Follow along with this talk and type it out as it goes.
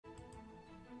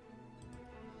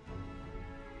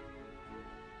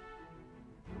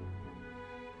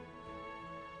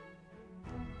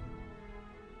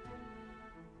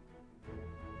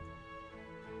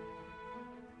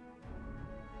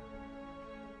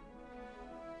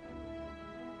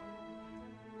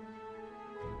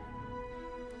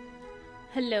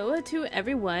Hello to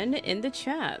everyone in the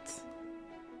chat.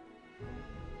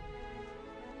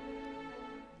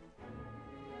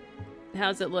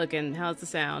 How's it looking? How's the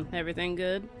sound? Everything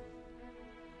good?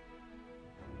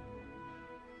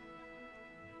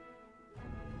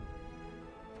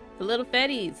 The little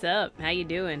fetties, up? How you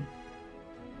doing?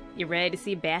 You ready to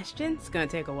see Bastion? It's gonna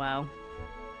take a while.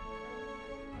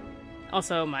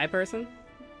 Also, my person.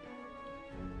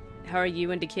 How are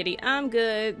you and the kitty? I'm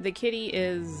good. The kitty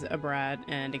is a brat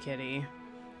and a kitty.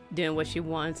 Doing what she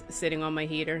wants, sitting on my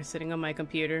heater, sitting on my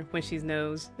computer when she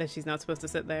knows that she's not supposed to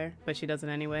sit there, but she does it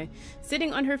anyway.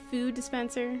 Sitting on her food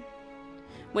dispenser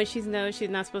when she knows she's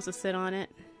not supposed to sit on it.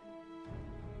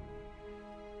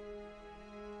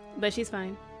 But she's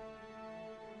fine.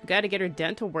 Gotta get her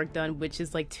dental work done, which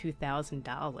is like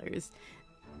 $2,000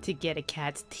 to get a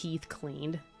cat's teeth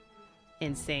cleaned.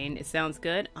 Insane. It sounds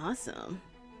good. Awesome.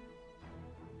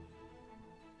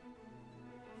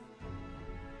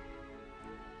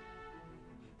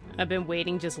 I've been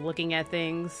waiting, just looking at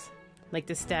things. Like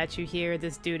the statue here,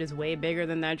 this dude is way bigger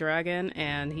than that dragon,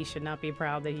 and he should not be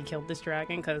proud that he killed this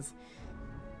dragon, because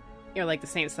you're like the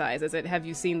same size as it. Have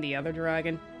you seen the other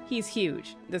dragon? He's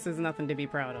huge. This is nothing to be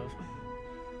proud of.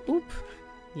 Oop.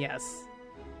 Yes.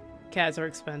 Cats are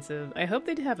expensive. I hope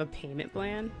they'd have a payment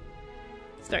plan.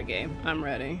 Start game. I'm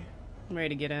ready. I'm ready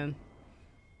to get in.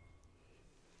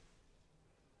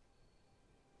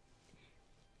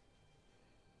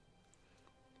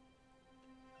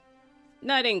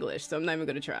 Not English, so I'm not even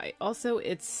going to try. Also,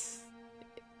 it's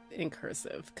in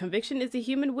cursive. Conviction is the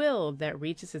human will that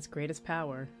reaches its greatest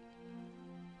power.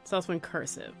 It's also in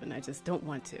cursive, and I just don't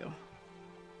want to.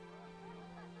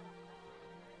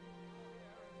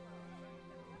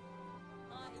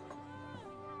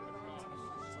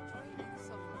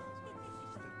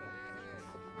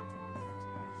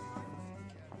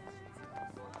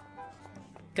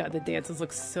 God, the dances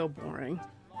look so boring.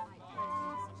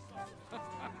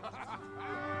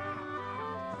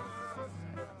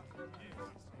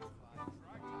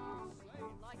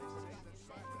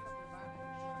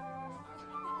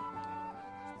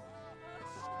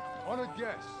 On a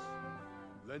guess,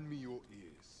 lend me your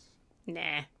ears.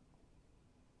 Nah.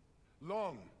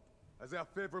 Long as our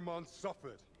Fevremonde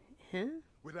suffered,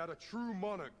 without a true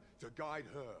monarch to guide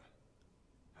her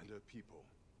and her people.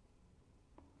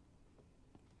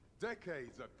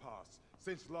 Decades have passed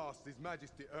since last His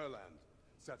Majesty Erland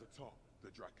sat atop the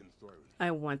Dragon throne.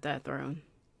 I want that throne.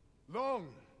 Long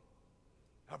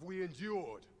have we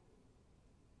endured,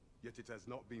 yet it has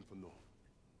not been for naught.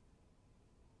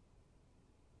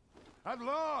 At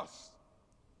last,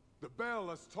 the bell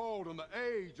has tolled on the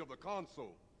age of the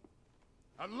Council.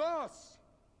 At last,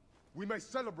 we may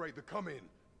celebrate the coming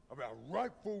of our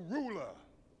rightful ruler.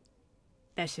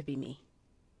 That should be me.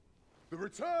 The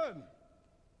return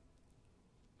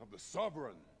of the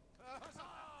Sovereign.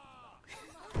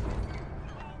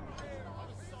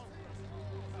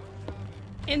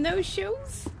 In those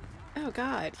shoes? Oh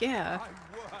God, yeah.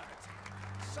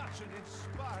 Such an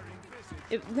inspiring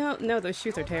No, those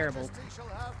shoes are terrible.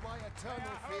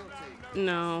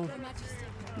 No.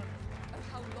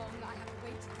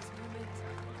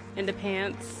 And the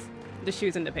pants. The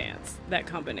shoes and the pants. That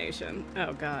combination.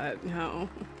 Oh God, no.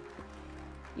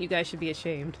 You guys should be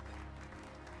ashamed.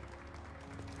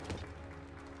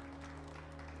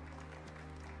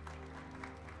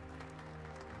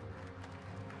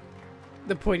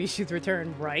 The pointy shoes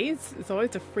return, right? It's always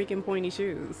the freaking pointy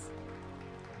shoes.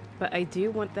 But I do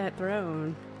want that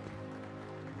throne.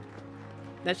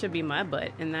 That should be my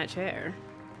butt in that chair.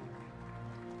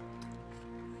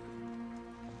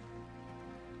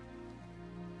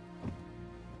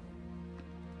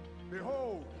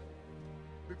 Behold,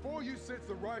 before you sits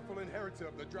the rightful inheritor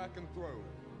of the Dragon throne,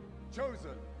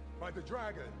 chosen by the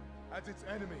dragon as its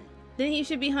enemy. Then he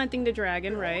should be hunting the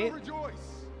dragon, right?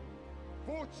 Rejoice!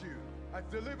 Fortune has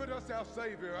delivered us our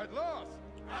savior at last.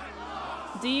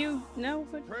 Do you know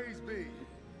what? Praise be,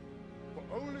 for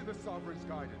only the Sovereign's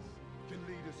guidance can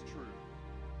lead us true.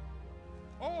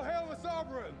 All hail the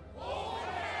Sovereign! All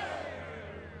hail!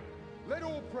 Let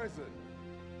all present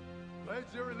pledge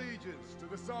their allegiance to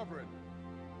the Sovereign.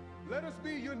 Let us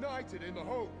be united in the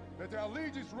hope that our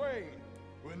liege's reign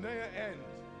will ne'er end.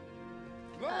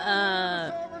 Long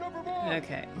live the Sovereign of Vermont!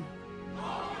 Okay.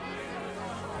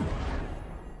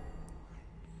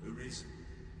 Arisen.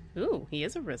 Ooh, he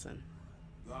is Arisen.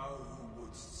 Thou who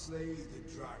wouldst slay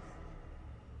the dragon.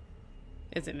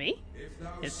 Is it me? If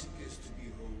thou seekest to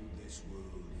behold this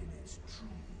world in its true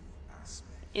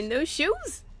aspect. In those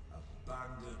shoes?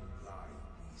 Abandon thy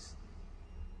reason.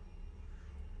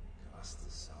 Cast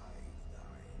aside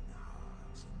thine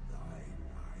heart and thy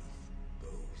life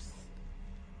both.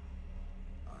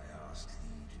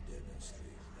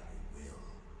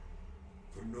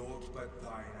 but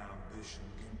thine ambition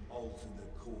can alter the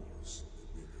course of the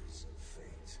rivers of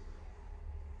fate.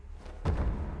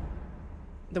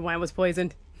 The wine was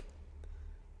poisoned.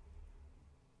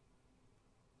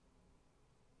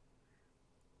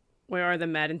 Where are the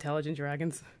mad intelligent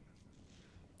dragons?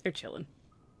 They're chilling.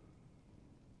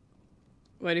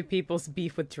 Why do people's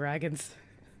beef with dragons?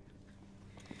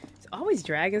 It's always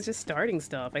dragons just starting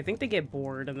stuff. I think they get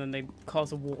bored and then they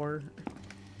cause a war.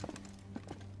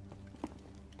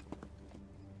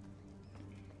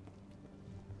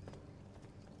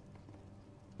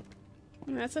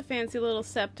 That's a fancy little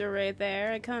scepter right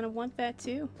there. I kind of want that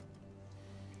too.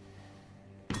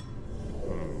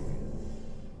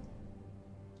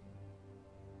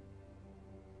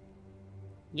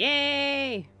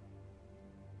 Yay!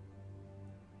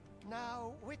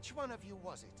 Now, which one of you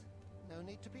was it? No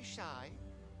need to be shy.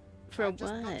 For I've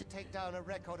just got what? to take down a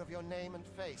record of your name and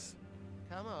face.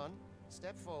 Come on,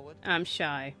 step forward. I'm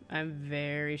shy. I'm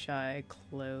very shy.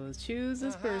 Close. Choose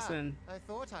this Aha, person. I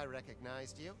thought I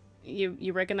recognized you.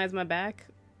 You recognize my back?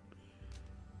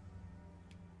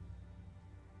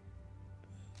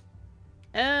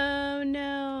 Oh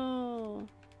no!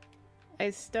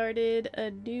 I started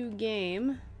a new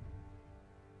game.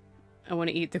 I want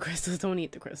to eat the crystals. Don't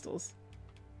eat the crystals.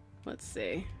 Let's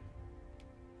see.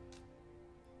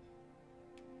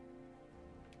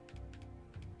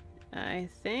 I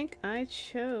think I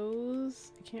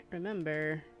chose... I can't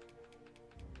remember.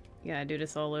 Yeah, do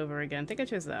this all over again. I think I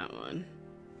chose that one.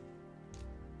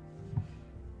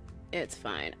 It's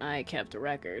fine. I kept a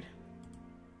record.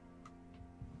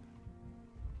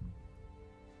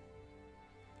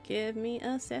 Give me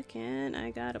a second.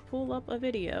 I gotta pull up a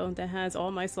video that has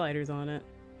all my sliders on it.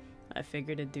 I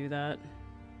figured it'd do that.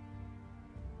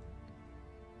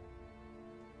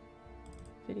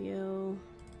 Video.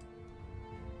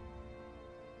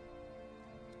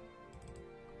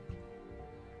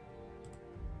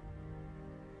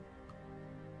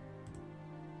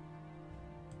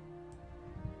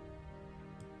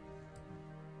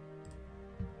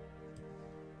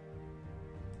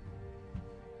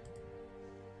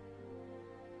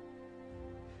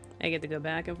 I get to go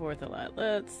back and forth a lot.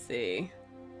 Let's see.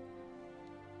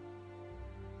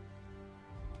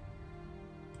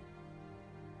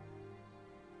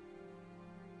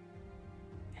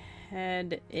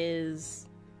 Head is...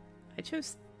 I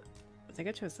think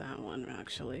I chose that one,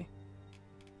 actually.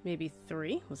 Maybe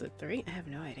 3? Was it 3? I have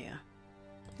no idea.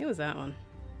 I think it was that one.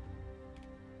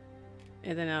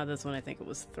 And then out of this one, I think it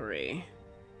was 3.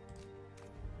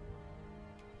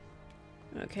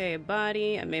 Okay,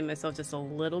 body. I made myself just a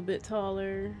little bit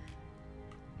taller.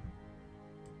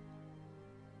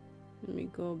 Let me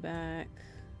go back.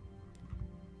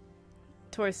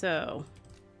 Torso.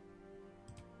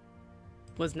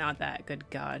 Was not that. Good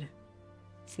God.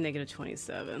 It's negative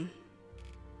 27.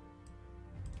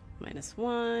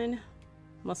 -1.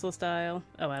 Muscle style.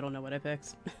 Oh, I don't know what I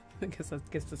picked. I guess that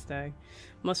gets to stay.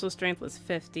 Muscle strength was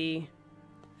 50.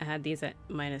 I had these at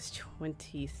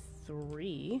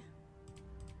 -23.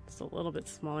 It's a little bit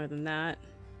smaller than that.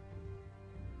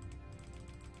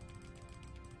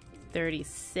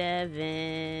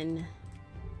 37.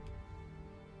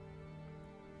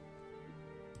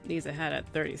 These I had at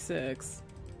 36.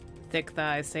 Thick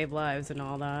thighs save lives and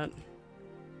all that.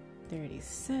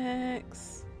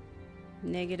 36.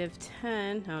 -10.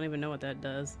 I don't even know what that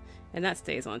does. And that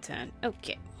stays on 10.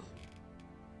 Okay.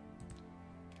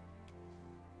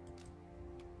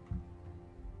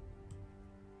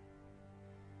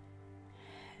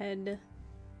 Head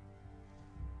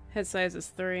size is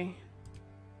 3.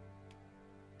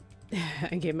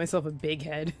 I gave myself a big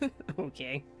head.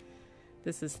 Okay.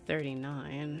 This is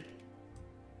 39.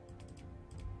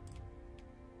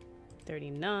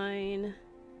 39.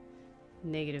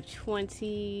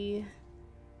 -20.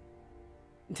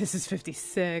 This is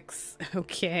 56.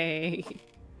 Okay.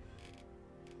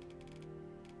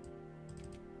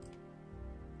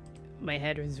 My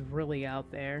head is really out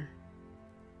there.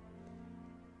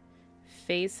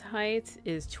 Face height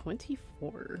is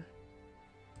 24.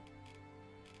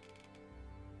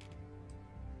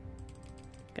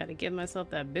 Gotta give myself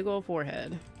that big old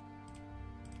forehead.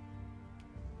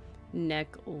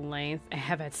 Neck length, I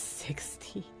have at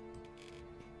 60.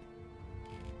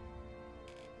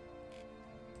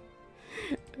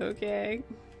 Okay.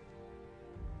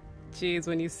 Jeez,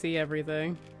 when you see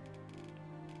everything.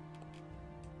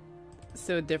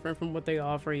 So different from what they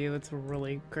offer you, it's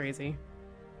really crazy.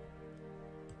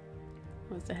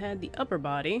 What's the head? The upper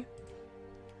body.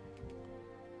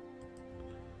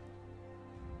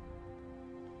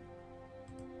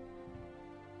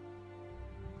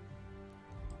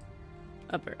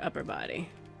 Upper body.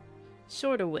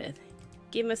 Shorter width.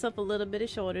 Give myself a little bit of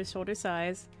shoulder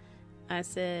size. I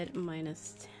said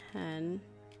 -10.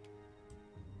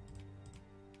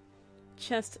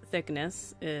 Chest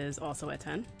thickness is also at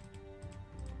 10.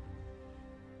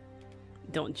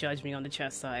 Don't judge me on the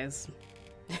chest size.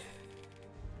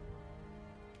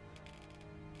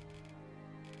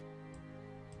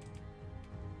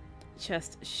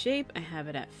 Chest shape, I have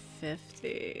it at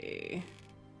 50.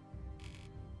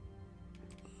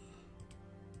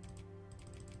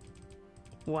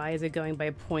 Why is it going by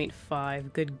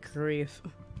 0.5? Good grief.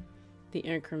 The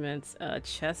increments,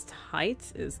 chest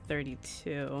height is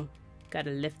 32.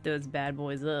 Gotta lift those bad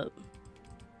boys up.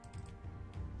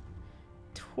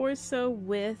 Torso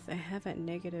width, I have at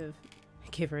negative. I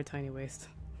gave her a tiny waist.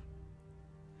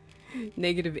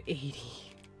 Negative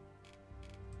 80.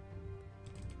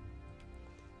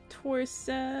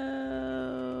 Torso.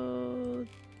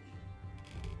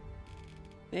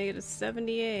 Negative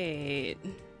 78.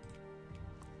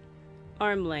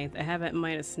 Arm length, I have at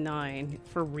 -9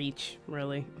 for reach,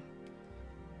 really.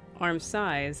 Arm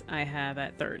size, I have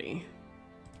at 30.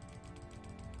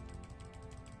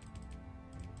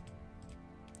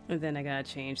 And then I gotta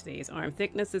change these. Arm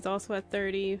thickness is also at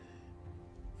 30.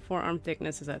 Forearm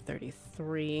thickness is at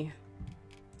 33.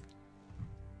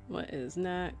 What is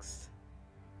next?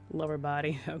 Lower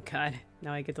body. Oh god,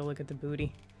 now I get to look at the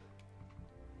booty.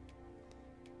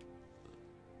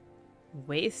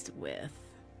 Waist width.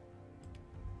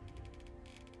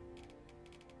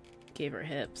 Gave her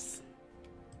hips.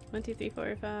 1, 2, 3,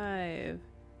 4, 5.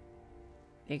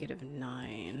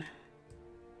 -9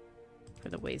 for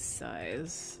the waist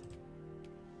size.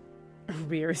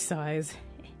 Rear size.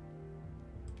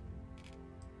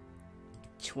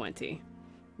 20,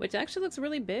 which actually looks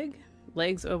really big.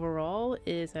 Legs overall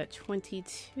is at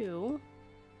 22.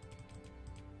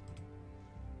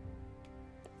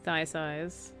 Thigh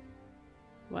size.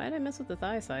 Why did I mess with the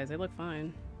thigh size? They look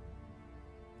fine.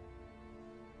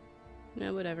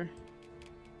 No, whatever.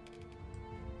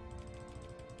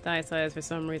 Thigh size, for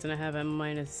some reason, I have at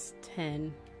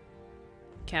 -10.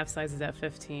 Calf size is at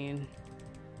 15.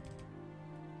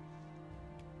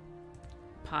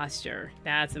 Posture.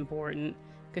 That's important.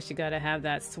 Because you gotta have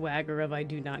that swagger of I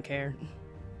do not care.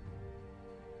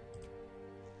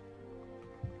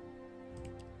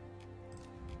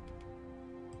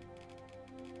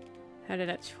 Had it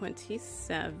at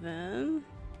 27.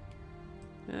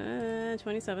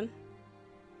 27.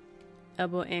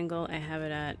 Elbow angle, I have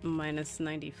it at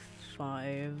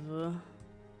 -95.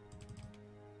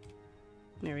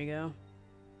 There we go.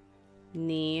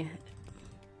 Knee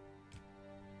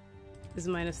is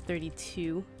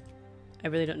 -32. I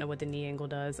really don't know what the knee angle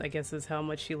does. I guess is how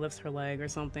much she lifts her leg or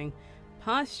something.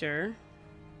 Posture,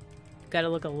 gotta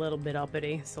look a little bit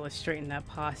uppity, so let's straighten that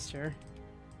posture.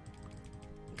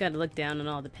 Gotta look down on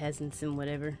all the peasants and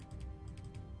whatever.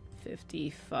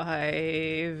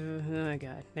 55. Oh my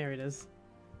god, there it is.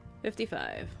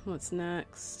 55. What's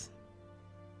next?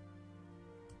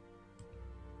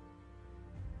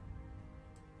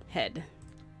 Head.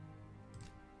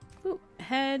 Ooh,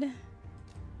 head.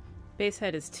 Base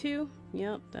head is 2.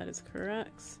 Yep, that is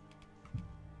correct.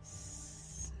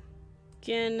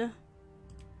 Skin.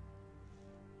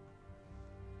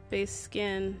 Base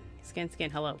skin.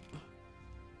 Skin, hello.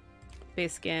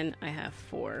 Base skin, I have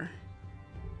 4.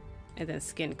 And then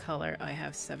skin color, I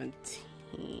have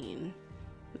 17.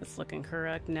 That's looking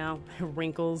correct now.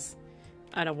 Wrinkles.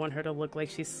 I don't want her to look like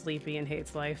she's sleepy and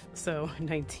hates life, so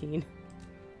 19.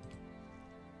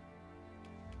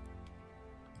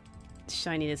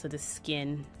 Shininess of the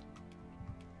skin.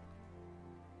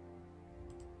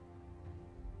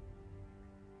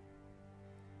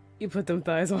 You put them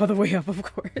thighs all the way up, of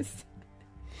course.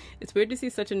 It's weird to see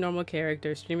such a normal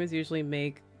character. Streamers usually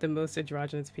make the most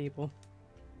androgynous people.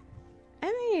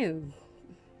 I mean,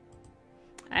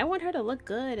 I want her to look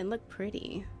good and look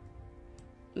pretty.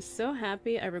 I'm so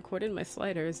happy I recorded my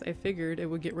sliders. I figured it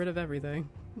would get rid of everything.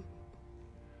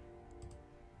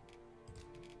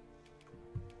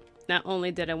 Not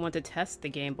only did I want to test the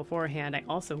game beforehand, I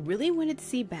also really wanted to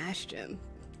see Bastion.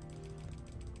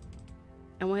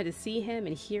 I wanted to see him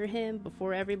and hear him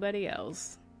before everybody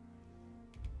else.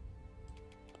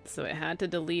 So it had to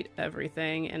delete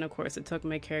everything, and of course it took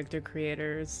my character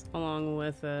creators along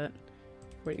with it.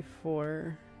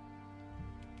 44,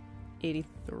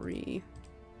 83.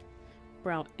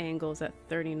 Brow angles at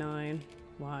 39.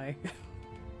 Why?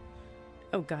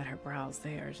 Oh god, her brows,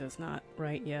 they are just not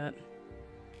right yet.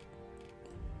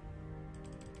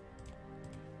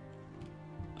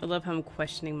 I love how I'm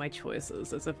questioning my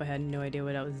choices as if I had no idea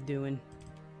what I was doing.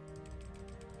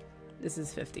 This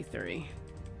is 53.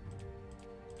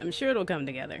 I'm sure it'll come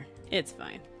together. It's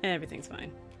fine. Everything's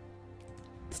fine.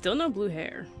 Still no blue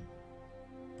hair.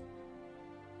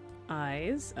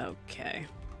 Eyes. Okay.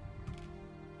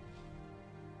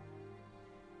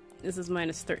 This is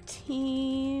minus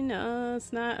 13.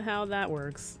 It's not how that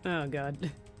works. Oh god.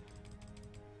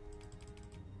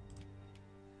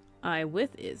 Eye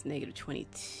width is negative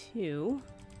 22.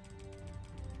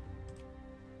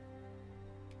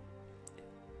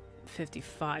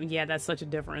 55. Yeah, that's such a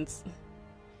difference.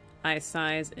 Eye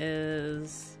size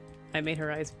is... I made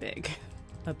her eyes big,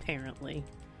 apparently.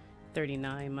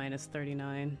 39 minus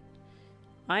 39.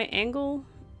 Eye angle?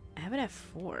 I have it at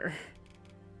 4.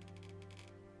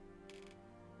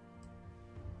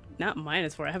 Not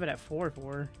minus 4, I have it at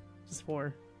 4. Just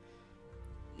 4.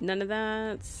 None of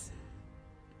that.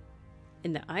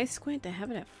 In the eye squint, I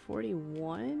have it at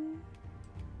 41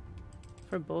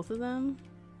 for both of them.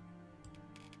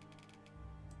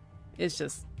 It's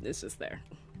just there.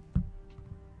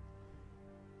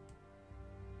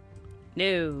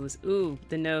 Nose. Ooh,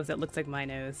 the nose that looks like my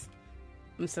nose.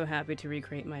 I'm so happy to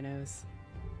recreate my nose.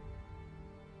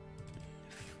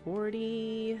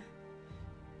 40.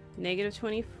 Negative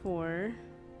 24.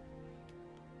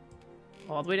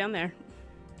 All the way down there.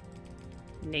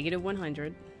 Negative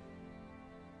 100.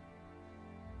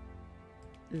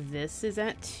 This is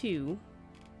at 2.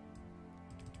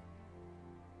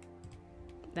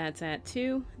 That's at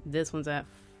 2. This one's at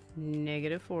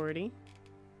negative 40.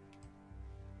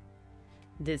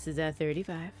 This is at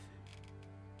 35.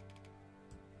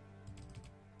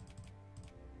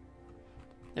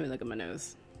 Let me look at my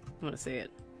nose. I want to see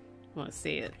it. I want to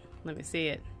see it. Let me see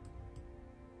it.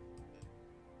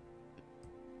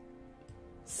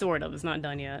 Sort of. It's not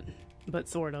done yet, but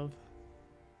sort of.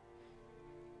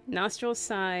 Nostril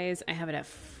size, I have it at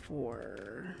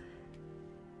 4.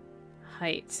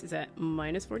 Height is at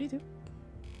minus 42.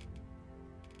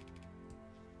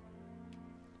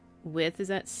 Width is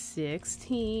at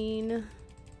 16.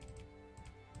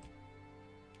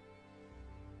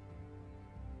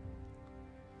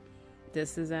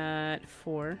 This is at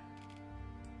 4.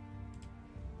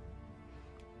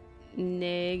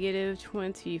 Negative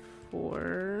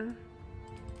 24.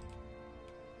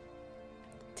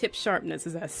 Tip sharpness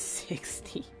is at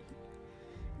 60.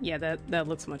 Yeah, that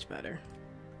looks much better.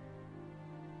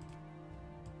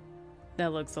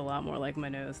 That looks a lot more like my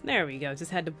nose. There we go. Just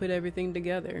had to put everything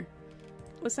together.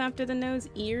 What's after the nose?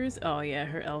 Ears? Oh yeah,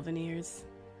 her elven ears.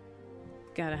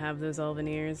 Gotta have those elven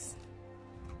ears.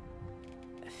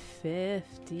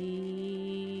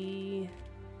 50.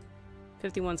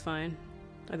 51's fine.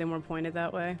 Are they more pointed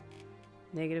that way?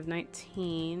 Negative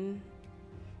 19.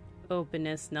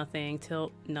 Openness, nothing.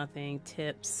 Tilt, nothing.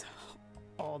 Tips,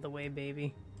 all the way,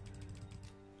 baby.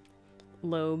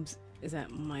 Lobes is at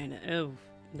minus... Oh,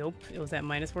 nope. It was at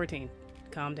minus 14.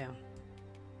 Calm down.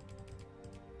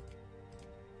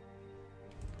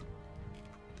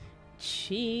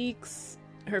 Cheeks.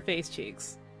 Her face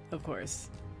cheeks, of course.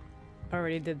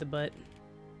 Already did the butt.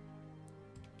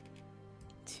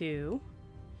 2.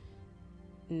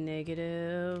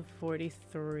 Negative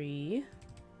 43.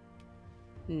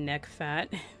 Neck fat.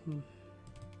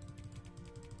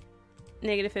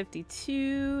 Negative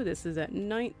 52. This is at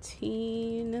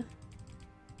 19.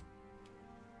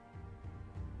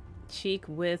 Cheek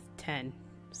width 10.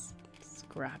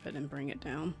 Scrap it and bring it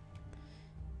down.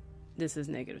 This is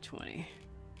negative 20.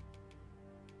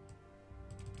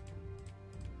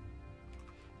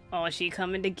 Oh, she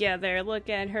coming together. Look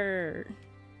at her.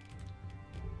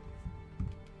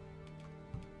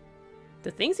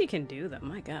 The things you can do, though.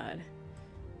 My god.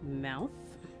 Mouth.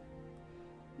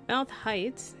 Mouth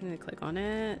height. I'm gonna click on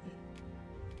it.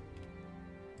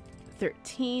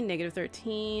 13. Negative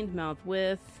 13. Mouth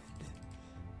width.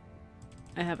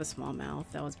 I have a small mouth.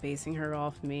 That was basing her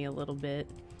off me a little bit.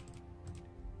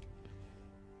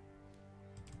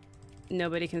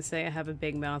 Nobody can say I have a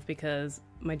big mouth because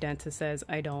my dentist says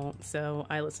I don't, so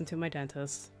I listen to my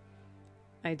dentist.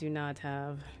 I do not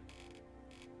have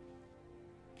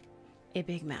a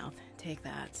big mouth. Take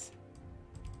that.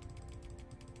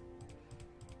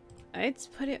 I'd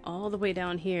put it all the way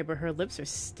down here, but her lips are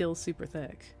still super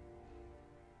thick.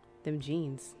 Them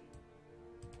jeans.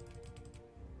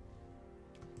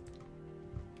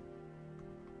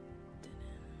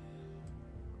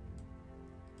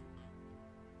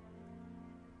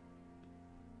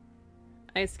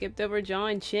 I skipped over jaw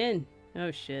and chin.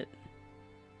 Oh shit.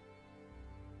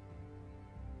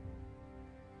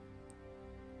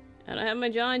 I don't have my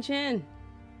jaw and chin.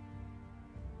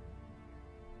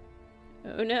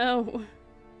 Oh no.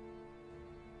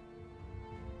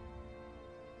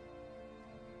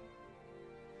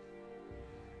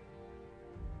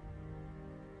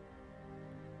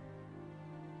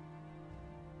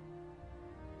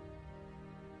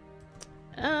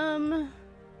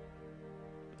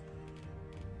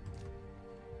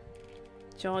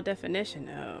 Jaw definition.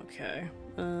 Okay.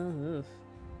 Oof.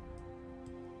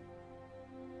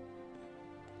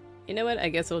 You know what? I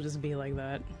guess it'll just be like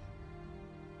that.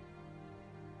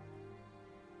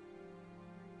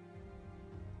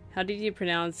 How did you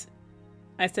pronounce?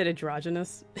 I said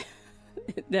androgynous.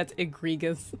 That's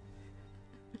egregious.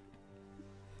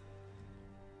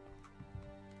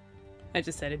 I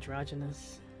just said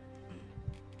androgynous.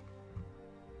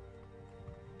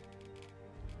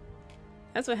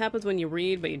 That's what happens when you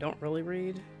read, but you don't really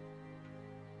read.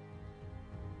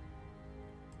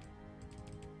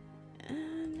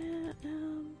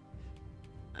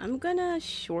 I'm gonna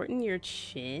shorten your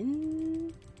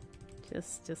chin.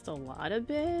 Just a lot of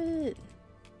bit.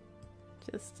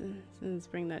 Just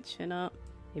bring that chin up.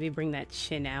 Maybe bring that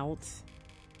chin out.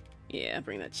 Yeah,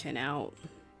 bring that chin out.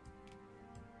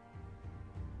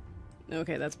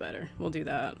 Okay, that's better. We'll do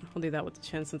that. We'll do that with the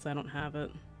chin since I don't have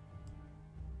it.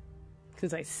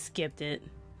 Because I skipped it.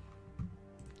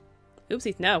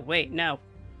 Oopsie. No, wait, no.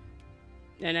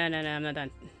 No, I'm not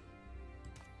done.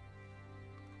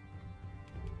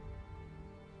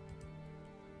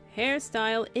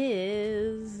 Hairstyle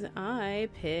is... I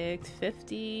picked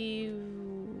 50...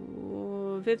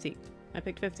 50. I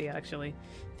picked 50, actually.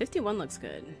 51 looks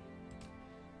good.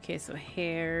 Okay, so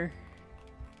hair...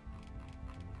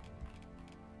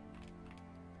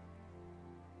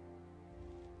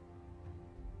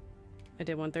 I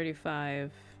did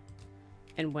 135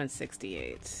 and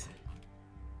 168.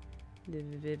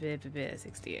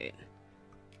 68.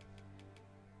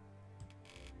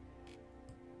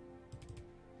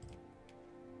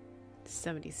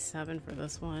 $77 for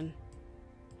this one.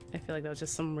 I feel like that was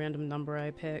just some random number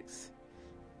I picked.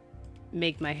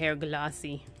 Make my hair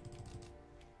glossy.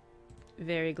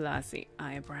 Very glossy.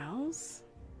 Eyebrows.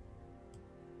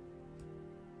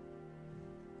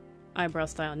 Eyebrow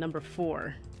style number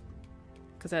 4.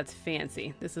 Because that's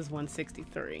fancy. This is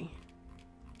 163.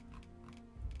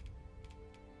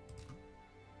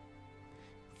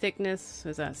 Thickness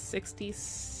was at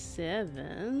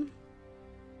 67.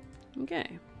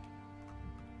 Okay.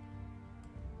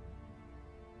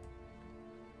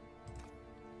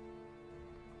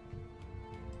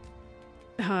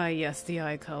 Ah, yes, the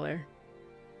eye color.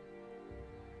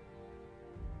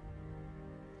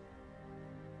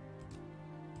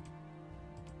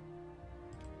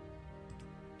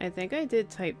 I think I did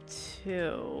type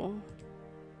 2.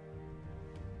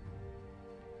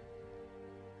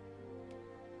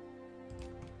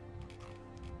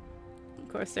 Of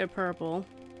course, they're purple.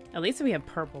 At least we have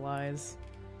purple eyes.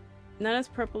 Not as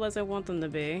purple as I want them to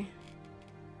be.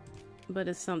 But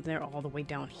it's something. They're all the way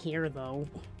down here, though.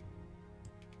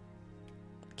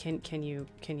 Can you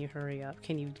hurry up?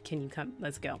 Can you come?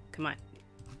 Let's go. Come on.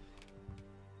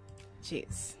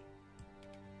 Jeez.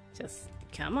 Just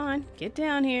come on. Get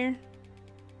down here.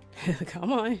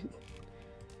 Come on.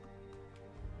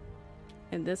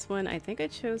 And this one, I think I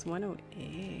chose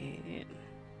 108.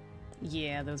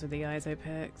 Yeah, those are the eyes I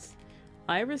picked.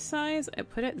 Iris size, I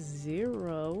put at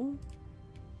 0.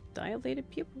 Dilated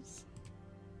pupils.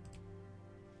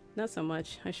 Not so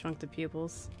much. I shrunk the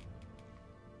pupils.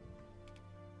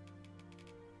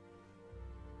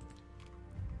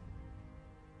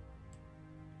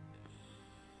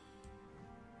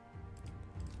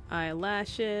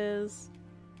 Eyelashes.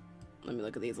 Let me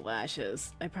look at these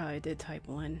lashes. I probably did type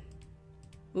 1.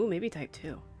 Ooh, maybe type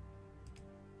 2.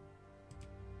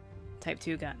 Type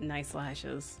 2 got nice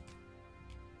lashes.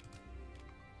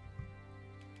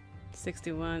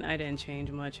 61. I didn't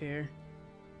change much here.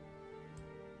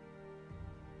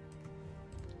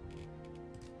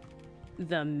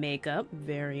 The makeup,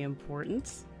 very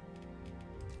important.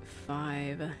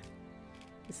 5.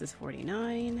 This is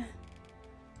 49.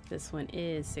 This one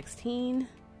is 16.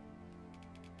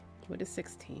 What is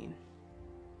 16?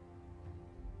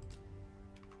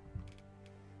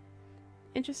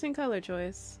 Interesting color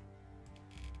choice.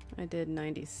 I did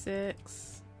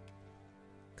 96.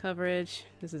 Coverage,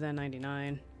 this is at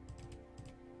 99.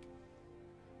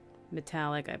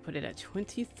 Metallic, I put it at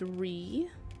 23.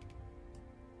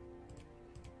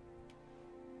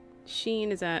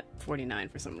 Sheen is at 49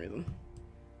 for some reason.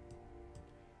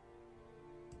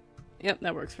 Yep,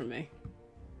 that works for me.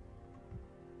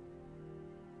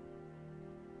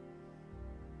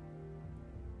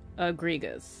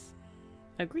 Egregious.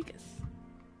 Egregious.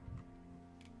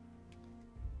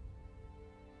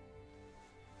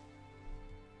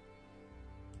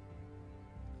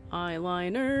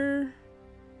 Eyeliner.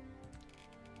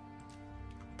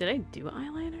 Did I do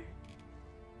eyeliner?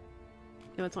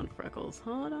 No, it's on freckles.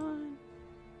 Hold on.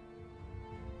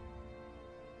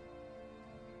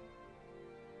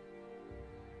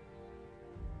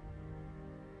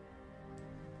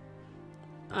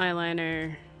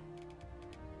 Eyeliner.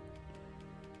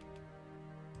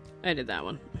 I did that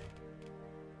one.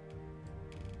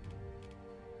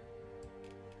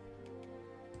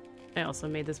 I also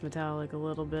made this metallic a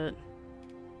little bit.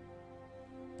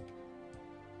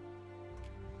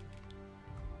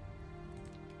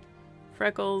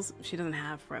 Freckles. She doesn't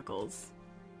have freckles.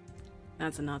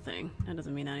 That's a nothing. That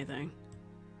doesn't mean anything.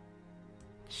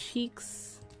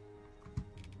 Cheeks.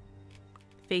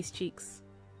 Face cheeks.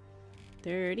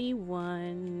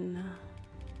 31.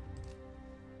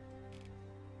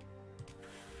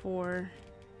 4.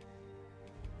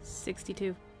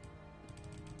 62.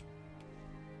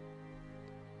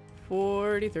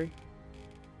 43.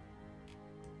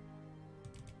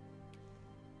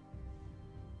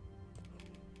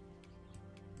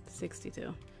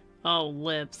 62. Oh,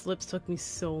 lips. Lips took me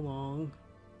so long.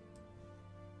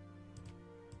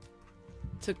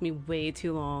 Took me way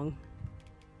too long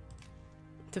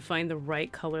to find the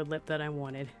right color lip that I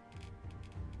wanted.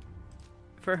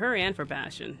 For her and for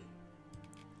Bastion.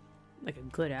 Like a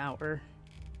good hour.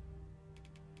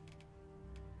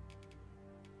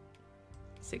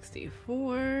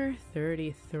 64,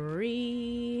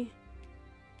 33.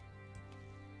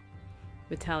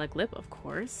 Metallic lip, of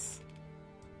course.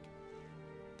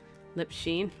 Lip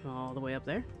sheen, all the way up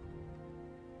there.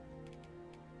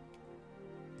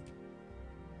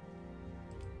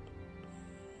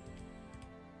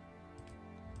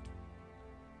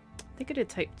 I think I did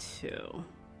type 2.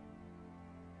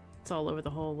 It's all over the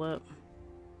whole lip.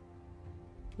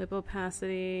 Lip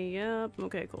opacity, yep,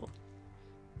 okay, cool.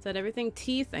 Is that everything?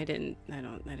 Teeth? I didn't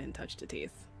touch the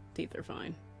teeth. Teeth are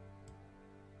fine.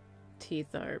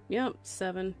 Teeth are, yep,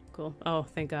 7, cool. Oh,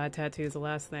 thank God, tattoo is the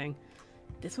last thing.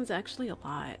 This one's actually a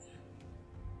lot.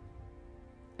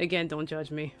 Again, don't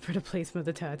judge me for the placement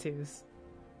of the tattoos.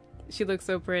 She looks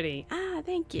so pretty. Ah,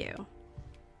 thank you.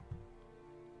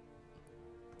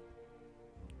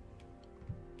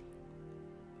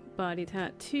 Body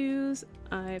tattoos.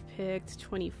 I picked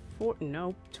 24.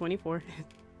 No, 24.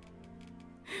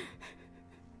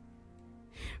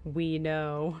 We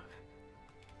know.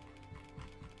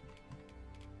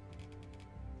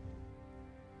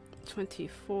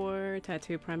 $24.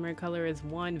 Tattoo primary color is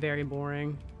 1. Very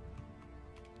boring.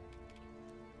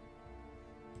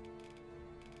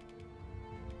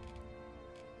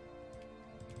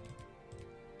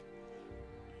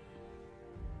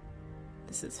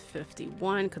 This is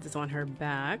 51 because it's on her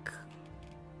back.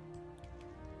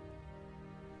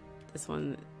 This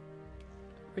one,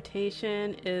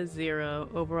 rotation is 0.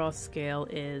 Overall scale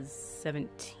is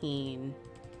 17.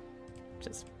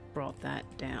 Just brought that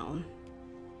down.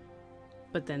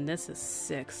 But then this is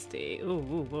 60. Ooh,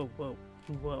 ooh, whoa, whoa,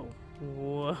 whoa,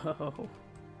 whoa.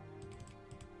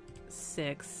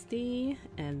 60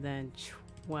 and then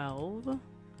 12.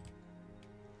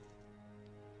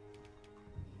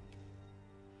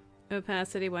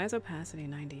 Opacity, why is opacity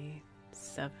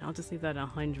 97? I'll just leave that at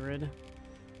 100.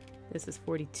 This is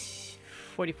 42,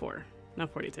 44,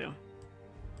 not 42.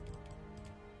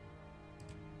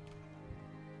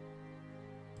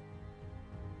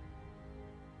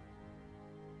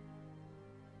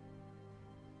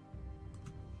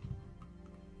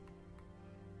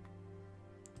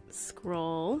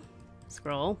 Scroll.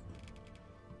 Scroll.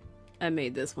 I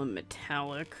made this one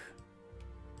metallic.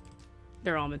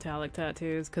 They're all metallic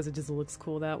tattoos because it just looks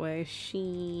cool that way.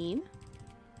 Sheen.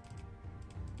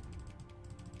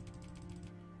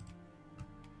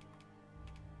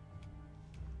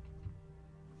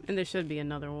 And there should be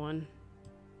another one.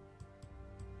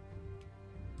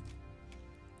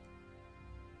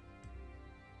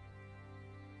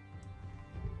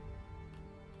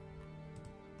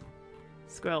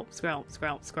 Scroll, scroll,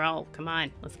 scroll, scroll. Come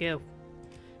on, let's go.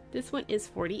 This one is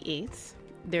 48.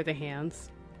 They're the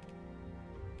hands.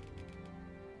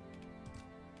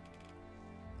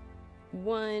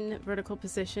 1 vertical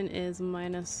position is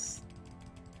minus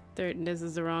 30. This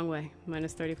is the wrong way.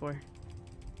 Minus 34.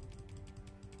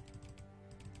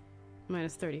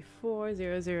 Minus 34,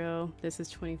 0, 0. This is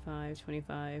 25,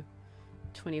 25,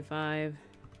 25,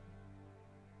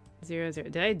 0, 0.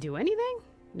 Did I do anything?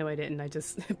 No, I didn't. I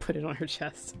just put it on her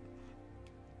chest.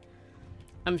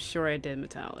 I'm sure I did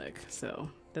metallic, so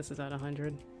this is at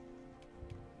 100.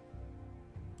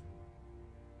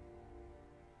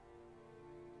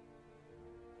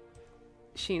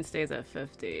 Sheen stays at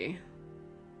 50.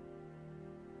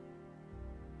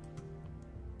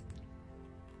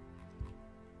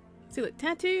 See, look,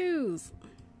 tattoos!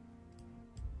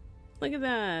 Look at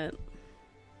that.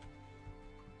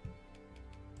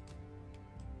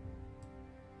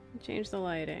 Change the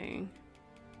lighting.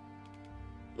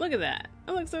 Look at that.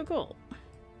 That looks so cool.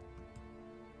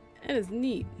 That is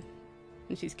neat.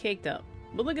 And she's caked up.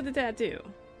 But look at the tattoo.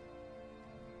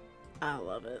 I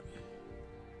love it.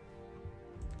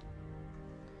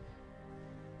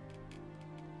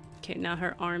 Okay, now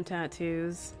her arm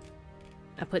tattoos.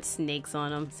 I put snakes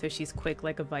on them, so she's quick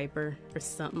like a viper, or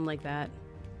something like that.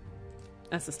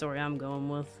 That's the story I'm going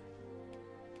with.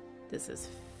 This is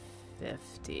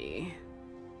 50.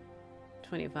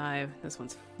 25. This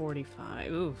one's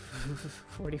 45. Ooh,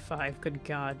 45. Good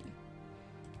God.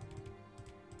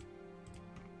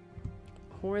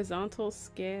 Horizontal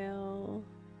scale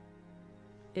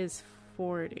is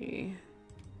 40.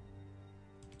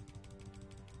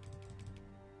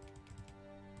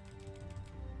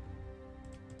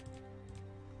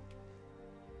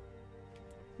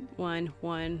 One,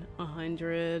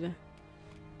 100.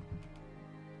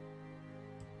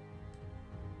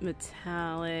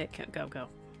 Metallic. Go.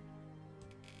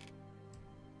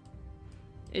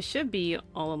 It should be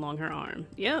all along her arm.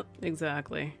 Yep,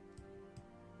 exactly.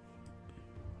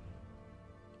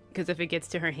 Because if it gets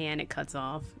to her hand, it cuts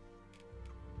off.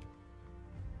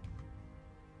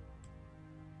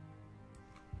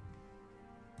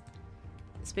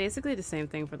 It's basically the same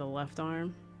thing for the left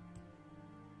arm.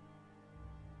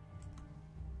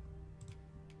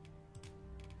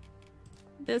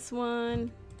 This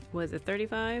one, was it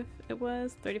 35? It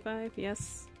was 35,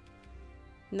 yes.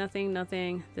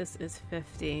 Nothing. This is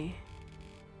 50.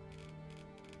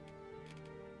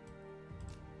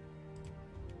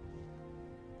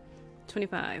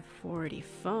 $25,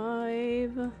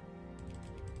 $45.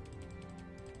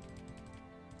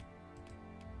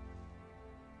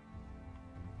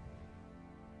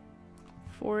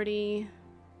 $40.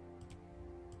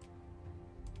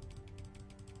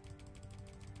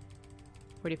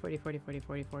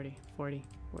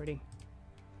 $40.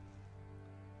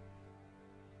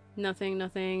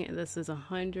 Nothing. This is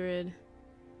 100.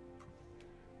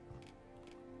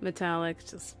 Metallic,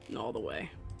 just all the way.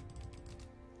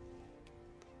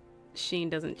 Sheen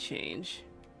doesn't change.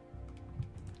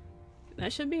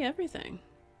 That should be everything.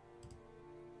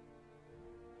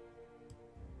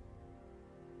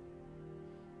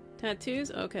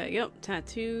 Tattoos? Okay, yep,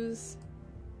 tattoos.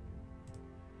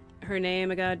 Her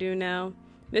name I gotta do now.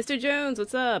 Mr. Jones,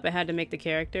 what's up? I had to make the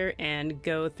character and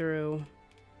go through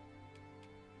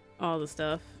all the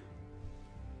stuff.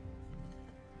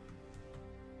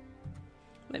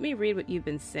 Let me read what you've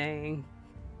been saying.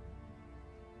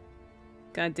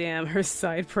 Goddamn, her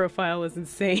side profile is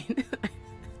insane.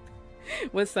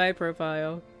 What side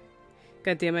profile?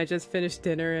 Goddamn, I just finished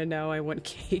dinner and now I want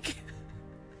cake.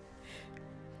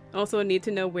 Also, need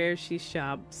to know where she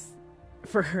shops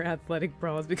for her athletic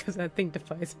bras because that thing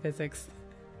defies physics.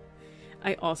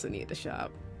 I also need to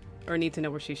shop. Or need to know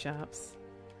where she shops.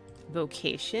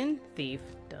 Vocation? Thief.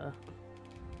 Duh.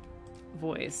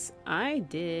 Voice. I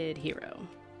did hero.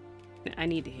 I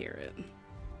need to hear it.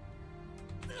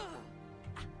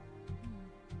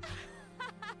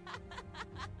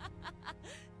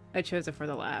 I chose it for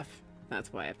the laugh.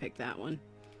 That's why I picked that one.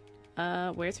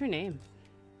 Where's her name?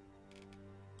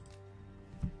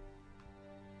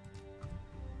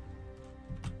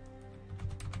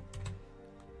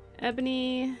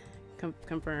 Ebony.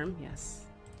 Confirm, yes.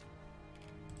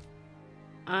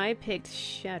 I picked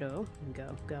Shadow.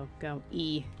 Go.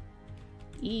 E.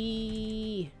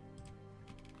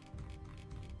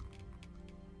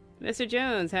 Mr.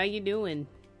 Jones, how you doing?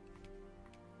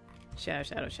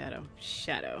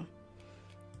 Shadow.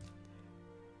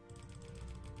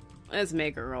 Let's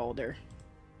make her older.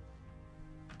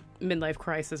 Midlife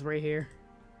crisis right here.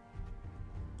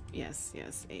 Yes.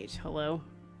 Age. Hello?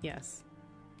 Yes.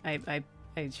 I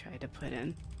tried to put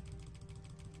in.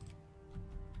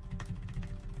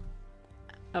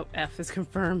 Oh, F is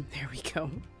confirmed. There we go.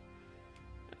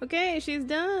 Okay, she's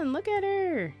done. Look at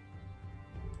her.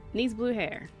 Needs blue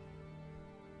hair.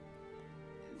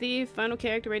 The final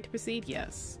character ready to proceed?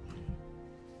 Yes.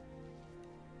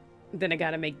 Then I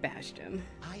gotta make Bastion.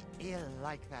 I ill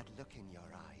like that look in your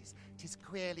eyes. 'Tis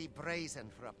queerly brazen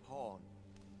for a pawn.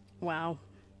 Wow.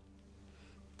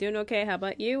 Doing okay, how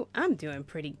about you? I'm doing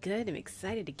pretty good. I'm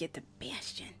excited to get to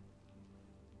Bastion.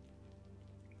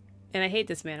 And I hate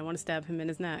this man. I want to stab him in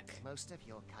his neck. Most of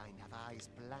your kind have eyes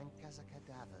blank as a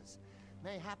cadaver's.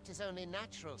 Mayhap 'tis only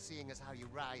natural, seeing as how you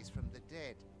rise from the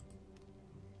dead.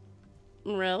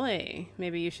 Really?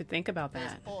 Maybe you should think about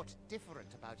There's that. aught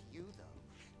different about you, though.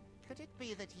 Could it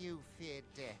be that you fear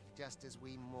death just as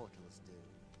we mortals do?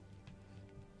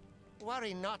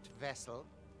 Worry not, vessel.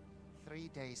 3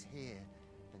 days here,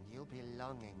 and you'll be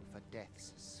longing for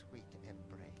death's sweet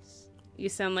embrace. You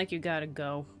sound like you gotta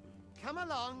go. Come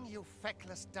along, you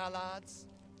feckless dullards.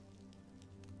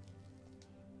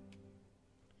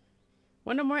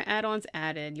 One or more add-ons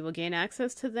added. You will gain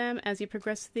access to them as you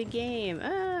progress through the game.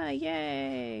 Ah,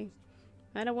 yay!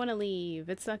 I don't want to leave.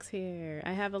 It sucks here.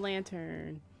 I have a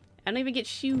lantern. I don't even get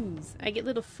shoes. I get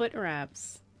little foot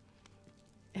wraps.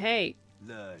 Hey.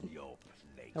 Learn your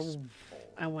place. Oh,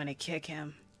 I want to kick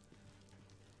him.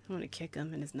 I want to kick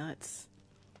him in his nuts.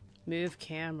 Move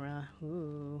camera.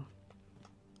 Ooh.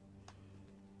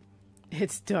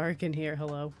 It's dark in here.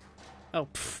 Hello. Oh,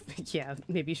 pff, yeah.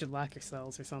 Maybe you should lock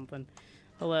yourselves or something.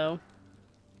 Hello?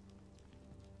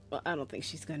 Well, I don't think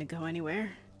she's gonna go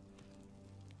anywhere.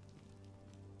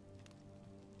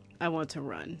 I want to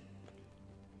run.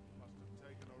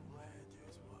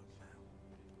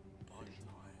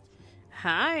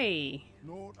 Hi.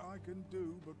 Naught I can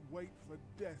do but wait for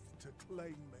death to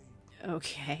claim me.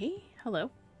 Okay.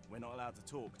 Hello. We're not allowed to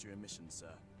talk during missions,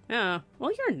 sir. Oh,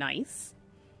 well, you're nice.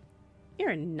 You're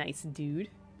a nice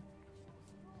dude.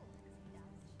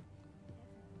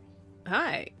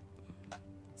 Hi.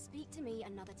 Speak to me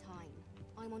another time.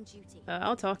 I'm on duty.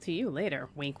 I'll talk to you later.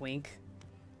 Wink, wink.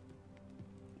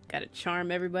 Gotta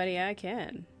charm everybody I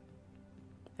can.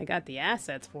 I got the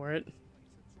assets for it.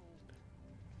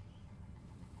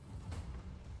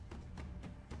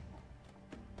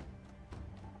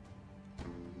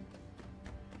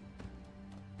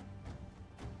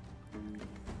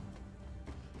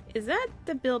 Is that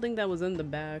the building that was in the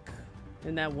back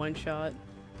in that one shot?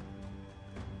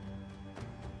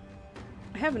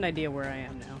 I have an idea where I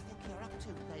am now. Think you're up to,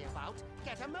 layabout?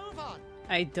 Get a move on.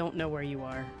 I don't know where you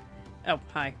are. Oh,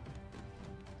 hi.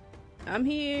 I'm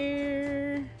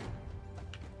here.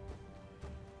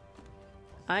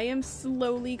 I am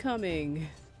slowly coming.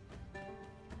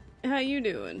 How you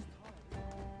doing?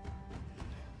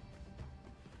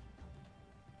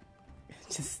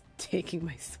 Just taking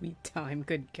my sweet time.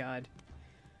 Good God.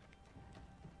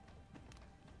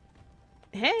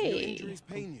 Hey. Do your injuries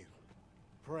pain you?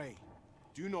 Pray,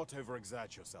 do not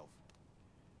overexert yourself.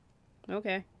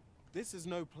 Okay. This is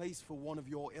no place for one of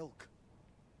your ilk.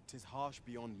 'Tis harsh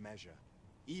beyond measure.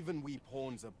 Even we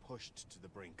pawns are pushed to the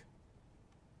brink.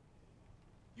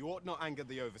 You ought not anger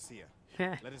the overseer.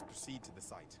 Let us proceed to the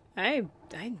site. I'm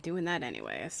doing that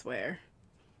anyway, I swear.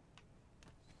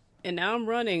 And now I'm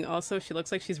running. Also, she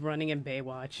looks like she's running in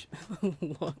Baywatch.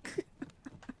 Look.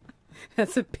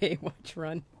 That's a Baywatch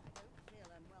run.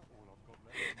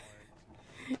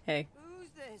 Hey. Who's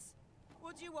this?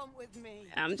 What do you want with me?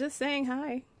 I'm just saying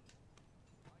hi.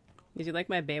 Did you like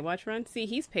my Baywatch run? See,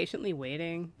 he's patiently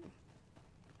waiting.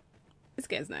 This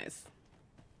guy's nice.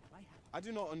 I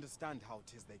do not understand how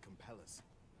 'tis they compel us.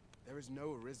 There is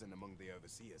no Arisen among the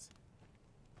overseers.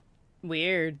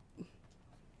 Weird.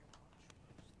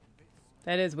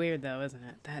 That is weird, though, isn't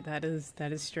it? That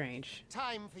is strange.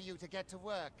 Time for you to get to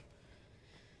work.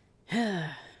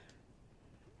 I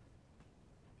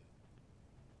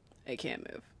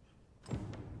can't move.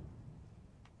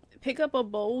 Pick up a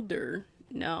boulder.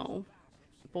 No.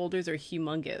 Boulders are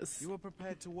humongous. You are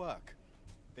prepared to work.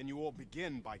 Then you ought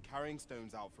begin by carrying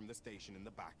stones out from the station in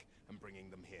the back and bringing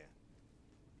them here.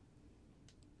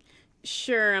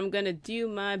 Sure, I'm gonna do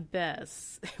my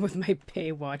best with my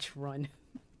Baywatch run.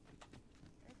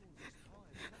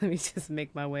 Let me just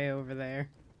make my way over there.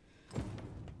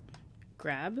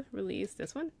 Grab, release,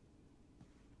 this one?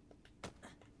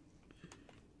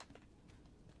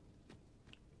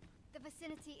 The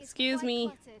vicinity is Excuse quite me.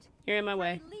 cluttered. You're in my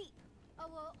way. Leap.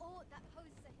 Or that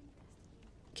poses a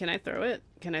hindrance. Can I throw it?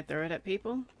 Can I throw it at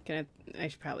people? Can I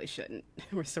probably shouldn't.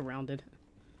 We're surrounded.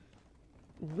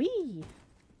 Whee!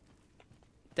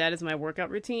 That is my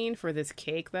workout routine for this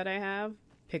cake that I have.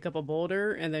 Pick up a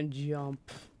boulder and then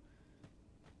jump.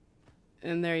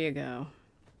 And there you go.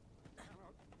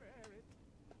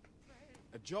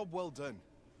 A job well done.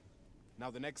 Now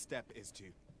the next step is to...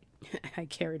 I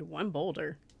carried one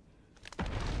boulder.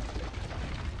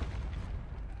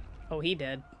 Oh, he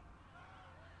did.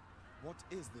 What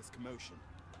is this commotion?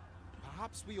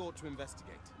 Perhaps we ought to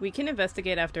investigate. We can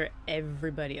investigate after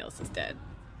everybody else is dead.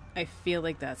 I feel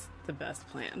like that's the best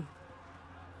plan.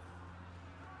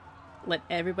 Let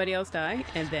everybody else die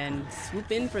and then swoop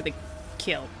in for the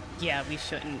kill. Yeah, we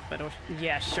shouldn't, but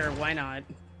yeah, sure, why not?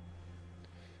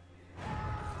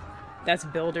 That's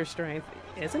builder strength,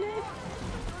 isn't it?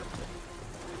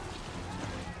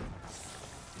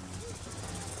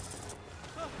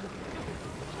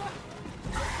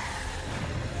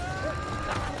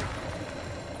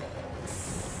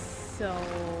 So...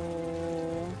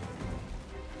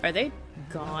 Are they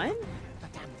gone? The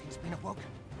damn thing's been awoken.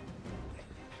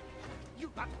 You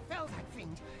but fell that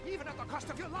fiend, even at the cost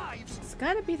of your lives. It's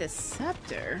gotta be the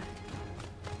scepter.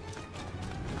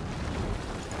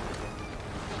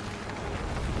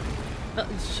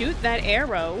 Shoot that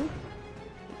arrow.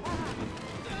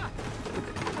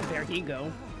 There he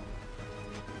go.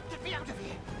 Get me out of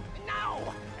here!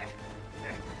 Now!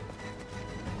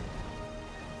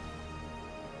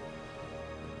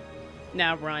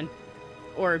 Now run.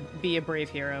 Or be a brave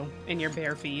hero in your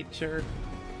bare feet, sure.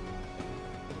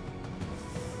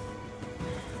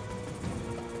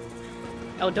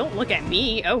 Oh, don't look at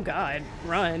me! Oh god,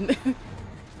 run.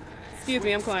 Excuse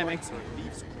me, I'm climbing.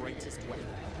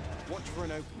 Watch for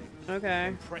an opening.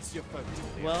 Okay. Press your foot.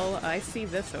 Well, I see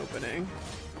this opening.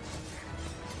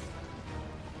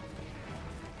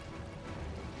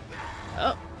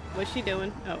 Oh, what's she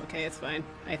doing? Oh, okay, it's fine,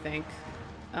 I think.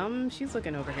 She's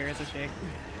looking over here, isn't she?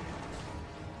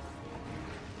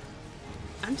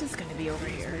 I'm just gonna be over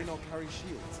here. May not carry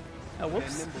shields. Oh,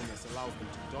 whoops. Their nimbleness allows them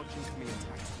to dodge incoming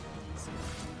attacks.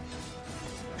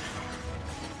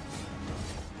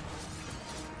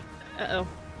 Uh-oh.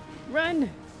 Run!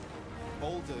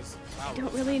 Boulders, I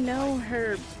don't really know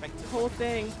her whole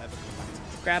thing.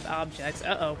 Grab objects.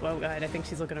 Uh-oh. Oh, God. I think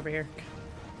she's looking over here.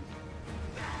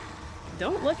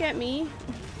 Don't look at me.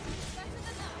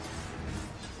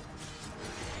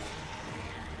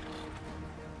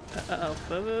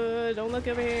 Uh-oh. Don't look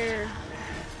over here.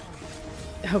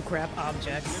 Oh, grab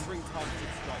objects.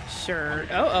 Sure.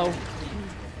 Uh-oh.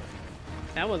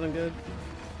 That wasn't good.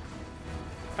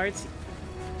 RT.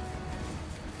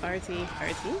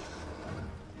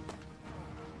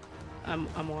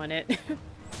 I'm on it.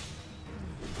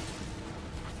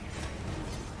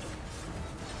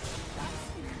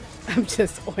 I'm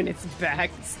just on its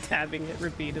back, stabbing it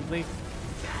repeatedly.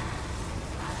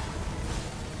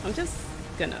 I'm just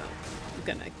gonna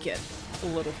get a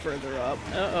little further up.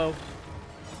 Uh-oh.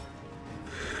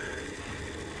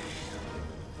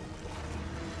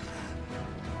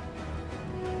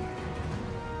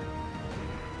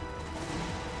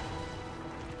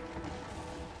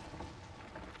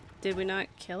 Did we not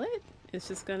kill it? It's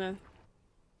just gonna...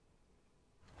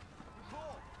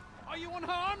 Are you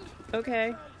unharmed?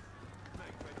 Okay.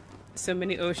 So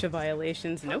many OSHA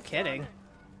violations, no kidding.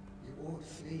 You ought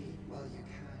flee while you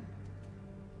can.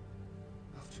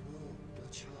 After all, your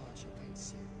charge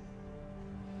awaits you.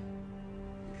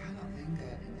 You cannot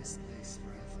linger in this place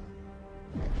forever.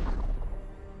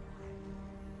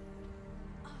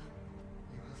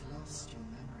 You have lost your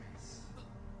memories.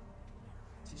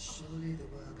 It is surely the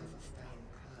work of a fell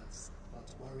curse, but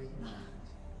worry not.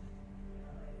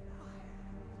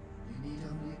 You need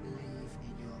only believe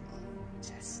in your own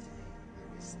destiny,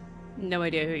 Arisen. No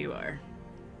idea who you are.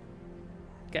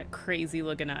 Got crazy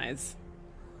looking eyes.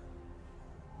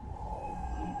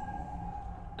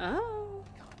 Oh,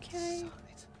 okay.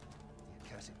 The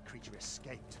accursed creature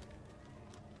escaped.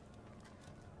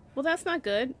 Well, that's not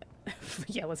good.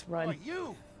 Yeah, let's run. Oh,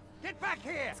 you! Get back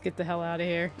here! Let's get the hell out of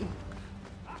here.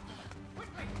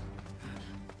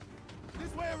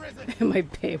 This way, Arisen! My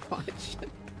Baywatch.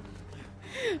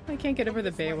 I can't get over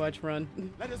the Baywatch run.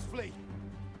 Let us flee.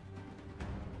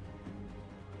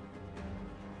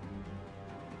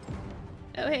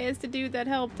 Oh, hey, it's the dude that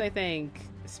helped, I think.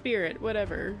 Spirit,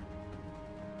 whatever.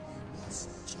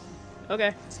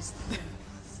 Okay.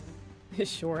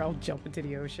 Sure, I'll jump into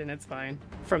the ocean, it's fine.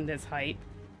 From this height.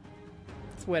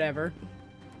 It's whatever.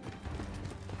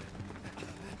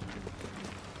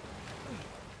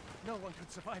 No one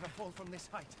could survive a fall from this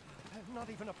height. Not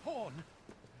even a pawn.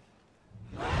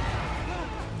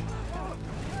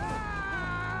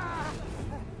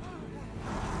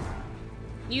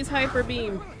 Use hyper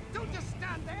beam. Don't just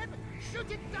stand there!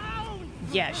 Shoot it down!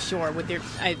 Yeah, sure. With their,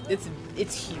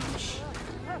 it's huge.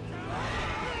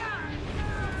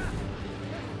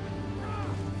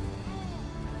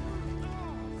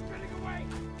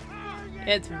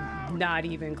 It's not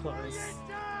even close.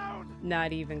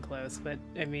 Not even close. But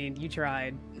I mean, you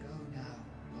tried. Go now,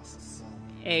 lost soul.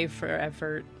 A for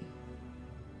effort.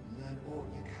 Learn all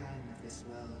you can of this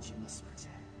world you must protect.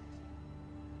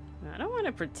 I don't want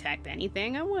to protect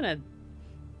anything. I want to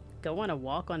go on a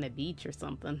walk on the beach or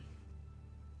something.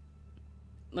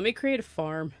 Let me create a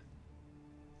farm.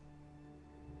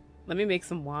 Let me make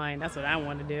some wine. That's what I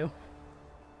want to do.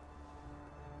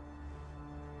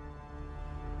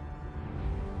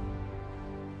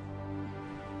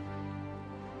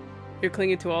 You're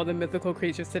clinging to all the mythical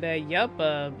creatures today. Yup.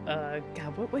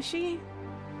 God, what was she?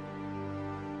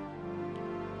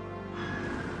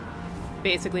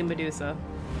 Basically Medusa.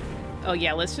 Oh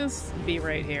yeah, let's just be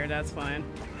right here. That's fine.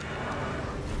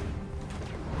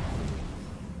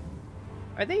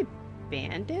 Are they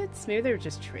bandits? Maybe they're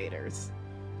just traitors.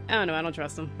 I don't know. I don't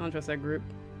trust them. I don't trust that group.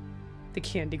 The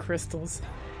candy crystals.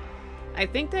 I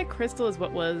think that crystal is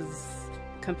what was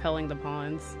compelling the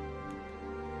pawns.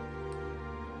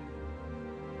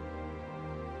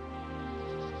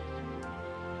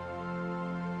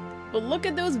 But look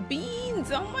at those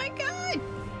beans! Oh my god!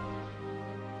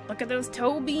 Look at those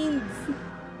toe beans!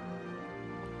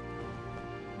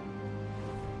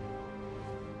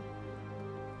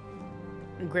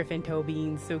 Griffin toe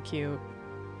beans, so cute.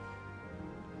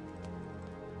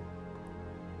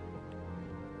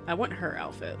 I want her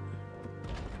outfit.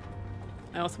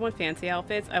 I also want fancy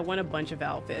outfits. I want a bunch of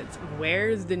outfits.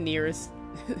 Where's the nearest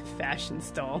fashion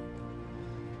stall?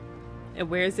 And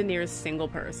where's the nearest single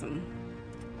person?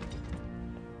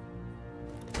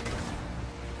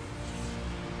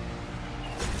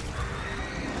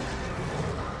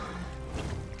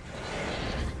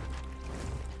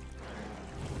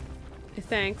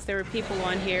 Thanks, there were people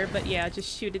on here, but yeah,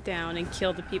 just shoot it down and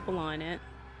kill the people on it.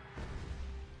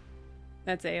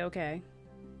 That's a-okay.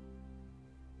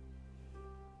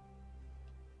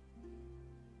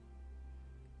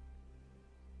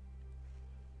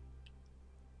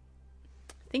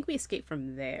 I think we escaped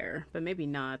from there, but maybe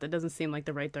not. That doesn't seem like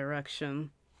the right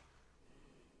direction.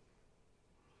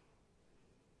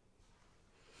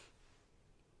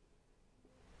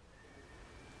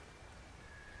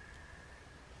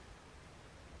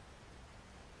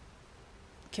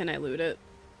 Can I loot it?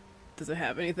 Does it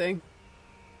have anything?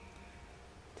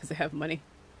 Does it have money?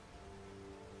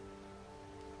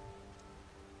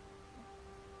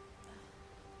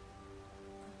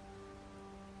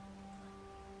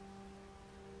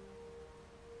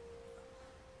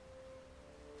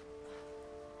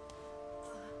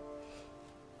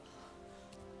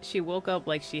 She woke up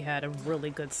like she had a really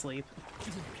good sleep.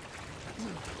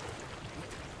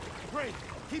 Pray,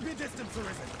 keep your distance,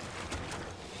 Arisen.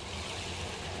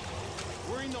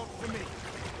 Worry not for me.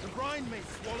 The brine may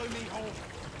swallow me whole,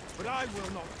 but I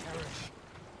will not perish.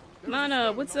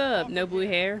 Mana, what's up? No blue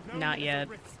hair? Not yet.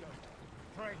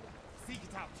 Pray, seek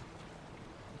it out.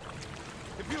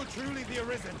 If you're truly the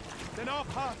Arisen, then our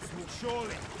paths will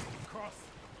surely cross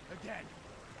again.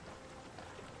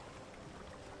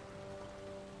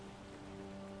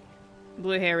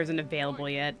 Blue hair isn't available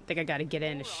yet. I think I gotta get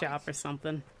in a shop or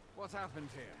something. What happened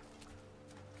here?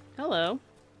 Hello.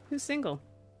 Who's single?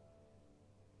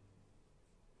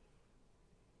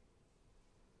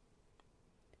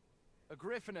 A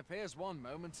griffin appears one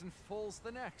moment and falls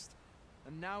the next.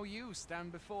 And now you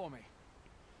stand before me.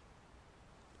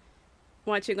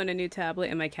 Watching on a new tablet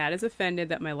and my cat is offended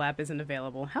that my lap isn't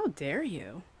available. How dare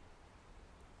you?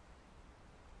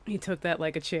 He took that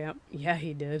like a champ. Yeah,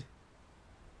 he did.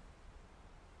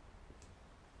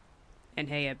 And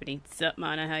hey, Ebony. Sup,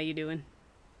 Mana? How you doing?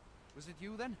 Was it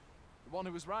you then? The one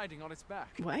who was riding on its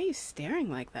back? Why are you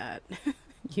staring like that?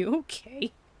 You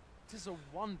okay? Tis a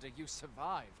wonder you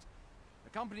survived.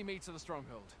 Accompany me to the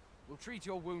stronghold. We'll treat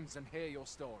your wounds and hear your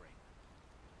story.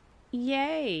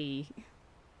 Yay!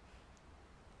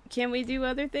 Can we do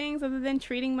other things other than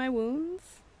treating my wounds?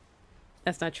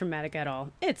 That's not traumatic at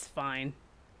all. It's fine.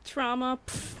 Trauma?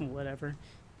 Pfft, whatever.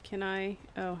 Can I?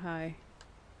 Oh, hi.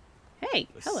 Hey,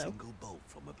 hello. A single bolt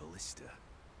from a ballista.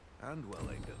 And well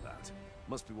aimed at that.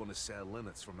 Must be one of Sir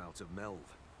Leonard's from out of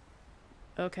Melve.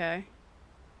 Okay.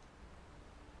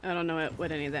 I don't know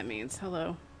what any of that means.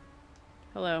 Hello.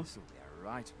 Hello. This'll be a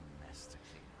right mess to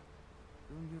clean up.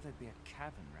 Who knew there'd be a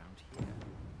cavern round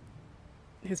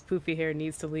here? His poofy hair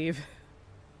needs to leave.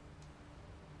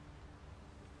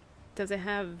 Does it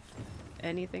have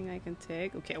anything I can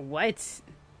take? Okay, what?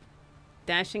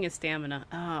 Dashing is stamina.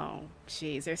 Oh,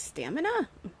 jeez, there's stamina?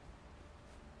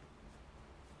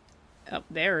 Oh,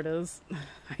 there it is.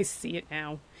 I see it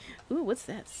now. Ooh, what's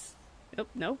this? Oh,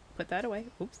 no, put that away.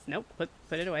 Oops, nope, put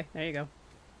it away. There you go.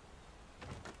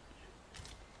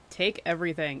 Take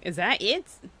everything. Is that it?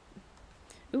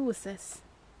 Ooh, what's this?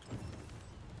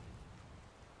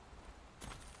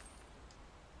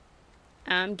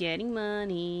 I'm getting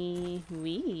money.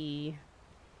 Wee.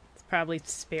 It's probably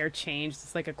spare change.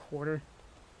 It's like a quarter.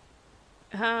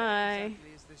 Hi. Where exactly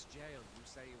is this jail you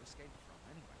say you escaped from,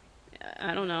 anyway?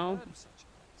 I don't know. Heard of such a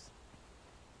place.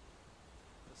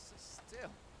 This is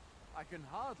still, I can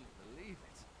hardly believe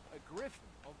it. A griffin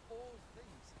of all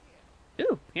things here.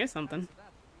 Ooh, here's something.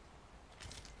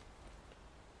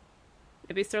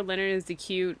 Maybe Sir Leonard is the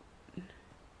cute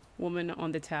woman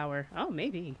on the tower. Oh,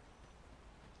 maybe.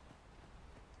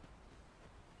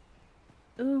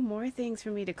 Ooh, more things for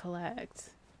me to collect.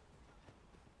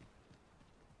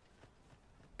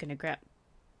 Gonna grab.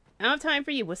 I don't have time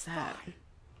for you. What's that?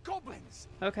 Goblins.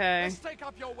 Okay. Let's take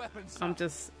up your weapons. I'm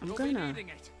You'll gonna. be needing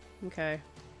it. Okay.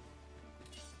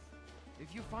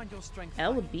 If you find your strength,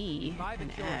 LB, buy the an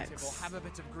curative axe. or have a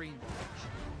bit of green.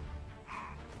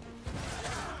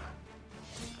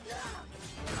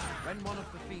 When one of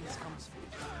the fiends comes for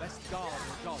you, best guard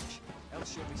or dodge,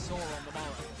 else you'll be sore on the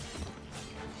morrow.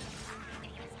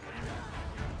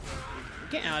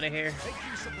 Get out of here. Make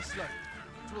use of the slope.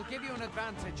 It will give you an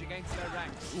advantage against their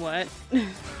ranks. What?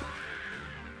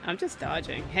 I'm just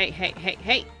dodging. Hey, hey, hey,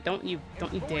 hey! Don't you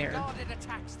dare.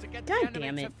 God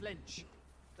damn it. Flinch.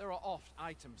 There are oft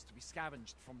items to be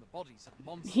scavenged from the bodies of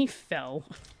monsters. He fell.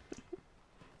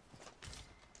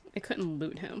 I couldn't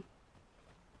loot him.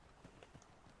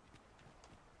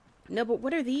 No, but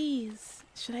what are these?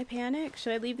 Should I panic?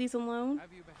 Should I leave these alone?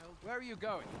 Have you beheld? Where are you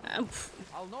going?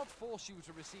 I'll not force you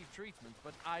to receive treatment,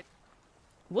 but I...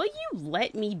 Will you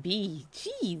let me be?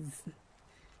 Jeez.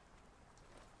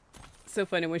 So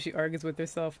funny when she argues with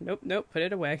herself. Nope, nope, put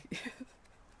it away.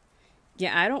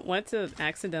 Yeah, I don't want to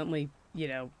accidentally, you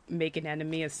know, make an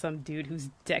enemy as some dude who's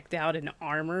decked out in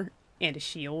armor and a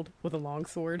shield with a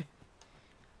longsword.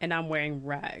 And I'm wearing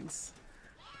rags.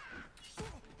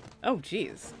 Oh,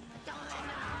 jeez.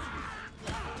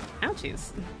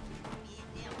 Ouchies.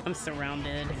 I'm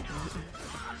surrounded.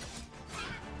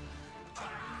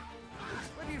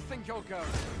 Where do you think you're going?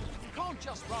 You can't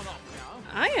just run off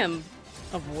now. I am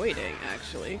avoiding,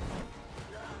 actually.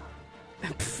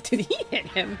 Did he hit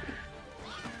him?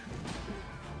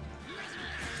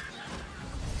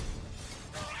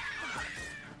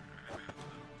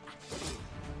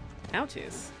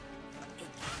 Ouchies.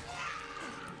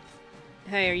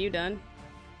 Hey, are you done?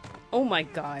 Oh my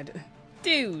god.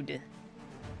 Dude!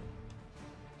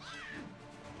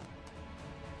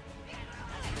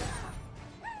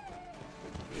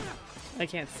 I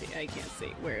can't see, I can't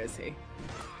see. Where is he?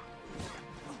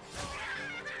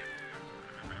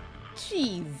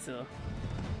 Jeez.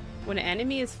 When an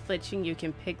enemy is flinching, you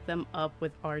can pick them up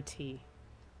with RT.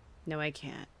 No, I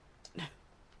can't.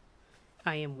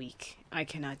 I am weak. I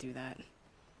cannot do that.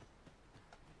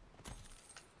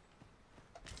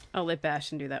 I'll let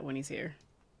Bastion do that when he's here.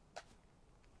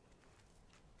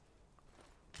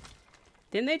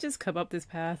 Didn't they just come up this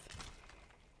path?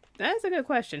 That's a good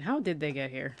question. How did they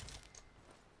get here?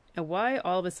 And why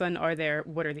all of a sudden are there...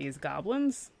 What are these,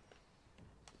 goblins?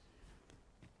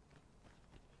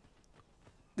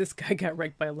 This guy got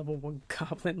wrecked by a level 1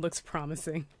 goblin. Looks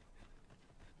promising.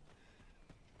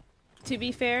 To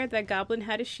be fair, that goblin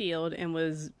had a shield and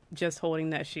was just holding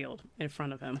that shield in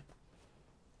front of him.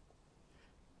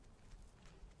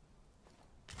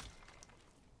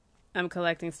 I'm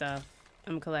collecting stuff.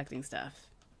 I'm collecting stuff.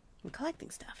 I'm collecting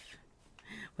stuff.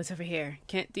 What's over here?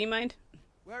 Do you mind?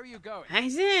 Where are you going?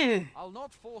 Arisen! I'll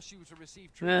not force you to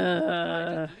receive treatment, but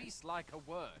I'd at least like a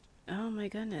word. Oh my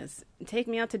goodness. Take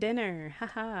me out to dinner.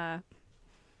 Haha.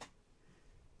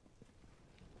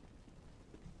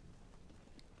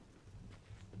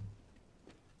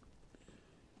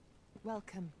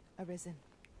 Welcome, Arisen.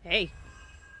 Hey.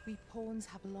 We pawns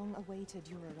have long awaited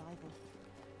your arrival.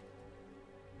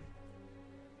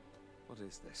 What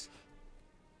is this?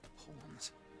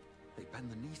 Pawns. They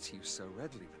bend the knee to you so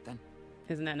readily, but then...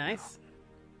 Isn't that nice?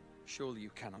 Surely you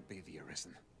cannot be the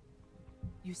Arisen.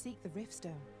 You seek the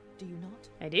Riftstone, do you not?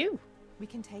 I do. We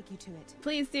can take you to it.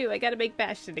 Please do. I gotta make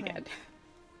Bastion again.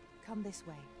 Come this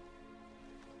way.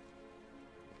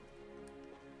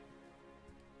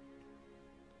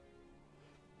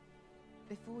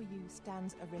 Before you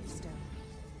stands a Riftstone.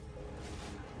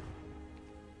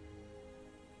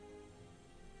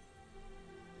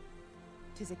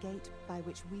 Tis a gate by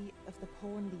which we of the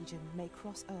Pawn Legion may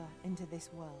cross into this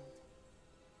world.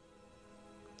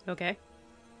 Okay.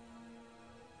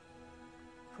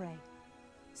 Pray,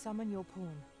 summon your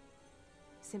pawn.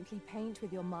 Simply paint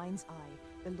with your mind's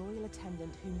eye the loyal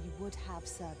attendant whom you would have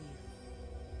serve you.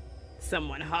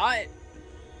 Someone hot.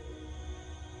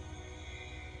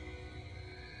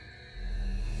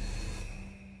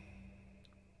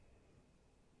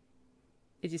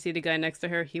 Did you see the guy next to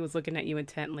her? He was looking at you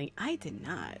intently. I did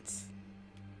not.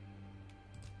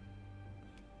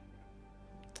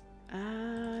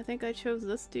 I think I chose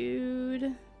this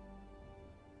dude.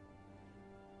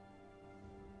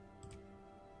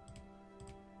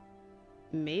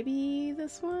 Maybe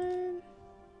this one?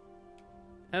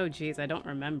 Oh geez, I don't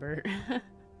remember. I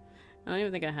don't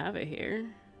even think I have it here.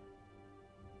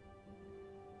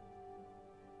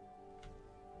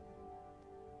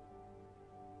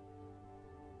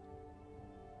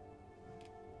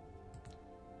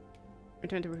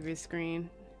 Return to previous screen.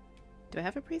 Do I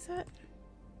have a preset?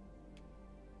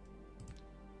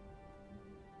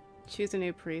 Choose a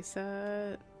new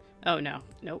preset. Oh no.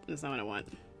 Nope, that's not what I want.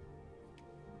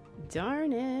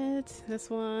 Darn it. This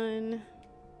one.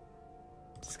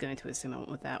 Just going to assume I went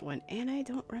with that one. And I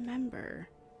don't remember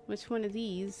which one of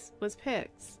these was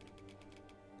picked.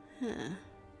 Huh.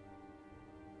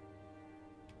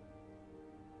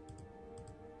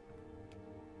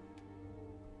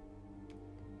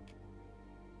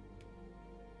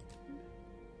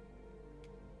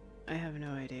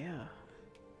 idea.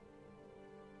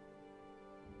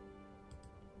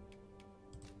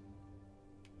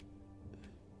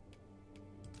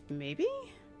 Maybe?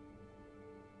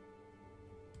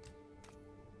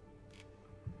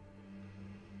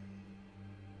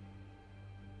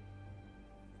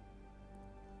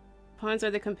 Pawns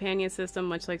are the companion system,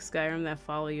 much like Skyrim, that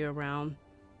follow you around.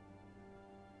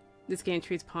 This game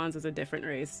treats pawns as a different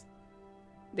race.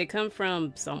 They come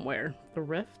from somewhere. The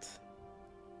Rift?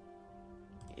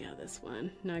 Yeah, this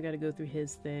one. Now I gotta go through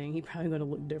his thing. He probably gonna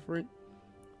look different.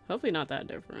 Hopefully not that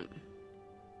different.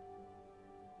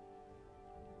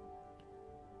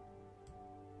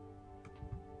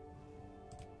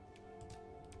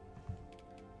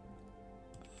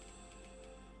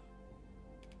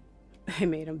 I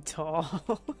made him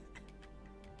tall.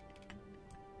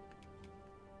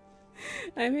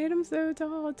 I made him so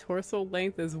tall. Torso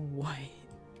length is white.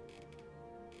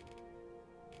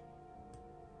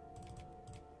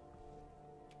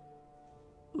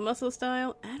 Muscle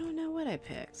style? I don't know what I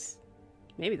picked.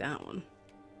 Maybe that one.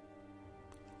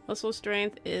 Muscle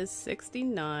strength is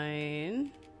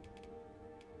 69.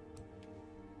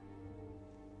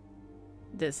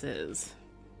 This is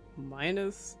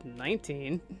minus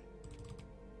 19.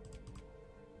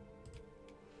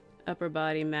 Upper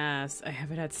body mass. I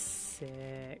have it at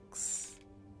 6.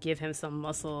 Give him some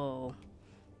muscle.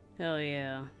 Hell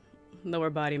yeah. Lower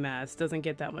body mass. Doesn't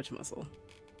get that much muscle.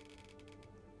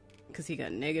 Because he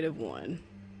got -1.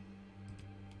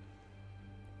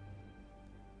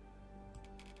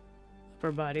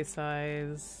 Upper body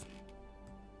size.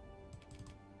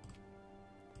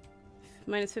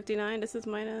 Minus 59. This is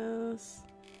minus...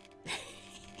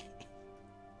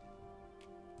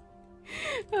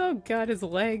 Oh god, his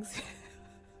legs.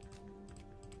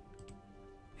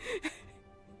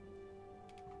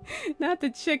 Not the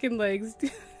chicken legs.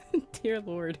 Dear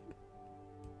lord.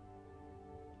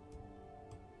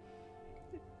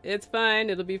 It's fine,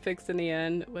 it'll be fixed in the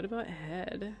end. What about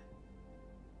head?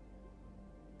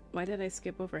 Why did I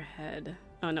skip over head?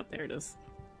 Oh no, there it is.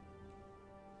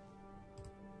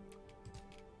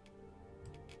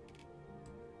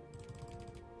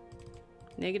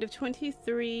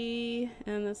 -23,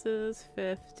 and this is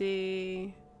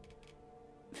 50.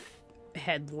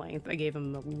 Head length. I gave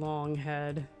him the long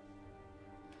head.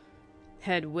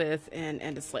 Head width and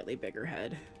a slightly bigger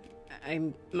head.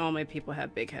 All my people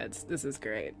have big heads. This is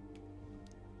great.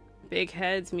 Big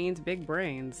heads means big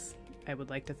brains, I would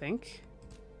like to think.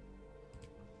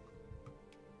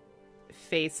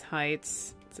 Face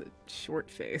heights. It's a short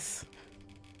face.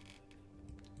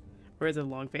 Or is it a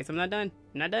long face? I'm not done.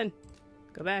 I'm not done.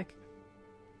 Go back.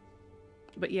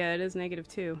 But yeah, it is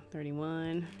 -2.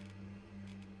 31.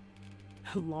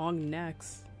 Long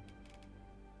necks.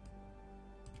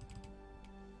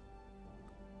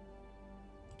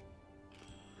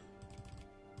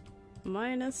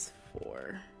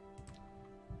 -4.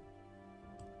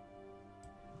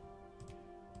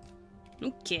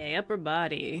 Okay, upper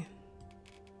body.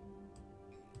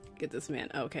 Get this man.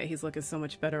 Okay, he's looking so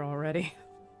much better already.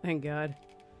 Thank God.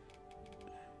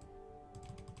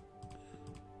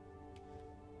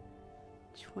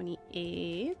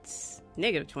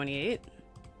 -28.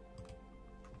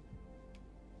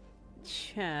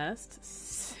 Chest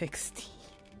 60.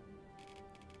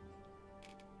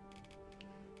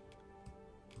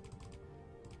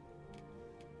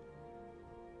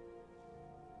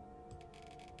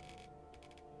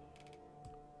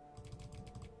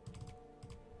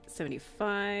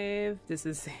 -75. This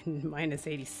is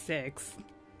 -86.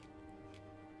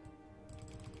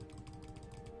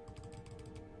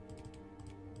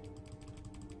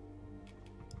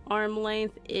 Arm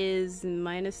length is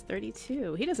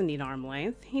 -32. He doesn't need arm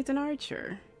length. He's an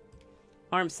archer.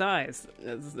 Arm size.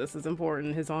 This is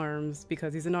important. His arms,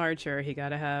 because he's an archer, he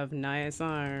gotta have nice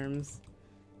arms.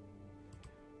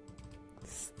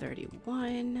 It's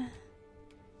 31.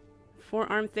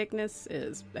 Forearm thickness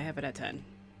is, I have it at 10.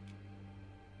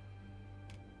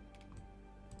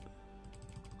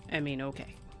 I mean,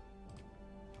 okay.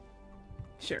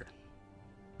 Sure.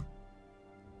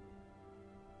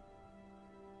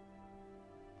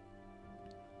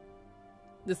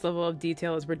 This level of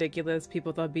detail is ridiculous.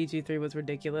 People thought BG3 was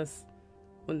ridiculous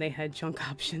when they had chunk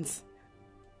options.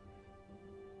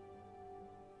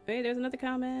 Hey, there's another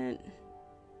comment.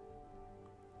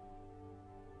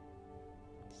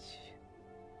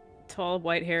 Tall,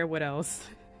 white hair, what else?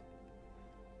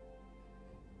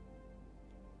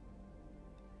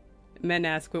 Men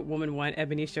ask what women want,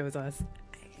 Ebony shows us.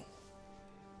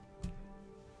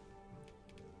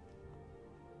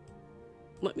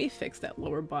 Let me fix that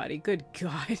lower body. Good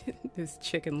God. Those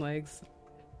chicken legs.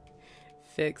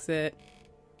 Fix it.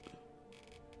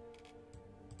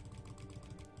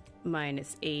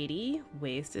 minus 80.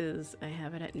 Waist is, I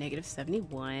have it at negative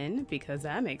 71 because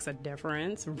that makes a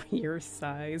difference. Rear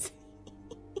size.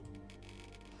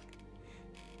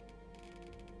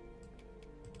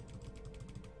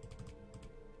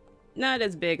 Not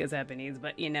as big as Ebony's,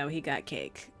 but you know, he got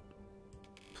cake.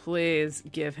 Please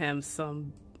give him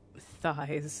some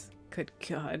thighs. Good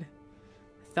God.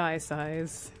 Thigh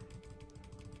size.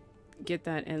 Get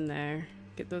that in there.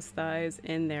 Get those thighs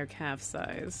in their calf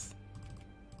size.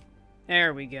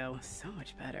 There we go. So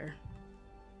much better.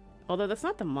 Although that's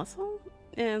not the muscle.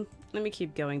 And let me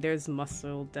keep going. There's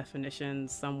muscle definition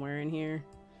somewhere in here.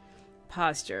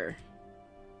 Posture.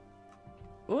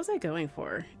 What was I going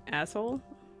for? Asshole?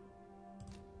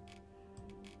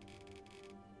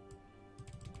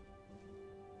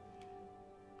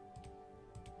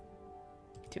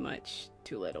 Too much.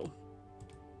 Too little.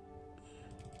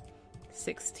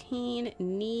 16.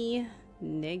 Knee.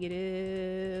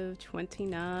 Negative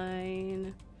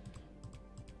 29.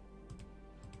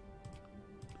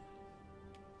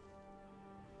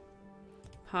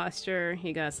 Posture.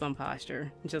 He got some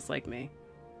posture. Just like me.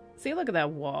 See, look at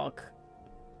that walk.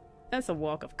 That's a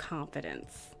walk of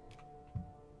confidence.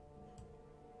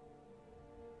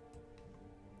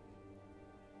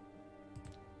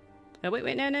 Oh,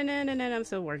 wait, no, I'm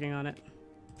still working on it.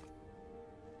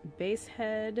 Base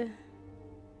head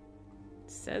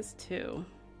says 2.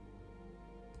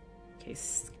 Okay,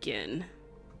 skin.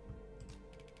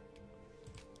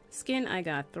 Skin, I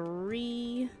got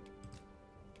 3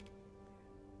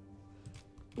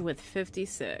 with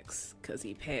 56 because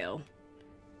he pale.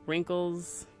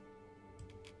 Wrinkles.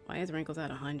 Why is wrinkles at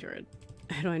 100?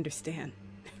 I don't understand.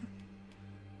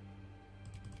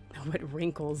 What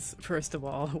wrinkles, first of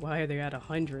all? Why are they at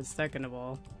 100, second of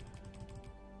all?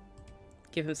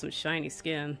 Give him some shiny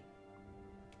skin.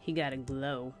 He got a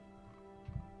glow.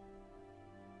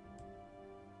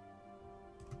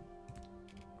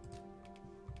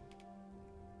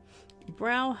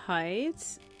 Brow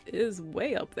height is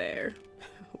way up there.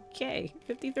 Okay,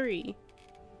 53.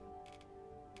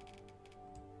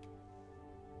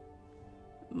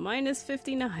 Minus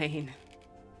 59.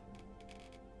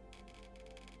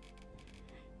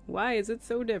 Why is it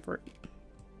so different?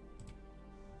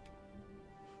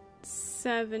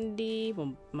 70,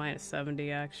 well, minus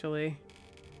 70 actually.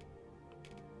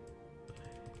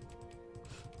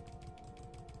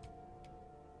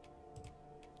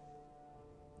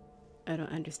 I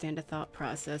don't understand the thought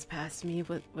process past me.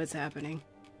 What's happening?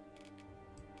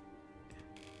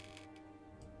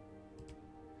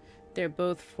 They're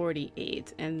both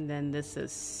 48, and then this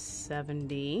is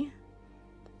 70.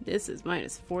 This is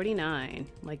minus 49.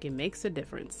 Like, it makes a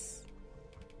difference.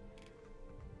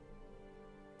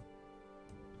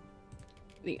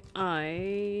 The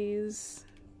eyes,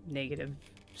 negative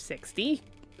 60.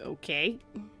 Okay.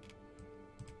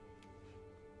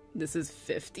 This is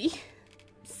 50.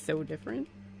 So different.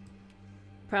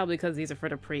 Probably because these are for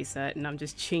the preset and I'm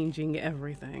just changing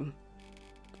everything.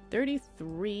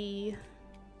 33.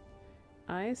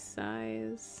 Eye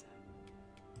size.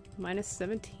 Minus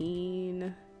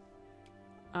 17.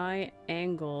 Eye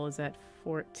angle is at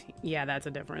 14. Yeah, that's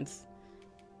a difference.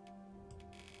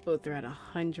 Both are at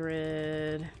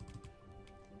 100.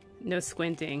 No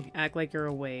squinting. Act like you're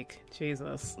awake.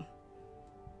 Jesus.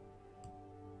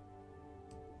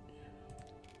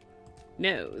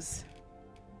 Nose.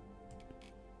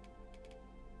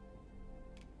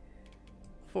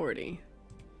 40.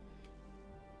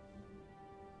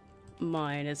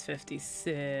 Minus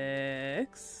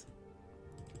 56.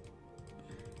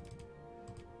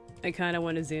 I kind of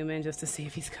want to zoom in just to see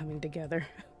if he's coming together.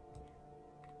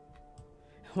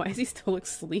 Why does he still look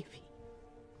sleepy?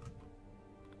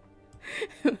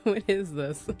 What is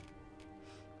this?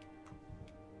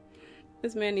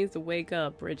 This man needs to wake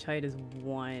up. Bridge height is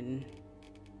 1.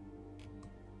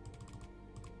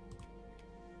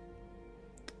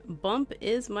 Bump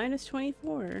is minus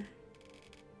 24.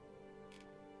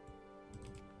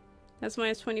 That's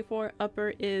minus 24.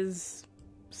 Upper is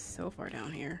so far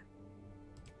down here.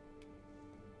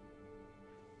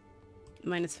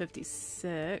 Minus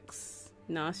 56.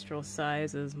 Nostril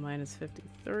size is minus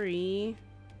 53.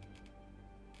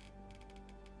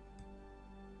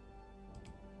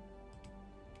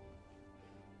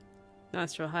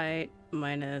 Nostril height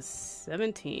minus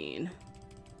 17.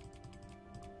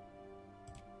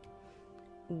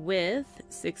 Width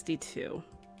 62.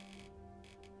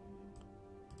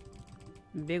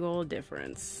 Big old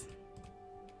difference.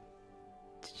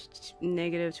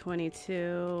 Negative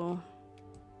 22.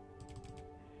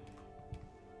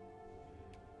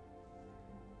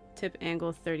 Tip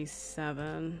angle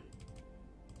 37.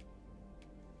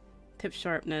 Tip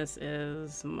sharpness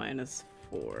is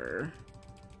 -4.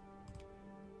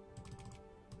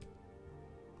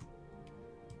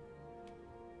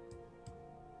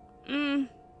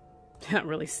 Not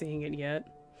really seeing it yet.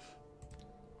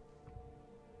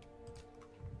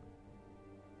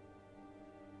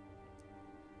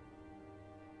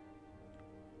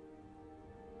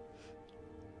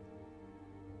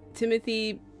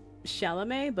 Timothy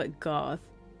Chalamet, but goth.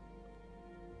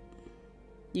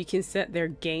 You can set their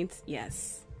gaits,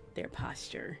 yes, their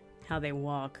posture, how they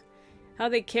walk, how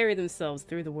they carry themselves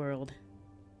through the world.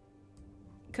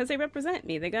 Because they represent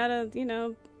me. They gotta, you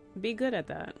know, be good at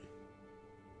that.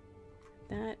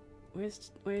 That,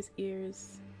 where's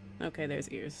ears? Okay, there's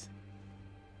ears.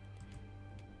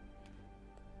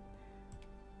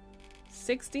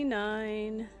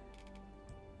 69.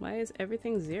 Why is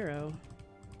everything 0?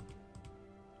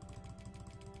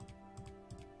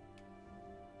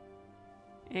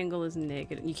 Angle is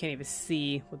negative. You can't even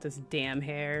see with this damn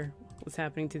hair what's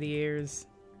happening to the ears.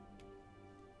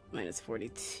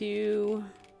 -42.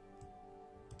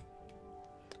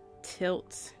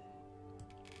 Tilt.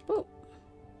 Whoa.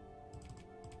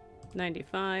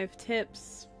 95.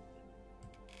 Tips.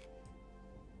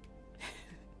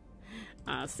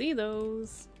 I see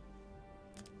those.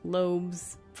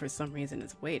 Lobes. For some reason,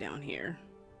 it's way down here.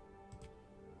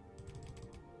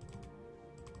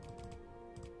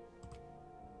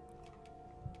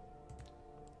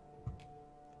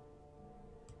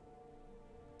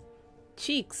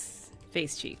 Cheeks.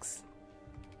 Face cheeks.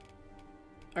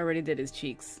 Already did his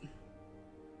cheeks.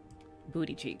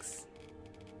 Booty cheeks.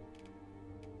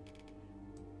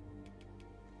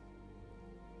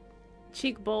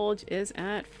 Cheek bulge is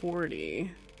at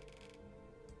 40.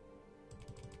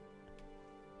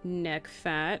 Neck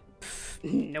fat. Pff,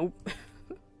 nope.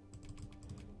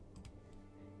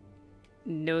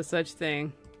 No such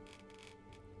thing.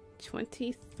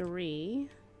 23.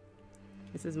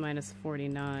 This is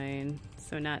 -49,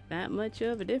 so not that much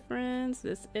of a difference.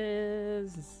 This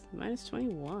is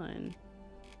 -21.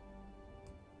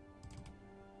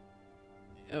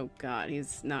 Oh god,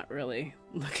 he's not really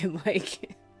looking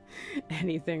like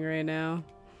anything right now.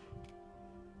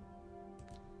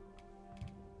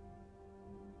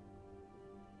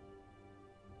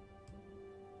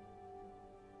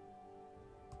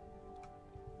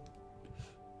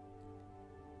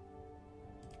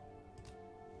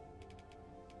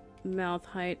 Mouth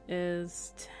height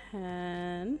is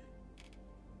 10.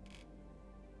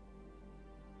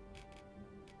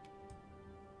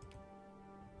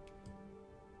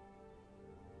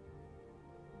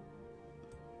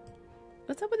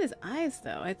 What's up with his eyes,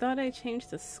 though? I thought I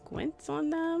changed the squints on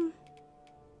them.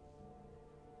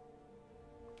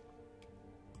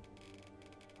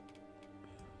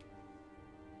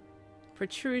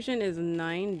 Protrusion is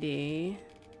 90.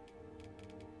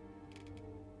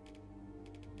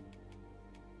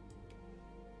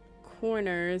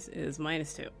 Corners is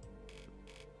 -2.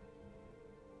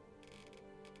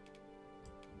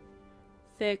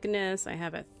 Thickness, I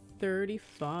have at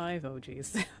 35. Oh,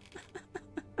 geez.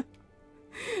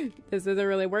 This isn't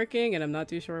really working, and I'm not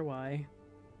too sure why.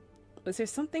 Is there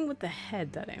something with the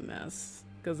head that I miss?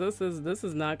 Because this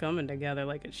is not coming together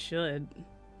like it should.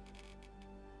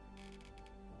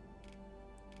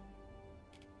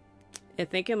 I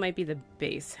think it might be the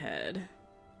base head.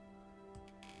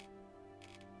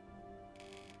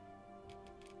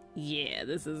 Yeah,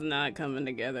 this is not coming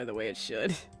together the way it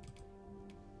should.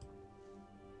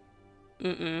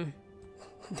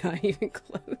 Not even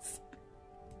close.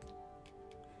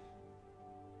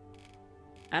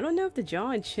 I don't know if the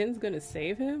jaw and chin's gonna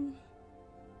save him.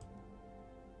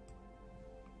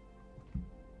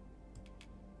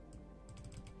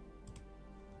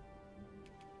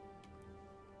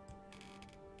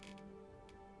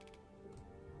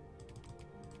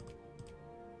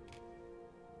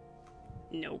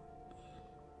 Nope.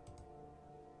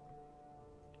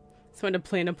 Someone to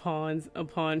plan a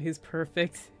pawn who's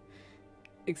perfect,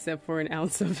 except for an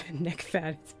ounce of neck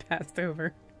fat is passed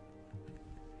over.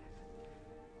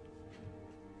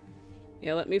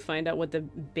 Yeah, let me find out what the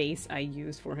base I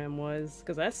used for him was,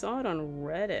 because I saw it on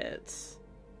Reddit.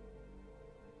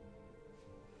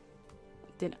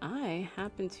 Did I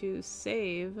happen to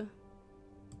save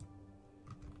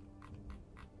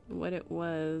what it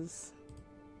was?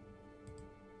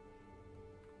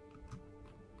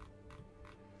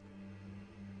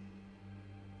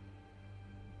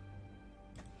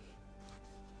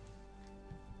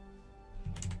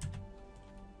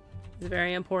 It's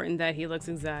very important that he looks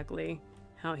exactly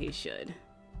how he should.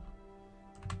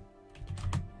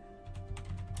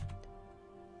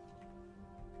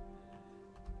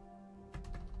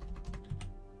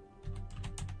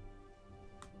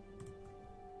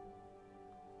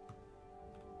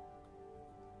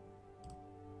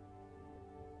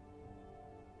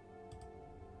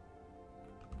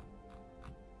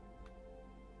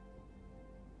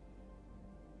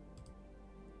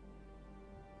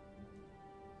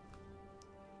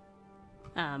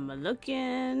 I'm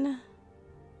looking.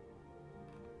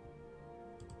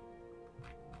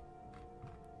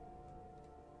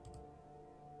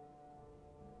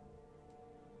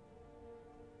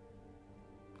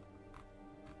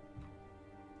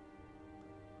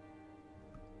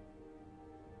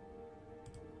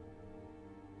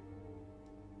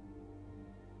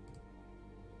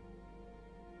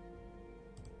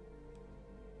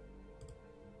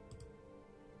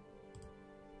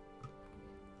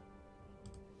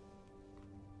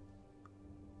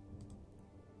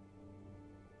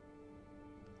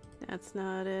 That's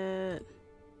not it.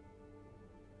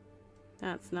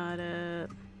 That's not it.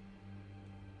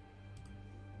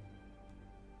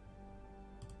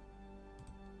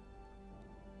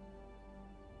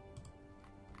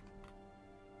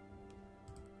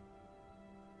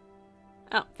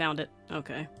 Oh, found it.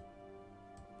 Okay.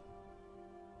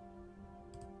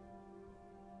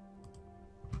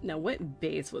 Now, what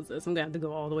base was this? I'm gonna have to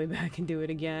go all the way back and do it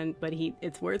again, but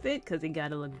it's worth it because he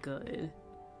gotta look good.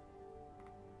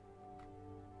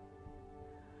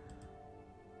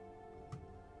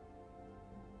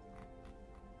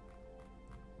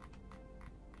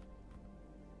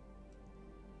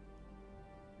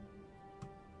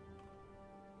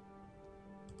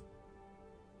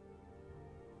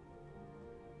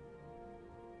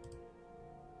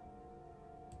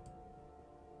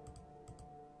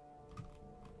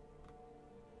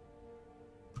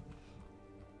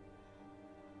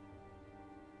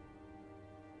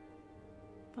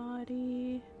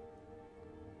 Body.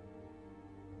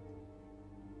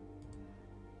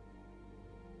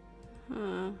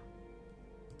 Huh.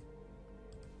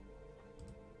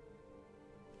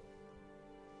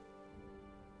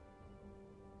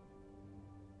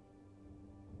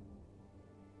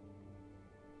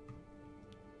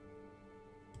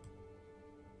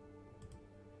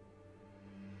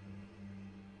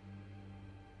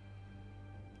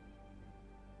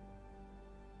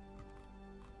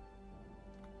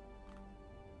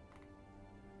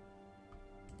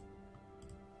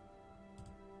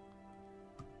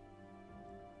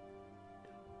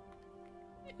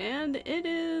 And it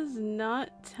is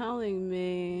not telling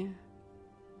me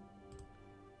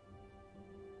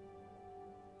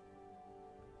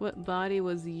what body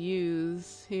was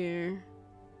used here.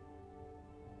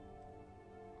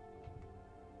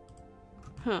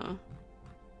 Huh.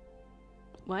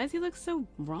 Why does he look so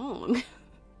wrong?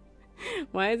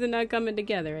 Why is it not coming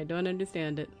together? I don't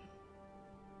understand it.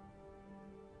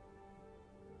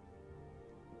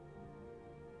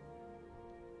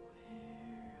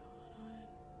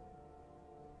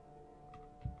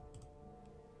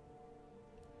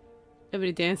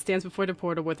 Ebony stands before the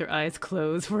portal with her eyes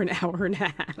closed for an hour and a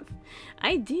half.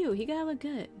 I do. He gotta look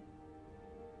good.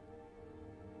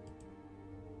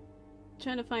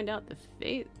 Trying to find out the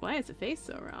face. Why is the face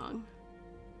so wrong?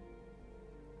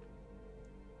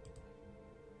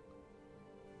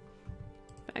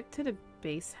 Back to the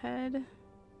base head.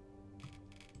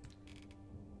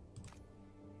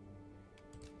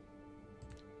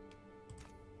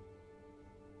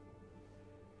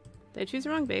 Did I choose the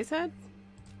wrong base head?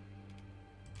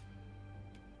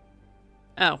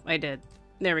 Oh, I did.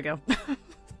 There we go.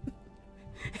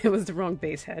 It was the wrong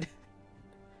base head.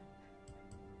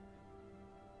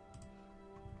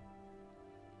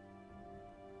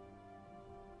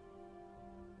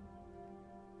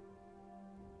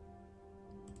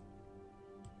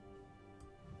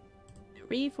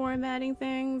 Reformatting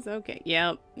things? Okay.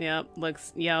 Yep.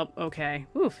 Looks... Yep. Okay.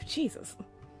 Oof. Jesus.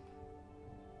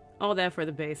 All that for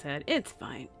the base head. It's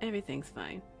fine. Everything's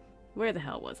fine. Where the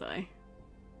hell was I?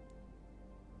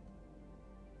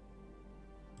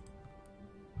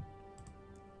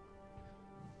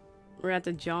 We're at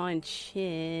the jaw and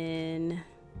chin.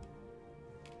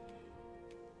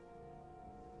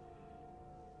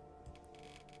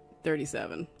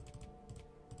 $37.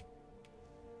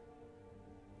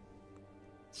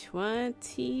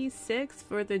 26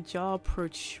 for the jaw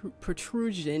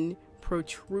protrusion.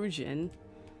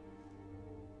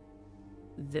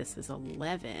 This is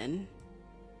 11.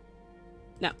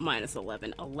 No, minus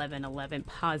 11. 11,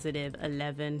 positive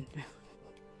 11.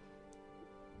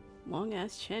 Long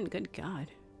ass chin, good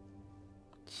god.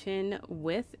 Chin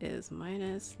width is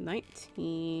minus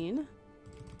 19.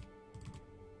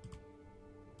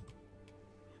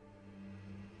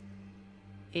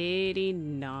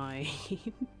 $89.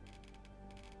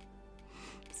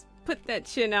 Just put that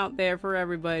chin out there for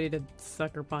everybody to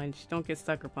sucker punch. Don't get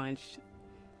sucker punched.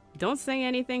 Don't say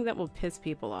anything that will piss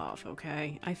people off,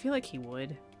 okay? I feel like he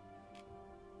would.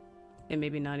 And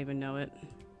maybe not even know it.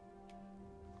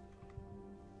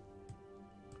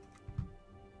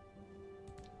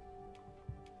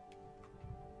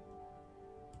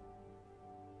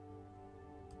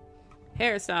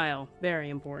 Hairstyle,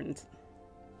 very important.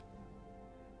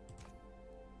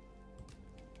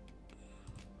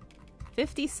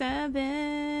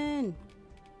 $57.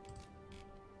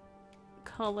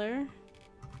 Color.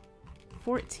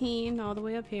 14 all the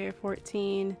way up here.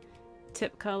 14.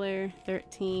 Tip color.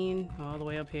 13 all the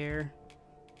way up here.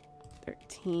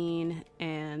 13.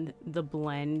 And the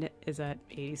blend is at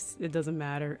 80. It doesn't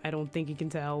matter. I don't think you can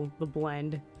tell the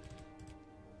blend.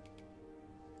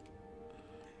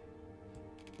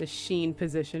 The sheen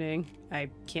positioning. I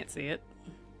can't see it.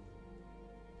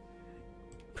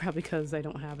 Probably because I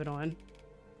don't have it on.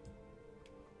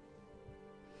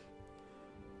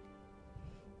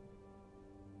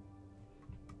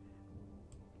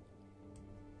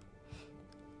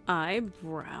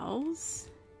 Eyebrows.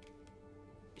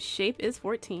 Shape is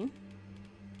 14.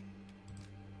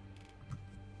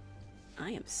 I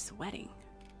am sweating.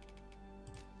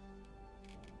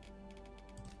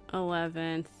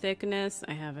 11. Thickness,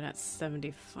 I have it at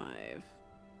 75.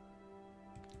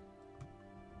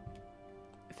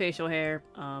 Facial hair,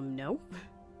 no.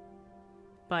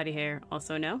 Body hair,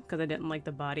 also no, because I didn't like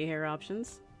the body hair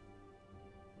options.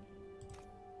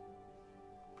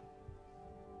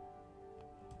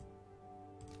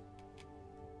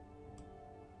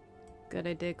 Good,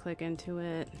 I did click into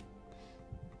it.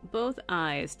 Both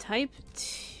eyes, type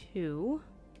 2.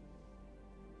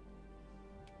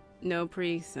 No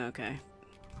priest, okay.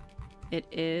 It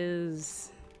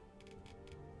is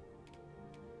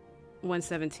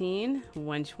 117,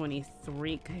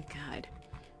 123, good God.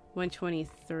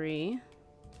 123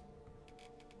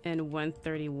 and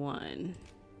 131.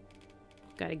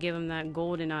 Gotta give him that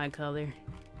golden eye color.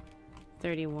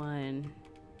 31.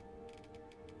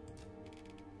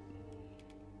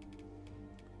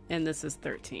 And this is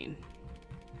 13.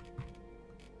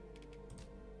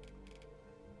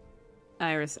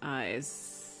 Iris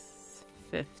eyes,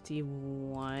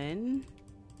 51.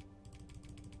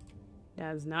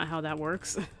 That is not how that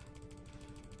works.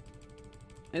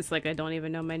 It's like I don't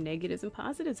even know my negatives and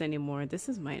positives anymore. This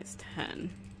is minus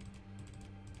 10.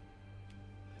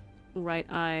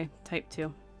 Right eye, type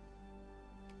 2.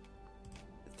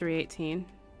 318.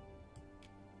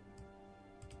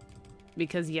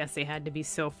 Because yes, they had to be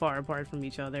so far apart from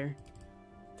each other.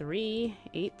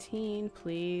 318,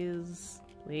 please.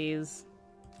 Please.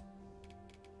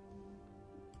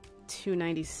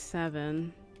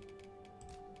 297.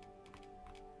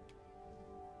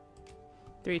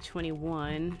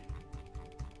 321.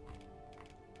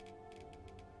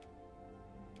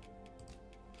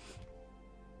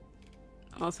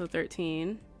 Also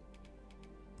 13.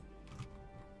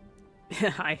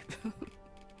 Hi.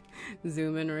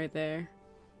 Zoom in right there.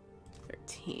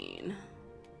 13.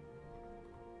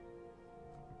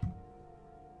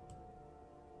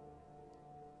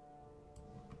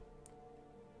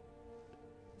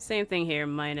 Same thing here,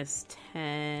 minus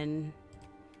 10.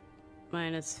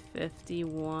 Minus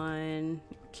 51.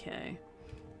 Okay.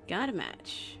 Got a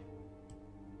match.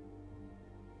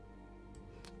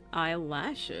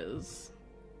 Eyelashes.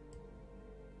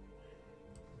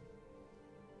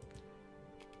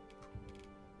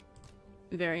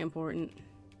 Very important.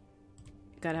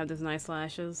 Gotta have those nice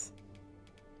lashes.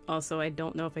 Also, I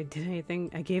don't know if I did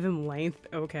anything. I gave him length.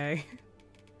 Okay.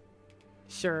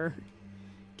 Sure.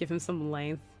 Give him some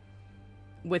length.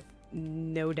 With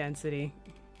no density.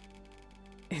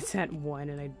 It's at 1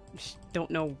 and I don't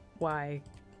know why.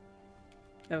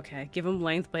 Okay, give him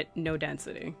length but no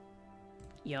density.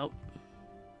 Yup.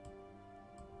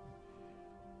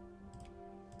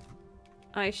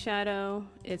 Eyeshadow,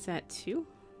 it's at 2.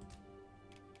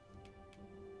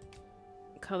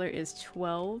 Color is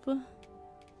 12.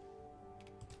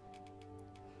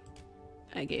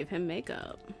 I gave him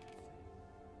makeup.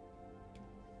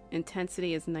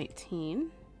 Intensity is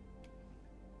 19.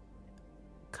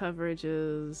 Coverage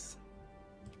is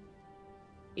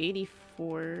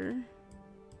 84.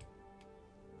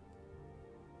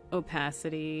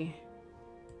 Opacity.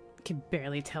 Can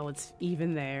barely tell it's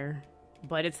even there,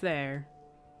 but it's there.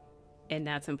 And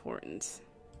that's important.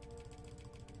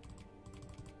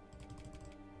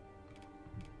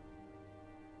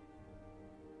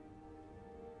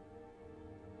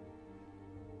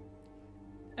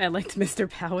 I liked Mr.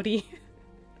 Pouty.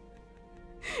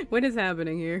 What is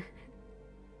happening here?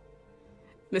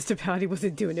 Mr. Pouty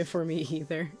wasn't doing it for me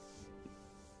either.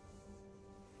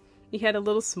 He had a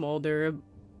little smolder,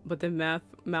 but the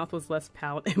mouth was less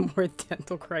pout and more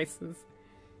dental crisis.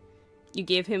 You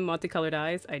gave him multicolored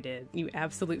eyes? I did. You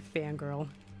absolute fangirl.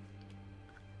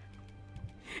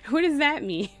 What does that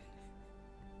mean?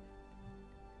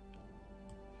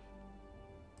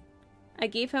 I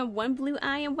gave him one blue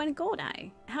eye and one gold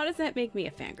eye. How does that make me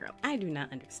a fangirl? I do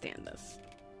not understand this.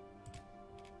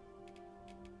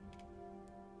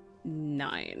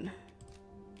 9.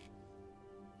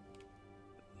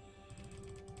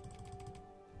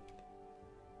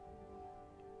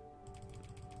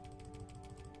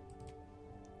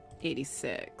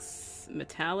 $86.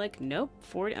 Metallic? Nope.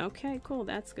 40. Okay, cool.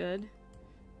 That's good.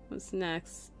 What's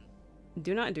next?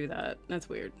 Do not do that. That's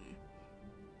weird.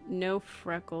 No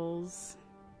freckles.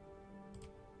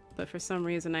 But for some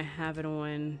reason I have it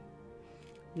on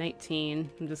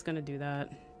 19. I'm just gonna do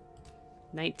that.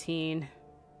 19.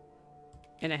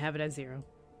 And I have it at 0.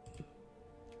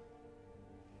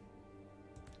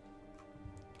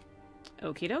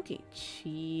 Okie dokie.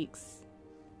 Cheeks.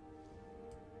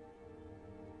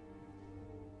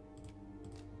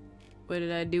 What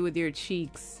did I do with your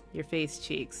cheeks? Your face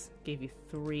cheeks. Gave you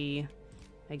 3.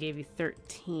 I gave you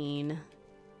 13.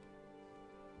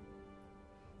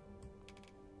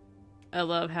 I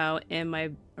love how in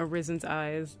my Arisen's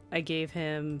eyes, I gave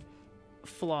him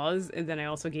flaws, and then I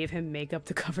also gave him makeup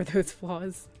to cover those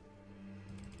flaws.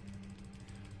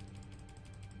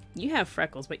 You have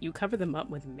freckles, but you cover them up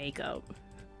with makeup.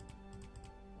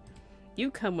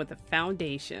 You come with a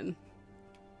foundation.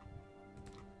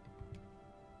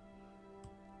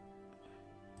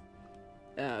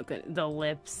 Oh, good. The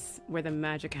lips, where the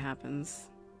magic happens.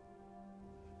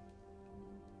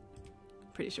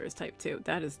 Pretty sure it's type 2.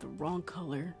 That is the wrong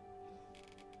color.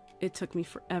 It took me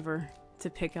forever to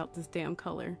pick out this damn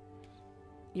color.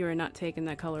 You are not taking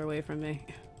that color away from me.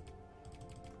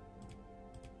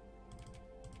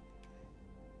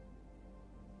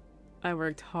 I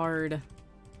worked hard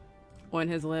on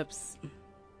his lips.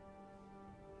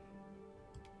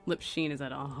 Lip sheen is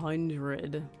at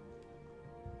 100.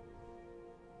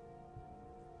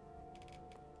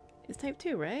 It's type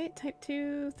 2, right? Type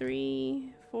 2,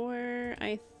 3, 4,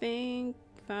 I think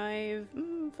 5.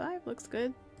 5 looks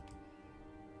good.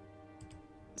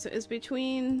 So it's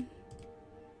between,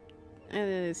 and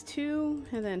then it's 2,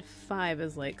 and then 5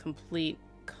 is like complete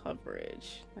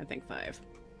coverage. I think 5.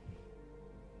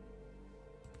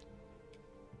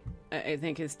 I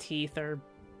think his teeth are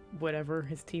whatever.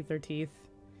 His teeth are teeth.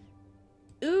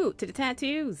 Ooh, to the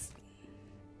tattoos.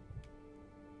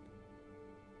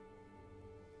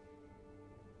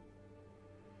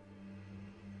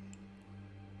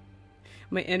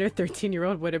 My inner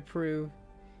 13-year-old would approve.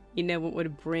 You know what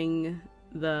would bring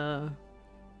the...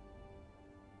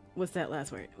 What's that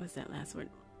last word? What's that last word?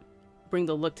 Bring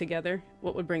the look together?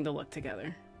 What would bring the look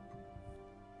together?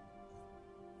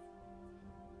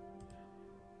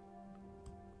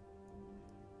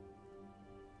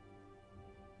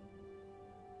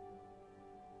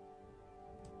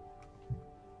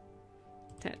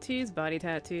 Tattoos, body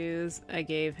tattoos. I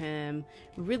gave him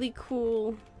really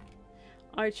cool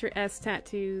Archer-esque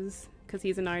tattoos because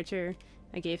he's an archer.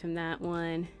 I gave him that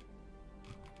one.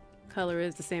 Color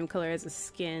is the same color as his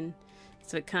skin,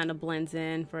 so it kind of blends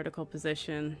in. Vertical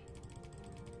position.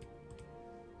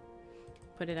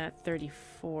 Put it at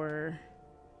 34.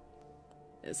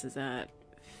 This is at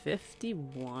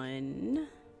 51.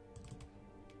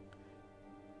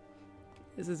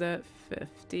 This is at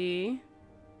 50.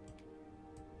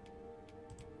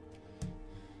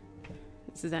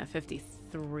 This is at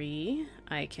 53.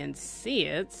 I can see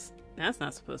it. That's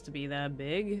not supposed to be that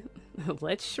big.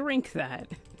 Let's shrink that.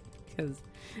 Because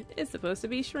it's supposed to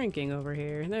be shrinking over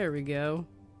here. There we go.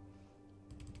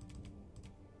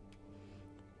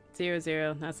 0,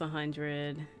 0. That's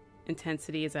 100.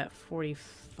 Intensity is at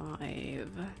 45.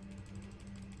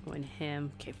 On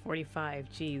him. Okay, 45.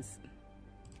 Jeez.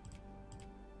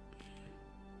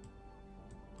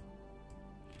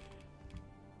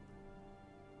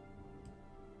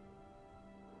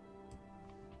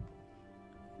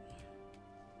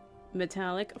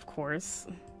 Metallic, of course.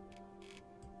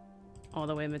 All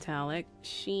the way metallic.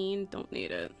 Sheen, don't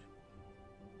need it.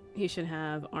 He should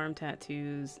have arm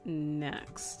tattoos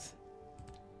next.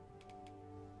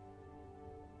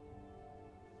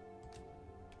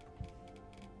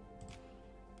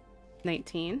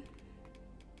 $19.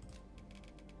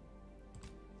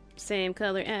 Same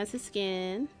color as his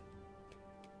skin.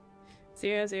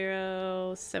 0,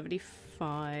 0,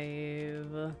 75.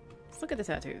 Let's look at the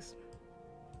tattoos.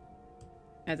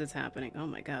 As it's happening. Oh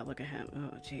my god, look at him.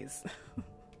 Oh, jeez.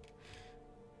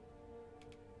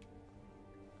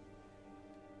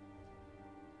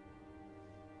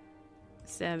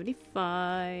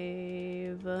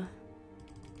 $75.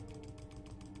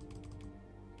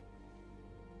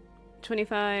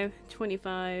 25.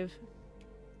 25.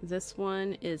 This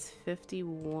one is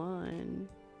 51.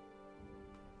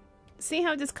 See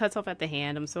how it just cuts off at the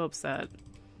hand? I'm so upset.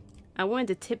 I wanted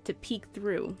the tip to peek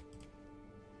through.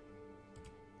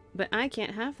 But I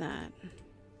can't have that.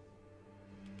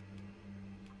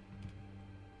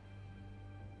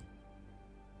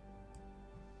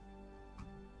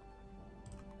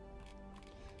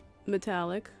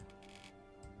 Metallic.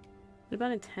 What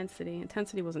about intensity?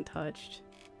 Intensity wasn't touched.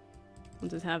 I'll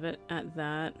just have it at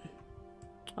that.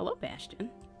 Hello, Bastion.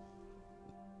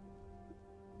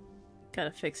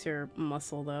 Gotta fix your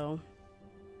muscle, though.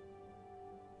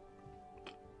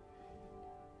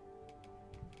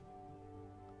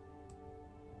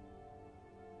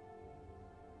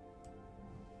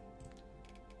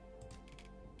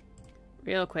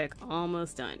 Real quick,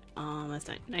 almost done. Almost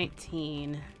done.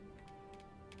 19.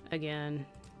 Again.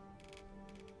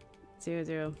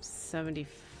 0,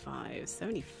 75.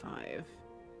 75.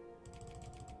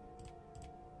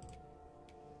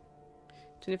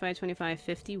 25, 25,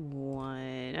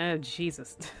 51. Oh,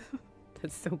 Jesus.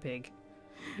 That's so big.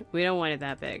 We don't want it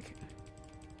that big.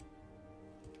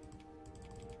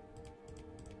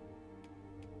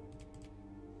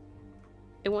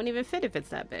 It won't even fit if it's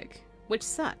that big. Which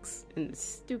sucks and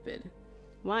stupid.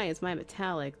 Why is my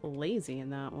metallic lazy in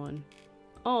that one?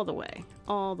 All the way.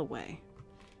 All the way.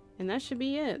 And that should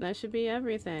be it. That should be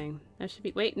everything. That should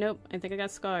be... Wait, nope. I think I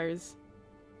got scars.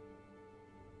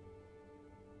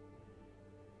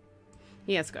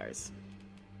 He has scars.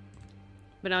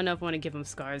 But I don't know if I want to give him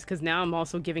scars, because now I'm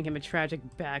also giving him a tragic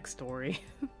backstory.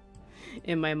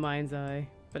 In my mind's eye.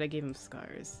 But I gave him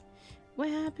scars. What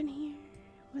happened here?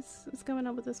 What's going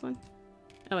on with this one?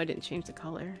 Oh, I didn't change the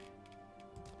color.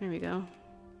 There we go.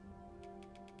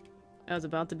 I was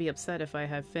about to be upset if I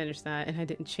had finished that and I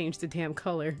didn't change the damn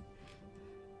color.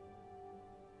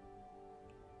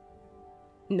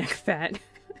 Neck fat.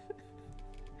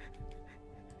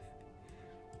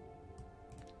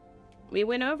 We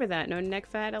went over that. No neck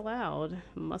fat allowed.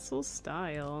 Muscle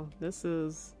style. This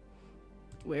is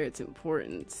where it's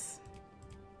important.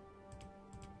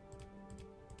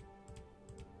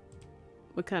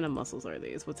 What kind of muscles are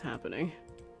these? What's happening?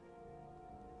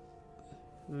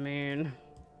 Man.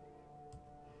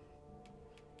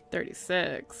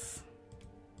 36.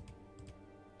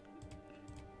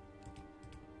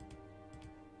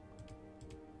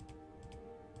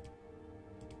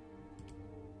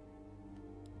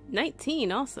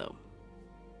 $19 also.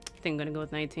 I think I'm gonna go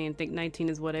with 19. I think 19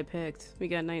 is what I picked. We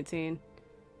got 19.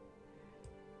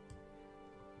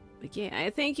 But yeah, I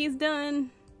think he's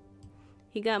done.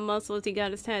 He got muscles, he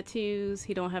got his tattoos.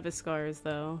 He don't have his scars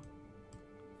though,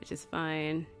 which is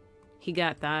fine. He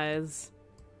got thighs.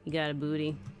 He got a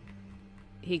booty.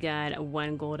 He got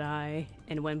one gold eye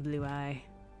and one blue eye.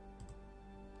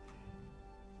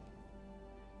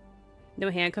 No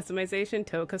hand customization,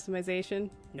 toe customization.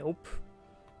 Nope.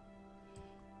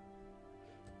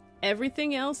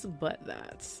 Everything else but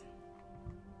that.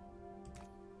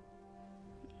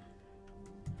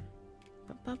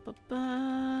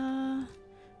 Ba-ba-ba-ba.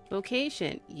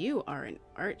 Vocation. You are an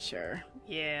archer.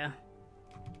 Yeah.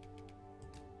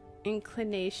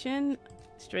 Inclination.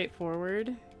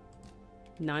 Straightforward.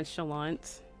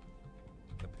 Nonchalant.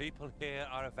 The people here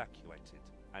are evacuated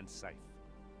and safe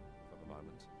for the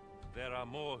moment. There are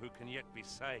more who can yet be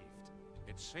saved.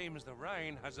 It seems the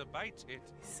rain has abated.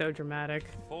 So dramatic.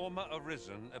 Former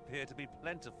Arisen appear to be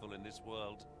plentiful in this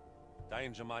world.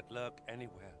 Danger might lurk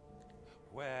anywhere.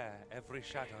 Wear every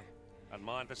shadow and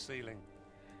mind the ceiling.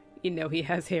 You know he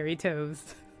has hairy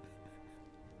toes.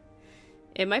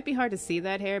 It might be hard to see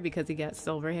that hair because he got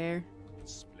silver hair.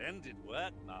 Splendid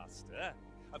work, Master.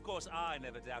 Of course, I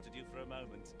never doubted you for a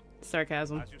moment.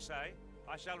 Sarcasm. As you say,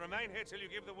 I shall remain here till you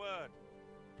give the word.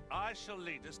 I shall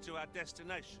lead us to our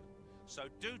destination, so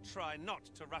do try not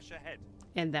to rush ahead.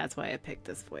 And that's why I picked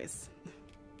this voice.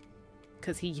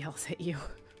 Because he yells at you.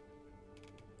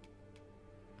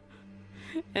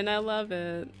 And I love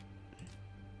it.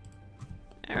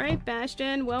 Alright,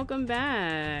 Bastion, welcome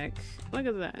back. Look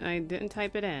at that. I didn't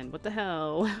type it in. What the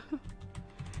hell?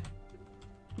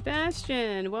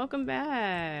 Bastion, welcome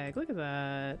back. Look at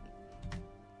that.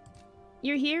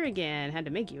 You're here again. Had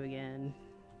to make you again.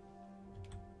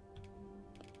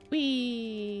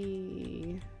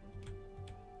 Whee!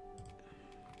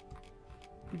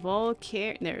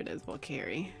 Volcari. There it is,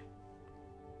 Volcari.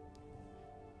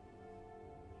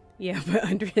 Yeah, but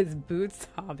under his boots,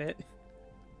 Hobbit.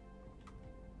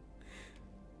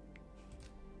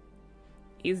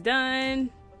 He's done.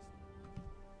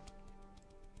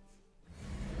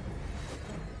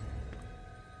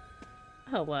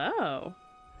 Hello.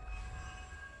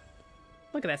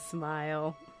 Look at that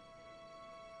smile.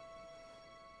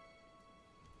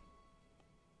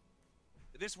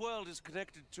 This world is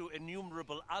connected to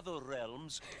innumerable other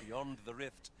realms beyond the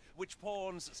rift, which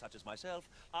pawns, such as myself,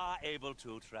 are able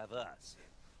to traverse.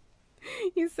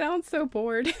 You sound so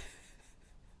bored.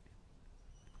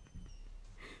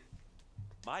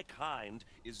 My kind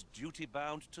is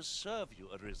duty-bound to serve you,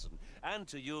 Arisen, and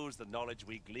to use the knowledge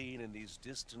we glean in these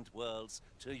distant worlds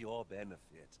to your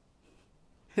benefit.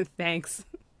 Thanks.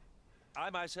 I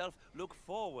myself look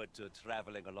forward to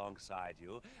traveling alongside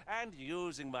you and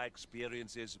using my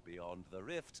experiences beyond the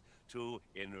rift to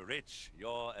enrich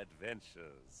your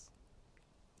adventures.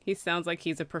 He sounds like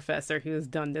he's a professor who has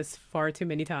done this far too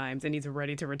many times and he's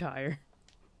ready to retire.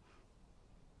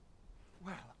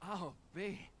 Well, I'll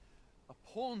be. A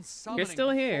pawn summoning You're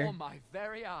still here. before my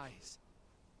very eyes.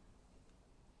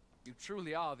 You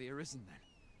truly are the Arisen, then.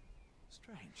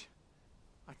 Strange.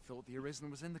 I thought the Arisen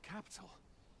was in the capital.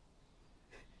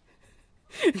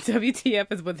 WTF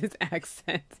is with his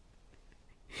accent.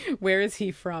 Where is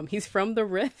he from? He's from the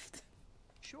Rift.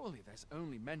 Surely there's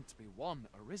only meant to be one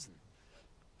Arisen.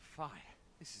 Fine.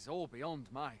 This is all beyond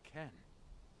my ken.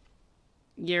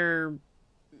 Your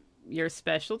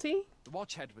specialty? The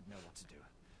Watchhead would know what to do,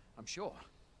 I'm sure.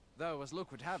 Though, as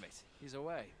luck would have it, he's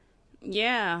away.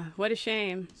 Yeah, what a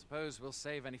shame. Suppose we'll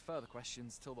save any further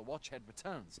questions till the Watchhead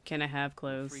returns. Can I have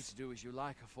clothes? Free to do as you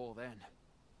like afore then.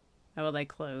 I would like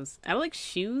clothes. I would like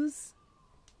shoes.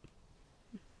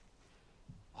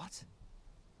 What?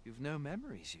 You've no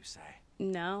memories, you say?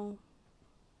 No.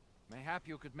 Mayhap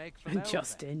you could make them.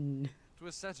 Justin. It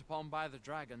was set upon by the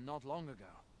dragon not long ago.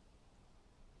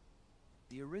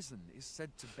 The Arisen is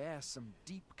said to bear some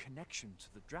deep connection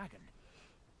to the dragon.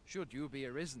 Should you be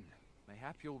Arisen,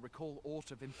 mayhap you'll recall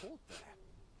aught of import there.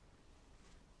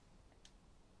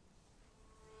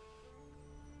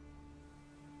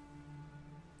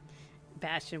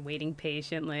 Bastion waiting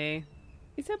patiently.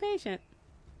 He's so patient.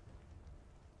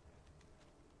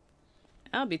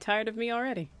 I'll be tired of me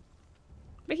already.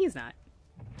 But he's not.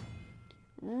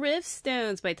 Rift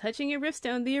stones. By touching a rift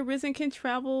stone, the Arisen can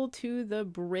travel to the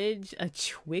bridge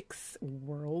atwixt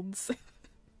worlds.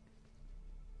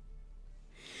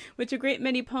 Which a great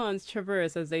many pawns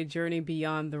traverse as they journey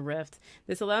beyond the rift.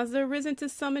 This allows the Arisen to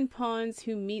summon pawns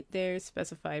who meet their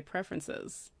specified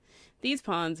preferences. These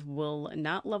pawns will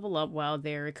not level up while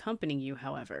they're accompanying you,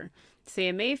 however. So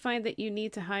you may find that you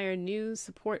need to hire new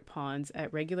support pawns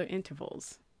at regular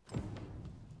intervals.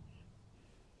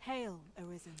 Hail,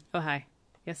 Arisen. Oh, hi.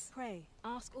 Yes? Pray,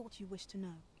 ask aught you wish to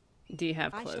know. Do you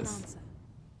have I clothes? shall answer,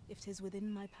 if 'tis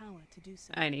within my power to do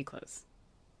so. I need clothes.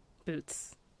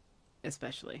 Boots.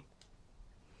 Especially.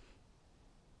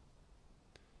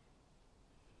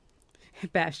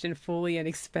 Bastion fully and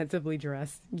expensively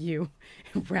dressed. You.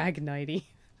 Rag nighty.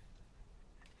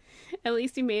 At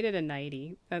least you made it a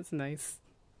nighty. That's nice.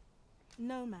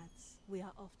 Nomads, we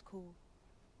are oft called.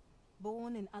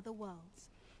 Born in other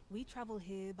worlds, we travel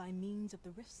here by means of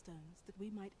the rift stones that we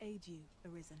might aid you,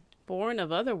 Arisen. Born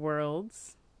of other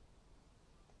worlds.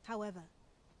 However,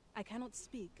 I cannot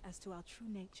speak as to our true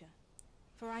nature,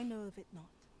 for I know of it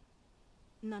not.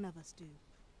 None of us do.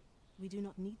 We do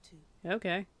not need to.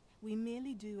 Okay. We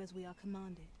merely do as we are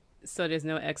commanded. So there's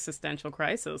no existential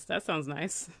crisis. That sounds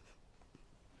nice.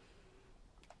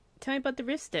 Tell me about the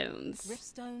rift stones. Rift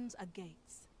stones are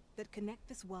gates that connect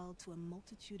this world to a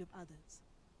multitude of others.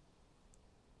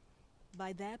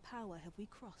 By their power have we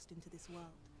crossed into this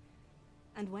world.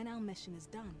 And when our mission is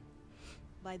done,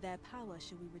 by their power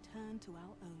shall we return to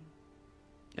our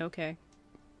own. Okay.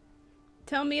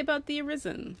 Tell me about the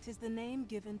Arisen. 'Tis the name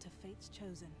given to fate's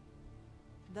chosen.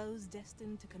 Those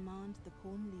destined to command the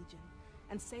Pawn Legion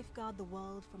and safeguard the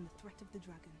world from the threat of the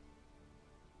dragon.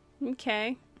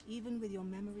 Okay. Even with your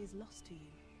memories lost to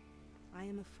you, I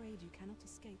am afraid you cannot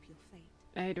escape your fate.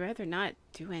 I'd rather not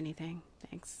do anything.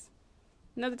 Thanks.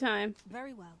 Another time.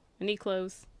 Very well. I need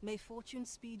clothes. May fortune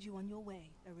speed you on your way,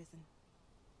 Arisen.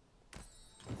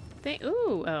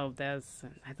 Ooh. Oh, that's...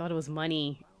 I thought it was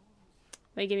money.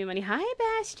 They give me money. Hi,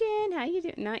 Bastion. How you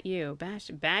doing? Not you.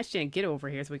 Bastion. Bastion, get over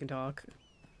here so we can talk.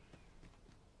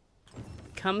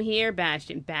 Come here,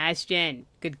 Bastion. Bastion.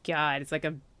 Good God. It's like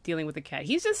I'm dealing with a cat.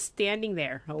 He's just standing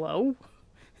there. Hello?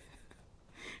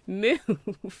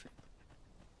 Move.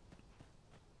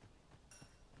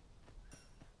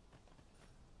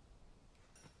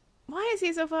 Why is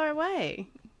he so far away?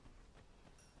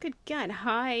 Good God.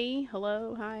 Hi.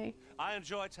 Hello. Hi. I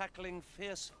enjoy tackling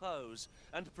fierce foes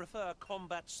and prefer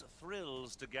combat's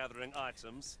thrills to gathering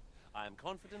items. I am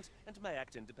confident and may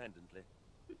act independently.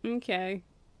 Okay.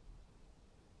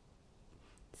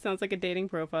 Sounds like a dating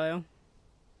profile.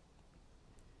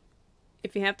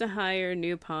 If you have to hire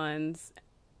new pawns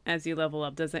as you level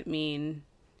up, does that mean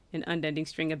an unending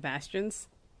string of bastions?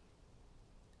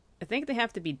 I think they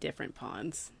have to be different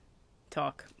pawns.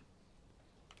 Talk.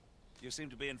 You seem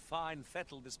to be in fine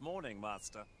fettle this morning,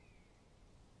 Master.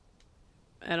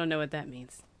 I don't know what that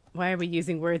means. Why are we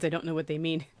using words I don't know what they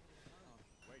mean?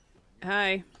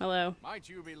 Hi. Hello. Might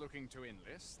you be looking to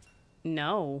enlist?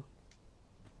 No.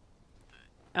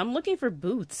 I'm looking for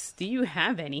boots. Do you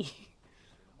have any?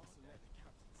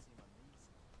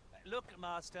 Look,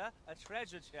 Master, a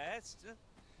treasure chest.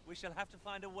 We shall have to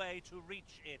find a way to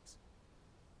reach it.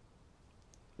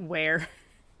 Where?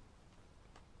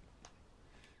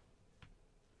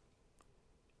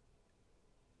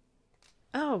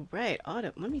 Oh, right.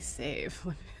 Autumn. Let me save.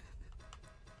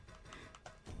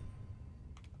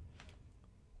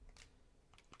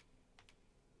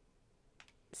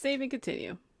 Save and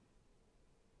continue.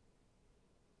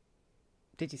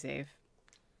 Did you save?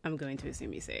 I'm going to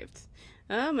assume you saved.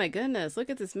 Oh my goodness, look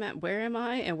at this map. Where am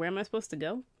I and where am I supposed to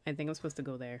go? I think I'm supposed to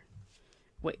go there.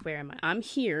 Wait, where am I? I'm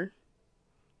here.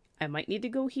 I might need to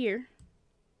go here.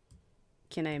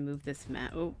 Can I move this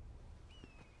map? Oh.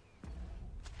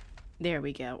 There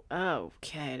we go.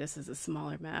 Okay, this is a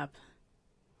smaller map.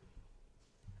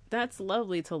 That's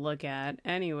lovely to look at.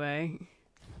 Anyway.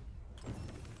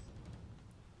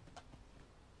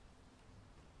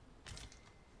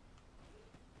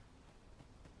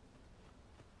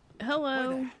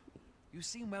 Hello. You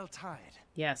seem well tired.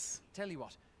 Yes. Tell you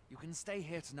what, you can stay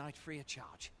here tonight free of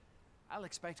charge. I'll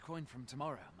expect coin from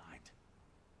tomorrow, mind.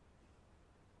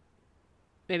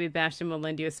 Maybe Bastion will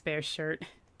lend you a spare shirt.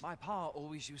 My pa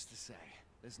always used to say,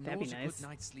 there's That'd be naught a nice. good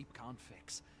night's sleep can't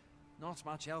fix. Not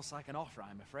much else I can offer,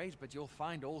 I'm afraid, but you'll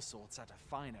find all sorts at a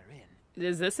finer inn.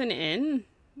 Is this an inn?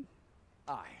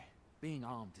 Aye, being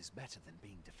armed is better than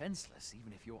being defenseless,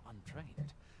 even if you're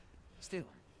untrained. Still,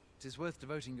 it is worth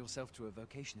devoting yourself to a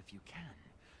vocation if you can.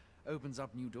 Opens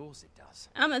up new doors, it does.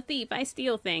 I'm a thief. I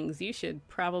steal things. You should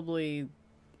probably...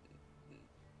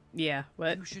 Yeah,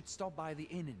 what? You should stop by the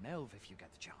inn in Melve if you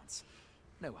get the chance.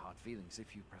 No hard feelings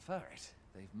if you prefer it.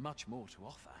 They've much more to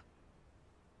offer.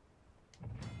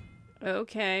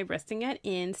 Okay, resting at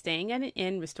inn. Staying at an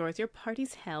inn restores your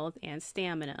party's health and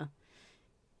stamina.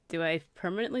 Do I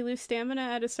permanently lose stamina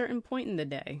at a certain point in the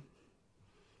day?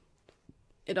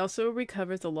 It also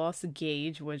recovers the lost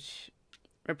gauge, which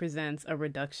represents a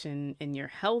reduction in your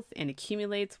health and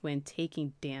accumulates when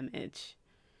taking damage.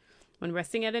 When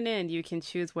resting at an inn, you can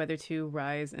choose whether to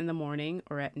rise in the morning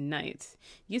or at night.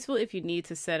 Useful if you need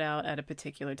to set out at a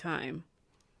particular time.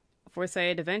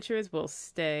 Foresighted adventurers will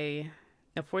stay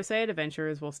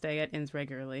at inns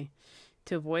regularly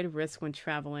to avoid risk when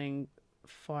traveling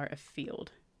far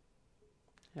afield.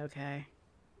 Okay.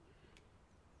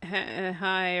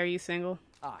 Hi, are you single?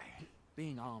 Aye,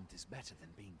 being armed is better than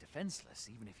being defenseless,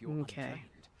 even if you're untrained.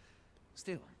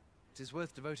 Still, it is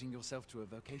worth devoting yourself to a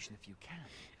vocation if you can.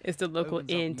 It's the local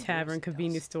Opens up inn, new tavern, doors, it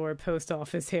convenience does. store, post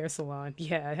office, hair salon.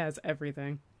 Yeah, it has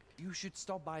everything. You should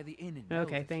stop by the inn in Melve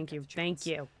Okay, if thank get you. the Thank chance.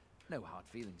 you. No hard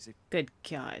feelings if... Good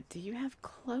God. Do you have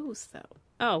clothes, though?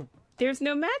 Oh, there's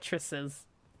no mattresses.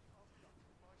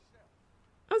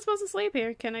 I'm supposed to sleep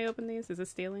here. Can I open these? Is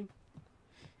this stealing?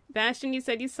 Bastion, you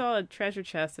said you saw a treasure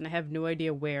chest, and I have no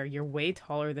idea where. You're way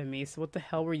taller than me, so what the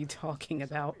hell were you talking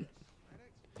about?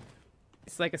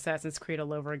 It's like Assassin's Creed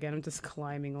all over again. I'm just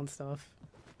climbing on stuff.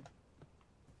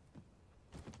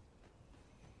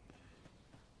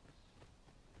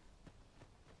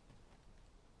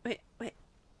 Wait.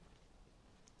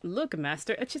 Look,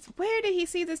 Master, it's just... Where did he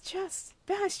see this chest?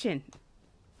 Bastion!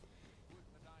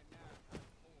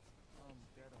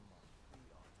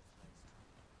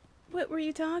 What were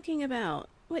you talking about?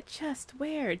 What chest?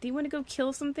 Where? Do you want to go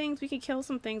kill some things? We could kill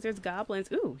some things. There's goblins.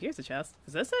 Ooh, here's a chest.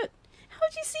 Is this it? How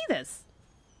did you see this?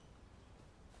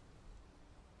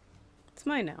 It's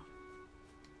mine now.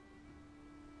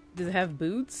 Does it have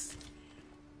boots?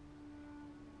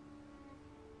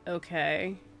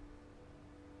 Okay.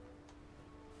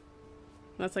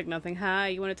 That's like nothing. Hi,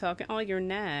 you want to talk? Oh, your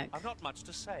neck. I've not much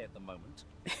to say at the moment.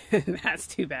 That's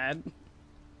too bad.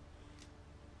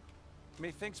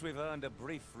 Methinks we've earned a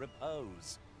brief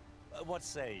repose. What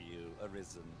say you,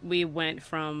 Arisen? We went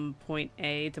from point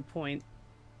A to point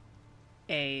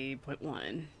A, point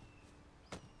 1.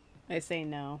 I say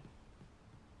no.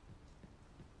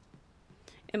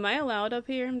 Am I allowed up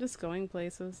here? I'm just going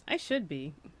places. I should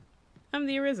be. I'm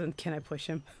the Arisen. Can I push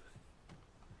him?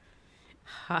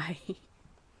 Hi.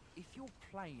 If you're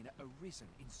playing Arisen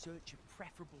in search of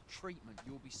preferable treatment,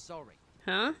 you'll be sorry.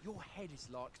 Huh? Your head is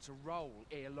like to roll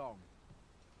ere long.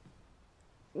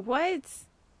 What?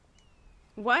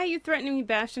 Why are you threatening me,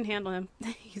 Bastion? Handle him.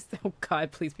 He's... Oh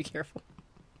God, please be careful.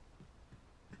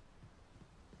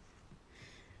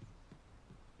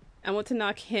 I want to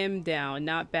knock him down,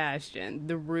 not Bastion,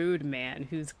 the rude man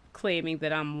who's claiming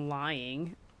that I'm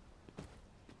lying.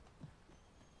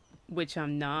 Which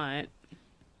I'm not.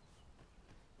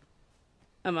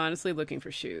 I'm honestly looking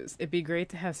for shoes. It'd be great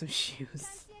to have some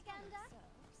shoes.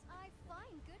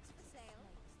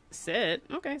 Sit?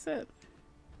 Okay, sit.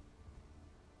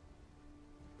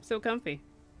 So comfy.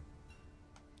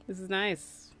 This is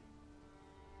nice.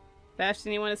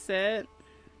 Bastion, you want to sit?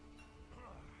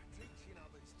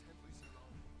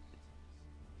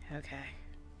 Okay.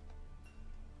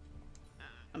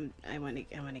 I want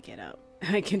to get up.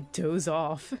 I can doze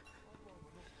off.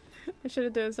 I should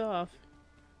have dozed off.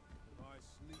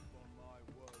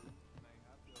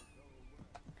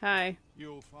 Hi.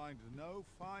 You'll find no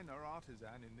finer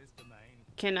artisan in this domain.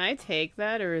 Can I take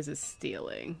that, or is it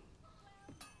stealing?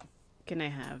 Can I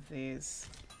have these?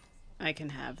 I can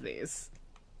have these.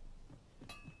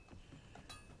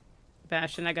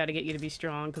 Bastion, I gotta get you to be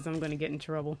strong, because I'm gonna get in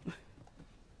trouble.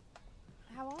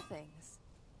 How are things?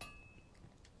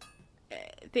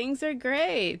 Things are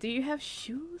great. Do you have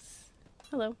shoes?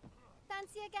 Hello.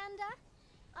 Fancy a gander?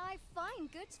 I've fine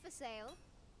goods for sale.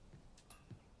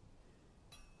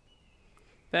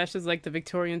 Bastion's like the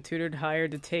Victorian tutor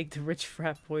hired to take the rich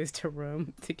frat boys to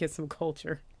Rome to get some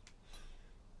culture.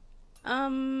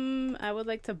 I would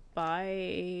like to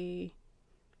buy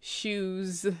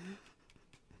shoes.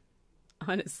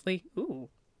 Honestly. Ooh.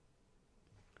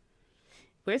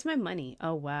 Where's my money?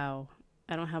 Oh, wow.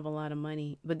 I don't have a lot of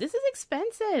money. But this is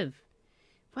expensive.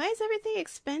 Why is everything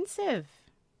expensive?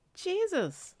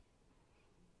 Jesus.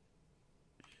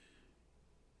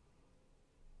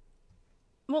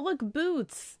 Well, look,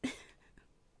 boots.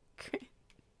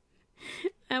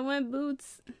 I want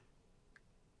boots.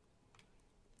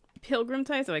 Pilgrim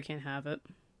ties? Oh, I can't have it.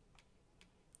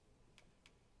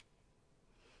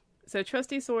 So,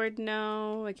 trusty sword,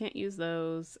 no. I can't use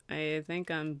those. I think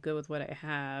I'm good with what I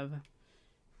have.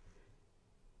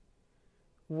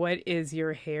 What is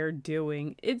your hair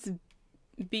doing? It's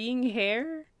being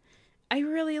hair? I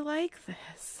really like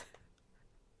this.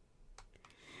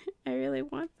 I really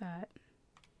want that.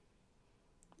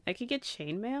 I could get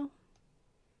chainmail?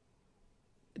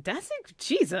 That's like,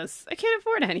 Jesus, I can't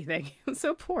afford anything. I'm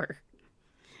so poor.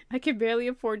 I can barely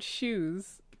afford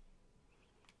shoes.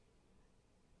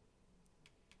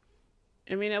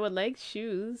 I mean, I would like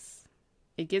shoes.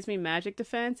 It gives me magic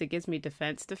defense. It gives me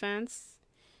defense.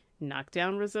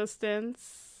 Knockdown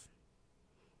resistance.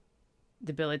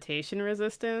 Debilitation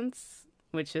resistance.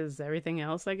 Which is everything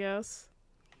else, I guess.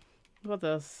 What about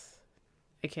this?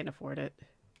 I can't afford it.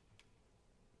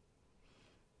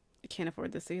 I can't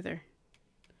afford this either.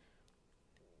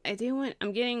 I do want...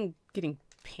 I'm getting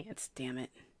pants, damn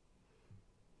it.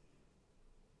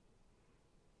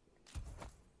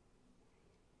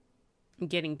 I'm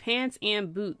getting pants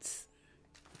and boots.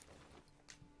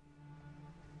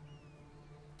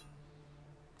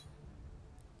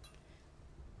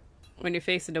 When you're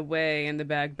facing away and the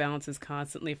bag bounces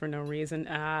constantly for no reason.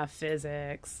 Ah,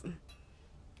 physics. Do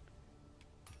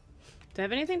I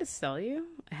have anything to sell you?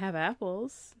 I have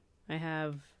apples. I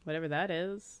have whatever that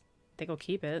is. I think I'll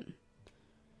keep it.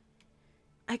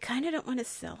 I kind of don't want to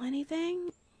sell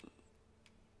anything.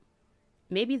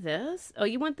 Maybe this? Oh,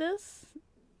 you want this?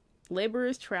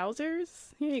 Laborer's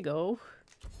trousers? Here you go.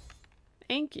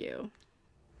 Thank you.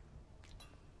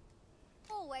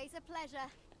 Always a pleasure.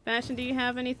 Bastion, do you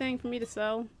have anything for me to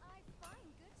sell?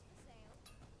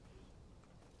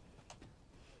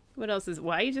 What else is...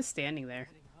 Why are you just standing there?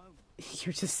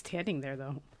 You're just standing there,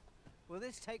 though. Will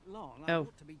this take long? Oh.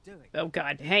 What to be doing? Oh,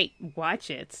 God. Hey, watch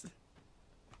it.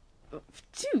 Oh,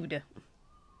 dude.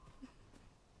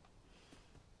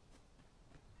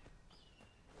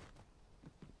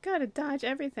 Gotta dodge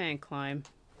everything. Climb.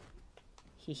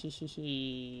 Hee hee hee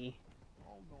hee.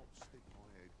 I'll not stick my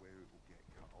head where it will get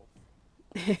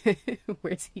cut off.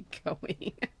 Where's he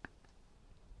going?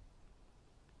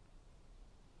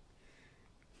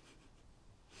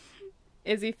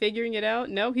 Is he figuring it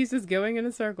out? No, he's just going in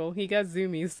a circle. He got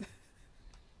zoomies.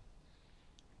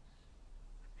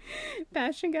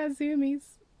 Bastion got zoomies.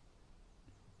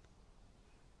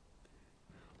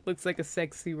 Looks like a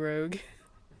sexy rogue.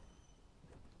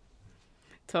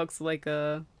 Talks like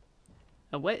a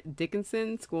what?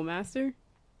 Dickinson schoolmaster?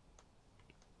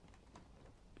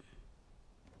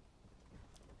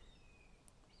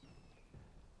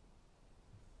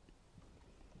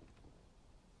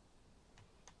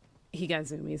 He got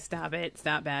zoomies. Stop it.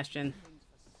 Stop, Bastion.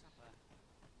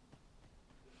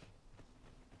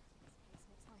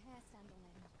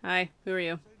 Hi. Who are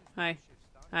you? Hi.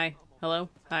 Hi. Hello?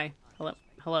 Hi. Hello.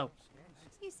 Hello.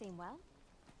 You seem well.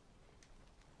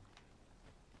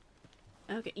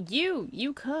 Okay,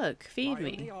 you cook. Feed My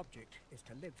me. only object is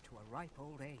to live to a ripe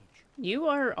old age. You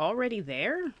are already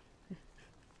there?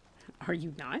 Are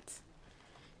you not?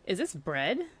 Is this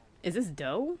bread? Is this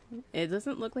dough? It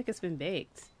doesn't look like it's been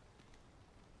baked.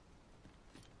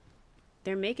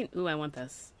 They're making... Ooh, I want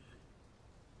this.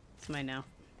 It's mine now.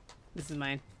 This is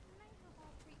mine.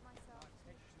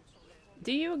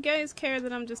 Do you guys care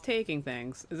that I'm just taking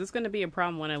things? Is this going to be a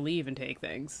problem when I leave and take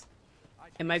things?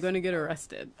 Am I going to get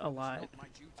arrested a lot?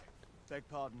 Beg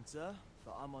pardon, sir,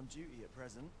 but I'm on duty at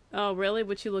present. Oh, really?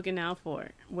 What you looking out for?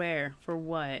 Where? For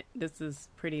what? This is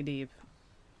pretty deep.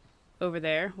 Over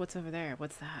there? What's over there?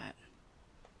 What's that?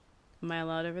 Am I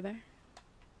allowed over there?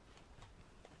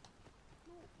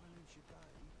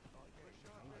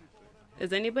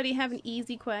 Does anybody have an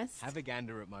easy quest? Have a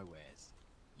gander at my wares.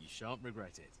 You shan't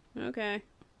regret it. Okay.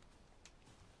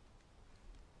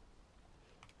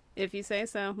 If you say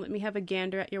so. Let me have a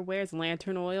gander at your wares.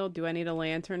 Lantern oil. Do I need a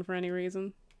lantern for any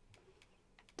reason?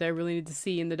 Do I really need to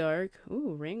see in the dark?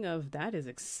 Ooh, ring of... That is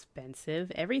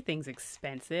expensive. Everything's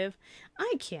expensive.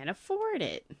 I can't afford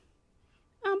it.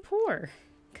 I'm poor.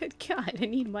 Good God, I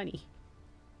need money.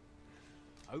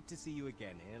 Hope to see you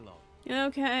again here long.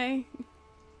 Okay.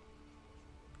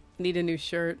 Need a new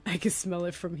shirt. I can smell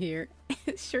it from here.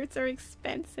 Shirts are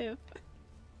expensive.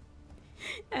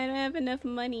 I don't have enough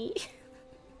money.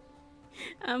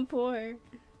 I'm poor.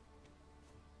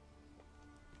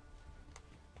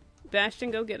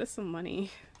 Bastion, go get us some money.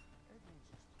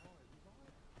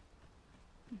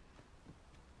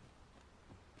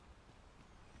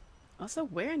 Also,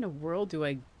 where in the world do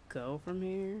I go from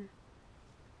here?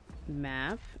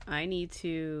 Map. I need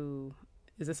to...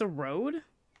 Is this a road?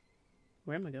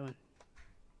 Where am I going?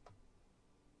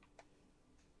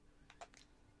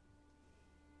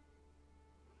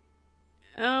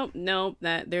 Oh, no.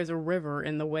 There's a river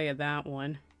in the way of that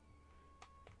one.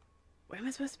 Where am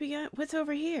I supposed to be going? What's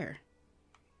over here?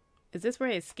 Is this where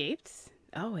I escaped?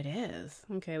 Oh, it is.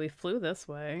 Okay, we flew this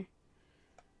way.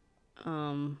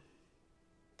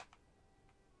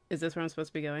 Is this where I'm supposed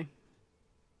to be going?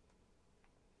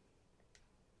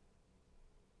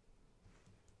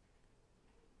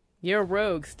 You're a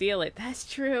rogue. Steal it. That's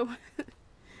true.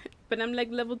 But I'm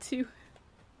like level 2.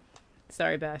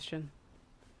 Sorry, Bastion.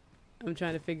 I'm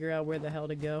trying to figure out where the hell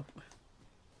to go.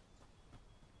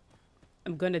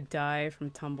 I'm gonna die from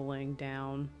tumbling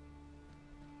down.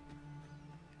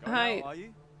 Hi. Out, are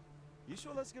you? You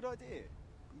sure that's a good idea?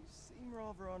 You seem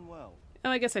rather unwell. Oh,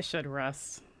 I guess I should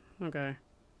rest. Okay.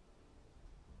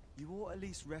 You ought at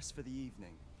least rest for the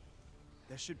evening.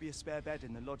 There should be a spare bed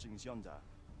in the lodgings yonder.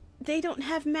 They don't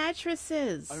have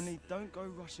mattresses. Only don't go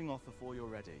rushing off before you're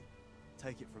ready.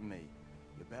 Take it from me.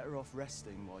 You're better off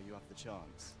resting while you have the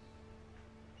chance.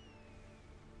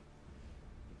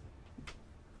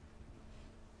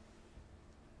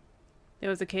 There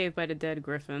was a cave by the dead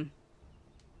griffin.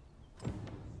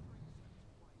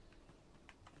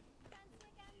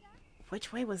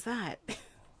 Which way was that?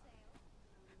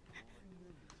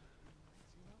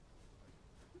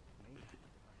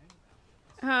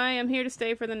 Hi, I'm here to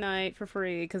stay for the night for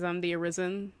free because I'm the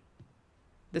Arisen.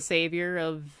 The savior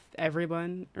of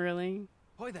everyone, really.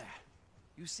 Hoy there.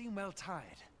 You seem well tired.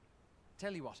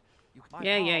 Tell you what.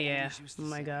 Yeah. Oh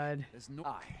my God.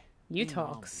 No you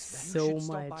talk so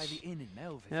much.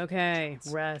 Okay,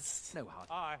 rest.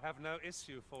 I have no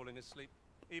issue falling asleep,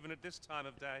 even at this time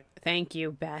of day. Thank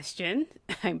you, Bastion.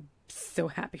 I'm so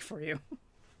happy for you.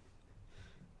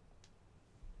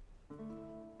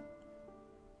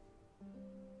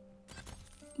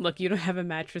 Look, you don't have a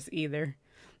mattress either.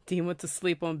 Do you want to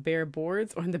sleep on bare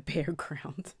boards or on the bare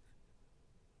ground?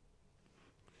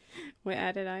 What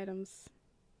added items?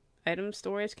 Item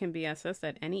storage can be accessed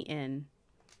at any inn.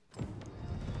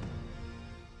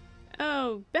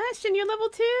 Oh, Bastion, you're level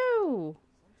 2!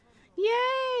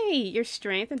 Yay! Your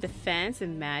strength and defense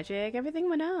and magic, everything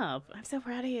went up. I'm so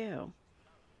proud of you.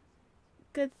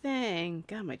 Good thing.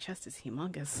 God, my chest is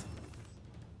humongous.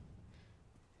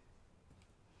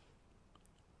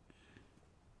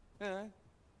 Oh,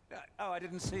 I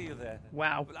didn't see you there.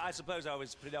 Wow. Well, I suppose I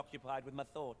was preoccupied with my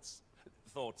thoughts.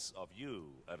 Thoughts of you,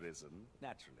 Arisen,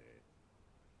 naturally.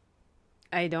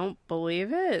 I don't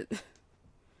believe it.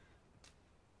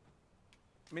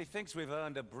 Methinks we've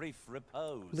earned a brief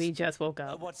repose. We just woke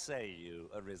up. What say you,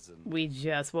 Arisen? We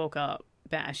just woke up,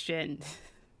 Bastion.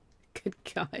 Good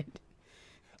God.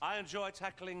 I enjoy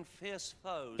tackling fierce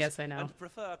foes. Yes, I know. And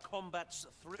prefer combats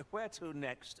through. Where to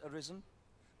next, Arisen?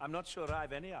 I'm not sure I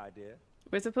have any idea.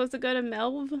 We're supposed to go to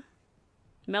Melv?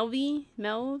 Melvy?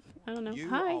 Melv? I don't know. You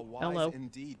Hi. are wise Hello.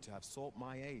 indeed to have sought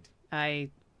my aid.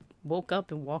 I woke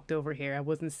up and walked over here. I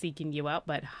wasn't seeking you out,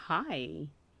 but hi.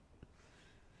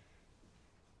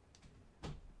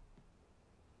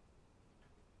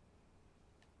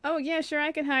 Oh, yeah, sure,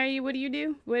 I can hire you. What do you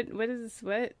do? What is,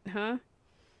 what? Huh?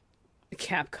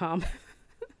 Capcom.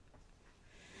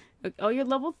 Oh, you're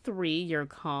level 3. You're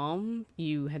calm.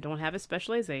 You don't have a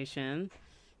specialization.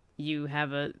 You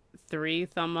have a 3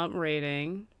 thumb up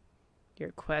rating.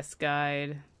 Your quest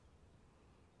guide.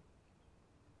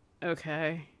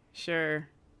 Okay, sure.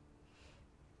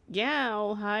 Yeah,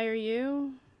 I'll hire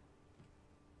you.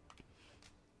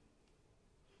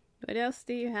 What else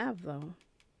do you have, though?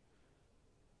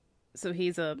 So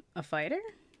he's a fighter?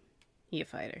 He a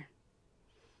fighter.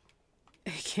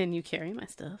 Can you carry my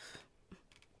stuff?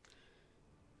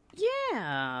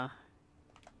 Yeah.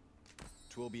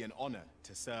 'Twill be an honor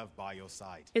to serve by your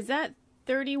side. Is that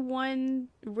 31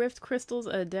 rift crystals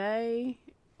a day?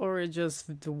 Or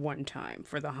just the one time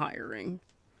for the hiring?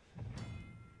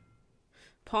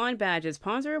 Pawn badges.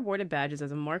 Pawns are awarded badges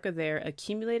as a mark of their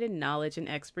accumulated knowledge and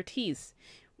expertise.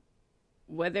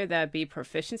 Whether that be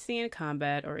proficiency in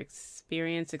combat or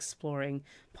experience exploring,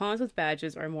 pawns with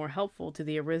badges are more helpful to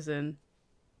the Arisen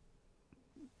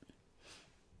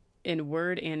in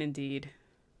word and in deed.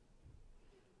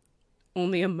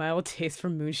 Only a mild taste for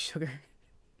moon sugar.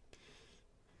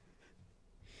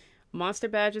 Monster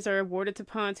badges are awarded to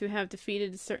pawns who have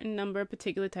defeated a certain number of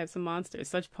particular types of monsters.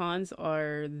 Such pawns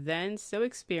are then so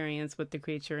experienced with the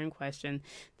creature in question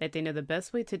that they know the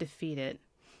best way to defeat it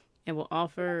and will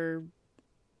offer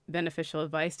beneficial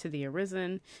advice to the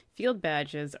Arisen. Field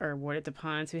badges are awarded to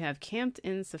pawns who have camped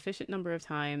in sufficient number of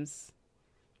times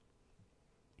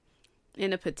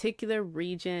in a particular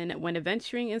region. When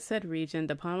adventuring in said region,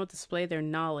 the pawn will display their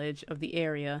knowledge of the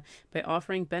area by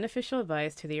offering beneficial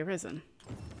advice to the Arisen.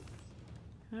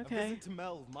 Okay. A visit to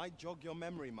Melve might jog your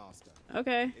memory, Master.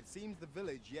 Okay. It seems the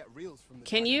village yet reels from the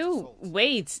Can you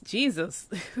wait? Jesus.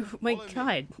 My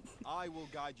God. I will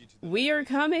guide you to the We are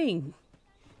coming.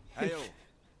 Hail.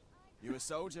 You a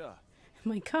soldier?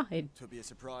 My God. Twould be a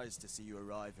surprise to see you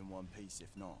arrive in one piece,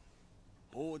 if not.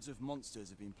 Hordes of monsters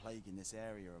have been plaguing this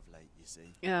area of late, you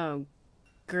see. Oh,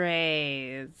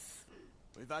 great.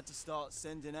 We've had to start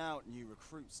sending out new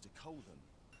recruits to cull them.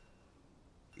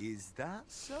 Is that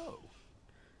so?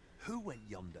 Who went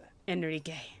yonder?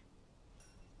 Enrique.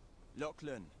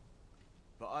 Lachlan.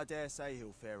 But I dare say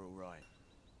he'll fare all right.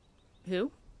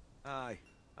 Who? Aye,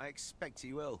 I expect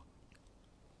he will.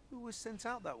 Who was sent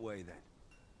out that way, then?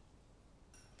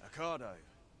 Ocado.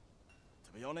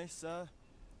 To be honest, sir,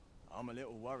 I'm a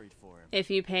little worried for him. If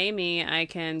you pay me, I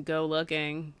can go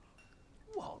looking.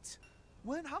 What?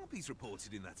 Weren't harpies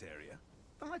reported in that area?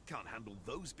 The lad can't handle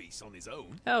those beasts on his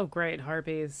own. Oh, great,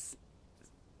 harpies.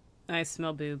 I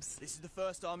smell boobs. This is the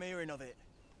first I'm hearing of it.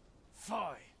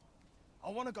 Fie. I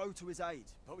want to go to his aid,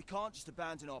 but we can't just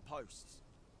abandon our posts.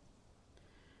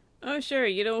 Oh, sure,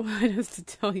 you don't want us to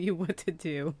tell you what to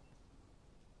do.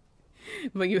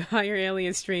 But you hire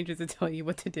alien strangers to tell you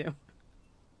what to do.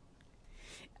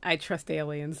 I trust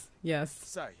aliens, yes.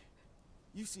 Say,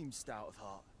 you seem stout of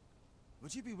heart.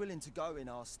 Would you be willing to go in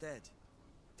our stead?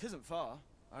 'Tisn't far,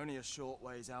 only a short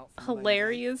ways out from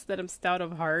Hilarious that I'm stout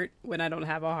of heart when I don't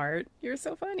have a heart. You're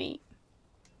so funny.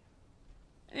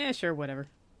 Eh, sure, whatever.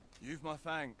 You've my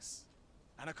thanks.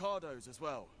 And Ocado's as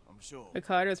well, I'm sure.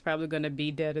 Ocado's probably going to be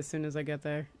dead as soon as I get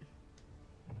there.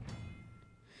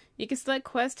 You can select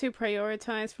quests to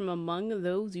prioritize from among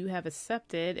those you have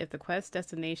accepted. If the quest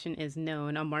destination is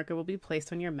known, a marker will be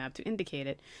placed on your map to indicate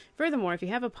it. Furthermore, if you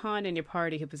have a pawn in your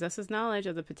party who possesses knowledge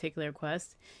of the particular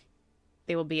quest,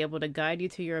 they will be able to guide you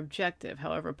to your objective.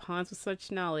 However, pawns with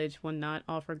such knowledge will not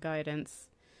offer guidance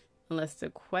unless the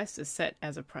quest is set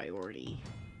as a priority.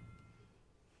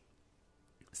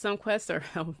 Some quests are...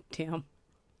 Oh, damn.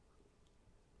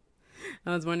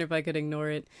 I was wondering if I could ignore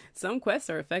it. Some quests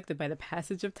are affected by the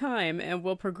passage of time and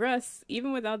will progress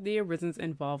even without the Arisen's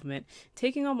involvement.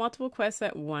 Taking on multiple quests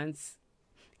at once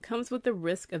comes with the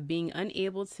risk of being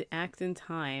unable to act in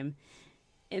time,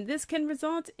 and this can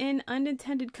result in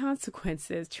unintended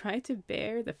consequences. Try to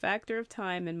bear the factor of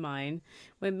time in mind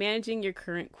when managing your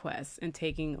current quests and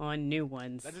taking on new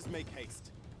ones. Let us make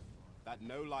haste, that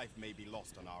no life may be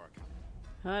lost on our account.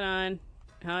 Hold on.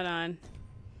 Hold on.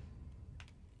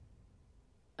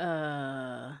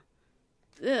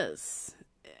 This.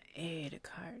 Aid a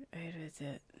card. Aid is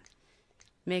it.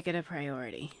 Make it a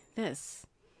priority. This.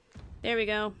 There we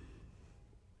go.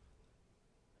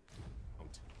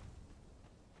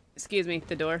 Excuse me,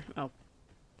 the door. Oh.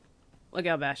 Look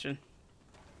out, Bastion.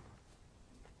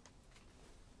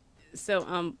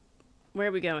 So, where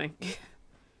are we going?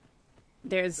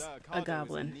 There's a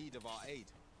goblin.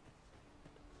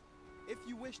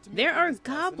 There are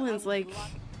goblins, like...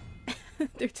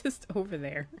 They're just over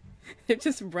there. They're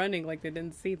just running like they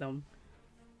didn't see them.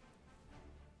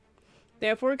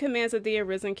 There are 4 commands that the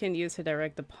Arisen can use to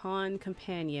direct the pawn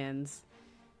companions.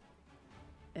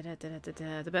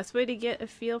 The best way to get a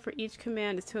feel for each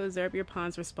command is to observe your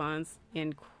pawn's response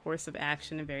in course of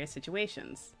action in various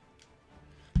situations.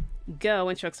 Go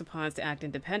instructs the pawns to act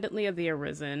independently of the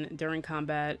Arisen. During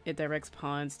combat, it directs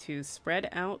pawns to spread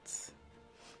out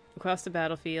across the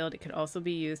battlefield. It could also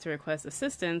be used to request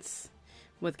assistance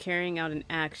with carrying out an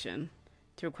action.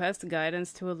 To request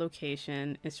guidance to a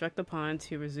location, instruct the pawn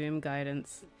to resume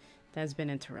guidance that has been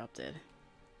interrupted.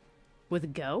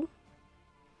 With go?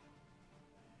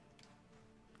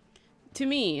 To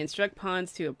me, instruct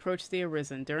pawns to approach the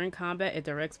Arisen. During combat, it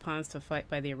directs pawns to fight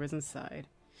by the Arisen's side.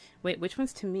 Wait, which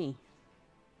one's to me?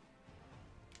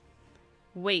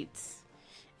 Wait.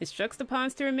 Instructs the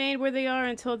pawns to remain where they are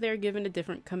until they're given a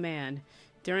different command.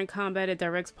 During combat, it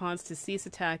directs pawns to cease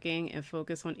attacking and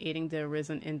focus on aiding the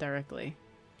Arisen indirectly.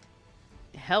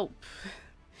 Help.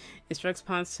 Instructs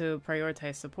pawns to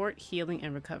prioritize support, healing,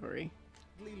 and recovery.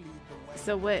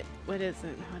 So what is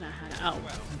it? Hold on. Oh,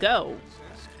 go.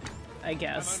 I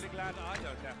guess. I'm only glad I don't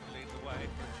have to lead the way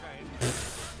for a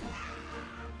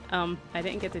change. I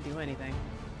didn't get to do anything.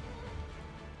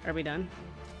 Are we done?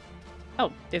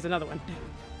 Oh, there's another one.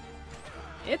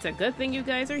 It's a good thing you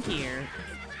guys are here.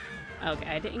 Okay,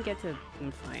 I didn't get to...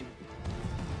 I'm fine.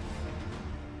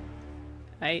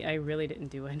 I really didn't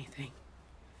do anything.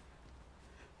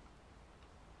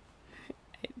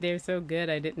 They're so good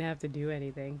I didn't have to do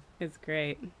anything. It's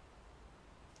great.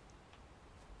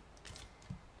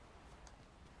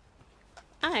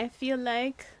 I feel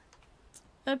like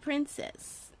a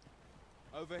princess.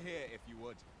 Over here, if you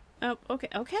would. Oh, okay.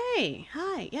 Okay.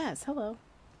 Hi. Yes. Hello.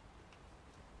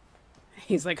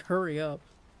 He's like, hurry up.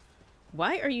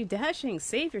 Why are you dashing?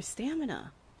 Save your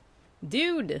stamina.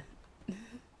 Dude.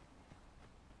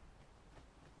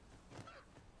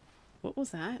 What was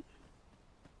that?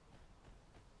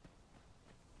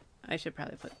 I should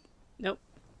probably put... Nope.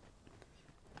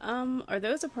 Are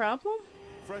those a problem?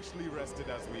 Freshly rested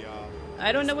as we are.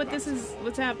 I don't know what this is.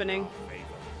 What's happening?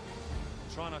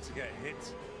 Try not to get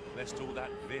hit, lest all that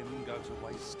vim go to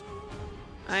waste.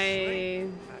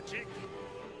 Magic.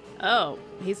 Oh,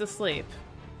 he's asleep.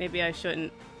 Maybe I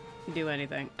shouldn't do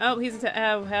anything. Oh, he's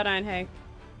oh, hold on, hey.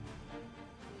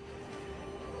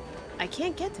 I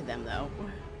can't get to them though.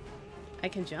 I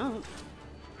can jump.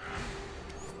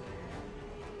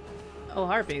 Oh,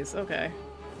 harpies. Okay.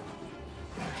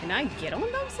 Can I get on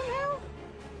them somehow?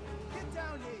 Get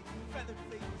down here, you feathered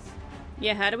thieves.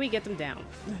 Yeah, how do we get them down?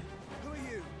 Who are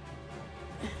you?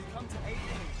 You come to aid me.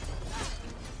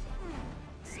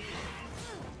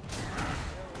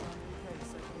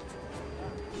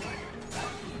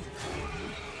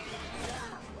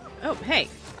 Oh, hey.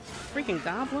 Freaking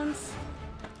goblins.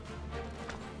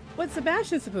 What's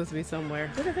Bastion supposed to be somewhere?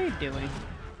 What are they doing?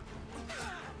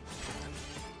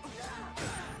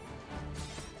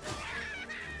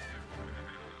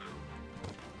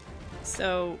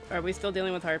 So, are we still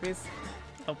dealing with harpies?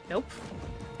 Oh, nope.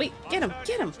 Wait, get him!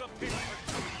 Get him!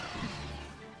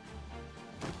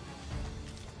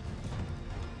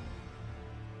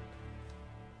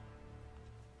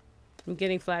 I'm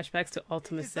getting flashbacks to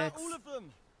Ultima 6. Is that all of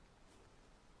them?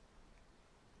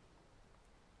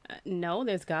 No,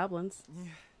 there's goblins.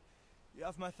 You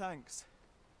have my thanks.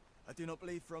 I do not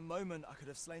believe for a moment I could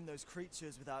have slain those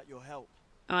creatures without your help.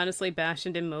 Honestly,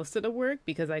 Bastion did most of the work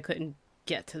because I couldn't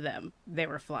get to them. They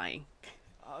were flying.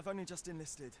 I've only just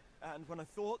enlisted, and when I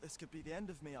thought this could be the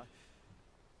end of me,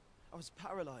 I was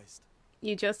paralyzed.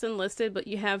 You just enlisted, but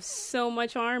you have so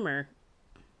much armor.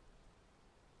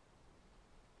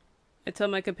 I tell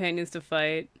my companions to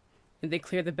fight, and they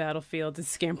clear the battlefield and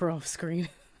scamper off screen.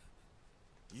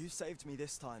 You saved me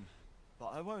this time,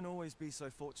 but I won't always be so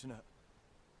fortunate.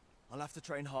 I'll have to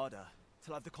train harder,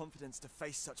 till I have the confidence to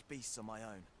face such beasts on my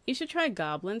own. You should try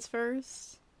goblins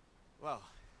first. Well,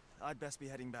 I'd best be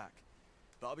heading back,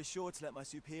 but I'll be sure to let my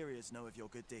superiors know of your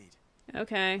good deed.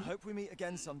 Okay. I hope we meet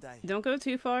again someday. Don't go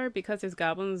too far, because there's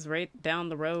goblins right down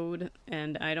the road,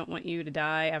 and I don't want you to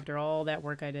die after all that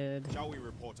work I did. Shall we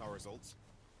report our results?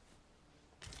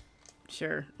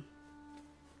 Sure.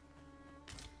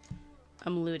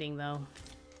 I'm looting, though.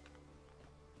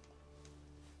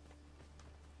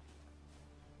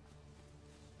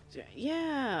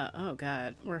 Yeah. Oh,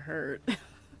 God. We're hurt.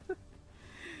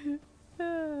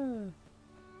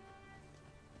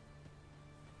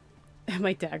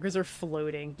 My daggers are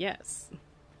floating. Yes.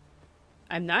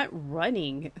 I'm not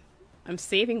running. I'm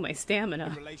saving my stamina.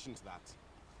 In relation to that.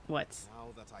 What? Now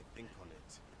that I think on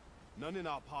it, none in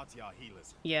our party are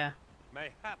healers. Yeah.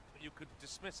 Mayhap you could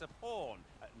dismiss a pawn,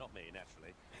 not me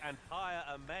naturally, and hire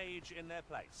a mage in their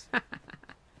place.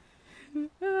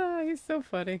 Ah, he's so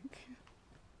funny.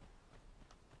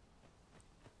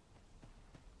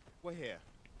 We're here,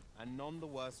 and none the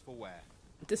worse for wear.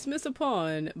 Dismiss a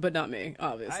pawn, but not me,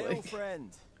 obviously. Hail, friend.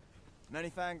 Many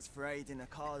thanks for aiding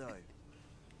Ricardo.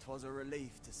 'Twas a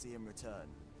relief to see him return,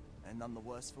 and none the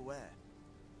worse for wear.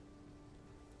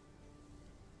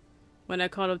 When I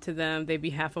caught up to them, they'd be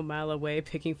half a mile away,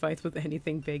 picking fights with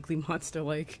anything vaguely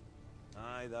monster-like.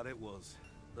 Aye, that it was.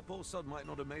 The poor sod might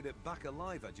not have made it back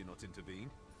alive had you not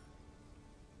intervened.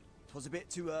 'Twas a bit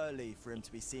too early for him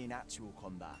to be seeing actual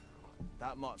combat.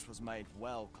 That much was made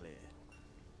well clear.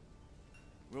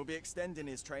 We'll be extending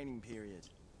his training period.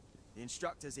 The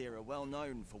instructors here are well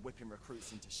known for whipping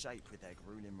recruits into shape with their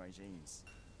grueling regimes.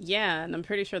 Yeah, and I'm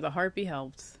pretty sure the harpy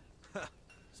helped.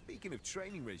 Speaking of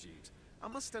training regimes, I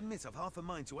must admit I've half a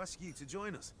mind to ask you to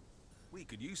join us. We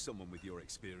could use someone with your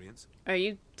experience. Are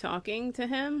you talking to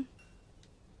him?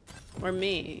 Or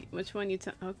me? Which one you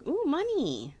Ooh,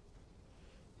 money!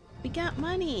 We got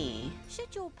money!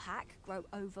 Should your pack grow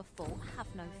overfull,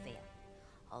 have no fear.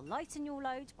 I'll lighten your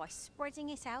load by spreading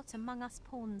it out among us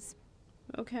pawns.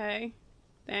 Okay.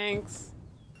 Thanks.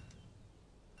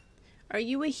 Are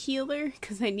you a healer?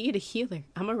 Because I need a healer.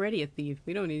 I'm already a thief.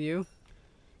 We don't need you.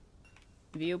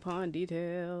 View pawn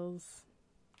details.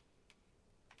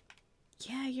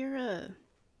 Yeah, you're a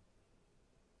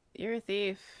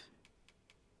thief.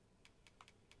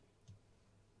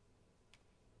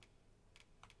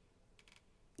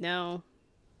 No.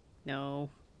 No.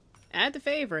 Add to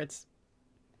favorites.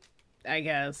 I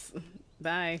guess.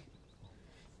 Bye.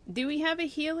 Do we have a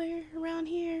healer around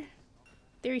here?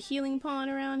 There a healing pawn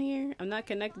around here? I'm not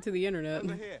connected to the internet.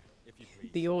 Over here, if you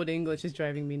please. The old English is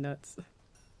driving me nuts.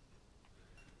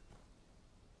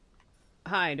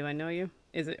 Hi, do I know you?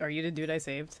 Are you the dude I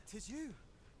saved? 'Tis you.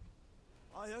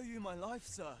 I owe you my life,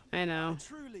 sir. I know. I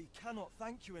truly cannot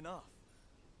thank you enough.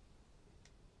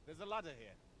 There's a ladder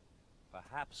here.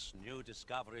 Perhaps new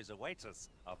discoveries await us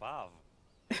above.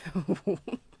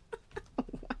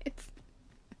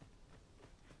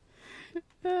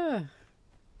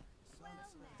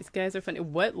 These guys are funny.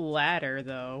 What ladder,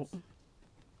 though?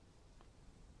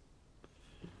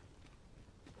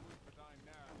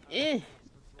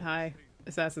 Hi,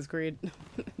 Assassin's Creed.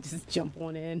 Just jump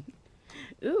on in.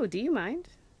 Ooh, do you mind?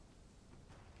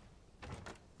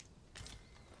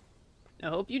 I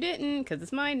hope you didn't, because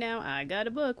it's mine now. I got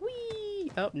a book.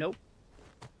 Whee! Oh, nope.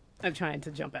 I'm trying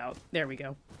to jump out. There we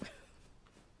go.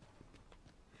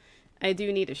 I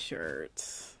do need a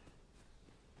shirt.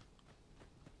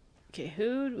 Okay,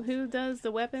 who does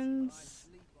the weapons?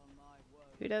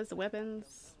 Who does the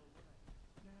weapons?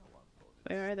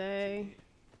 Where are they?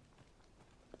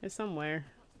 They're somewhere.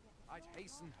 I'd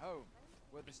hasten home,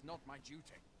 were this not my duty.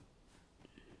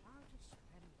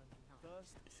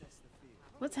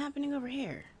 What's happening over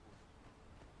here?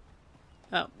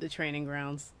 Oh, the training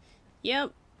grounds.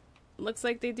 Yep. Looks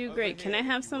like they do great. Can I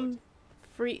have some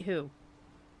free... Who?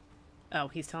 Oh,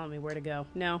 he's telling me where to go.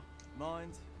 No.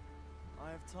 Mind, I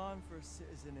have time for a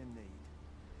citizen in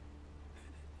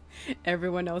need.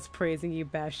 Everyone else praising you,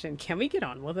 Bastion. Can we get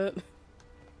on with it?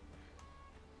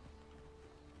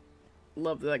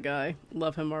 Love that guy.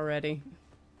 Love him already.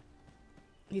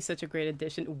 He's such a great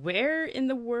addition. Where in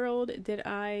the world did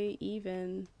I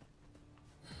even...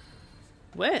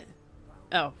 What?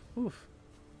 Oh, oof.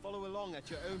 Follow along at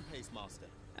your own pace, Master.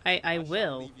 I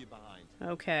will. Leave you behind.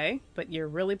 Okay, but you're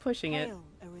really pushing it. Hail,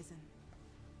 Arisen.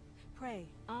 Pray,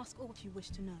 ask all you wish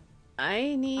to know.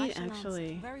 I need, I shall actually...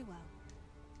 answer. Very well.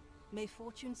 May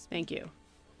fortune speak. Thank you.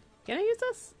 Can I use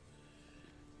this?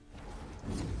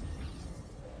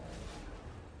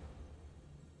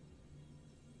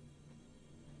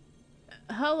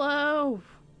 Hello.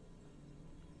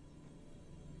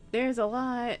 There's a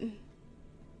lot.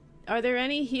 Are there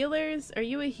any healers? Are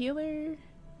you a healer?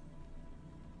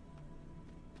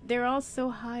 They're all so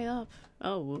high up.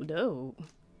 Oh, no.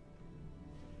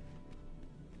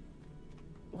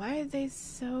 Why are they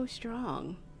so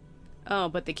strong? Oh,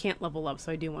 but they can't level up,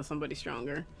 so I do want somebody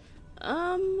stronger.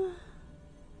 I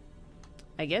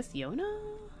guess Yona?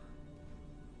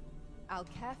 I'll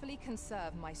carefully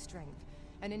conserve my strength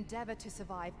and endeavor to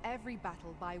survive every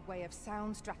battle by way of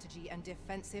sound strategy and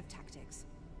defensive tactics.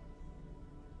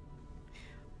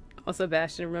 Also,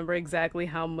 Bastion, remember exactly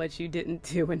how much you didn't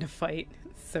do in the fight.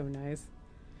 So nice.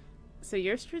 So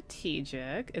you're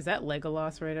strategic. Is that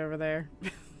Legolas right over there?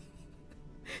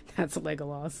 That's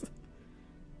Legolas.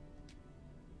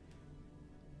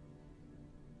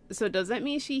 So does that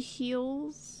mean she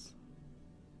heals?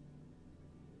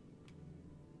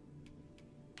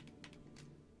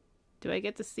 Do I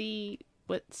get to see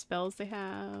what spells they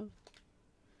have?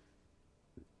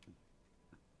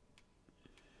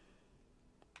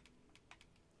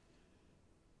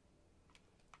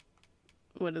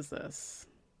 What is this?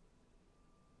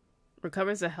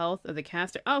 Recovers the health of the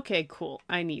caster. Okay, cool.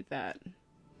 I need that.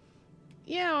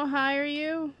 Yeah, I'll hire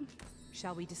you.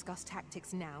 Shall we discuss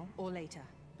tactics now or later?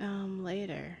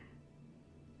 Later.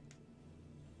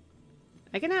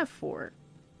 I can have 4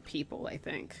 people, I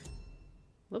think.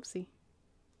 Whoopsie.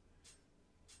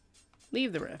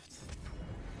 Leave the rift.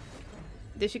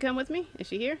 Did she come with me? Is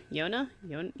she here? Yona?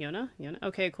 Yona?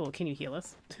 Okay, cool. Can you heal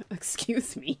us?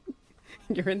 Excuse me.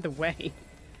 You're in the way.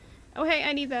 Oh, hey,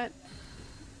 I need that.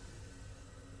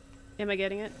 Am I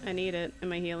getting it? I need it.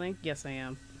 Am I healing? Yes, I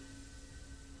am.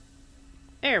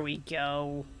 There we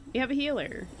go. You have a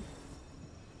healer.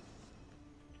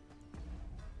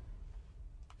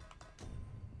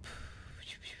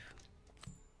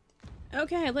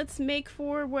 Okay, let's make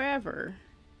for wherever.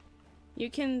 You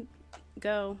can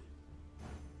go.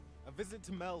 A visit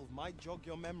to Melve might jog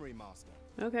your memory, Master.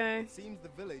 Okay. It seems the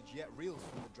village yet reels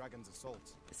from the dragon's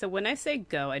assault. So when I say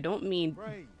go, I don't mean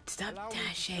Pray, stop allow me to show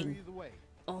dashing. you the way.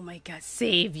 Oh my god,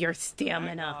 save your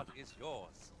stamina. Vanguard is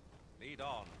yours. Lead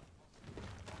on.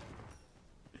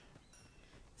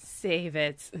 Save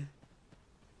it.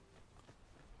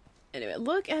 Anyway,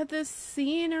 look at this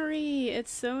scenery.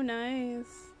 It's so nice.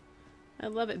 I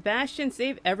love it. Bastion,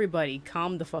 save everybody.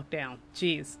 Calm the fuck down.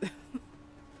 Jeez.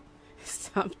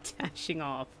 Stop dashing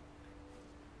off.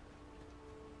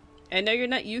 I know you're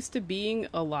not used to being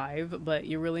alive, but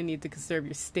you really need to conserve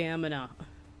your stamina.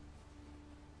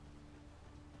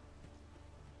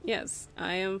 Yes,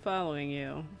 I am following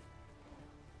you.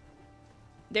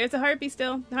 There's a harpy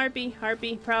still. Harpy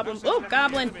problem. Oh,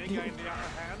 goblin! The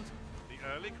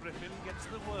early griffin gets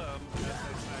the worm, as they say.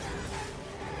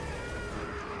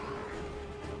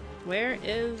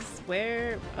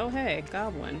 Where? Oh, hey,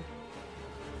 goblin.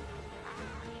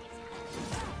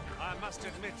 I must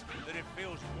admit that it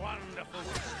feels wonderful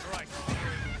to strike.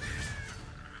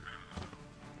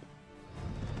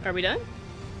 Are we done?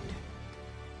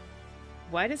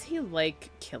 Why does he like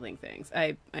killing things?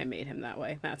 I made him that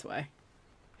way. That's why.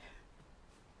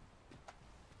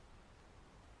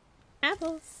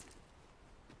 Apples.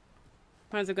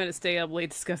 Friends are going to stay up late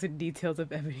discussing details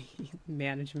of Ebony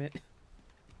management.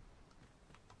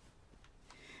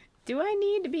 Do I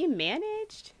need to be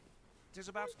managed? It is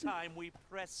about time we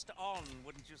pressed on,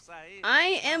 wouldn't you say?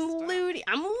 I am looting.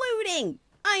 I'm looting.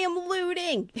 I am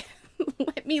looting.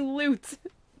 Let me loot.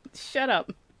 Shut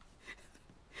up.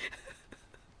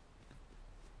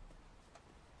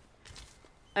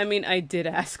 I mean, I did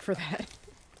ask for that.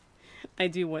 I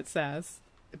do want sass.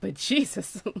 But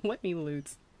Jesus, let me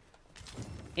loot.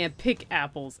 And pick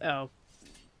apples. Oh.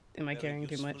 Am I carrying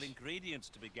too much? Ingredients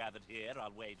to be gathered here,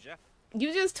 I'll wager.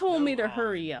 You just told me to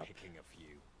hurry up.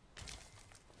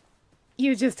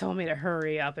 You just told me to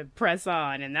hurry up and press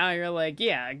on, and now you're like,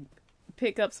 yeah,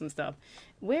 pick up some stuff.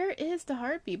 Where is the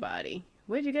harpy body?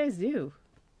 What did you guys do?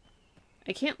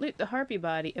 I can't loot the harpy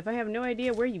body if I have no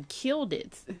idea where you killed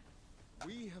it.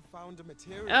 We have found a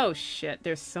material. Oh shit,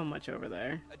 there's so much over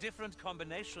there. Different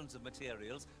combinations of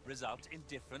materials result in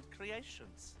different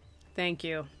creations. Thank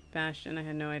you, Bastion. I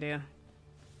had no idea.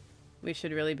 We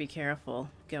should really be careful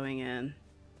going in.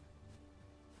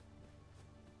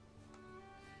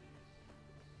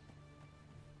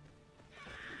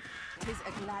 Tis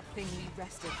a glad thing we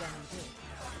rested when we did.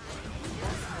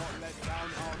 Let's not let down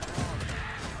our guard.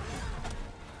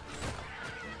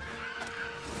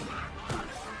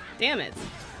 Damn it.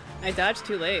 I dodged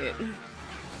too late.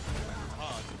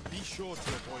 Hard. Be sure to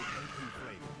avoid open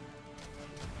flame.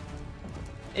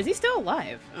 Is he still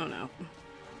alive? Oh no.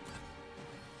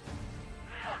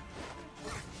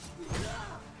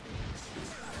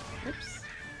 Oops.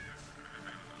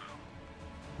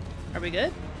 Are we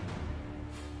good?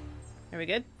 Are we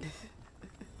good?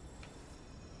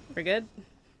 We're good?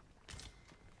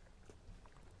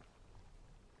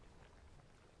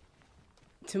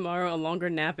 Tomorrow, a longer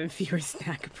nap and fewer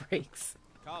snack breaks.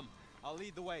 Come, I'll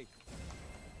lead the way.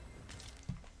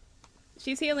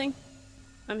 She's healing.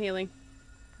 I'm healing.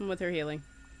 I'm with her healing.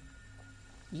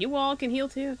 You all can heal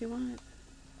too if you want.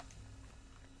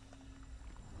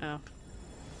 Oh.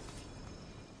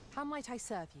 How might I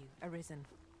serve you, Arisen?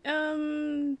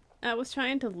 I was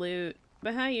trying to loot,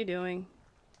 but how you doing?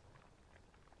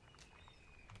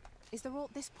 Is there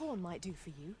aught this pawn might do for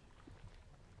you?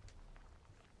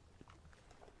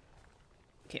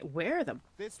 Okay, where are the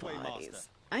This way, bodies? Master.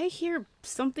 I hear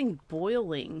something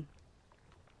boiling.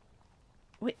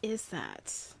 What is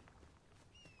that?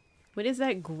 What is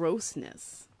that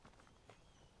grossness?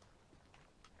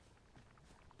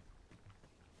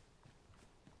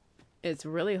 It's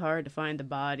really hard to find the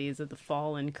bodies of the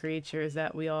fallen creatures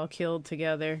that we all killed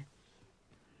together.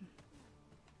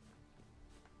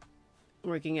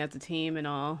 Working as a team and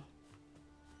all.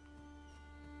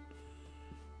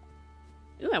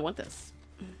 Ooh, I want this.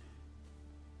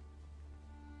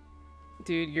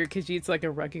 Dude, your Khajiit's like a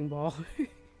wrecking ball.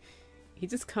 He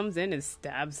just comes in and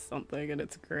stabs something and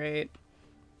it's great.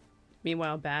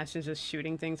 Meanwhile, Bastion's just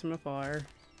shooting things from afar.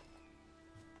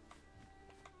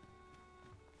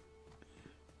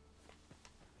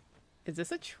 Is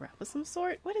this a trap of some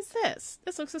sort? What is this?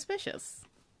 This looks suspicious.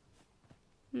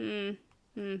 Oh,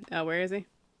 where is he?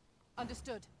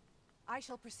 Understood. I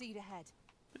shall proceed ahead.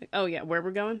 Oh yeah, where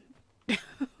we're going?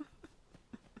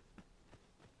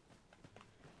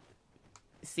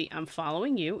 See, I'm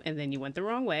following you, and then you went the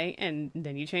wrong way, and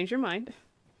then you changed your mind.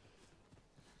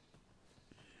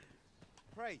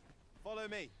 Pray, follow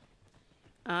me.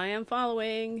 I am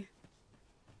following.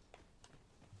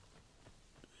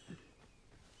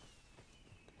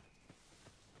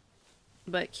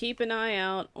 But keep an eye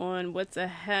out on what's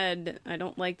ahead. I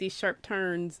don't like these sharp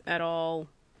turns at all.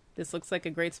 This looks like a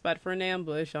great spot for an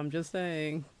ambush, I'm just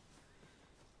saying.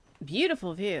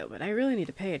 Beautiful view, but I really need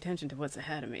to pay attention to what's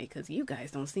ahead of me, because you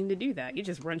guys don't seem to do that. You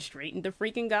just run straight into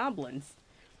freaking goblins.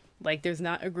 Like there's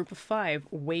not a group of 5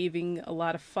 waving a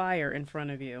lot of fire in front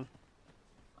of you.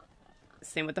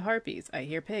 Same with the harpies. I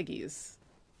hear piggies.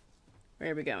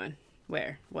 Where are we going?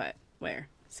 Where? What? Where?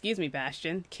 Excuse me,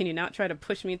 Bastion. Can you not try to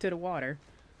push me into the water?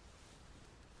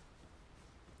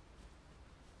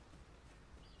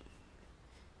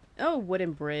 Oh,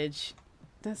 wooden bridge.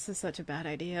 This is such a bad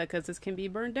idea, because this can be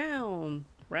burned down,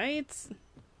 right?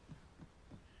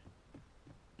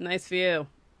 Nice view.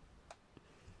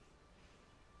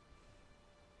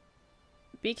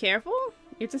 Be careful?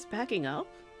 You're just backing up?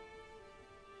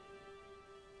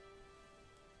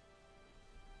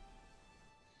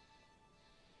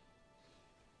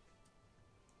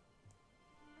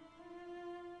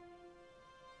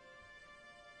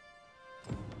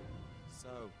 So,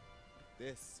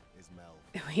 this is Mel.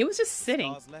 He was just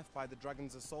sitting. Scars left by the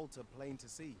dragon's assault are plain to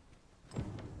see.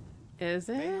 Is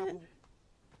it?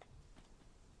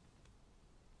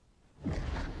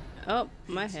 Oh,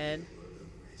 my head.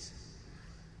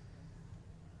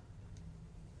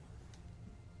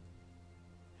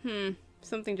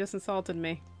 Something just insulted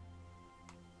me.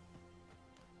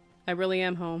 I really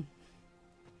am home.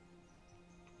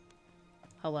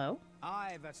 Hello?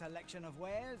 I've a selection of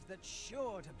wares that's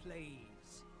sure to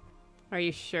please. Are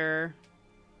you sure?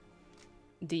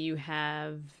 Do you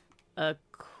have a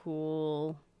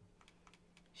cool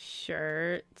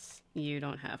shirt? You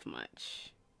don't have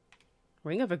much.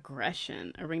 Ring of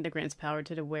Aggression. A ring that grants power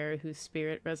to the wearer whose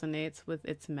spirit resonates with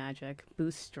its magic.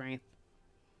 Boost strength.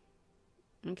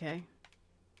 Okay.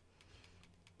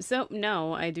 So,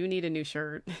 no, I do need a new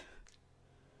shirt.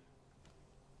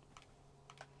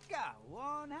 Go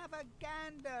on, have a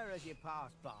gander as you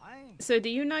pass by. So, do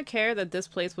you not care that this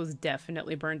place was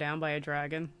definitely burned down by a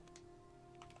dragon?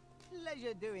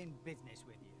 Pleasure doing business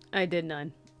with you. I did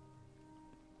none.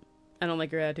 I don't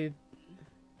like your attitude.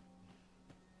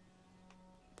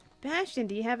 Bastion,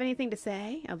 do you have anything to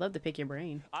say? I'd love to pick your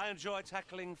brain. I enjoy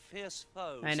tackling fierce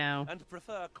foes. I know. And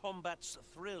prefer combat's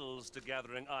thrills to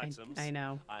gathering items. I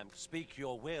know. Speak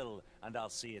your will, and I'll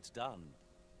see it done.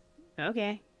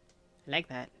 Okay. I like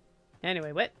that.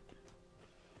 Anyway, what?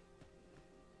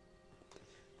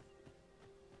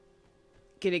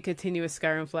 Getting continuous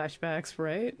Skyrim flashbacks,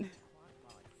 right?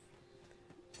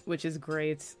 Which is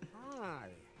great. Aye,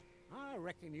 I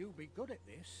reckon you'll be good at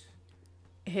this.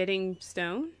 Hitting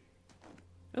stone?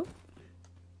 Oh.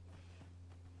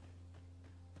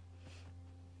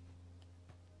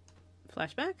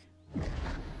 Flashback?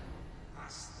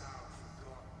 Hast thou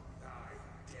forgotten thy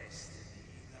destiny,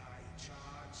 thy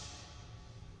charge?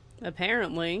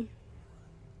 Apparently.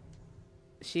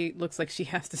 She looks like she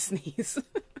has to sneeze.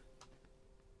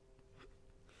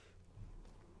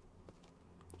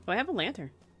 Oh, I have a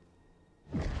lantern.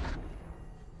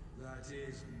 That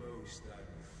is most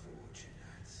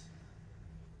unfortunate.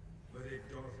 But it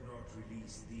doth not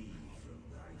release thee from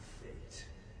thy fate.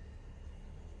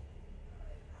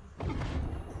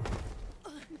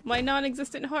 My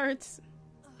non-existent hearts.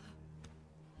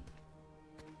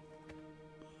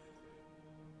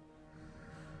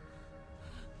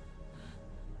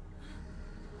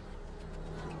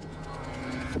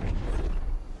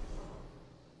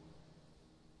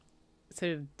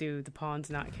 So do the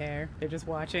pawns not care? They're just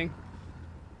watching.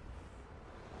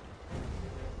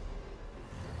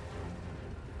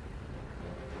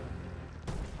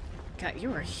 God,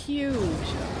 you are huge.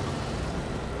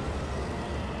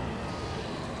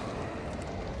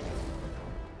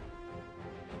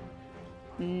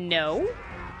 No.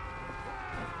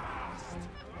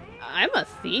 I'm a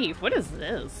thief. What is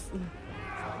this?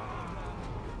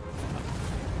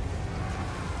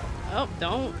 Oh,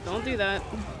 don't do that.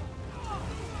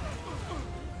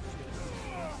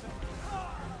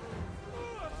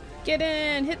 Get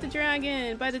in! Hit the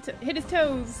dragon! By the hit his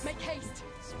toes! Make haste!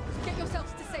 Get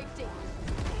yourselves to safety!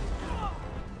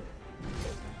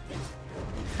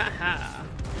 Haha!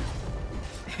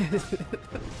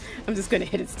 I'm just gonna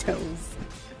hit his toes.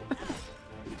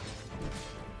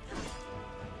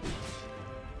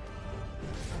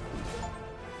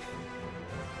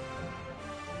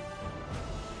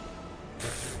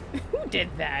 Who did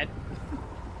that?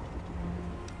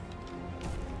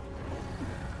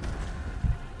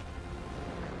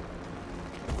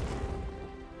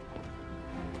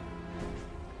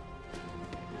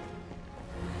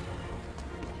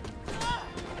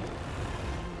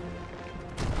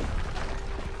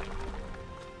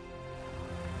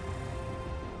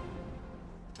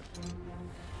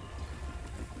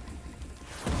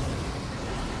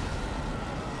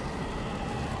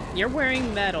 You're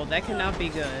wearing metal. That cannot be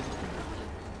good.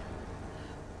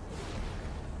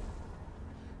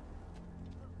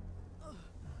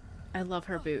 I love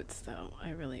her boots, though.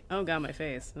 I really... Oh, God, my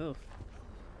face. Oof.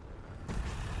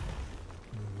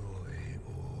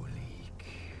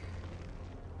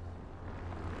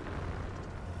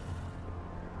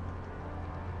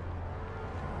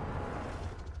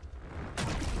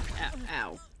 Ow,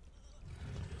 ow.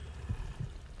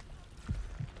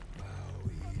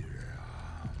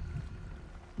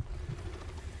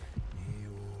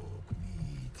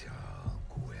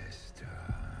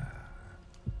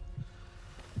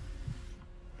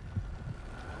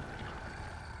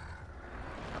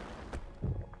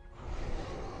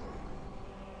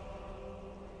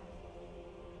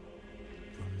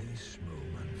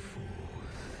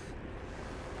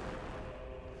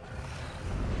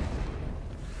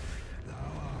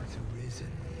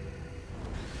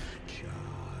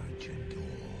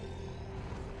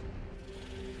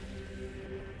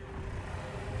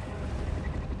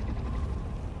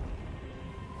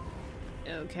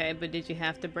 Okay, but did you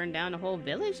have to burn down a whole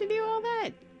village to do all that?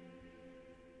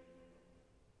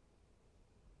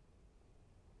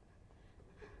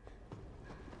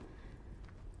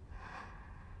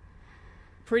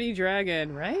 Pretty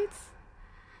dragon, right?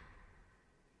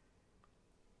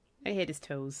 I hit his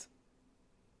toes.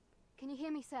 Can you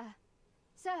hear me, sir?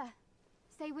 Sir,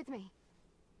 stay with me.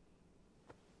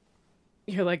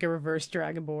 You're like a reverse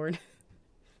dragonborn.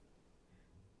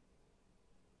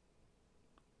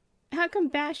 How come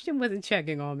Bastion wasn't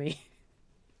checking on me?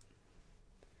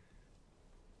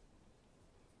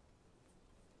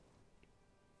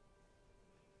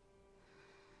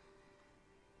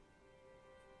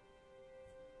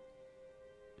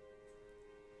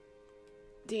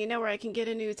 Do you know where I can get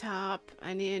a new top?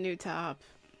 I need a new top.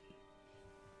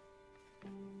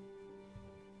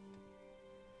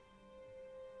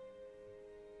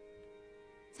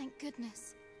 Thank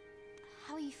goodness.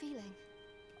 How are you feeling?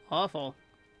 Awful.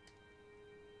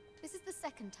 This is the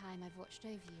second time I've watched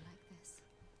over you like this,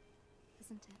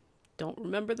 isn't it? Don't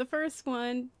remember the first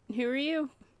one. Who are you?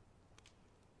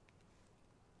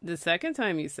 The second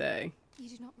time, you say? You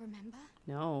do not remember?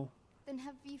 No. Then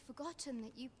have you forgotten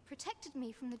that you protected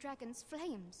me from the dragon's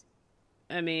flames?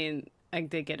 I mean, I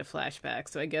did get a flashback,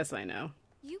 so I guess I know.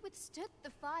 You withstood the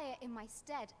fire in my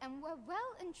stead and were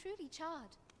well and truly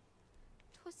charred.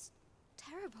 'Twas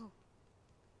terrible.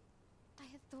 I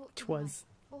had thought you might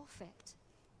forfeit.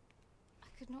 I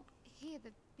could not hear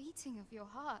the beating of your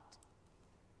heart.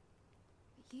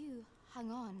 But you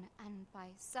hung on and by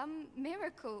some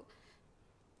miracle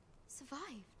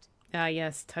survived. Ah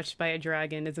yes, touched by a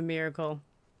dragon is a miracle.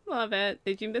 Love it.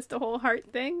 Did you miss the whole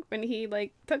heart thing when he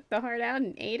like took the heart out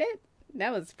and ate it?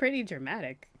 That was pretty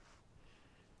dramatic.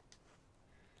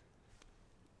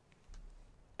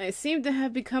 I seem to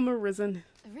have become Arisen.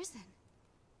 Arisen?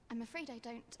 I'm afraid I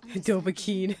don't understand.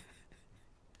 Dovahkiin.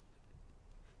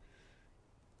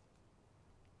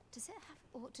 Does it have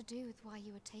aught to do with why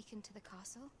you were taken to the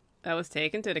castle? I was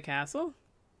taken to the castle?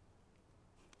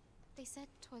 They said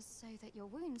 'twas so that your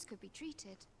wounds could be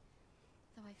treated.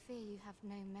 Though I fear you have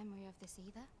no memory of this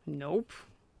either. Nope.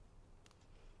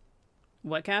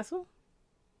 What castle?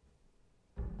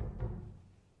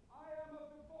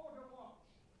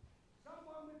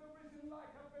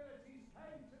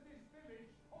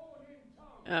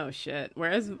 Oh shit.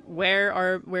 Where's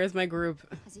my group?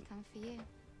 Has he come for you?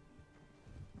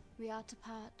 We are to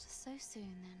part so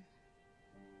soon then.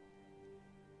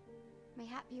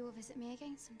 Mayhap you will visit me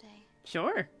again someday.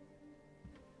 Sure.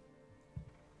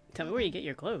 Tell me where you get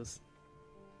your clothes.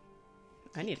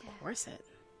 I need a corset.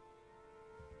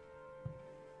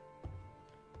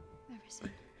 Arisen.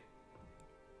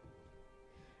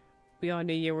 We all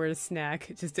knew you were a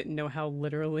snack, just didn't know how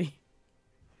literally.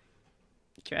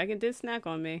 Dragon did snack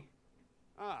on me.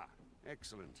 Ah,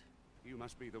 excellent. You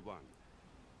must be the one.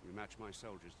 You match my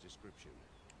soldier's description.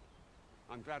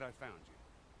 I'm glad I found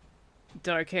you.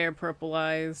 Dark hair, purple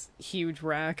eyes, huge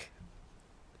rack.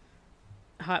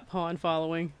 Hot pawn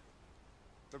following.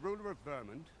 The ruler of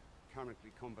Vermont,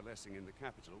 currently convalescing in the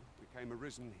capital, became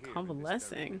Arisen here.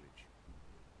 Convalescing?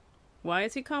 Why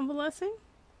is he convalescing?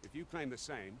 If you claim the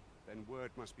same, then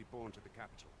word must be borne to the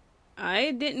capital.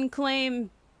 I didn't claim.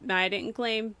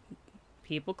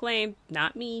 People claimed,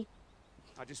 not me.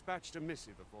 I dispatched a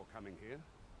missive before coming here,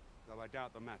 though I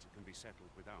doubt the matter can be settled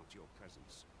without your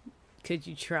presence. Could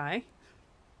you try?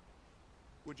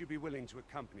 Would you be willing to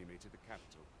accompany me to the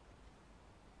capital?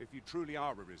 If you truly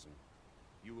are Arisen,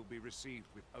 you will be received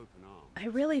with open arms. I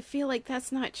really feel like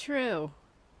that's not true.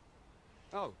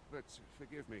 Oh, but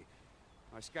forgive me.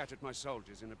 I scattered my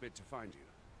soldiers in a bid to find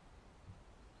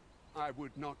you. I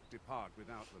would not depart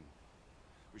without them.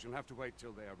 We shall have to wait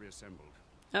till they are reassembled.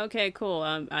 Okay, cool.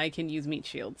 I can use meat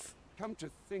shields. Come to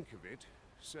think of it,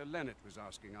 Sir Leonard was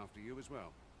asking after you as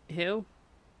well. Who?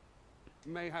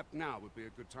 Mayhap now would be a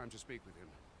good time to speak with him.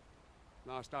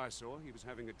 Last I saw, he was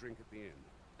having a drink at the inn.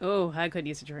 Oh, I could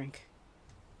use a drink.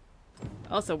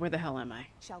 Also, where the hell am I?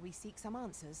 Shall we seek some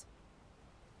answers?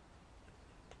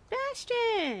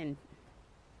 Bastion!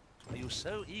 Are you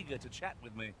so eager to chat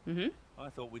with me? Mm-hmm. I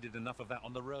thought we did enough of that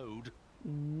on the road.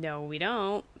 No, we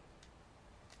don't.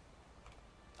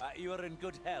 You are in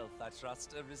good health, I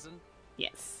trust, Arisen?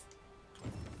 Yes.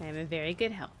 I am in very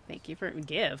good health. Thank you for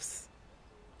gifts.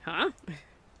 Huh?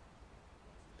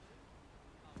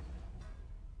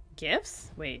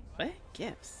 Gifts? Wait, what?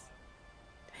 Gifts?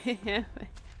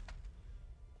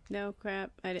 No,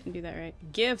 crap. I didn't do that right.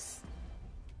 Gifts!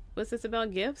 What's this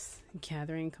about gifts?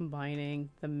 Gathering, combining,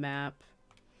 the map.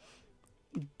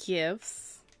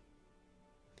 Gifts.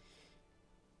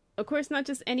 Of course, not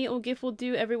just any old gift will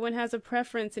do. Everyone has a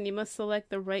preference, and you must select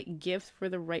the right gift for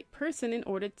the right person in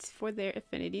order for their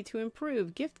affinity to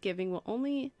improve. Gift giving will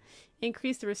only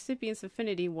increase the recipient's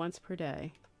affinity once per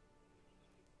day.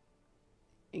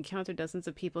 Encounter dozens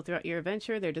of people throughout your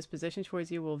adventure. Their disposition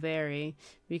towards you will vary.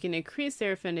 You can increase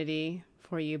their affinity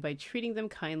for you by treating them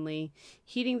kindly,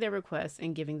 heeding their requests,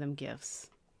 and giving them gifts.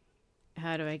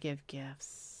 How do I give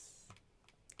gifts?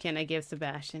 Can I give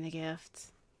Sebastian a gift?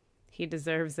 He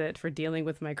deserves it for dealing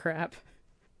with my crap.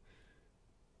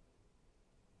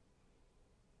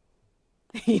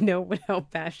 You know what? How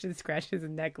Bastion scratches his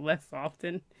neck less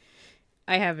often?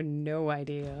 I have no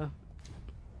idea.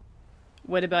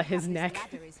 What about his neck?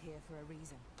 Ladder is here for a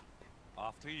reason.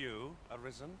 After you,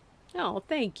 Arisen. Oh,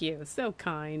 thank you. So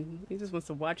kind. He just wants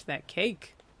to watch that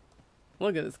cake.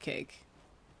 Look at this cake.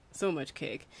 So much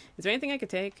cake. Is there anything I could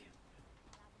take?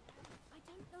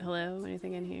 Hello?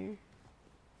 Anything in here?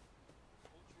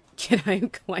 Can I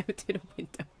climb it to the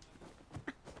window?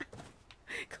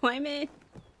 Climb it!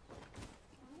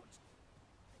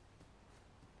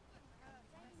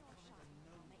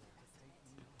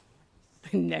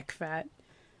 Neck fat.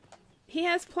 He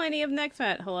has plenty of neck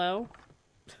fat. Hello?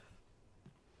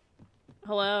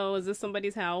 Hello? Is this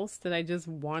somebody's house that I just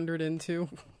wandered into?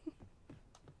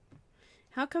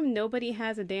 How come nobody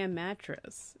has a damn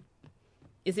mattress?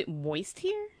 Is it moist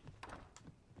here?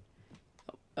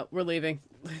 Oh, we're leaving.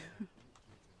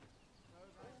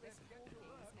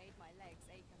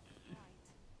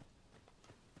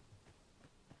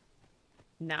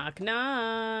 Knock,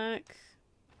 knock.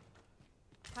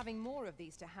 Having more of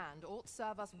these to hand ought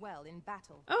serve us well in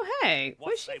battle. Oh, hey,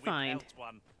 what'd she find? We pelt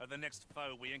one of the next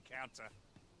foe we encounter.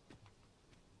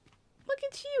 Look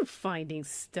at you finding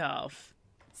stuff.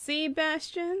 See,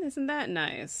 Bastion? Isn't that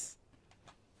nice?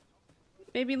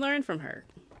 Maybe learn from her.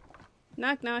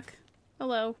 Knock, knock.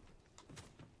 Hello.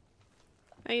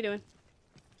 How you doing?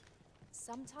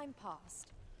 Some time past,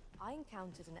 I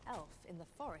encountered an elf in the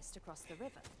forest across the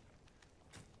river.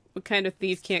 What kind of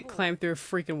thief can't climb through a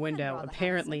freaking window? Rather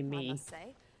Apparently handsome, I me. must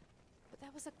say. But there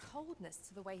was a coldness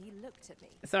to the way he looked at me.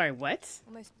 Sorry, what?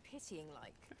 Almost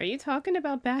pitying-like. Are you talking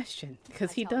about Bastion?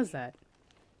 Because he does that.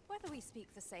 Whether we speak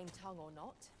the same tongue or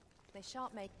not, they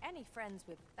shan't make any friends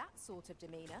with that sort of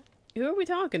demeanor. Who are we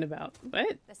talking about?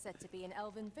 What? They're said to be an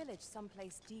elven village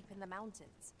someplace deep in the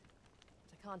mountains.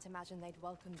 But I can't imagine they'd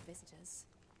welcome visitors.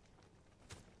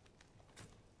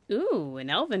 Ooh, an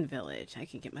elven village. I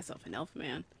can get myself an elf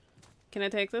man. Can I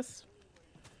take this?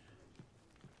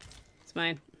 It's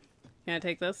mine. Can I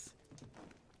take this?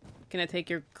 Can I take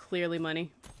your clearly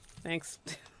money? Thanks.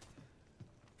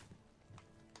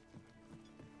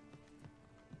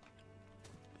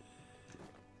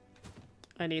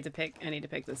 I need to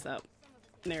pick this up.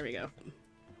 There we go.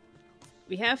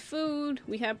 We have food.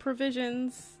 We have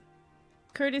provisions.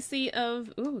 Courtesy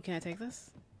of... Ooh, can I take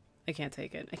this? I can't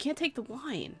take it. I can't take the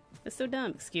wine. That's so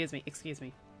dumb. Excuse me. Excuse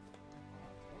me.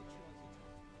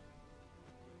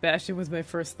 Bastion was my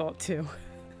first thought, too.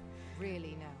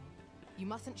 Really now. You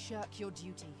mustn't shirk your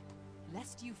duty.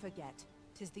 Lest you forget,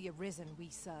 'tis the Arisen we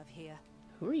serve here.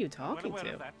 Who are you talking well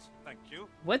to? of that. Thank you.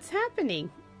 What's happening?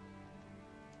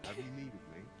 Have you needed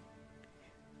me?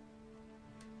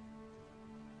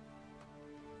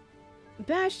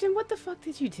 Bastion, what the fuck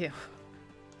did you do?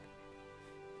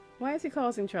 Why is he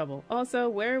causing trouble? Also,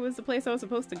 where was the place I was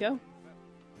supposed to go?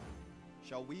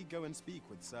 Shall we go and speak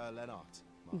with Sir Lennart?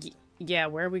 Yeah,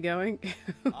 where are we going?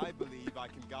 I believe I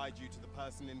can guide you to the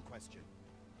person in question.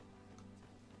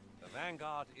 The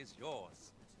vanguard is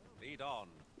yours. Lead on.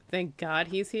 Thank God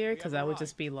he's here, because I would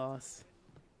just be lost.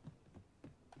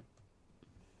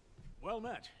 Well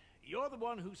met. You're the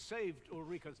one who saved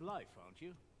Ulrika's life, aren't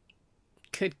you?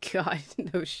 Good God,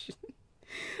 no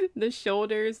the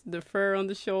shoulders, the fur on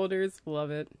the shoulders,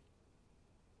 love it.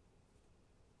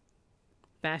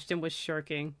 Bastion was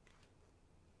shirking.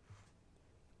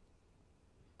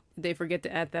 Did they forget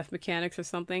to add theft mechanics or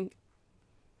something?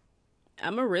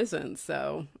 I'm Arisen,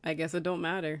 so I guess it don't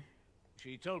matter.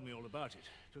 She told me all about it.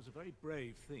 It was a very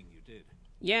brave thing you did.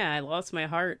 Yeah, I lost my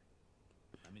heart.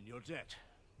 I'm in your debt.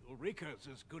 Ulrika's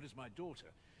as good as my daughter.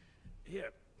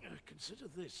 Here, consider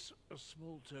this a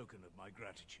small token of my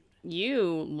gratitude. You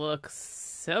look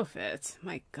so fit.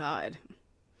 My God.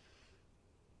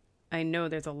 I know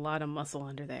there's a lot of muscle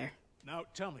under there. Now,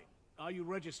 tell me, are you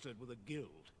registered with a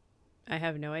guild? I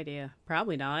have no idea.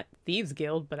 Probably not. Thieves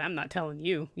Guild, but I'm not telling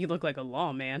you. You look like a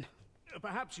lawman.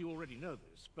 Perhaps you already know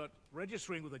this, but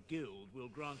registering with a guild will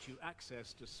grant you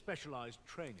access to specialized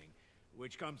training,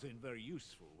 which comes in very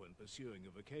useful when pursuing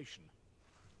a vocation.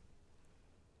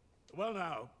 Well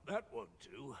now, that won't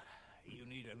do. You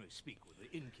need only speak with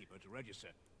the innkeeper to register.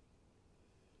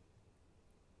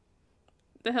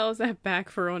 The hell is that back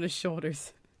fur on his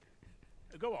shoulders?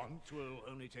 Go on, 'twill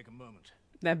only take a moment.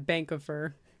 That bank of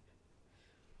fur.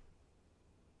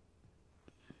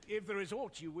 If there is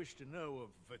aught you wish to know of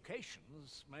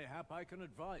vocations, mayhap I can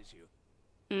advise you.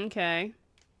 Okay.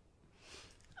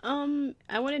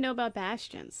 I want to know about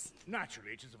bastions.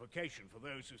 Naturally, it is a vocation for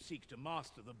those who seek to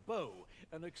master the bow,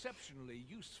 an exceptionally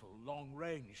useful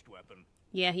long-ranged weapon.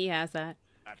 Yeah, he has that.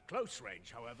 At close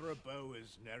range, however, a bow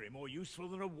is nary more useful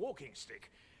than a walking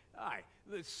stick. Aye,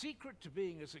 the secret to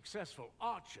being a successful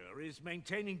archer is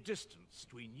maintaining distance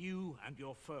between you and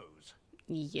your foes.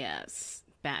 Yes,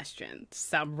 Bastion.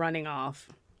 Stop running off.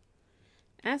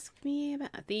 Ask me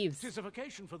about thieves. It is a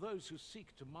vocation for those who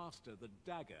seek to master the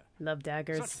dagger. Love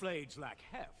daggers. Such blades lack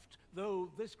heft, though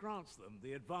this grants them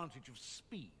the advantage of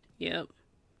speed. Yep.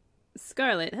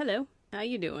 Scarlet, hello. How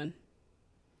you doing?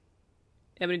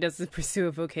 Ebony doesn't pursue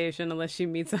a vocation unless she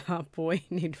meets a hot boy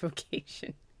named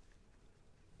Vocation.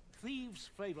 Thieves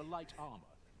favor light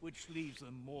armor, which leaves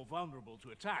them more vulnerable to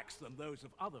attacks than those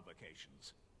of other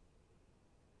vocations.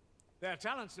 Their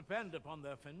talents depend upon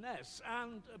their finesse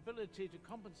and ability to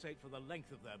compensate for the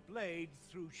length of their blade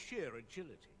through sheer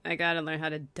agility. I gotta learn how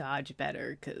to dodge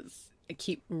better, because I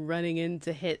keep running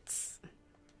into hits.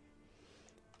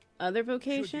 Other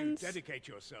vocations? Should you dedicate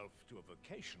yourself to a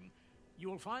vocation,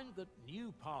 you will find that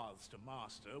new paths to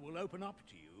master will open up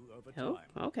to you over time.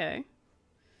 Oh, okay.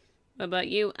 What about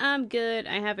you? I'm good.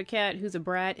 I have a cat who's a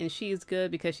brat, and she's good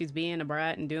because she's being a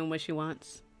brat and doing what she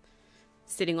wants.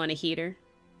 Sitting on a heater.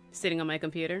 Sitting on my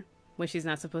computer when she's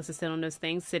not supposed to sit on those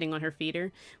things, sitting on her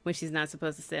feeder when she's not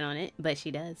supposed to sit on it, but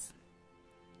she does.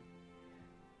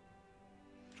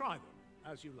 Try them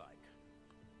as you like.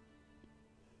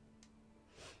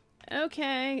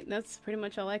 Okay, that's pretty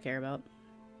much all I care about.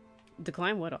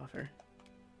 Decline what offer?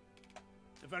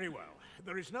 Very well.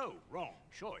 There is no wrong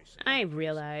choice. I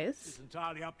realize. It's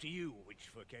entirely up to you which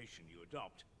vocation you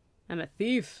adopt. I'm a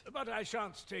thief. But I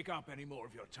shan't take up any more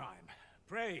of your time.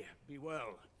 Pray, be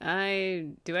well.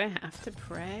 Do I have to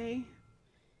pray?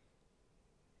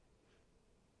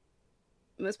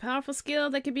 Most powerful skill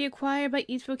that could be acquired by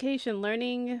each vocation.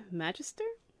 Learning Magister?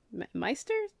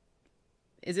 Meister?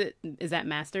 Is that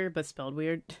master, but spelled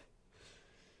weird?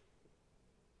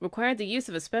 Required the use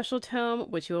of a special tome,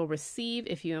 which you will receive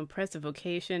if you impress a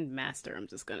vocation master, I'm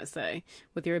just gonna say,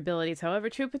 with your abilities. However,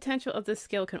 true potential of this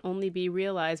skill can only be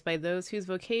realized by those whose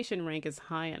vocation rank is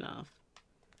high enough.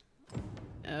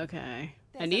 Okay.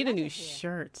 I need a new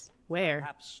shirt. Where?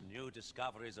 Perhaps new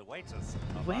discoveries await us.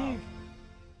 Where?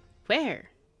 Where?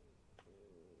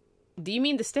 Do you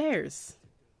mean the stairs?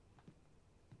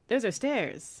 Those are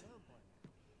stairs.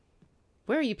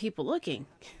 Where are you people looking?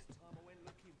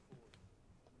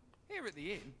 Here at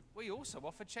the inn, we also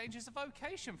offer changes of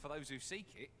vocation for those who seek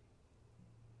it.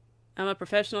 I'm a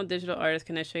professional digital artist.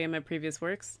 Can I show you my previous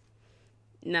works?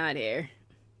 Not here.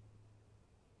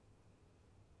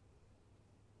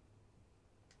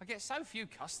 I get so few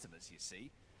customers, you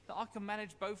see, that I can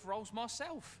manage both roles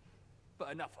myself.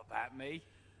 But enough about me.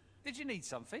 Did you need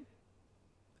something?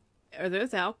 Are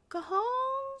those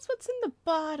alcohols? What's in the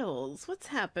bottles? What's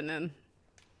happening?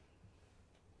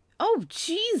 Oh,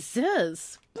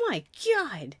 Jesus! My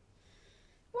God!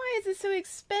 Why is it so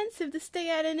expensive to stay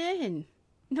at an inn?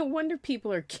 No wonder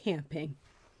people are camping.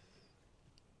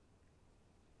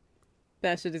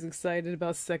 Bastion is excited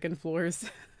about second floors.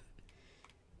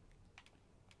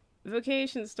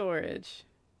 Vocation storage.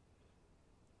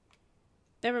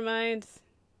 Never mind.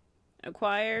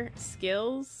 Acquire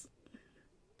skills.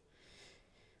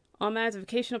 All matters of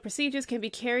vocational procedures can be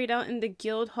carried out in the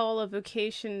guild hall of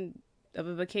vocation of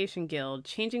a vocation guild.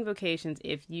 Changing vocations.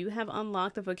 If you have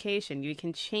unlocked a vocation, you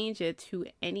can change it to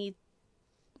any.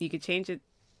 You can change it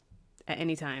at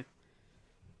any time.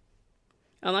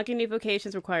 Unlocking new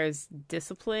vocations requires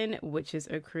discipline, which is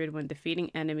accrued when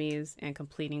defeating enemies and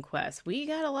completing quests. We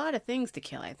got a lot of things to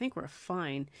kill. I think we're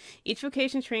fine. Each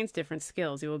vocation trains different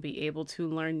skills. You will be able to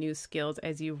learn new skills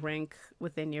as you rank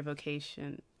within your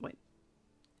vocation.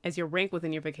 As your rank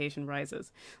within your vocation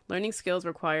rises. Learning skills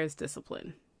requires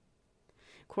discipline.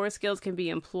 Core skills can be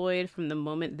employed from the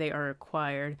moment they are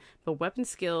acquired, but weapon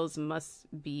skills must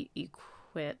be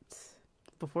equipped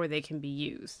before they can be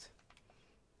used.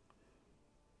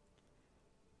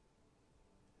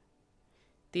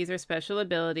 These are special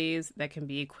abilities that can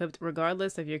be equipped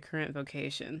regardless of your current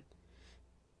vocation.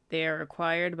 They are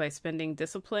acquired by spending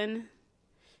discipline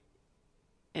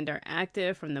and are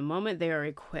active from the moment they are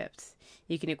equipped.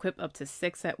 You can equip up to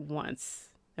 6 at once.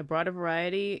 A broader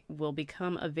variety will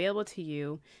become available to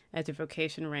you as your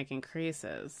vocation rank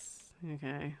increases.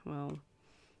 Okay, well,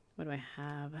 what do I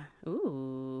have?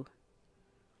 Ooh.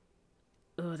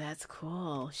 Ooh, that's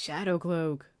cool. Shadow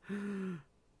Cloak.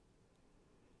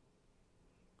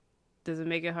 Does it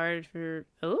make it hard for...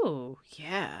 Oh,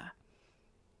 yeah.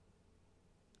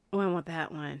 Oh, I want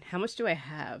that one. How much do I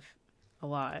have? A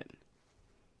lot.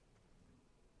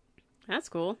 That's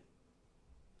cool.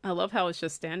 I love how it's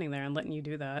just standing there and letting you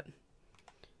do that.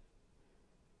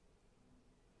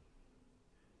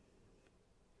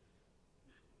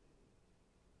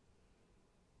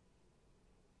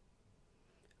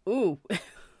 Ooh.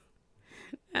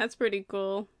 That's pretty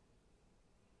cool.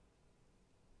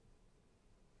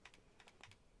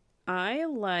 I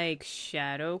like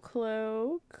Shadow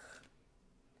Cloak.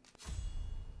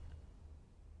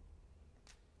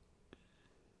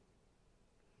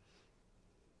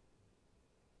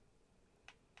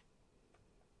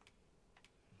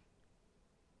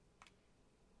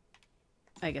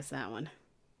 I guess that one.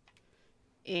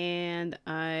 And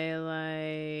I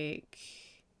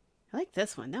like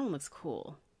this one. That one looks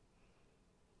cool.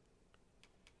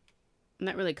 I'm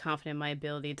not really confident in my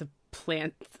ability to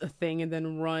plant a thing and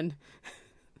then run.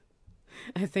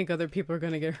 I think other people are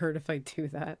going to get hurt if I do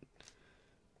that.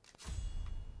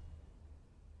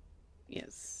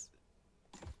 Yes.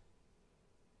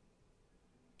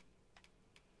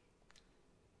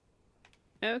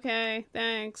 Okay,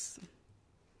 thanks.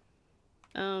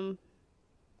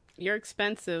 You're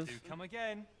expensive. Do come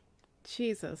again.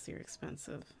 Jesus, you're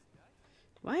expensive.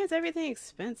 Why is everything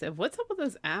expensive? What's up with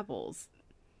those apples?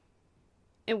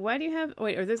 And why do you have...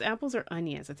 Wait, are those apples or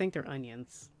onions? I think they're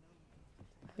onions.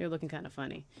 They're looking kind of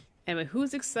funny. Anyway,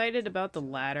 who's excited about the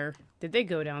ladder? Did they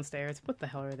go downstairs? What the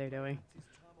hell are they doing?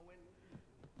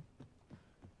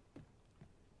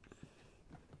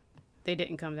 They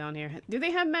didn't come down here. Do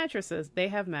they have mattresses? They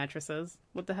have mattresses.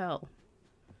 What the hell?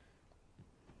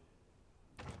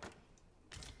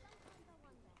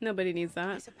 Nobody needs that.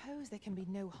 I suppose there can be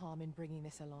no harm in bringing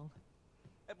this along.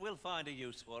 We'll find a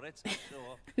use for it,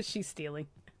 sure. She's stealing.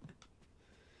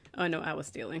 Oh, no, I was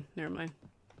stealing. Never mind.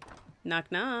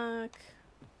 Knock, knock.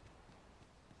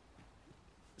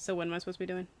 So what am I supposed to be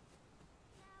doing?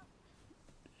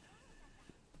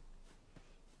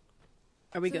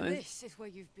 Are we going? This is where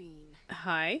you've been.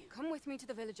 Hi. Come with me to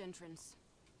the village entrance.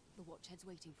 The watchhead's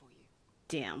waiting for you.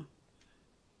 Damn.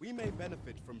 We may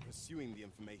benefit from pursuing the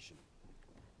information.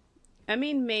 I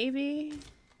mean, maybe.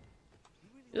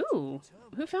 Ooh,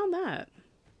 who found that?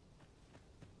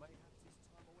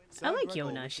 I like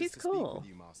Yona. She's cool.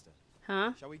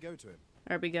 Huh? Shall we go to him?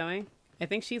 Are we going? I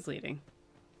think she's leading.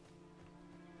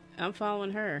 I'm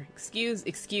following her. Excuse,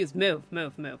 move.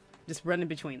 Just run in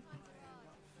between.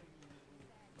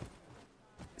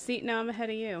 See, now I'm ahead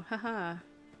of you. Haha.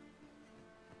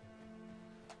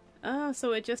 Oh,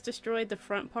 so it just destroyed the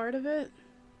front part of it?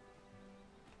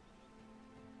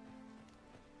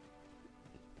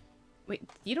 Wait,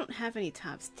 you don't have any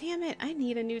tops. Damn it, I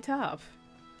need a new top.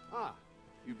 Ah,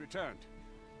 you've returned.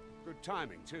 Good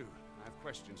timing, too. I have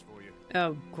questions for you.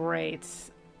 Oh, great.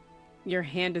 Your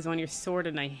hand is on your sword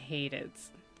and I hate it.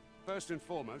 First and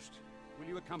foremost, will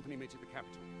you accompany me to the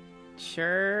capital?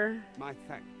 Sure. My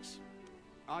thanks.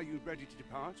 Are you ready to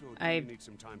depart, or do you need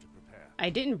some time to prepare? I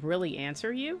didn't really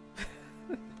answer you.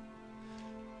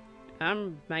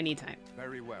 I need time.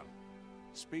 Very well.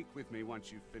 Speak with me once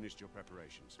you've finished your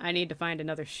preparations. I need to find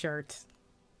another shirt.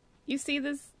 You see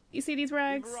this? You see these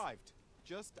rags? We've arrived,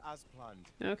 just as planned.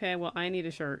 Okay, well, I need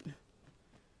a shirt.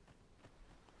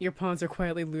 Your pawns are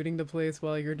quietly looting the place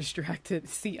while you're distracted.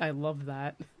 See, I love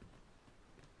that.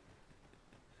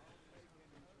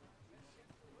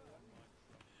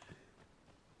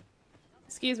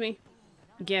 Excuse me.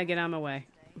 Yeah, get out of my way.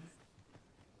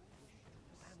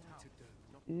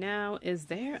 Now, is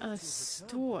there a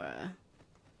store?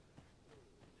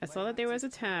 I saw that there was a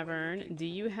tavern. Do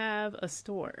you have a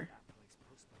store?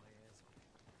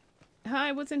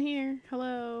 Hi, what's in here?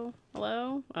 Hello?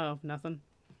 Hello? Oh, nothing.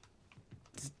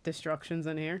 Destruction's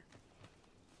in here.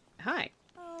 Hi.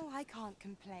 Oh, I can't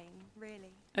complain,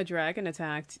 really. A dragon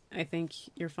attacked. I think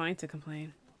you're fine to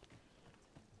complain.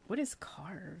 What is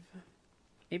carve?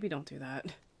 Maybe don't do that.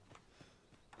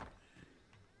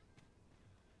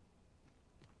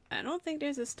 I don't think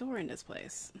there's a store in this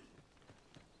place.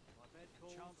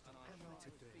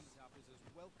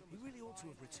 He really ought to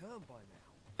have returned by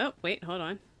now. Oh, wait, hold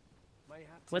on.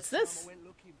 What's this?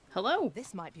 Hello?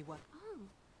 This might be what. Oh,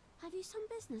 have you some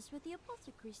business with the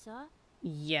apothecary, sir?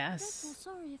 Yes. I'm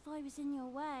sorry if I was in your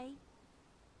way.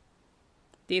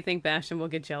 Do you think Bastion will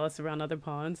get jealous around other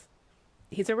pawns?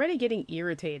 He's already getting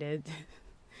irritated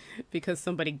because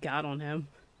somebody got on him.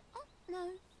 Oh, no,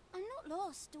 I'm not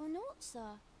lost or naught,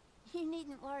 sir. You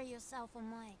needn't worry yourself on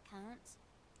my account.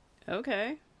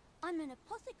 Okay. I'm an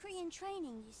apothecary in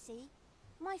training, you see.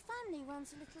 My family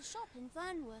runs a little shop in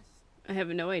Vernworth. I have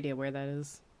no idea where that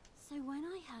is. So when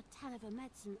I heard tell of a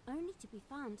medicine only to be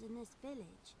found in this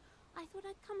village, I thought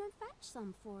I'd come and fetch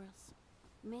some for us.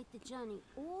 Made the journey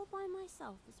all by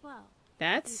myself as well.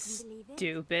 That's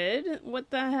stupid. What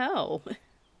the hell?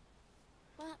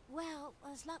 But, well,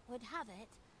 as luck would have it,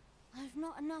 I've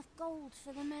not enough gold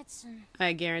for the medicine.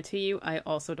 I guarantee you, I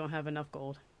also don't have enough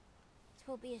gold. It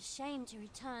will be a shame to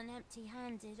return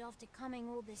empty-handed after coming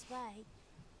all this way.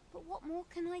 But what more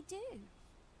can I do?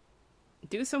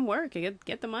 Do some work and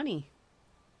get the money.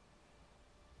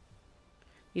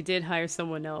 You did hire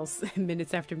someone else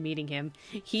minutes after meeting him.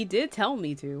 He did tell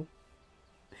me to.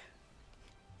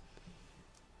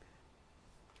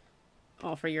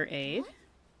 Offer your aid. What?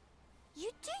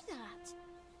 You'd do that?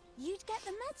 You'd get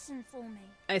the medicine for me?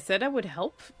 I said I would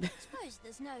help. Suppose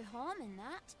there's no harm in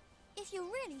that. If you're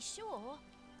really sure.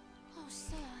 Oh,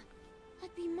 sir,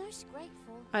 I'd be most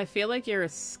grateful. I feel like you're a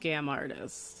scam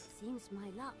artist. Seems my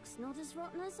luck's not as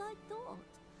rotten as I thought.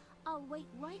 I'll wait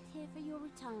right here for your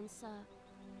return, sir.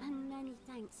 And many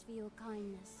thanks for your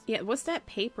kindness. Yeah, what's that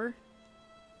paper?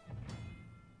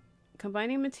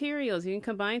 Combining materials. You can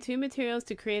combine two materials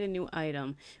to create a new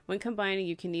item. When combining,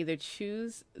 you can either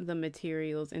choose the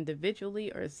materials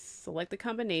individually or select the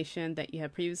combination that you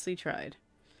have previously tried.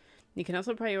 You can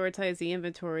also prioritize the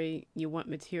inventory you want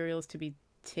materials to be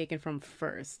taken from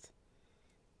first.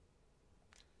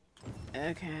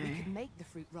 Okay. We could make the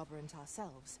fruit robberant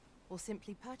ourselves, or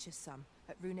simply purchase some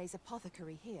at Rune's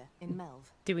apothecary here in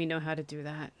Melve. Do we know how to do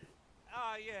that?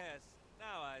 Ah, yes.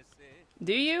 Now I see.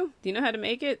 Do you? Do you know how to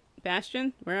make it?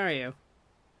 Bastion, where are you?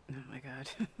 Oh my god.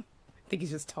 I think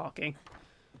he's just talking.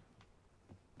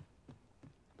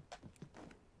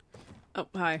 Oh,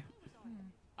 hi.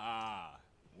 Ah,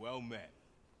 well met.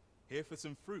 Here for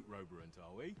some fruit roberant,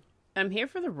 are we? I'm here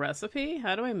for the recipe.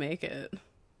 How do I make it?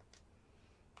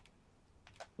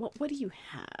 What do you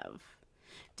have?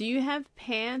 Do you have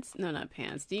pants? No, not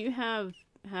pants. Do you have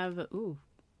ooh.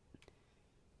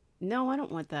 No, I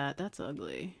don't want that. That's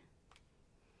ugly.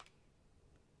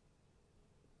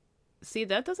 See,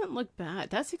 that doesn't look bad.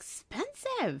 That's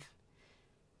expensive.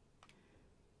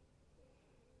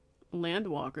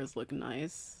 Landwalkers look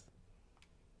nice.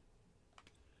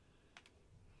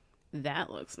 That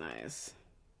looks nice.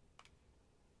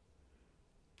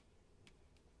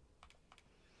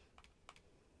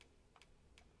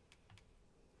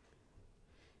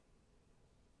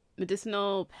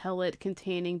 Medicinal pellet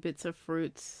containing bits of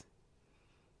fruits.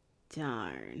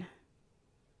 Darn.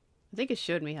 I think it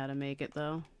showed me how to make it,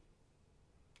 though.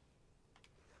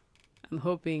 I'm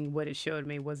hoping what it showed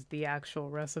me was the actual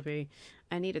recipe.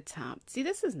 I need a top. See,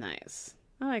 this is nice.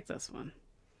 I like this one.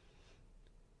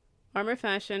 Armor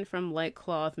fashioned from light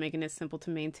cloth, making it simple to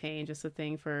maintain. Just a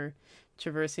thing for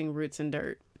traversing roots and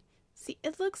dirt. See,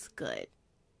 it looks good.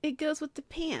 It goes with the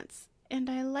pants, and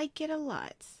I like it a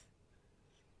lot.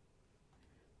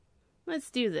 Let's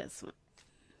do this one.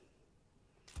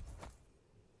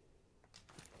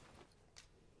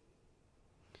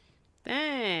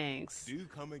 Thanks. Do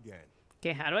come again.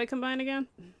 Okay, how do I combine again?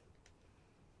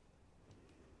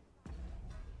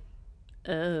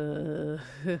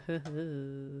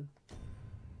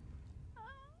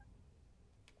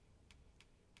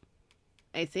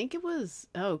 I think it was...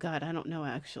 Oh god, I don't know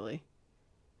actually.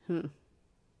 Well,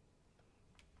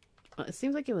 it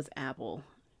seems like it was apple.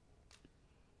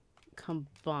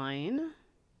 Combine.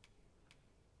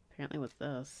 Apparently with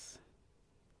this.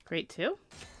 Great too?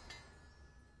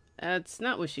 That's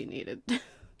not what she needed.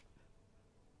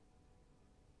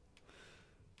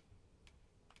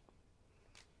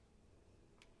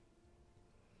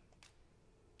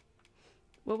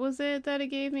 What was it that it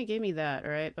gave me? It gave me that,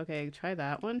 right? Okay, try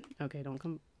that one. Okay, don't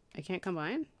come. I can't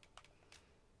combine?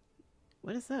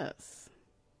 What is this?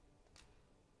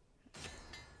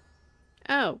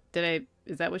 Oh, did I...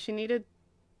 Is that what she needed?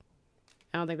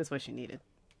 I don't think that's what she needed.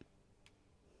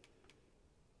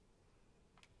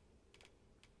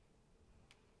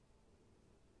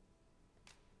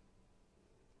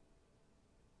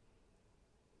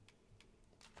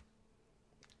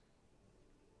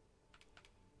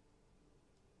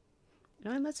 No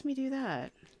one lets me do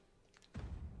that.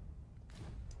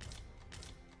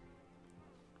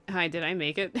 Hi, did I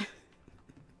make it?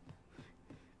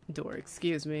 Door,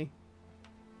 excuse me.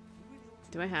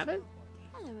 Do I have it?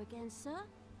 Hello again, sir.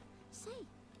 Say,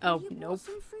 oh, have you nope. brought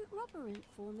some fruit robberant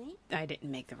for me? I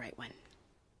didn't make the right one.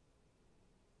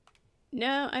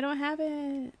 No, I don't have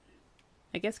it.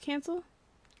 I guess cancel?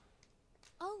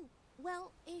 Oh,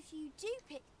 well, if you do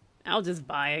pick... I'll just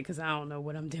buy it because I don't know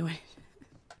what I'm doing.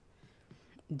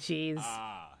 Jeez.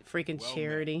 Freaking well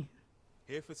charity. Met.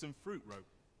 Here for some fruit rope.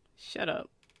 Shut up.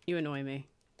 You annoy me.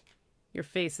 Your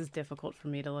face is difficult for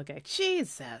me to look at.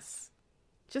 Jesus.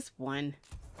 Just one.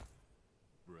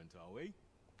 Brent, are we?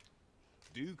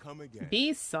 Do come again.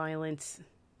 Be silent.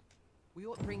 We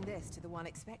ought to bring this to the one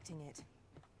expecting it.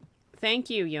 Thank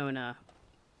you, Yona.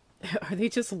 Are they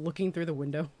just looking through the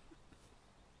window?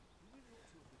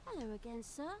 Hello again,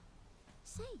 sir.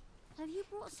 Say, have you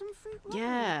brought some fruit?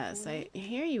 Yes,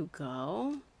 here you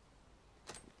go.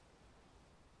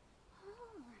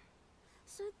 Oh,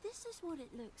 so this is what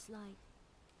it looks like.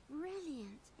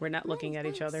 Brilliant. We're not looking at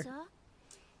each other. Sir.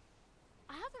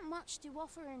 I haven't much to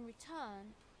offer in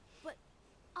return, but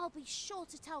I'll be sure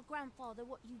to tell Grandfather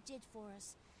what you did for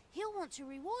us. He'll want to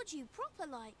reward you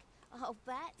proper like, I'll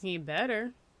bet. He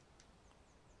better.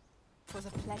 It was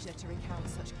a pleasure to recount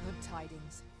such good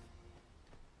tidings.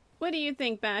 What do you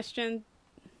think, Bastion?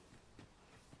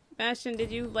 Bastion,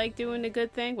 did you like doing a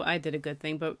good thing? Well, I did a good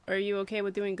thing, but are you okay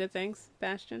with doing good things,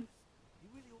 Bastion?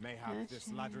 Mayhap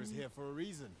this ladder is here for a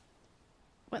reason.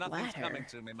 What Nothing's ladder? coming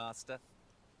to me, Master.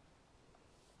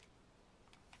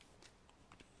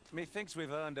 Methinks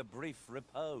we've earned a brief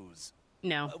repose.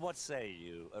 No. What say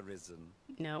you, Arisen?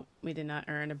 No, we did not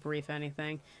earn a brief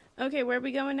anything. Okay, where are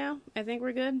we going now? I think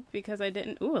we're good, because I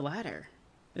didn't... Ooh, a ladder.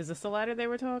 Is this the ladder they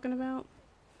were talking about?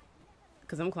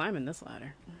 Because I'm climbing this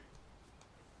ladder.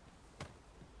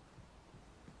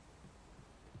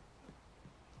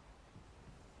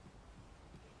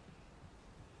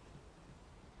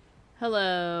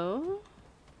 Hello?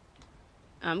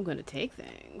 I'm gonna take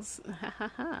things. Ha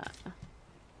ha ha.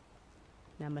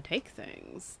 Now I'm gonna take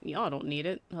things. Y'all don't need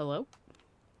it. Hello?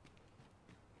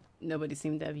 Nobody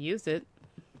seemed to have used it.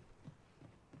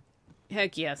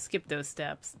 Heck yeah, skip those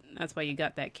steps. That's why you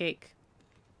got that cake.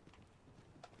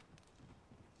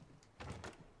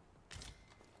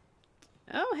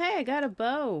 Oh, hey, I got a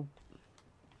bow.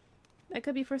 That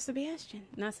could be for Sebastian.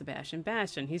 Not Sebastian,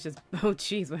 Bastion. He's just... Oh,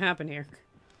 jeez, what happened here?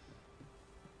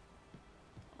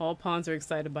 All pawns are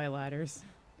excited by ladders.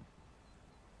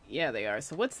 Yeah, they are.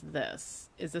 So what's this?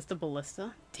 Is this the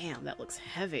ballista? Damn, that looks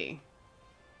heavy.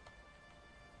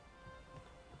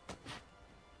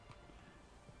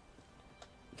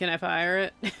 Can I fire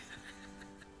it?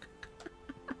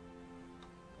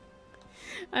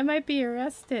 I might be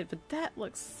arrested, but that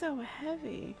looks so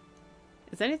heavy.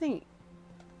 Is anything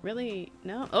really...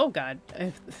 No? Oh, God.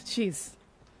 Jeez.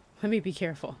 Let me be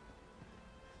careful.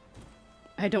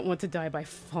 I don't want to die by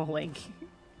falling.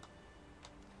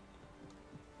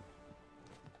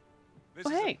 This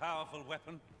is a powerful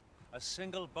weapon. A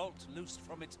single bolt loosed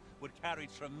from it would carry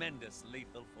tremendous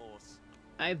lethal force.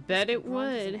 I bet it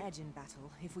would. An edge in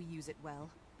battle if we use it well.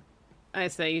 I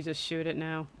say you just shoot it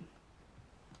now.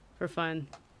 For fun.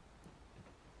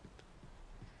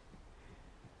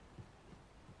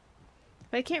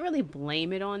 But I can't really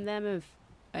blame it on them if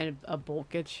a bolt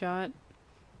gets shot.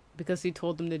 Because he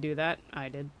told them to do that. I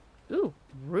did. Ooh,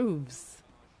 roofs.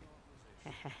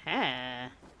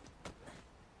 I'm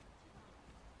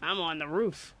on the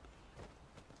roof.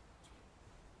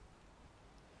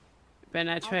 Better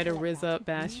not try to riz up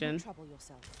Bastion.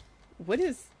 What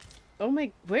is... Oh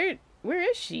my... Where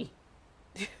is she?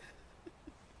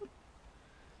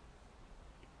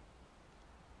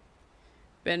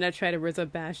 Better not try to riz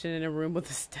up Bastion in a room with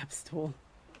a step stool.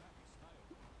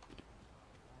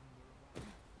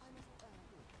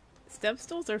 Step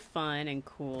stools are fun and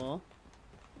cool.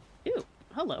 Ew,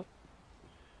 hello.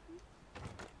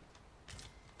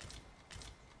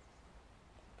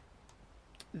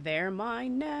 They're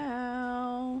mine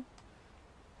now.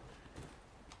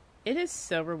 It is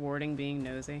so rewarding being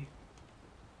nosy.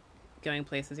 Going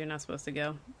places you're not supposed to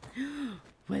go.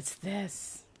 What's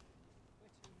this?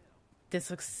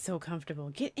 This looks so comfortable.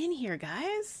 Get in here,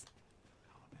 guys.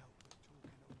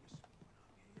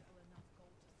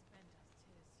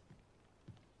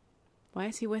 Why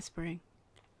is he whispering?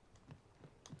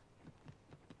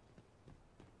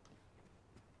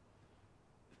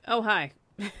 Oh, hi.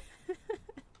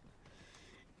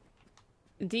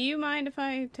 Do you mind if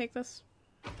I take this?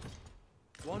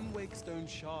 One wakestone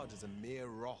shard is a mere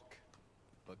rock,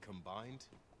 but combined,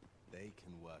 they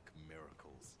can work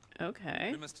miracles.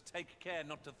 Okay. We must take care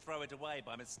not to throw it away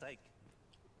by mistake.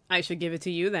 I should give it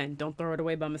to you then. Don't throw it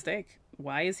away by mistake.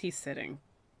 Why is he sitting?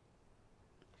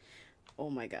 Oh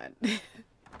my god.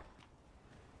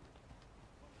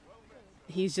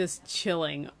 He's just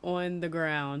chilling on the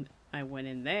ground. I went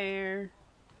in there.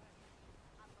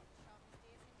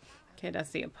 Okay,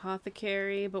 that's the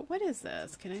apothecary. But what is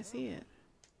this? Can I see it?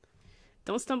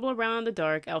 Don't stumble around in the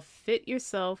dark. Outfit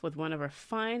yourself with one of our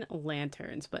fine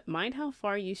lanterns, but mind how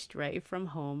far you stray from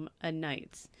home at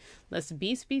nights, lest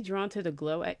beasts be drawn to the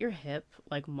glow at your hip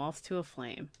like moths to a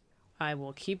flame. I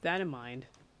will keep that in mind.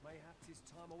 Mayhaps it's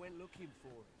time I went looking for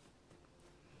it.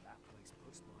 That place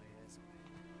puts my hairs on.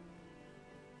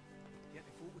 Yet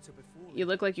if all were to befall You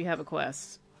look like you have a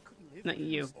quest. Not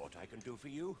you. What I can do for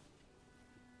you?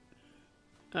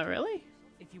 Oh, really?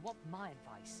 If you want my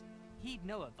advice, heed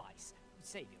no advice.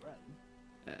 Save your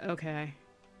own. Okay.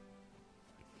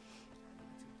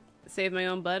 Save my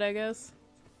own butt, I guess.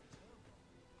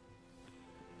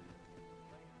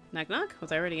 Knock knock?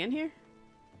 Was I already in here?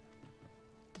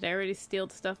 Did I already steal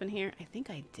the stuff in here? I think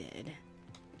I did.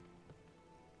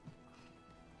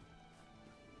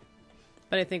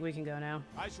 But I think we can go now.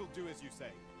 I shall do as you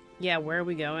say. Yeah, where are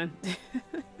we going?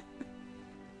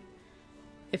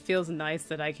 It feels nice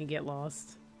that I can get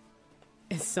lost.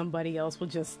 And somebody else will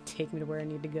just take me to where I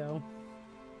need to go.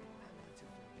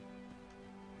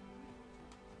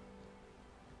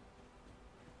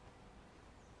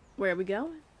 Where are we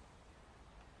going?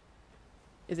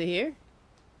 Is it here?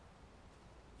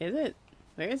 Is it?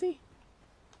 Where is he?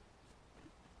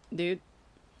 Dude.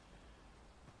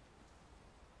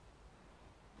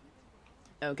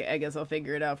 Okay, I guess I'll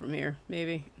figure it out from here.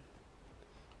 Maybe.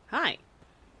 Hi.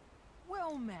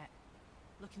 Well met.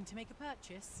 Looking to make a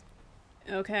purchase?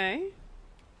 Okay.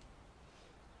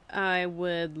 I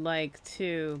would like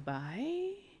to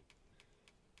buy...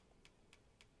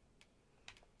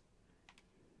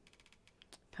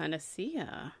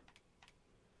 Panacea.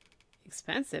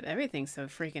 Expensive. Everything's so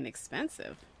freaking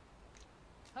expensive.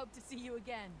 Hope to see you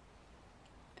again.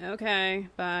 Okay,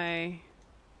 bye.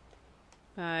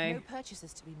 Bye. No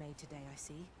purchases to be made today, I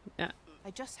see. I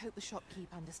just hope the shopkeep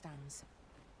understands.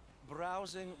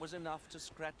 Browsing was enough to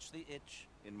scratch the itch,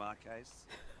 in my case.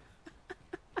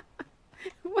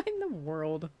 What in the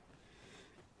world?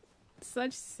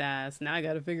 Such sass. Now I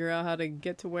gotta figure out how to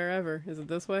get to wherever. Is it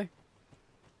this way?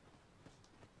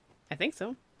 I think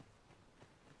so.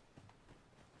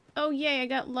 Oh yay, I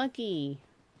got lucky.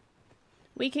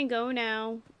 We can go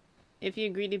now. If you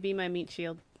agree to be my meat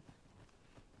shield.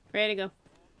 Ready to go.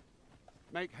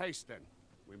 Make haste then.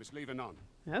 We must leave anon.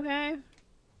 Okay.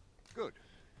 Good.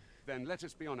 Then let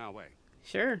us be on our way.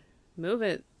 Sure. Move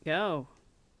it. Go.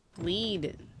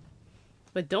 Lead.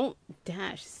 But don't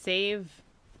dash. Save.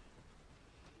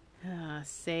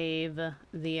 Save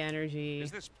the energy.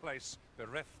 Is this place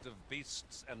bereft of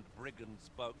beasts and brigands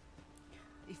both?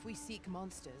 If we seek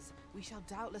monsters, we shall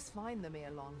doubtless find them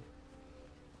ere long.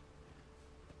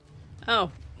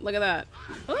 Oh, look at that.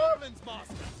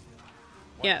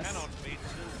 Yes. One cannot be too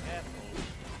careful.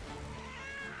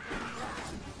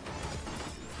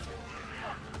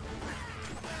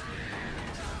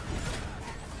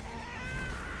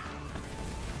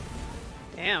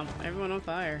 Damn, everyone on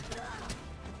fire.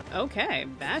 Okay,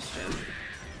 Bastion.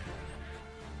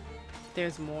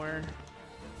 There's more.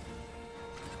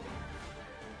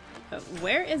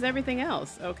 Where is everything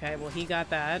else? Okay, well he got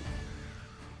that.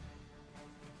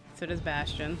 So does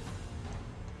Bastion.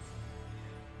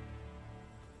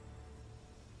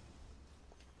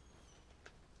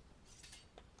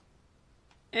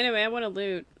 Anyway, I want to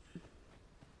loot.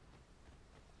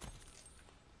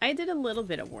 I did a little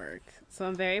bit of work, so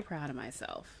I'm very proud of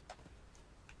myself.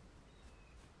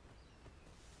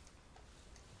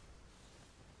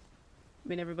 I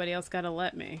mean, everybody else gotta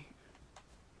let me.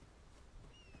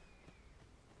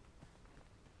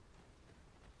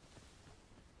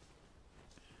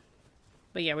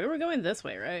 But yeah, we were going this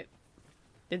way, right?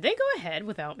 Did they go ahead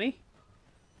without me?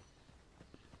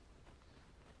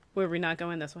 Were we not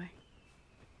going this way?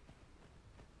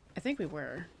 I think we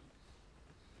were.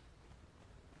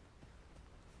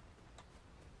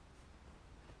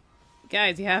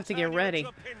 Guys, you have to get ready.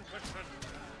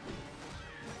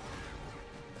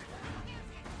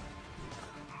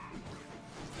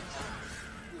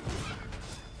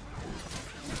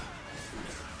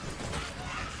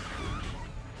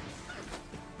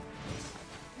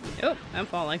 Oh, I'm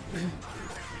falling.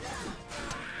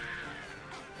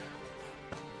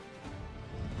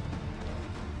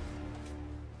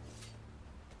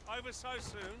 Over so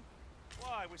soon?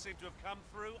 Why, we seem to have come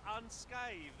through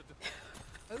unscathed.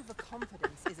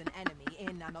 Overconfidence is an enemy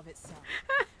in and of itself.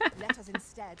 Let us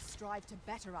instead strive to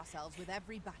better ourselves with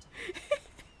every battle.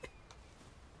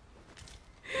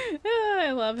 Oh,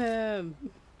 I love him.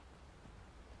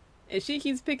 And she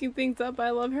keeps picking things up.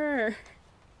 I love her.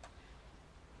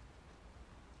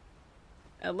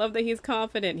 I love that he's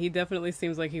confident. He definitely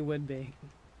seems like he would be.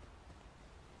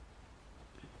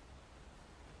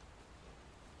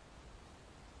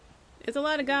 There's a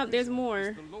lot of God. There's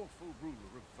more.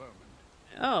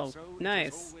 Oh,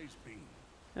 nice.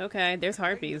 Okay, there's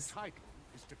harpies.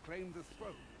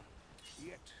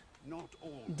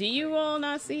 Do you all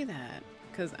not see that?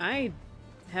 Because I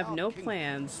have no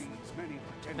plans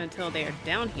until they are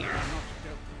down here.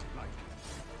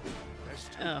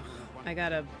 Ugh, I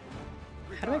gotta...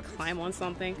 How do I climb on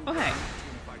something? Oh, hey.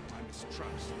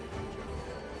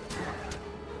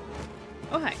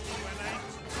 Oh, hey.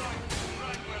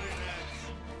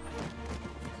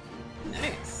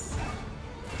 Nice.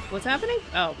 What's happening?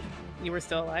 Oh, you were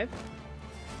still alive?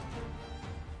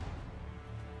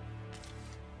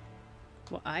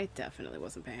 Well, I definitely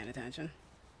wasn't paying attention.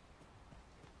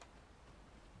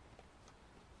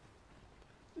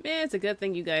 Man, it's a good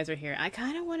thing you guys are here. I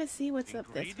kind of want to see what's up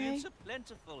this way. Ingredients are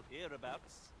plentiful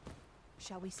hereabouts.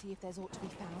 Shall we see if there's aught to be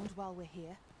found while we're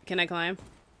here? Can I climb?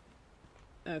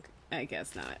 Okay, I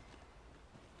guess not.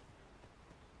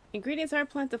 Ingredients are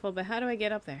plentiful, but how do I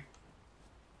get up there?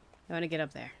 I want to get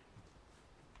up there.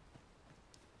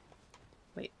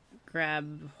 Wait,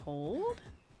 grab hold?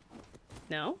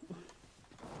 No?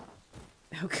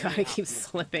 Oh god, I keep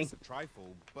slipping. It's a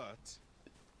trifle, but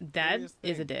that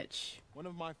is a ditch. One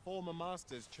of my former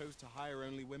masters chose to hire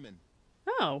only women.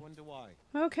 Oh. I wonder why.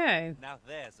 Okay. Now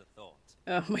there's a thought.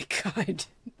 Oh my god.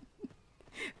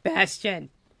 Bastion,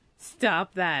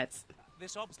 stop that.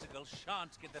 This obstacle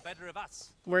shan't get the better of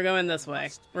us. We're going this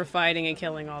way. We're fighting and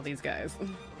killing all these guys.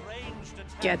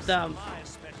 Get them.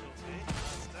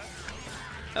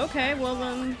 Okay, well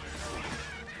then.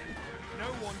 No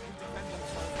one can defend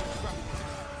themselves.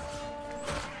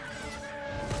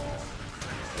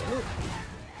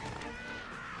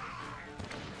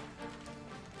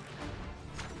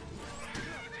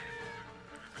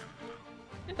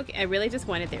 Okay, I really just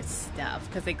wanted their stuff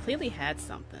because they clearly had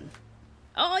something.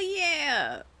 Oh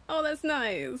yeah! Oh, that's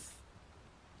nice.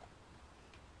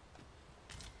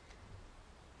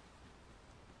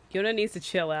 Yona needs to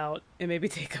chill out and maybe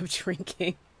take up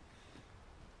drinking.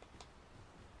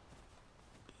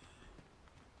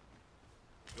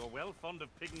 You're well fond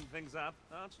of picking things up,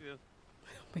 aren't you?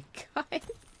 Oh my god.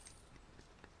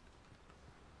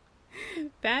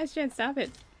 Bastion, stop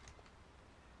it.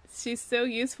 She's so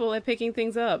useful at picking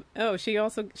things up. Oh, she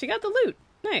got the loot.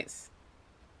 Nice.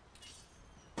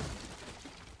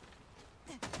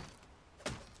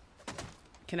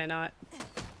 Can I not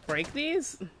break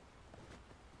these?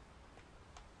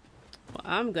 Well,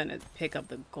 I'm gonna pick up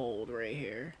the gold right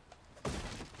here.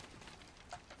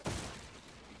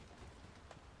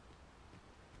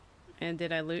 And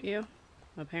did I loot you?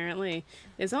 Apparently.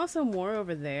 There's also more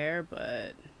over there,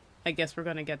 but I guess we're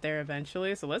gonna get there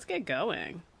eventually, so let's get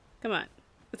going. Come on,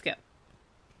 let's go.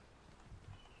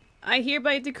 I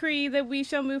hereby decree that we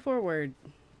shall move forward.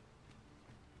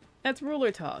 That's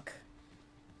ruler talk.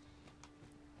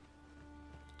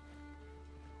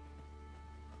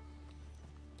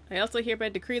 I also hereby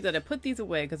decree that I put these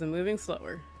away because I'm moving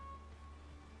slower.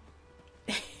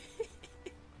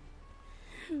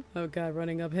 Oh god,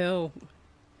 running uphill.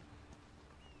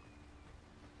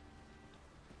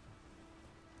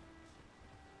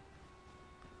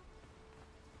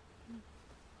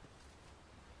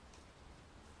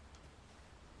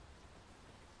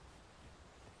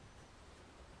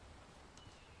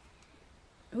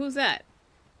 Who's that?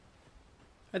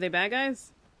 Are they bad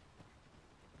guys?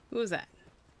 Who's that?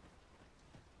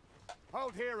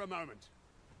 Hold here a moment.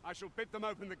 I shall bid them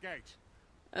open the gate.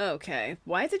 Okay.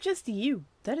 Why is it just you?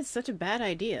 That is such a bad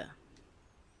idea.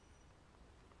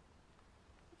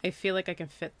 I feel like I can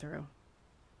fit through.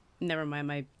 Never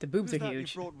mind, the boobs Who's are that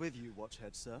huge. you brought with you,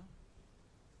 Watchhead, sir?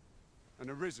 An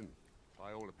Arisen,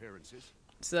 by all appearances.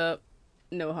 What's up?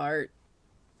 No heart.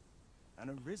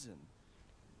 An Arisen?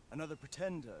 Another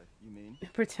pretender, you mean?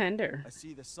 Pretender. I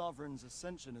see the Sovereign's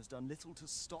ascension has done little to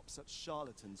stop such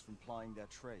charlatans from plying their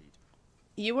trade.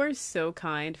 You are so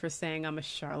kind for saying I'm a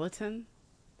charlatan.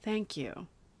 Thank you.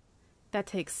 That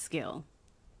takes skill.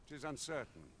 'Tis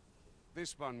uncertain.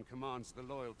 This one commands the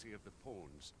loyalty of the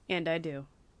pawns. And I do.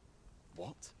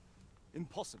 What?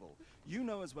 Impossible. You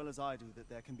know as well as I do that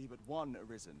there can be but one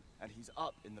Arisen, and he's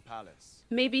up in the palace.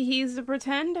 Maybe he's a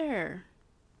pretender.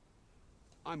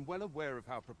 I'm well aware of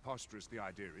how preposterous the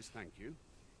idea is, thank you.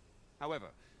 However,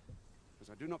 as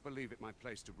I do not believe it my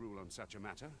place to rule on such a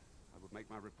matter, I will make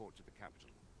my report to the capital.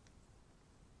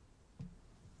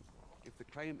 If the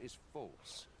claim is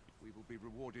false, we will be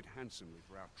rewarded handsomely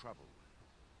for our trouble.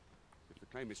 If the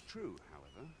claim is true,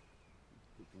 however,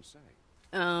 who can say?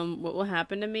 What will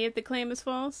happen to me if the claim is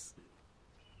false?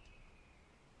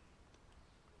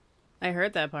 I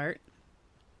heard that part.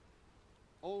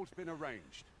 All's been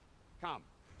arranged. Come,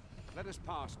 let us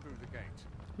pass through the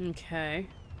gate. Okay.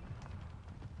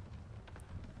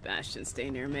 Bastion,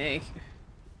 stay near me.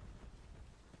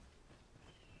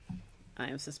 I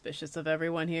am suspicious of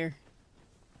everyone here.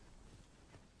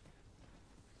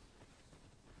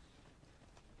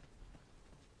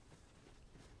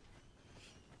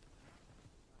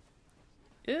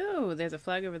 Ooh, there's a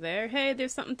flag over there. Hey,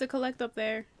 there's something to collect up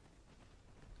there.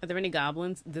 Are there any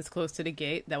goblins this close to the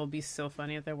gate? That would be so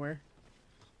funny if there were.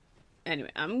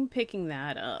 Anyway, I'm picking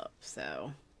that up,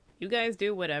 so you guys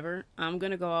do whatever. I'm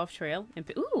gonna go off trail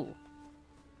and ooh!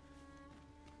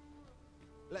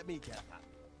 Let me get that.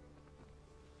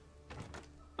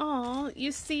 Aw,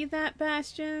 you see that,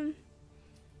 Bastion?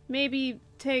 Maybe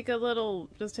take a little,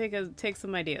 take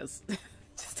some ideas.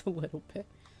 Just a little bit.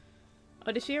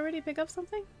 Oh, did she already pick up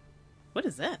something? What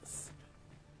is this?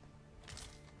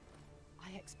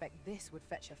 I expect this would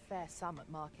fetch a fair sum at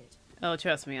market. Oh,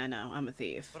 trust me, I know. I'm a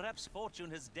thief. Perhaps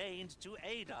fortune has deigned to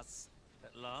aid us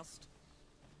at last.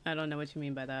 I don't know what you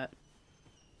mean by that.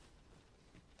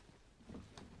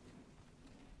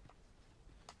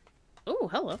 Oh,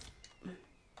 hello.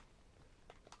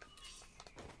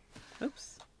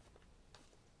 Oops.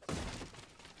 A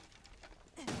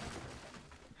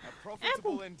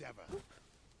profitable endeavor.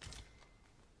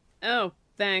 Oh,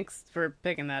 thanks for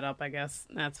picking that up, I guess.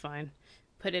 That's fine.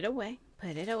 Put it away.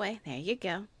 Put it away. There you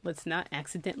go. Let's not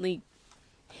accidentally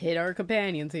hit our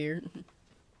companions here.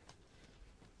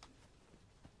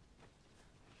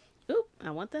 Oop,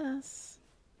 I want this.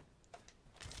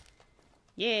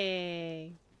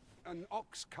 Yay. An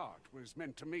ox cart was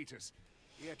meant to meet us,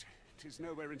 yet 'tis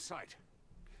nowhere in sight.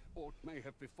 Aught may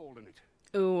have befallen it.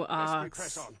 Ooh, Lest we ox.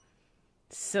 press on.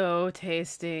 So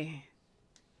tasty.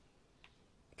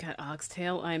 Got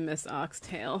oxtail. I miss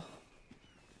oxtail.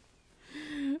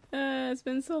 It's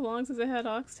been so long since I had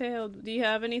oxtail. Do you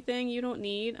have anything you don't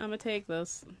need? I'm gonna take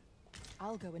this.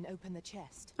 I'll go and open the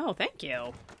chest. Oh, thank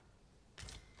you.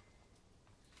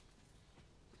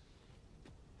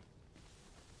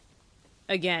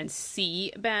 Again,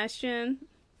 see, Bastion?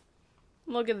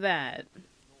 Look at that. I'm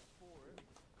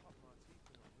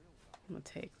gonna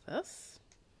take this.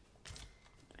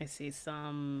 I see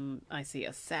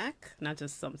a sack. Not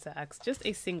just some sacks, just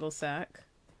a single sack.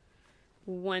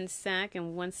 One sack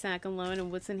and one sack alone,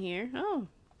 and what's in here? Oh.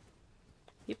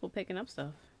 People picking up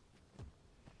stuff.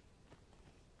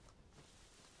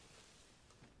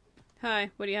 Hi,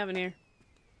 what do you have in here?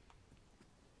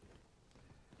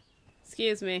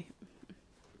 Excuse me.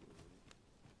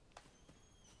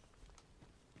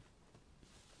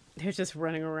 They're just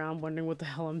running around wondering what the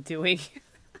hell I'm doing.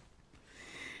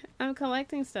 I'm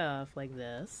collecting stuff like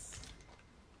this.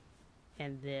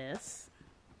 And this.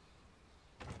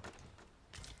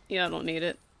 Yeah, I don't need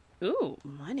it. Ooh,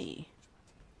 money.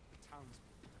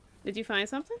 Did you find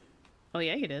something? Oh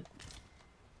yeah, you did.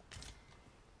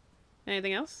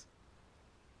 Anything else?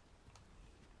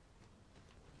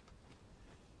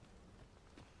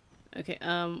 Okay,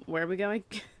 where are we going?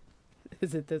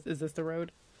 Is this the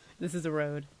road? This is the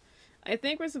road. I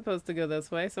think we're supposed to go this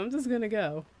way, so I'm just gonna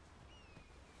go.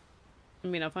 I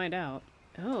mean, I'll find out.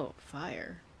 Oh,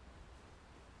 fire.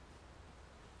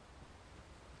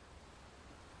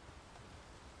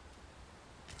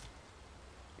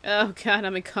 Oh god,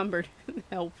 I'm encumbered.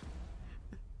 Help.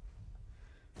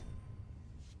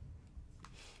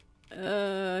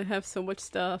 I have so much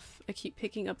stuff. I keep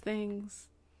picking up things.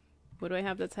 What do I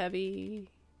have that's heavy?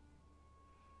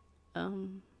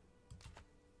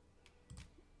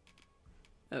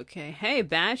 Okay. Hey,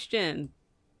 Bastion!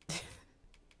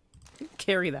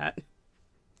 Carry that.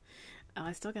 Oh,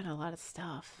 I still got a lot of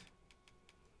stuff.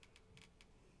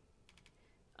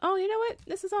 Oh, you know what?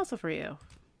 This is also for you.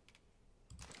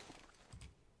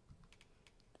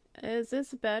 Is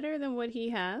this better than what he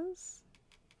has?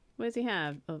 What does he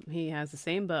have? Oh, he has the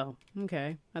same bow.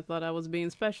 Okay. I thought I was being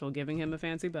special, giving him a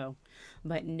fancy bow.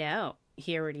 But no,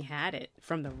 he already had it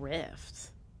from the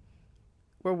rift.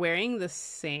 We're wearing the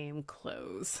same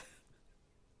clothes.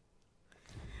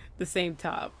 The same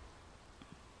top.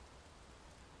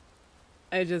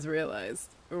 I just realized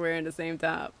we're wearing the same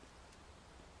top.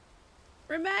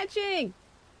 We're matching!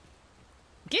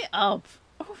 Get up!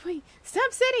 Oh wait,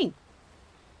 stop sitting!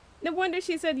 No wonder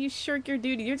she said you shirk your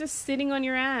duty. You're just sitting on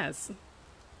your ass.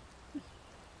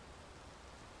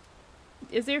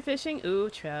 Is there fishing? Ooh,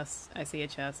 chest. I see a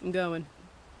chest. I'm going.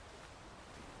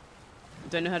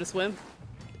 Do I know how to swim?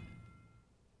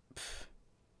 Pfft.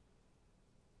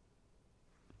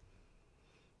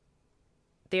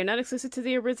 They are not exclusive to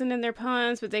the Arisen and their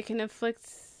pawns, but they can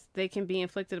be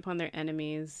inflicted upon their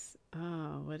enemies.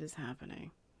 Oh, what is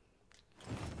happening?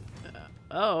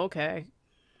 Oh, okay.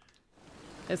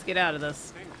 Let's get out of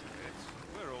this.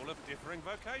 We're all of differing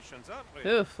vocations, aren't we?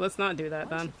 Oof, let's not do that I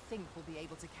then. should think we'll be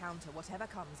able to counter whatever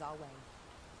comes our way.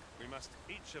 We must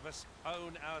each of us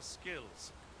own our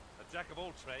skills. A jack of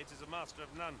all trades is a master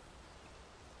of none.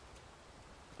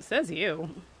 Says you.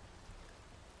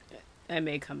 I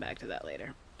may come back to that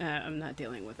later. I'm not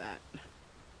dealing with that.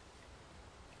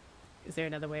 Is there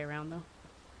another way around though?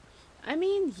 I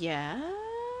mean, yeah.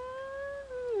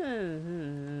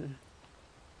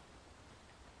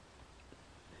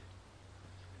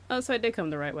 Oh, so I did come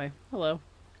the right way. Hello.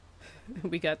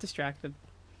 We got distracted.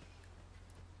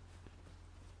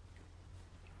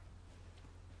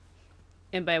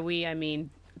 And by we, I mean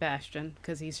Bastion,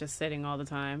 because he's just sitting all the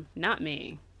time. Not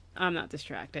me. I'm not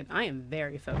distracted. I am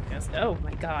very focused. Oh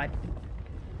my god.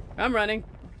 I'm running.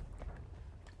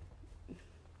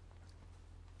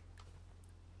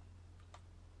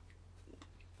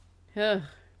 Ugh.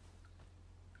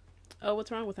 Oh,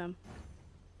 what's wrong with him?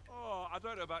 Oh, I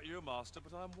don't know about you, Master,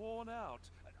 but I'm worn out.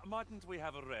 Mightn't we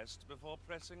have a rest before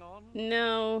pressing on?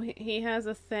 No, he has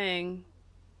a thing.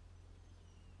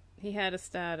 He had a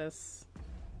status.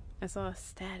 I saw a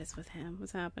status with him.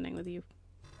 What's happening with you?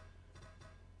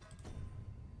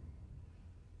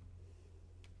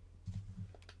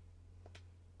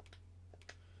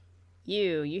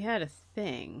 You had a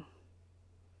thing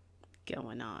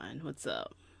going on. What's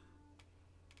up?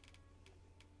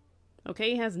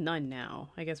 Okay, he has none now.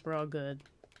 I guess we're all good.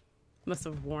 Must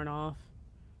have worn off.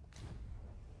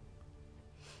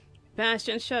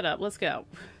 Bastion, shut up. Let's go.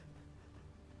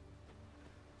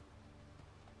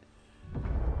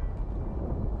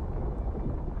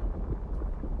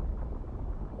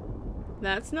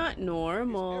 That's not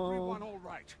normal. Is everyone all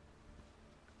right?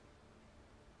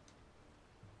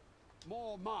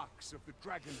 More marks of the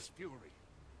dragon's fury.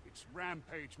 Its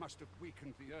rampage must have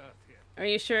weakened the earth here. Are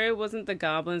you sure it wasn't the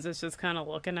goblins that's just kind of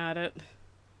looking at it?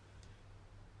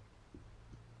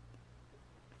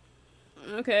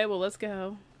 Okay, well, let's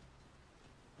go.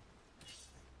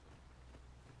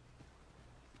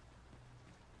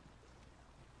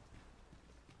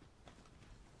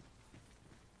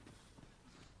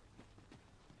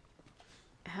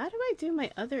 How do I do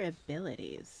my other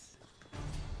abilities?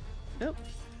 Oh.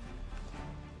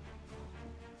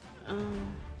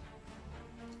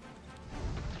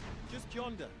 Just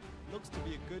yonder. Looks to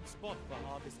be a good spot for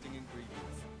harvesting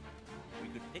ingredients. We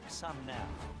could pick some now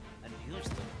and use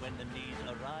them when the need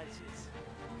arises.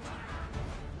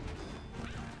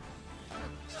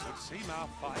 It would seem our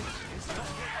fight is not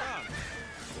yet done.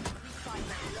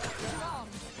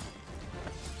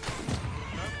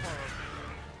 No quarrel.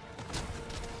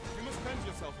 You must cleanse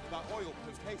yourself of that oil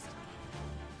post haste.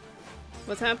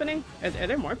 What's happening? Are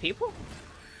there more people?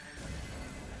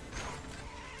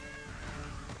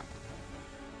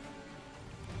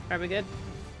 Are we good?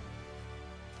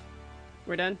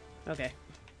 We're done? Okay.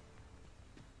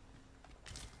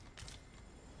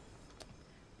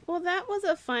 Well, that was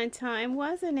a fun time,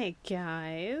 wasn't it,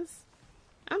 guys?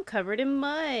 I'm covered in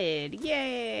mud.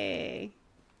 Yay!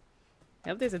 I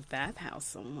hope there's a bathhouse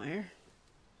somewhere.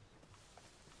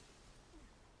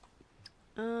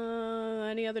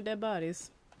 Any other dead bodies?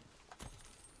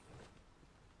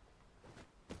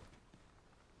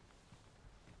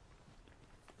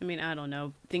 I mean, I don't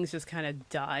know. Things just kind of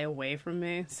die away from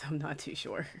me, so I'm not too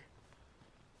sure.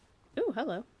 Ooh,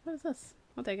 hello. What is this?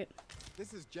 I'll take it.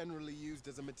 This is generally used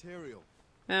as a material.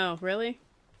 Oh, really?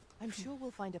 I'm sure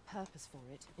we'll find a purpose for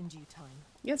it in due time.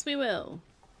 Yes, we will.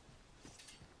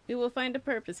 We will find a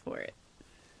purpose for it.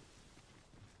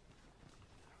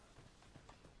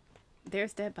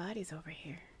 There's dead bodies over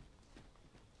here.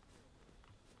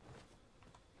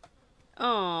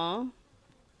 Aww.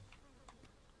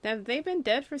 Have they been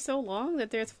dead for so long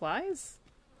that there's flies?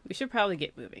 We should probably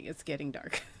get moving. It's getting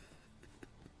dark.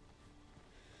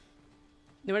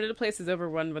 No wonder the place is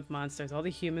overrun with monsters. All the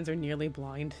humans are nearly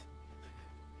blind.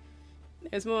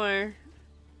 There's more.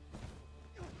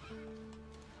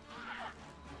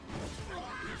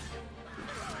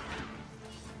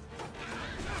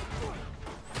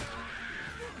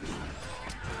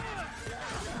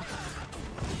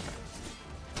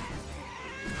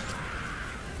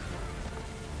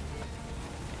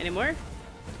 Any more? Is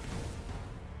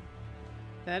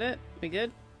that it? We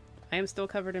good? I am still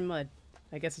covered in mud.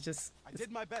 I guess it's just I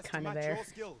did my best kind to of match there. your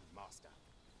skill, master.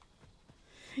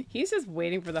 He's just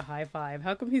waiting for the high five.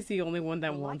 How come he's the only one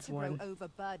that You'll wants like to one? grow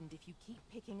overburdened if you keep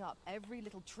picking up every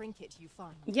little trinket you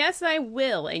find. Yes, I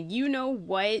will. And you know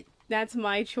what? That's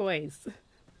my choice.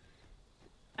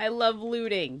 I love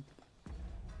looting.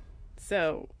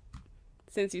 So,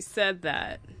 since you said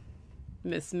that,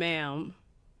 Miss Ma'am,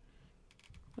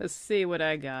 let's see what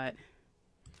I got.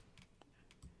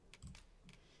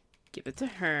 Give it to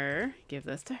her. Give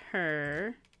this to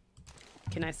her.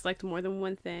 Can I select more than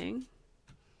one thing?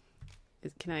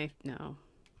 Can I? No.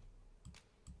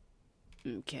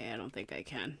 Okay, I don't think I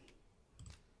can.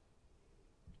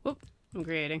 Whoop, I'm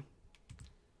creating.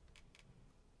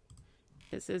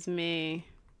 This is me.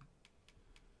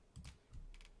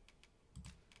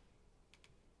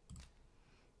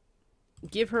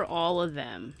 Give her all of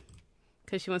them.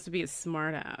 Because she wants to be a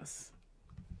smartass.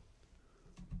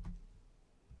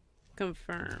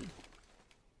 Confirm.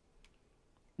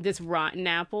 This rotten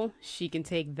apple, she can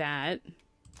take that.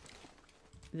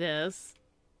 This.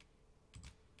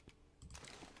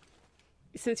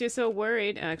 Since you're so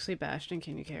worried, actually, Bastion,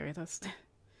 can you carry this?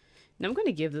 Now I'm going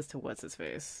to give this to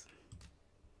what's-his-face.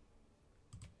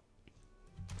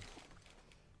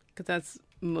 Because that's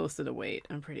most of the weight,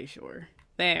 I'm pretty sure.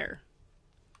 There.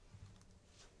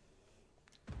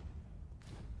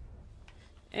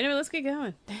 Anyway, let's get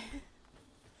going.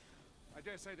 I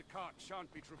dare say the cart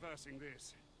shan't be traversing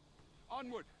this.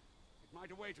 Onward! It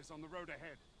might await us on the road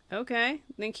ahead. Okay,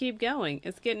 then keep going.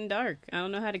 It's getting dark. I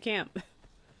don't know how to camp.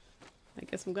 I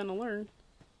guess I'm gonna learn.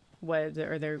 What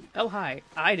are there? Oh, hi.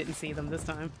 I didn't see them this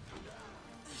time.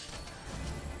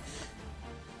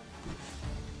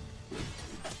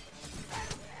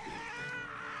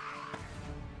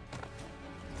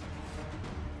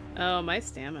 Oh, my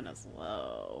stamina's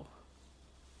low.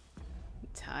 I'm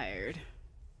tired.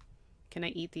 Can I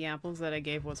eat the apples that I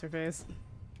gave what's-her-face?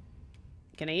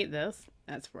 Can I eat this?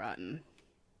 That's rotten.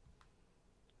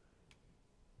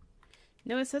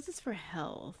 No, it says it's for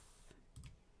health.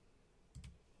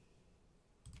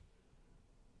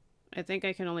 I think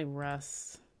I can only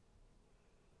rest.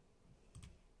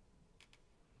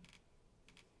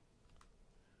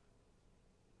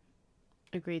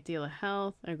 A great deal of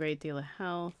health, a great deal of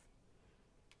health.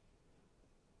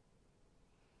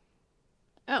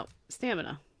 Oh,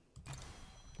 stamina.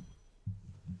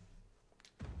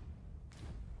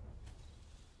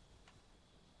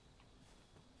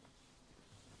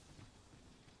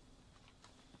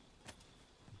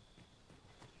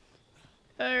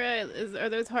 Alright, are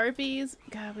those harpies?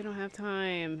 God, we don't have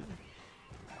time.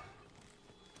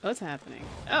 What's happening?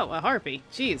 Oh, a harpy.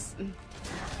 Jeez.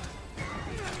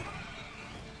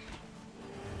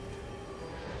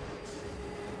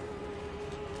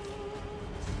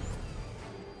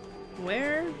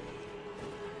 Where?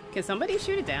 Can somebody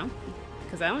shoot it down?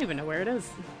 Because I don't even know where it is.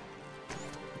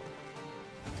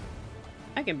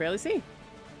 I can barely see.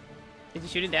 Did you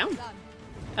shoot it down?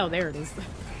 Oh, there it is.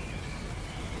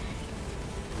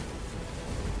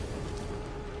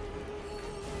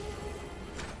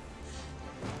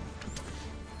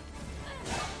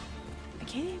 I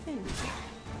can't even...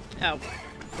 Oh,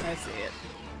 I see it.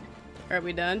 Are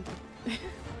we done?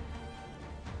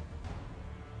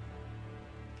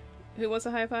 Who wants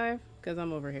a high five? Because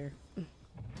I'm over here.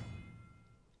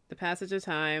 The passage of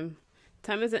time.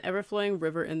 Time is an ever-flowing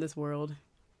river in this world.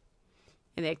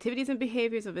 and the activities and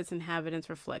behaviors of its inhabitants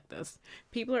reflect this.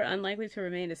 People are unlikely to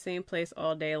remain in the same place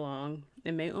all day long,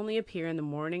 and may only appear in the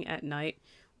morning, at night,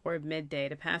 or midday.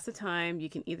 To pass the time, you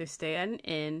can either stay at an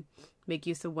inn, make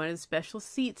use of one of the special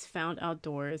seats found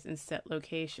outdoors in set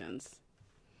locations.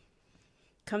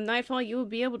 Come nightfall, you will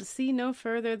be able to see no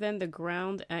further than the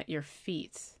ground at your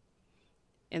feet.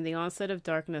 And the onset of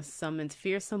darkness summons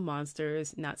fearsome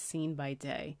monsters not seen by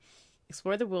day.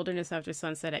 Explore the wilderness after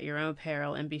sunset at your own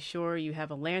peril, and be sure you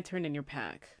have a lantern in your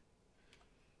pack.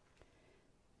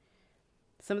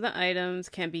 Some of the items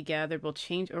can be gathered will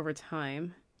change over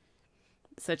time,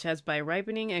 such as by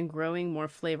ripening and growing more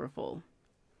flavorful.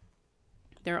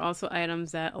 There are also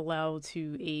items that allow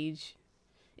to age,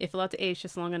 if allowed to age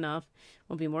just long enough,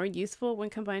 will be more useful when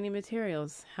combining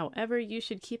materials. However, you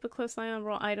should keep a close eye on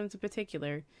raw items in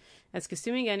particular, as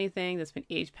consuming anything that's been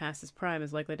aged past its prime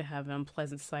is likely to have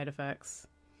unpleasant side effects.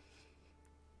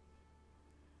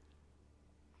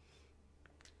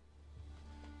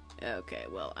 Okay,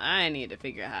 well, I need to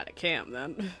figure out how to camp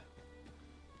then.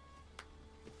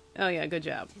 Oh yeah, good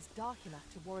job. It is dark enough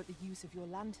to warrant the use of your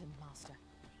lantern, Master.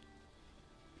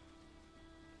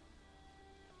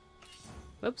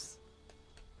 Whoops.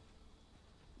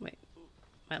 Wait,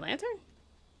 my lantern?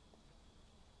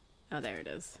 Oh, there it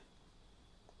is.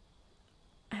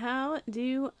 How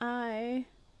do I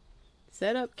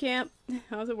set up camp?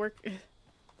 How does it work?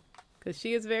 Because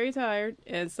she is very tired,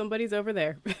 and somebody's over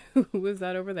there. Who is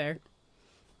that over there?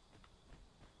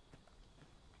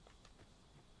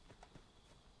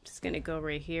 Just gonna go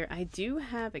right here. I do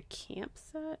have a camp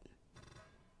set.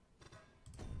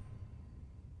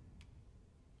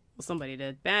 Well, somebody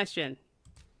did. Bastion.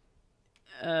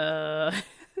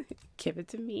 Give it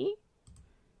to me.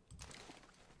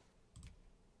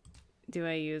 Do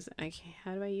I use? Okay,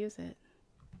 how do I use it?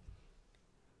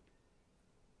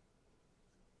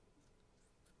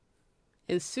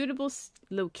 In suitable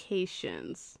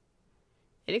locations.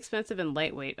 Inexpensive and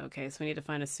lightweight. Okay, so we need to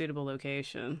find a suitable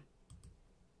location.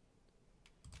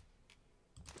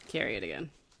 Carry it again.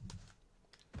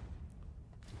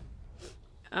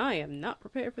 I am not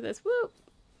prepared for this. Whoop!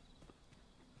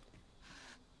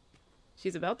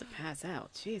 She's about to pass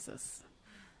out. Jesus.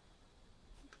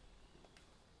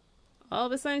 All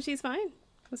of a sudden she's fine?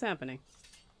 What's happening?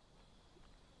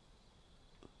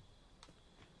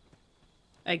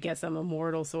 I guess I'm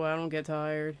immortal so I don't get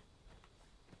tired.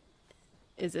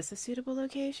 Is this a suitable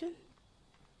location?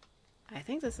 I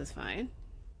think this is fine.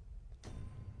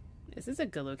 This is a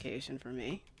good location for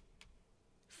me.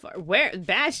 Where?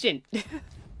 Bastion!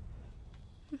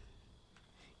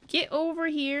 Get over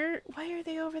here! Why are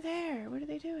they over there? What are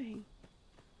they doing?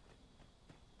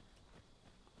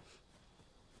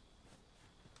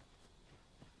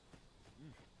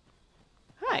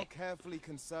 Hi. I'll carefully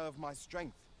conserve my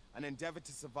strength and endeavor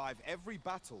to survive every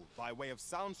battle by way of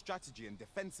sound strategy and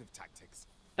defensive tactics.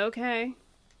 Okay.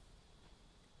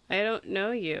 I don't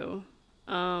know you.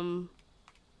 No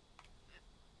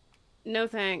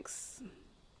thanks.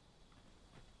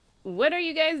 What are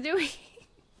you guys doing?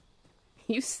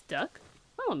 You stuck?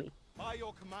 Follow me. By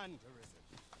your command, Arisen.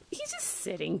 He's just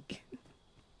sitting.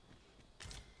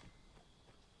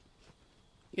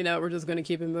 You know, we're just gonna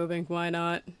keep it moving. Why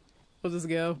not? We'll just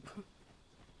go.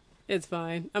 It's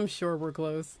fine. I'm sure we're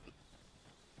close.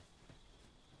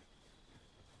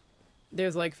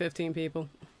 There's like 15 people.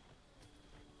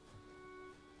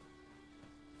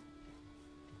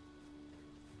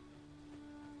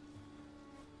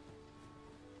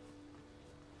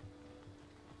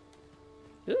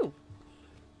 Ooh.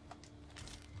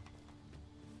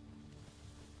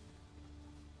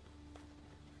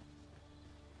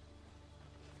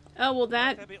 Oh, well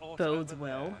that bodes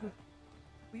well.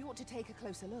 We ought to take a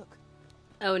closer look.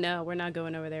 Oh no, we're not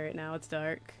going over there right now. It's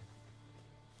dark.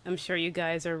 I'm sure you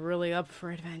guys are really up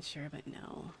for adventure, but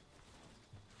no.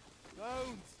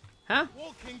 Bones! Huh?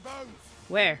 Walking bones!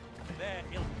 Where? Their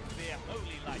ilk bear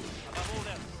holy light above all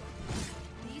else.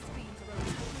 These fiends are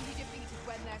only truly defeated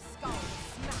when their skulls are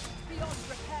smashed beyond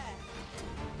repair.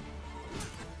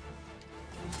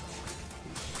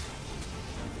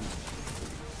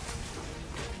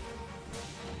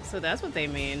 So that's what they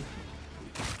mean.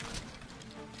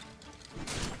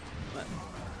 What?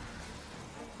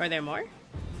 Are there more?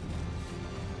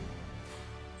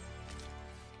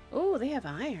 Oh, they have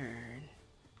iron.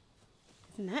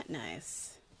 Isn't that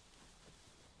nice?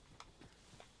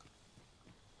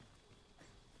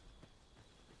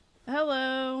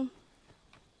 Hello.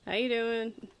 How you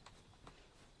doing?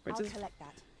 I'll collect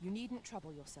that. You needn't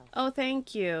trouble yourself. Oh,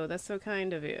 thank you. That's so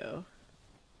kind of you.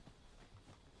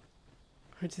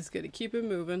 We're just gonna keep it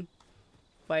moving.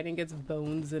 Fighting against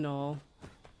bones and all.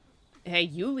 Hey,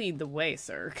 you lead the way,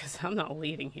 sir, because I'm not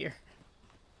leading here.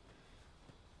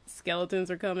 Skeletons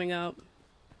are coming up.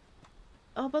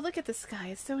 Oh, but look at the sky.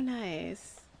 It's so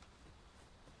nice.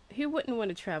 Who wouldn't want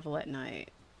to travel at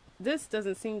night? This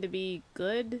doesn't seem to be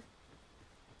good.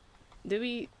 Are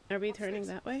we turning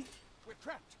that way? We're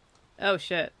trapped. Oh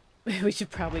shit. We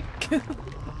should probably go.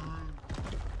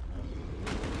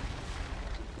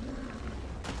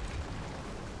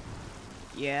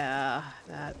 Yeah,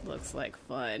 that looks like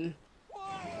fun.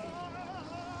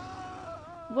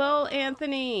 Well,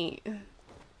 Anthony.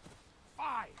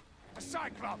 Aye, a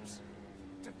Cyclops.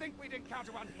 To think we'd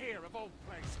encounter one here of all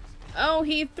places. Oh,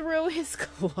 he threw his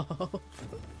glove.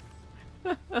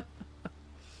 A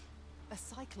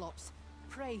Cyclops.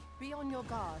 Pray, be on your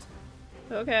guard.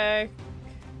 Okay.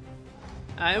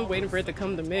 I'm waiting for it to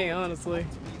come to me, honestly.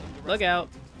 Look out.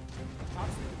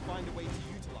 Perhaps we can find a way to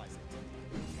utilize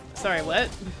it. Sorry, what? I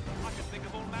can think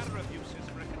of all manner of uses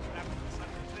for a contraption such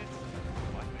as this.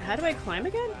 How do I climb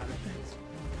again?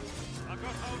 I've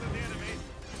got hold of the enemy.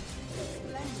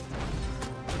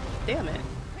 Damn it.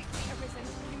 Quickly, Arisen.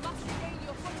 You must regain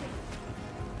your footing.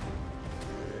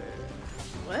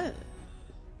 What?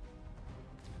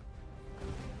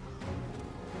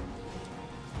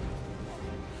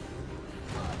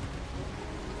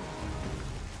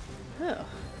 Oh.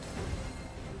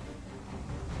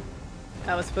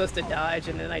 I was supposed to dodge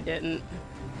and then I didn't.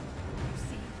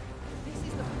 See, this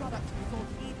is the product of your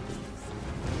thieves.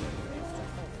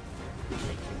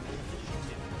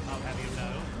 I'll have you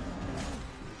know.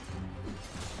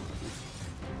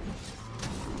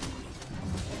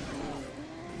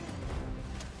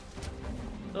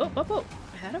 Oh.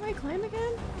 How do I climb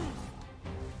again?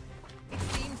 It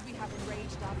seems we have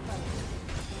enraged our foe.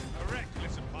 A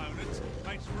reckless opponent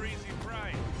makes for easy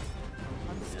prey.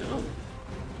 Understood.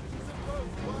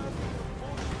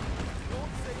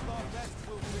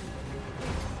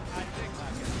 I think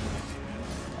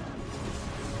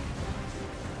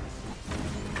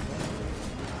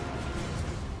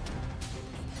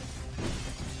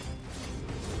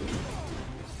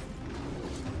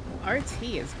I get RT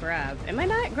is grab. Am I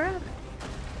not grab?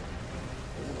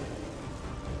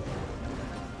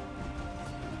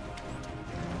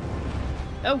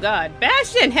 Oh god.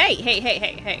 Bastion! Hey!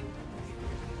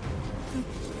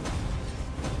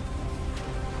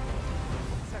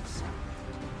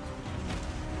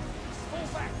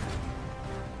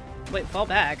 Wait, fall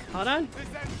back. Hold on.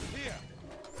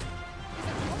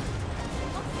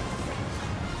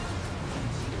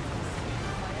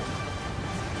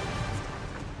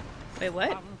 Wait,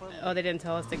 what? Oh, they didn't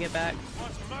tell us to get back.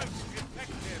 What's most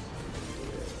effective?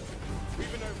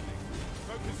 We've an opening.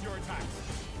 Focus your attacks.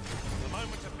 The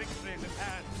moment of victory is at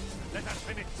hand. Let us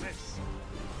finish this.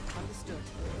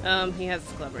 Understood. He has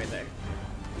his club right there.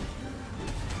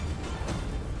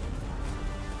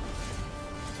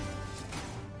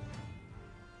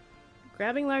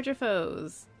 Grabbing larger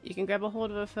foes. You can grab a hold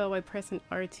of a foe by pressing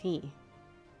RT.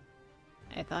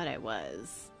 I thought I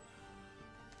was.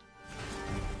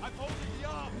 I'm holding the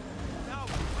arm. Now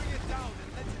bring it down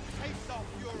and let it taste our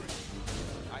fury.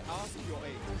 I ask your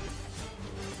aid.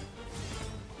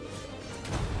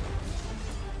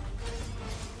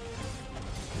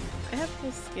 I have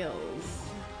full skills.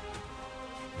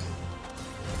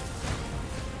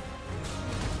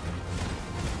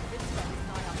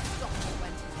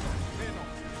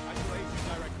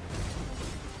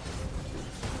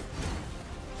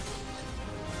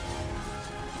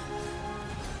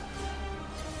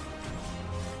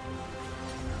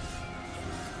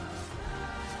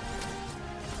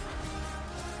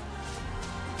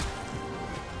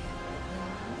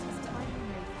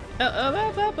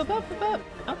 Up,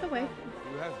 out the way.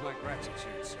 You have my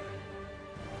gratitude, sir.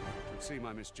 It would seem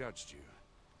I misjudged you.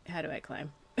 How do I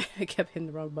climb? I kept hitting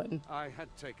the wrong button. I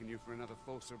had taken you for another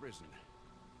false Arisen.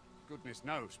 Goodness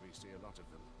knows we see a lot of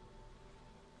them.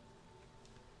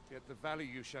 Yet the value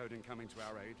you showed in coming to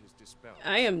our aid is dispelled.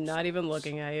 I am not even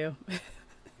looking at you.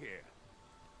 Here,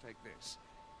 take this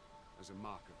as a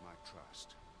mark of my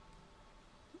trust.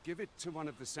 Give it to one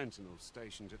of the sentinels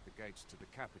stationed at the gates to the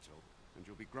capital, and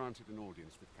you'll be granted an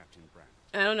audience with Captain Brand.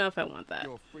 I don't know if I want that.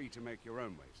 You're free to make your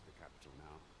own way to the capital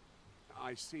now.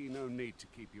 I see no need to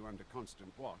keep you under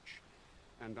constant watch,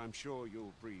 and I'm sure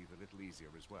you'll breathe a little easier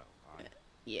as well.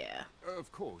 Yeah.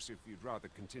 Of course, if you'd rather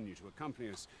continue to accompany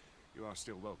us, you are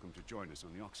still welcome to join us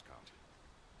on the ox cart.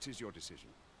 'Tis your decision.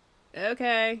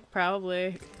 Okay,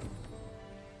 probably.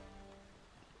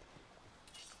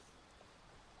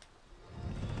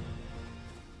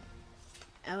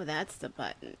 Oh, that's the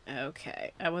button.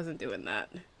 Okay, I wasn't doing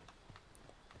that.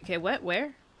 Okay, what?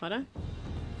 Where? Hold on.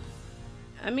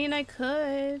 I mean, I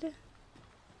could.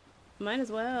 Might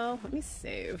as well. Let me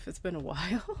save. It's been a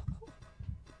while.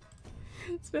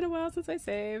 It's been a while since I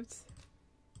saved.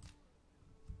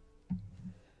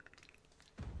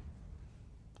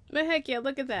 But heck yeah,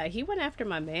 look at that. He went after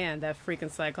my man, that freaking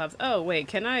Cyclops. Oh, wait,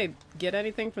 can I get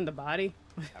anything from the body?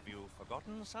 Have you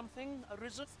forgotten something,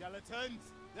 Arisen? Skeletons!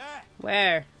 There!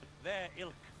 Where? Their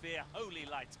ilk fear holy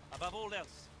light above all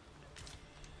else.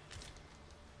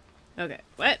 Okay,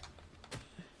 what?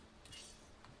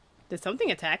 Did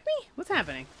something attack me? What's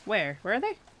happening? Where? Where are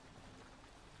they?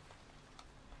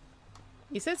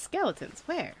 You said skeletons.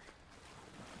 Where?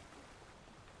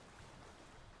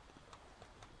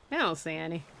 I don't see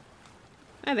any.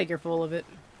 I think you're full of it.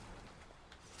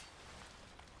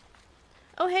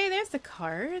 Oh, hey, there's the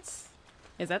cards.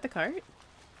 Is that the cart?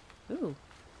 Ooh.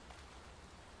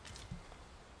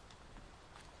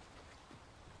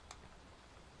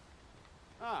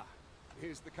 Ah,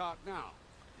 here's the cart now.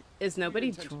 Is nobody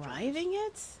driving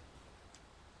it?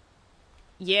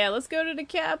 Yeah, let's go to the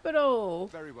capital.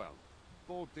 Very well.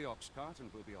 Board the ox cart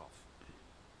and we'll be off.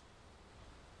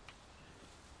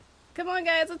 Come on,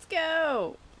 guys, let's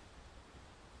go.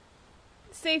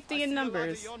 Safety in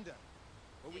numbers. Yonder,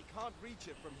 but we can't reach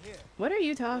it from here. What are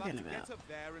you We'll talking have to about? Get up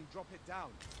there and drop it down.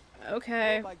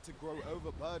 Okay. You're like to grow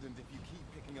overburdened if you keep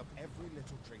picking up every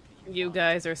little trinket You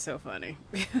guys are so funny.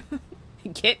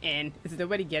 Get in. Is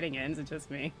nobody getting in? Is it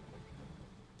just me?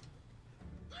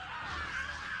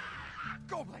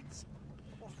 Goblins!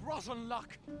 What rotten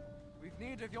luck! We've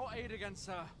need of your aid again,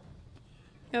 sir.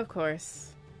 Of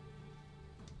course.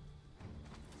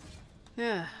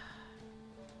 Yeah.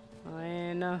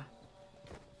 Fine.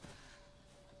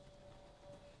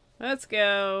 Let's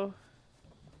go.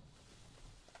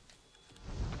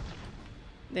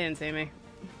 They didn't see me.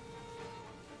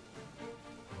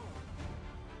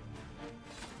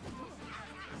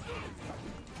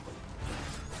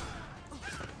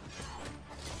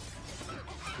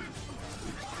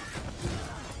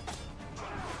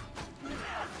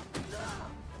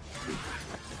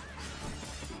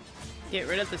 Get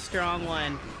rid of the strong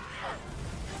one.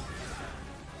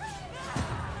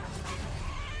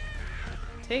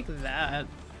 Take that.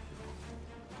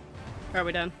 Are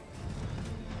we done?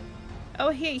 Oh,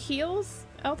 he heals?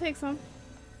 I'll take some.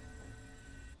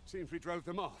 Seems we drove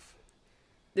them off.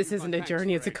 This isn't a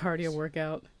journey, it's a cardio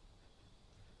workout.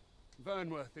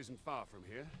 Vernworth isn't far from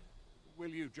here.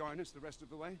 Will you join us the rest of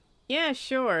the way? Yeah,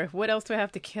 sure. What else do I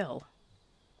have to kill?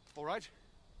 All right.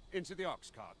 Into the ox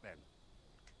cart, then.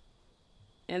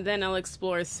 And then I'll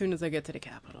explore as soon as I get to the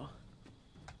capital.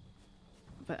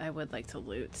 But I would like to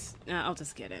loot. I'll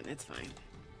just get in, it's fine.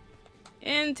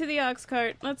 Into the ox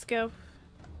cart, let's go.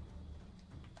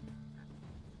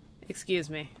 Excuse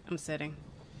me, I'm sitting.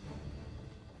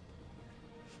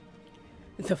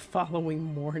 The following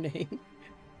morning.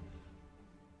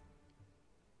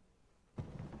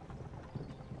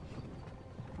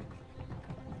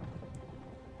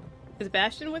 Is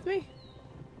Bastion with me?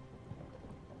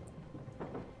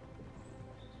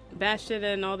 Bastion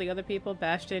and all the other people.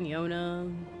 Bastion,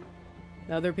 Yona,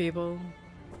 the other people.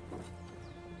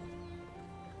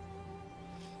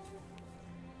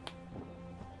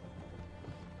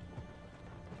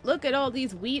 Look at all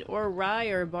these wheat or rye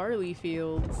or barley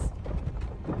fields.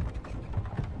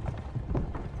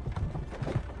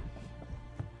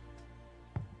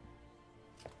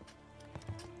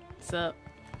 What's up?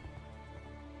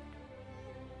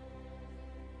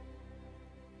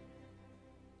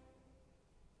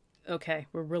 Okay,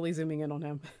 we're really zooming in on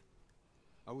him.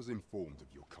 I was informed of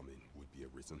your coming would be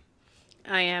Arisen.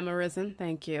 I am Arisen,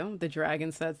 thank you. The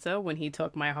dragon said so when he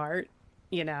took my heart.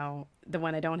 You know, the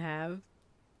one I don't have.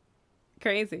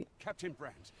 Crazy. Captain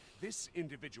Brandt, this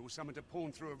individual summoned a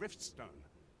pawn through a rift stone.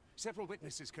 Several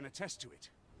witnesses can attest to it.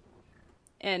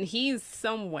 And he's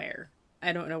somewhere.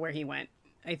 I don't know where he went.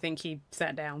 I think he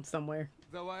sat down somewhere.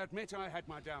 Though I admit I had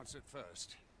my doubts at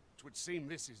first. It would seem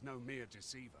this is no mere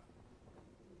deceiver.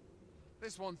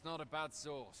 This one's not a bad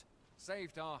sort.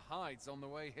 Saved our hides on the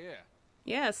way here.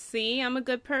 Yeah, see? I'm a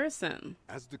good person.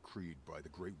 As decreed by the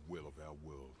great will of our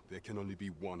world, there can only be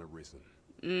one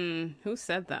Arisen. Who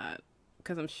said that?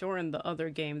 Because I'm sure in the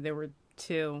other game there were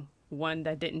two. One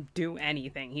that didn't do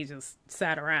anything. He just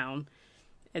sat around.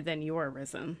 And then you're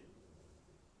Arisen.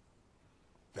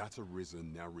 That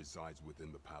Arisen now resides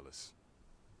within the palace.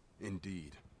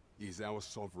 Indeed, he is our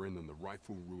sovereign and the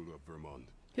rightful ruler of Vermont.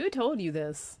 Who told you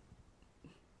this?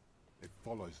 It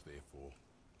follows, therefore,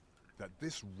 that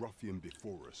this ruffian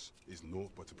before us is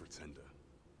naught but a pretender.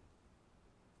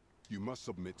 You must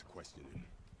submit to questioning.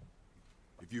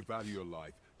 If you value your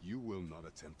life, you will not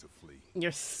attempt to flee.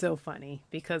 You're so funny,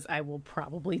 because I will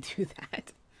probably do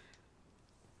that.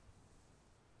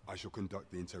 I shall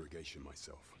conduct the interrogation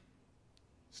myself.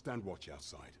 Stand watch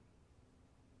outside.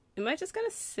 Am I just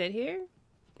gonna sit here?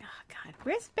 Oh god,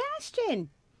 where's Bastion?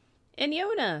 And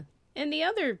Yona? And the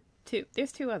other two.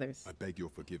 There's two others. I beg your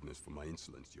forgiveness for my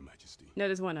insolence, Your Majesty. No,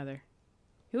 there's one other.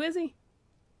 Who is he?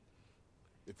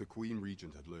 If the Queen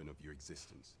Regent had learned of your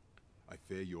existence, I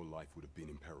fear your life would have been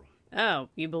in peril. Oh,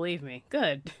 you believe me.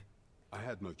 Good. I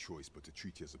had no choice but to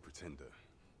treat you as a pretender,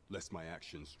 lest my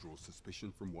actions draw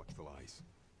suspicion from watchful eyes.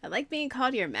 I like being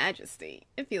called Your Majesty.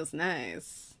 It feels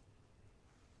nice.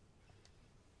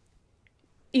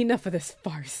 Enough of this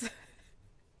farce.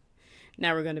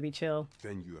 Now we're gonna be chill.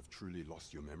 Then you have truly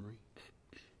lost your memory?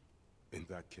 In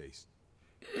that case,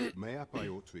 mayhap I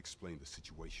ought to explain the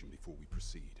situation before we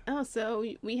proceed. Oh, so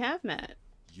we have met.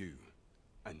 You,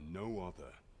 and no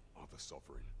other, are the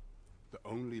sovereign. The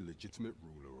only legitimate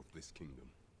ruler of this kingdom.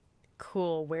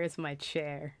 Cool, where's my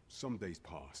chair? Some days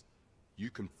passed. You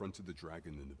confronted the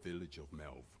dragon in the village of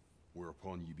Melv,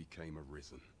 whereupon you became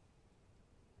Arisen.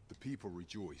 The people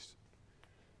rejoiced,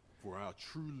 for our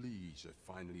true liege had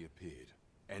finally appeared,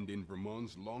 ending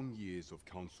Ramon's long years of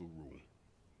council rule.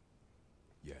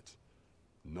 Yet,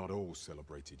 not all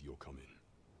celebrated your coming.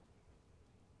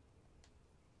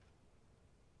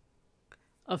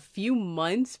 A few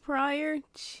months prior?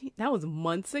 Gee, that was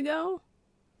months ago?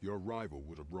 Your arrival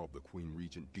would have robbed the Queen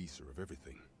Regent Disa of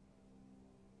everything.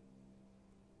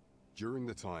 During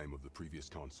the time of the previous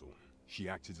council, she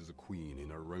acted as a queen in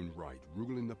her own right,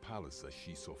 ruling the palace as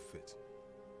she saw fit.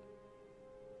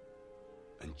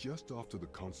 And just after the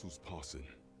council's passing,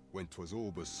 when 'twas all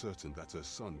but certain that her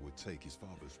son would take his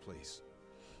father's place.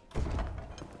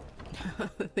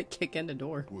 They kick in the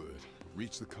door. Word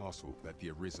reached the castle that the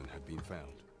Arisen had been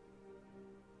found.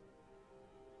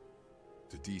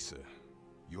 To Disa,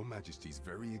 Your Majesty's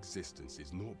very existence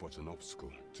is naught but an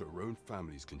obstacle to her own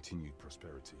family's continued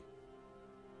prosperity.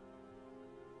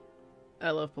 I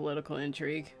love political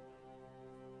intrigue.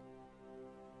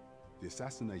 The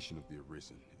assassination of the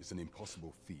Arisen is an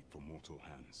impossible feat for mortal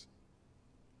hands.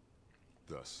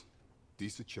 Thus,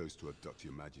 Disa chose to abduct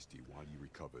Your Majesty while you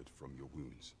recovered from your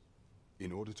wounds,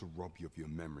 in order to rob you of your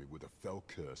memory with a fell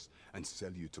curse and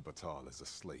sell you to Batal as a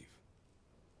slave.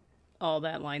 All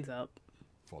that lines up.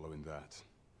 Following that,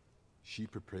 she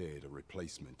prepared a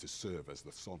replacement to serve as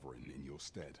the sovereign in your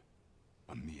stead.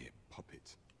 A mere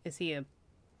puppet. Is he a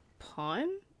pawn?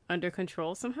 Under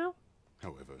control somehow?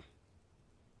 However,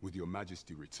 with Your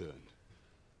Majesty returned,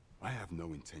 I have no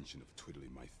intention of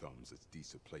twiddling my thumbs as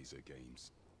Disa plays her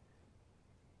games.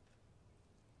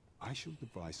 I shall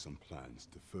devise some plans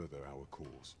to further our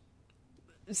cause.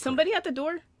 Somebody at the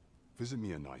door? Visit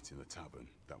me a night in the tavern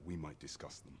that we might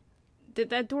discuss them. Did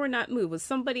that door not move? Was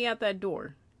somebody at that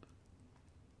door?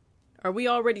 Are we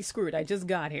already screwed? I just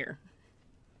got here.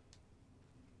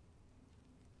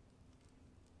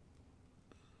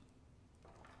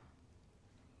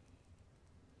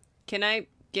 Can I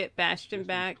get Bastion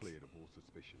back? Cleared of all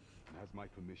suspicion and has my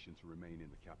permission to remain in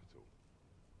the capital.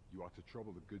 You are to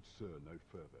trouble the good sir no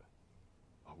further.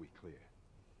 Are we clear?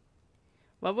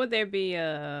 Why would there be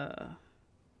a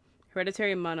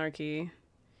hereditary monarchy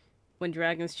when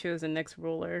dragons choose the next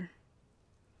ruler?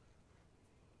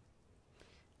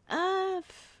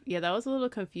 Yeah, that was a little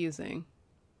confusing.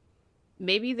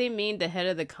 Maybe they mean the head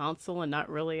of the council and not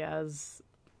really as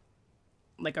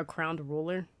like a crowned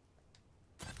ruler.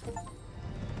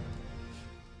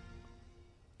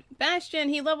 Bastion,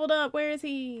 he leveled up. Where is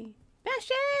he?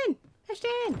 Bastion!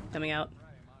 Bastion! Coming out.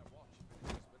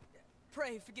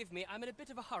 Pray forgive me, I'm in a bit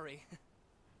of a hurry.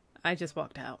 I just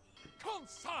walked out.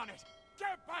 Consign it!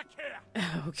 Get back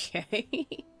here! Okay.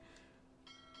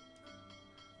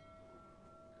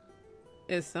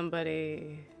 Is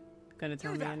somebody gonna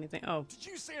tell me anything? Oh. Did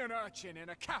you see an urchin in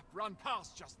a cap run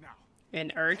past just now?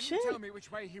 An urchin? Can you tell me which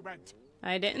way he went?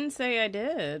 I didn't say I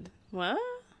did. What?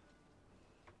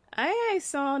 I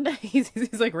saw he's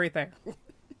like right there.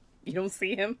 You don't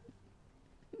see him?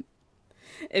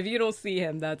 If you don't see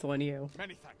him, that's on you.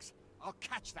 Many thanks. I'll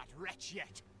catch that wretch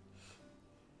yet.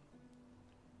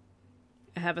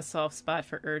 I have a soft spot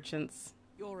for urchins.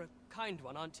 You're a kind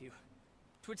one, aren't you?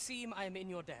 'Twould seem I am in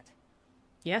your debt.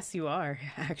 Yes, you are,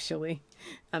 actually.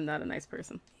 I'm not a nice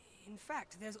person. In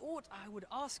fact, there's aught I would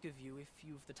ask of you if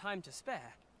you've the time to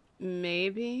spare.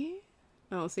 Maybe?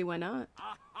 I don't see why not.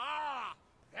 Aha!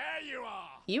 There you are!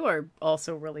 You are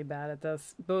also really bad at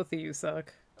this. Both of you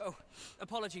suck. Oh,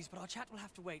 apologies, but our chat will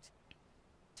have to wait.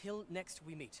 Till next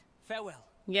we meet. Farewell.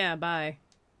 Yeah, bye.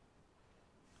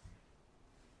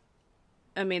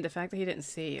 I mean, the fact that he didn't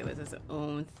see you is his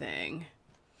own thing.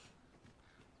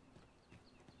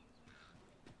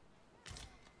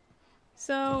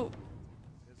 So,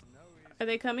 Are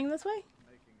they coming this way?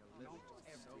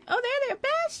 Oh, there,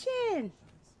 Bastion!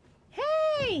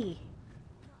 Hey!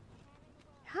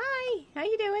 Hi, how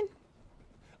you doing?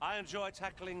 I enjoy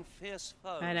tackling fierce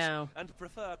foes. I know. And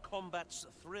prefer combat's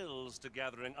thrills to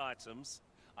gathering items.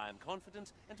 I am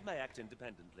confident and may act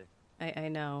independently. I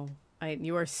know.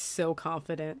 You are so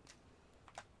confident.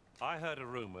 I heard a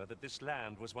rumor that this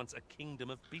land was once a kingdom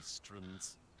of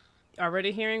beastrons.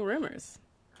 Already hearing rumors.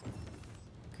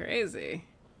 Crazy.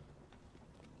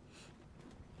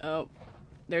 Oh,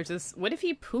 there's this. What if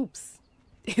he poops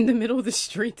in the middle of the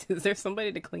street? Is there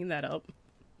somebody to clean that up?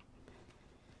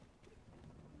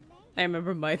 I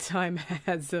remember my time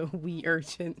as a wee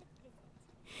urchin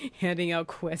handing out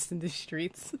quests in the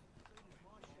streets.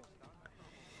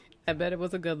 I bet it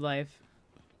was a good life.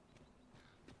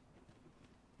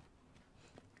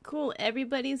 Cool,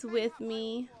 everybody's with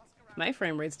me. My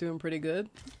frame rate's doing pretty good.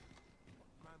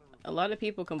 A lot of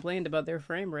people complained about their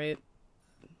frame rate.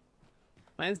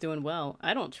 Mine's doing well.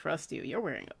 I don't trust you. You're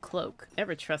wearing a cloak.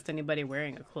 Never trust anybody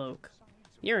wearing a cloak.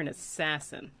 You're an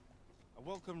assassin. I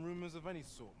welcome rumors of any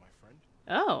sort, my friend.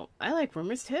 Oh, I like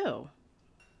rumors too.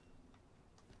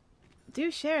 Do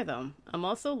share them. I'm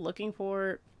also looking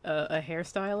for a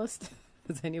hairstylist.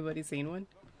 Has anybody seen one?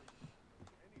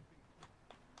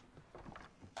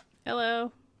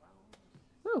 Hello.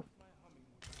 Woo.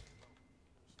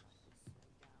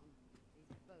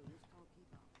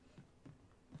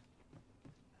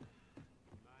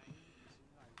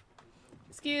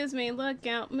 Excuse me, look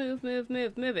out, move, move,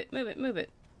 move, move it, move it, move it.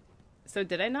 So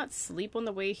did I not sleep on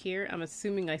the way here? I'm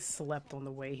assuming I slept on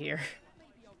the way here.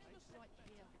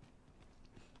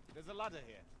 There's a ladder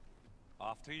here.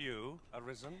 After you,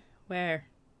 Arisen. Where?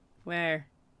 Where?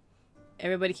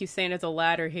 Everybody keeps saying there's a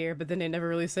ladder here, but then they never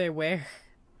really say where.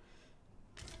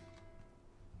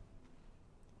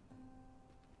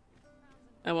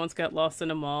 I once got lost in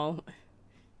a mall.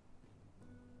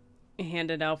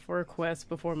 Handed out for a quest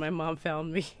before my mom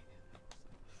found me.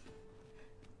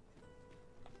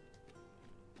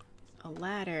 A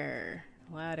ladder.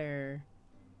 Ladder.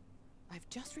 I've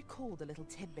just recalled a little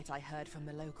tidbit I heard from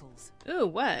the locals. Ooh,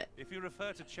 what? If you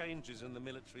refer to changes in the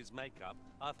military's makeup,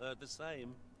 I've heard the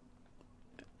same.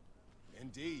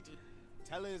 Indeed.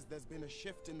 Tell us there's been a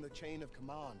shift in the chain of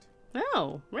command.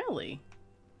 Oh, really?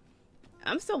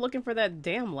 I'm still looking for that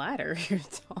damn ladder you're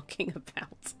talking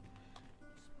about.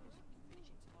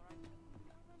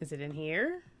 Is it in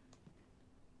here?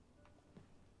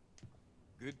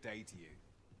 Good day to you.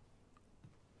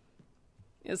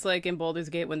 It's like in Baldur's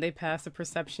Gate when they pass a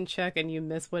perception check and you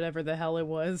miss whatever the hell it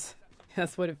was.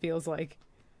 That's what it feels like.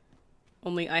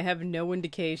 Only I have no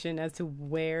indication as to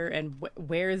where and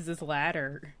where is this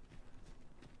ladder.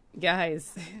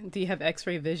 Guys, do you have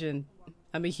x-ray vision?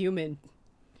 I'm a human.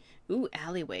 Ooh,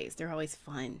 alleyways. They're always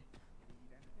fun.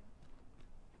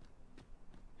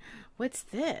 What's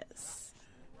this?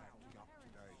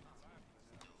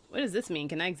 What does this mean?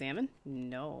 Can I examine?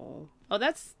 No. Oh,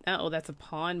 that's a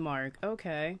pawn mark.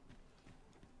 Okay.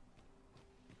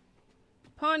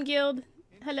 Pawn guild.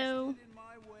 Hello.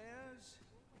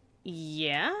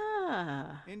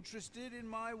 Yeah. Interested in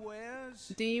my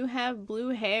wares? Do you have blue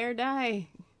hair dye?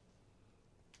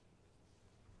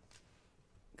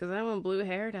 Because I want blue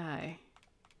hair dye.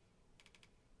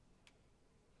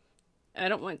 I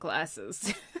don't want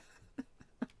glasses.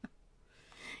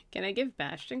 Can I give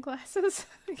Bastion glasses?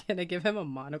 Can I give him a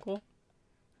monocle?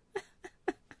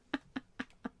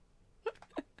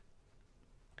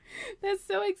 That's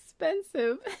so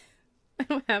expensive. I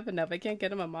don't have enough. I can't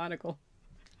get him a monocle.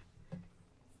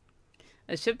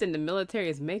 A shift in the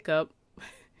military's makeup.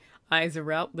 Eyes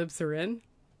are out, lips are in.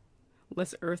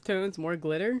 Less earth tones, more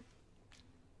glitter.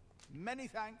 Many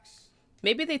thanks.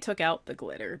 Maybe they took out the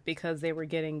glitter because they were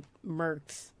getting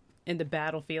murked in the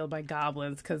battlefield by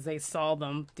goblins because they saw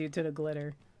them due to the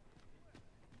glitter.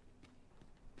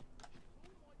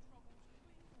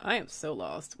 I am so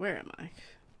lost. Where am I?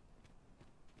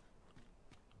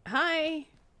 Hi.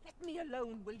 Let me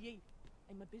alone, will ye?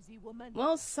 I'm a busy woman.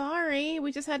 Well, sorry.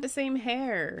 We just had the same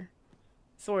hair.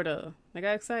 Sorta. I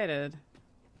got excited.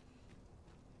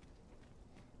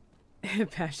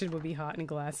 Bastion would be hot in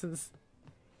glasses.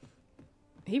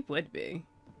 He would be.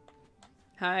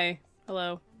 Hi.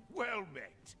 Hello. Well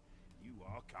met. You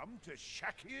are come to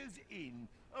Shakir's Inn,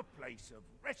 a place of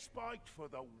respite for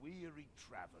the weary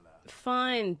traveller.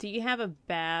 Fine. Do you have a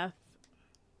bath?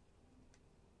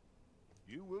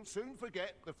 You will soon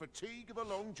forget the fatigue of a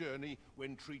long journey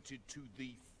when treated to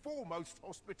the foremost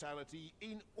hospitality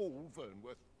in all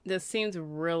Vernworth. This seems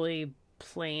really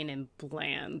plain and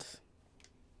bland.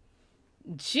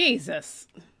 Jesus!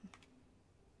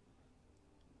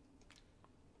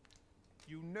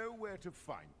 you know where to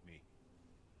find me.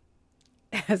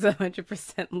 Has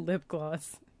 100% lip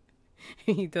gloss.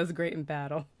 He does great in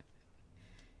battle.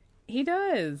 He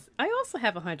does. I also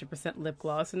have 100% lip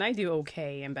gloss, and I do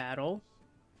okay in battle.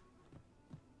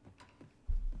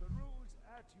 The rules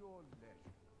at your leisure.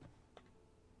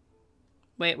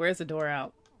 Wait, where's the door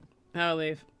out? How do I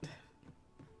leave?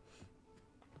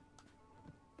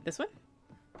 This one?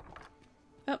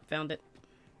 Oh, found it.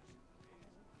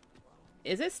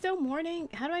 Is it still morning?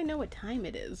 How do I know what time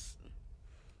it is?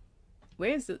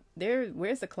 Where's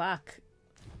the clock?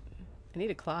 I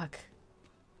need a clock.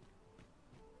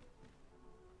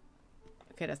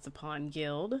 Okay, that's the Pawn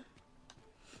Guild.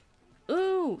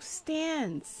 Ooh,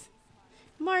 stands.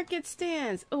 Market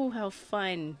stands. Oh, how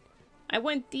fun. I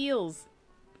want deals.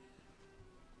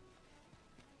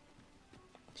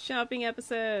 Shopping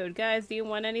episode. Guys, do you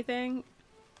want anything?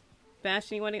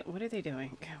 Bastion, you want it? What are they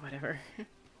doing? Whatever.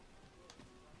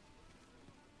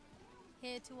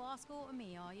 Here to ask aught of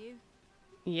me, are you?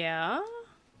 Yeah?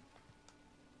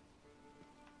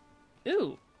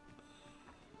 Ooh.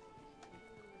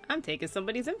 I'm taking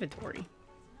somebody's inventory.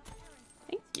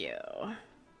 Thank you.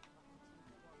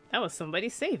 That was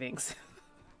somebody's savings.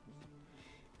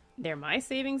 They're my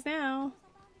savings now.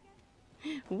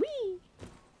 Whee!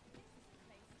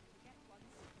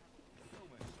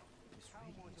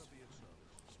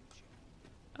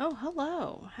 Oh,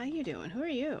 hello. How you doing? Who are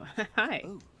you? Hi.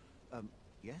 Oh,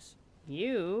 yes?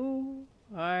 You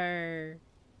are...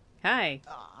 Hi.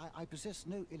 I possess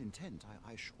no ill intent,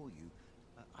 I assure you.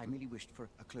 I merely wished for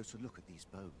a closer look at these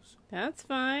bows. That's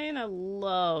fine. I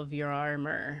love your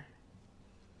armor.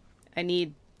 I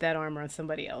need that armor on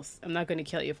somebody else. I'm not going to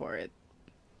kill you for it.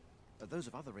 Those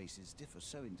of other races differ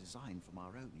so in design from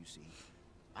our own, you see.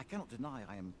 I cannot deny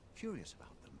I am curious about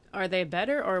them. Are they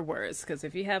better or worse? Because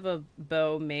if you have a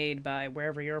bow made by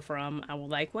wherever you're from, I will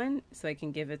like one so I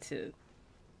can give it to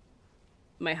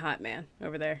my hot man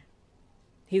over there.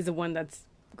 He's the one that's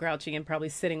grouchy and probably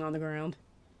sitting on the ground.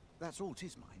 That's all it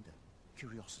is, mind.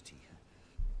 Curiosity.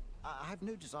 I have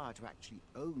no desire to actually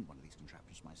own one of these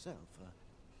contraptions myself.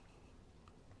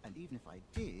 And even if I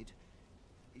did,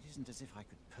 it isn't as if I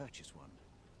could purchase one.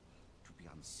 It would be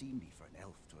unseemly for an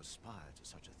elf to aspire to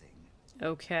such a thing.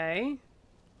 Okay.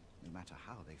 No matter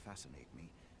how they fascinate me,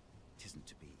 it isn't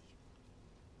to be.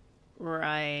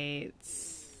 Right.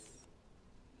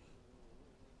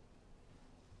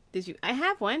 Did you? I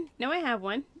have one. No, I have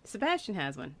one. Sebastian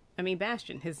has one. I mean,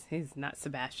 Bastion. He's not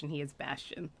Sebastian. He is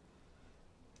Bastion.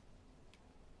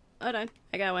 Hold on.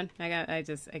 I got one. I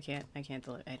can't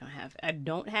deliver. I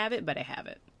don't have it, but I have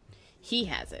it. He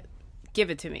has it.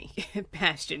 Give it to me.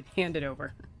 Bastion, hand it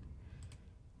over.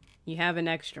 You have an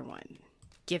extra one.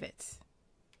 Give it.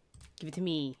 Give it to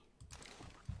me.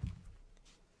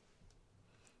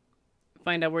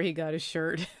 Find out where he got his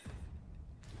shirt.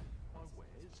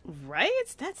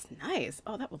 Right? That's nice.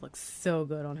 Oh, that would look so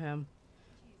good on him.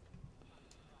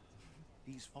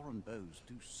 These foreign bows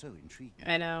do so intrigue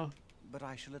me. I know. But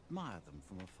I shall admire them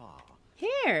from afar.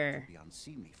 Here. It would be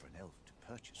unseemly for an elf to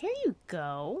purchase. Here you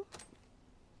go.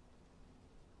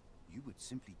 You would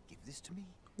simply give this to me?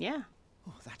 Yeah.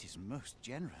 Oh, that is most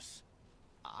generous.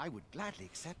 I would gladly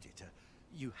accept it.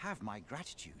 You have my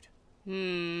gratitude.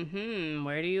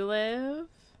 Where do you live?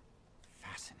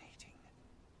 Fascinating.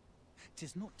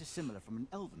 'Tis not dissimilar from an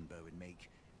elven bow in make,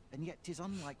 and yet 'tis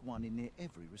unlike one in near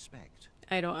every respect.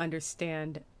 I don't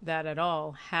understand that at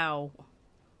all. How?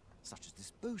 Such as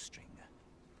this bowstring.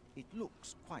 It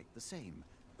looks quite the same,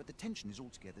 but the tension is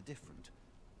altogether different.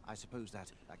 I suppose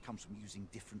that comes from using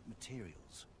different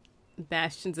materials.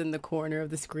 Bastion's in the corner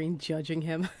of the screen judging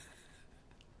him.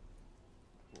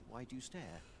 Well, why do you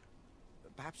stare?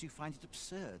 Perhaps you find it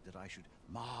absurd that I should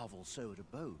marvel so at a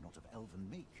bow not of elven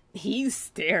make. He's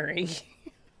staring.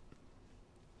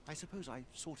 I suppose I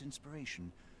sought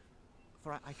inspiration,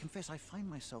 for I confess I find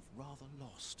myself rather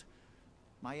lost.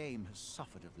 My aim has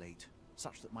suffered of late,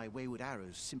 such that my wayward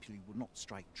arrows simply would not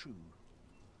strike true.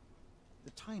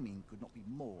 The timing could not be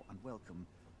more unwelcome,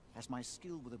 as my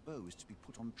skill with a bow is to be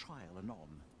put on trial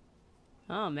anon.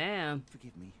 Oh, man.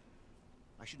 Forgive me.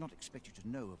 I should not expect you to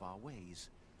know of our ways.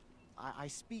 I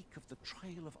speak of the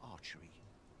trail of archery,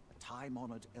 a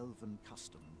time-honored elven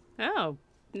custom. Oh,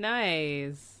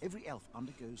 nice. Every elf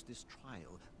undergoes this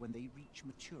trial when they reach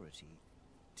maturity.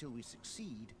 Till we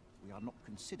succeed, we are not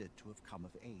considered to have come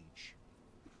of age.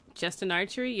 Just in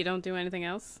archery? You don't do anything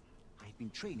else? I've been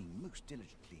training most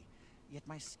diligently, yet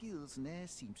my skills ne'er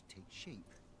seem to take shape.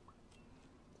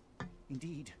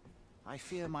 Indeed, I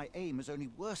fear my aim has only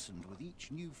worsened with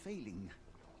each new failing.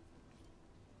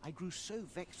 I grew so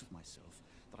vexed with myself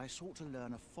that I sought to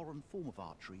learn a foreign form of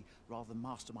archery rather than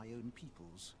master my own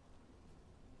people's.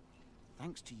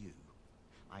 Thanks to you,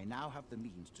 I now have the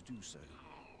means to do so,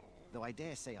 though I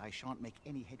dare say I shan't make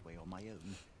any headway on my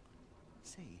own.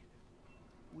 Say,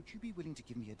 would you be willing to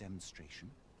give me a demonstration?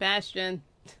 Bastion.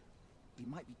 It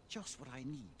might be just what I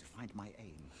need to find my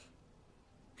aim.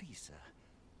 Please, sir,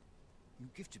 you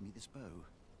gifted me this bow.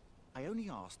 I only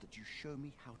ask that you show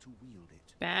me how to wield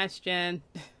it. Bastion.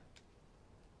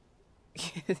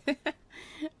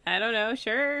 I don't know,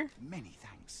 sure. Many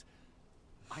thanks.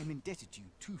 I'm indebted to you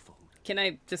twofold. Can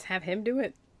I just have him do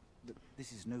it?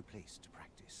 This is no place to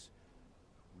practice.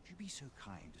 Would you be so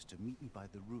kind as to meet me by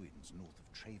the ruins north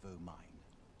of Trevo Mine?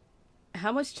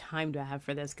 How much time do I have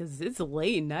for this? Because it's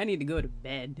late and I need to go to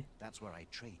bed. That's where I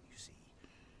train, you see.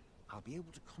 I'll be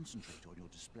able to concentrate on your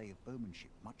display of bowmanship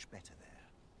much better there.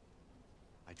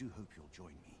 I do hope you'll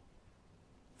join me.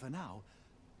 For now,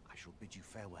 I shall bid you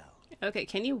farewell. Okay,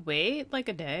 can you wait like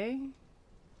a day?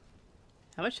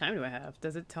 How much time do I have?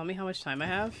 Does it tell me how much time I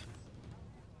have?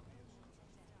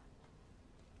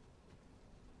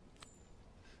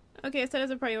 Okay, it said as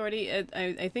a priority.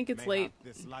 I think it's late.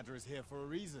 This ladder is here for a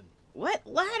reason. What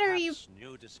ladder are you?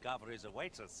 New discoveries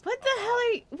await us. What the hell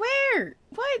are you? Where?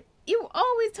 What? You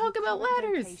always talk about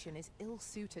ladders. Vocation is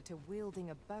ill-suited to wielding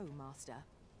a bow, Master.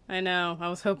 I know. I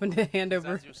was hoping to hand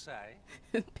over As you say.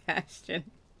 Bastion.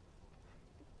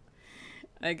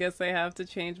 I guess I have to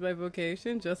change my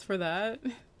vocation just for that.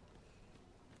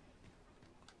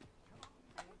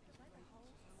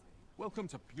 Welcome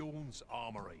to Bjorn's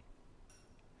Armory.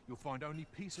 You'll find only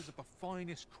pieces of the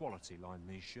finest quality line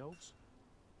these shelves.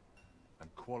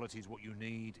 And quality is what you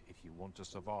need if you want to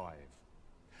survive.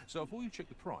 So before you check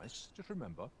the price, just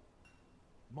remember,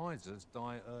 misers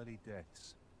die early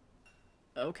deaths.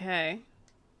 Okay.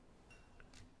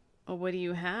 Well, what do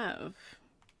you have?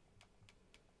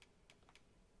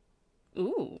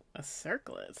 Ooh, a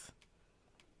circlet.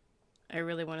 I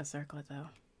really want a circlet, though.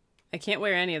 I can't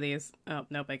wear any of these. Oh,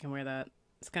 nope, I can wear that.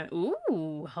 It's kind of...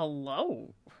 Ooh,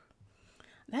 hello.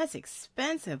 That's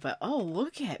expensive, but oh,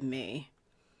 look at me.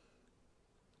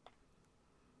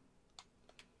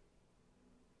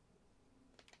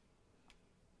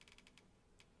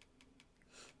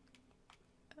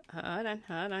 Hold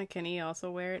on. Can he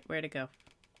also wear it? Where'd it go?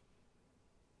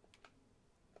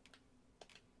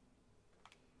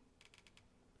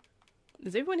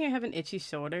 Does everyone here have an itchy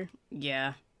shoulder?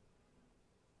 Yeah.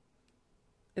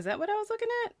 Is that what I was looking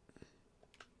at?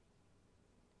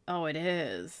 Oh, it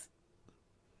is.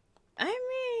 I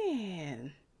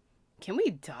mean, can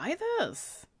we dye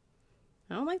this?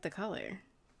 I don't like the color.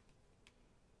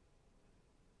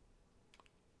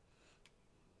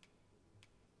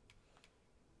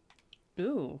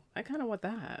 Ooh, I kind of want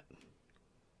that.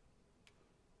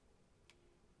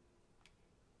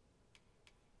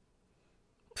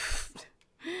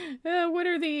 What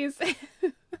are these?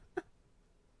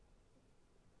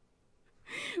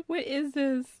 What is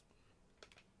this?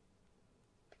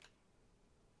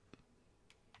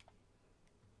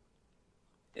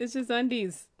 It's just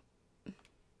undies.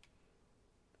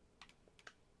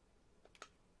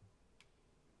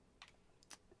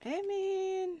 I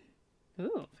mean,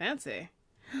 ooh, fancy.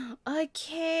 A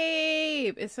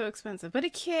cape! It's so expensive, but a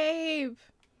cape!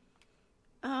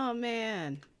 Oh,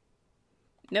 man.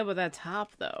 No, but that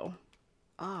top, though.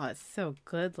 Oh, it's so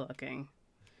good looking.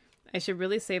 I should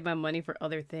really save my money for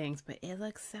other things, but it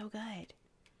looks so good.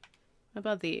 What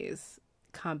about these?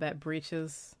 Combat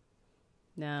breeches?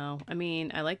 No. I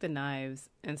mean, I like the knives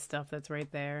and stuff that's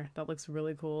right there. That looks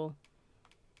really cool.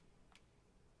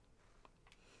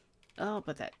 Oh,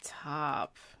 but that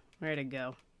top. Where'd it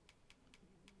go?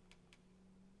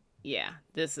 Yeah,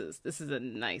 this is a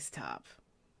nice top.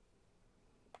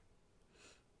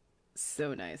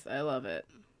 So nice. I love it.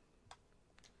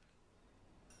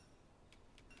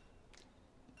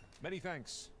 Many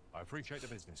thanks. I appreciate the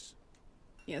business.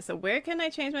 Yeah, so where can I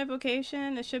change my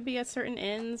vocation? It should be at certain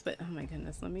inns, but oh my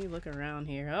goodness, let me look around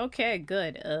here. Okay,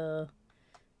 good.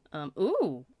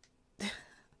 Ooh.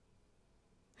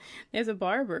 There's a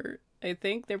barber. I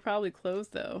think they're probably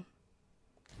closed though.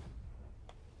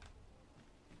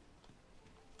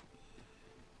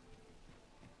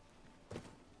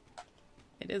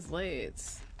 It is late.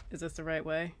 Is this the right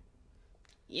way?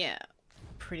 Yeah,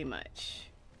 pretty much.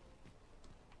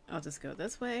 I'll just go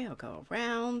this way. I'll go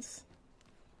around.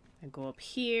 I go up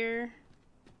here.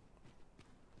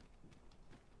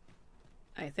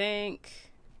 I think.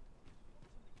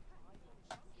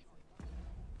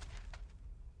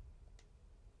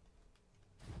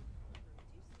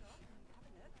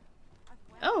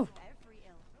 Oh!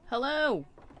 Hello!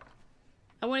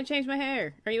 I want to change my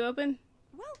hair. Are you open?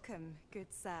 Welcome,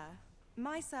 good sir.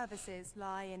 My services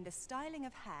lie in the styling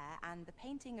of hair and the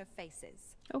painting of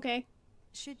faces. Okay.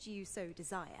 Should you so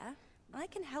desire, I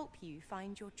can help you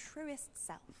find your truest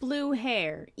self. Blue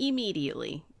hair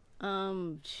immediately.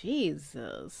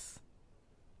 Jesus.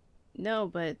 No,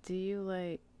 but do you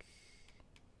like...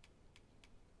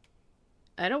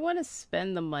 I don't want to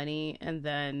spend the money and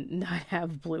then not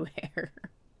have blue hair.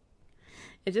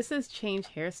 It just says change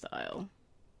hairstyle.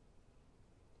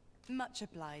 Much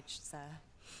obliged, sir.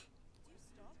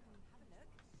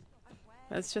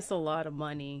 That's just a lot of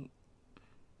money.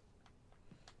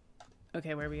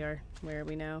 Okay, where we are. Where are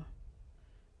we now?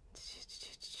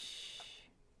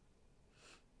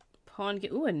 Pawn...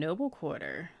 Ooh, a noble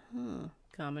quarter. Huh.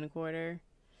 Common quarter.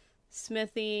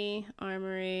 Smithy.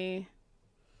 Armory.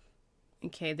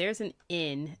 Okay, there's an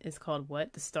inn. It's called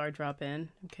what? The Star Drop Inn.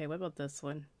 Okay, what about this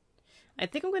one? I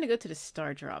think I'm going to go to the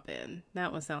Star Drop Inn.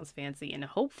 That one sounds fancy. And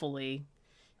hopefully,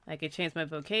 I could change my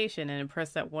vocation and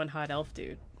impress that one hot elf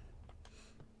dude.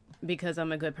 Because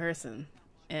I'm a good person.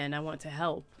 And I want to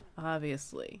help,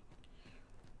 obviously.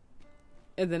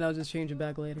 And then I'll just change it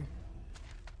back later.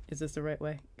 Is this the right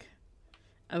way?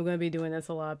 I'm going to be doing this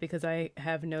a lot because I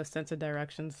have no sense of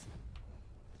directions.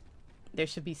 There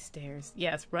should be stairs.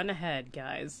 Yes, run ahead,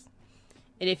 guys.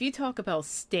 And if you talk about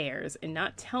stairs and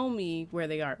not tell me where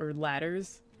they are, or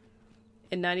ladders,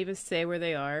 and not even say where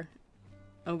they are,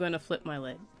 I'm going to flip my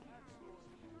lid.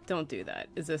 Don't do that.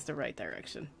 Is this the right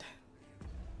direction?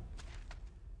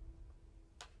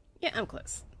 Yeah, I'm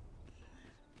close.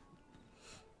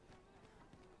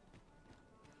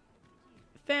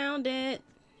 Found it.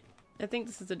 I think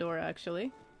this is the door,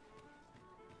 actually.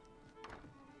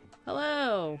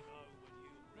 Hello.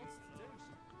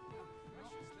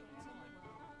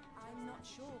 I'm not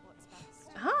sure what's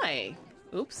best. Hi.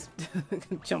 Oops.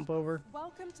 Jump over.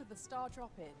 Welcome to the Star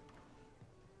Drop Inn.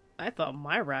 I thought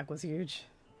my rack was huge.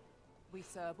 We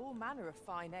serve all manner of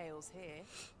fine ales here.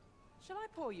 Shall I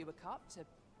pour you a cup to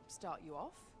start you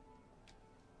off?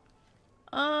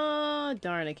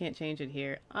 Darn, I can't change it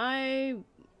here. I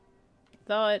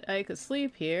thought I could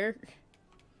sleep here.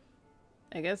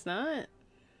 I guess not.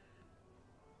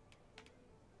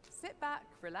 Sit back,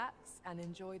 relax, and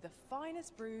enjoy the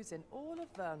finest brews in all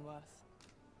of Vernworth.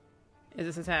 Is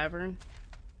this a tavern?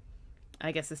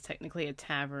 I guess it's technically a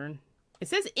tavern. It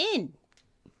says inn!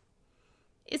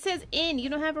 It says inn! You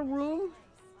don't have a room?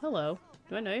 Hello.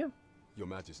 Do I know you? Your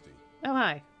Majesty. Oh,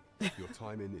 hi. Your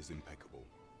timing is impeccable.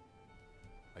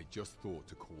 I just thought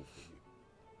to call for you.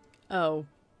 Oh.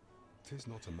 'Tis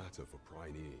not a matter for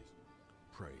prying ears.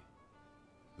 Pray,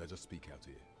 let us speak out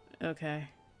here. Okay.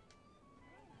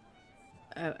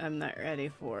 I'm not ready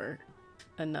for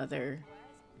another...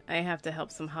 I have to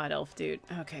help some hot elf dude.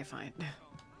 Okay, fine.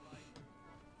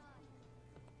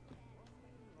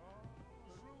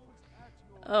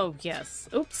 Oh, yes.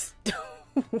 Oops.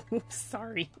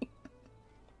 Sorry.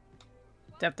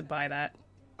 Have to buy that.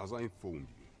 As I informed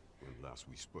you when last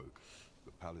we spoke,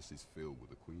 the palace is filled with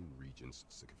the Queen Regent's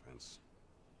sycophants.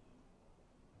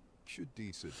 Should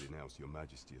Disa denounce your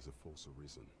Majesty as a false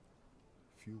Arisen,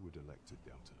 few would elect to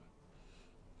doubt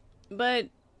her. But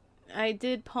I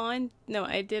did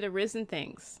I did Arisen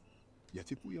things.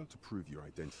 Yet if we are to prove your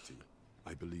identity,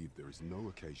 I believe there is no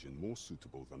occasion more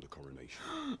suitable than the coronation.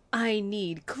 I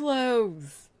need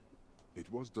clothes.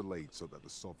 It was delayed so that the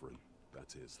sovereign,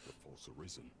 that is, the false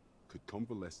Arisen, could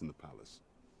convalesce in the palace,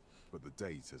 but the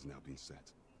date has now been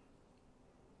set.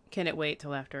 Can it wait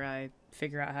till after I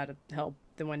figure out how to help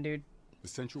the one dude? The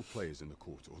central players in the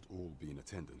court ought all be in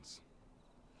attendance.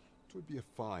 It would be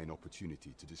a fine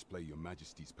opportunity to display your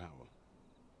Majesty's power.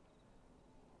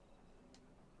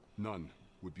 None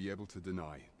would be able to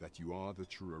deny that you are the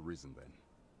true Arisen then.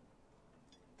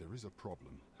 There is a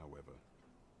problem, however.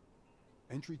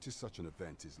 Entry to such an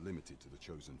event is limited to the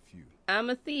chosen few. I'm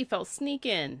a thief. I'll sneak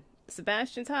in.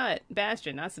 Sebastian's hot.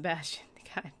 Bastion, not Sebastian.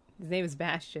 God, his name is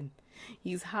Bastion.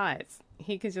 He's hot.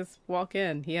 He could just walk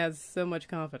in. He has so much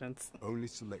confidence. Only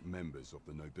select members of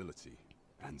the nobility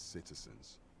and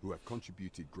citizens who have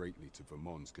contributed greatly to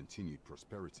Vermont's continued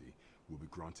prosperity will be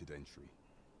granted entry.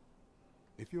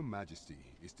 If your Majesty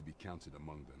is to be counted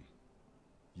among them,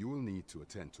 you will need to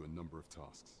attend to a number of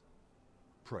tasks.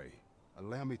 Pray,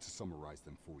 allow me to summarize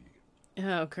them for you.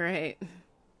 Oh, great.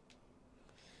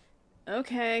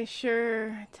 Okay,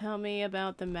 sure. Tell me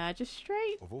about the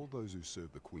magistrate. Of all those who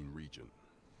serve the Queen Regent,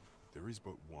 there is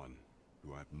but one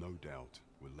who I have no doubt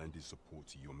will lend his support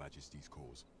to your Majesty's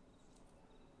cause.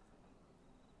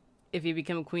 If you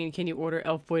become queen, can you order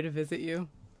Elf Boy to visit you?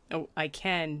 Oh, I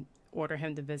can order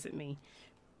him to visit me.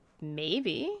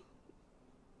 Maybe.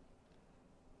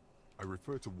 I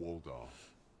refer to Waldar,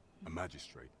 a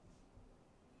magistrate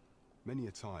Many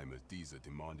a time has Deezer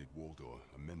demanded Waldor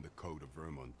amend the code of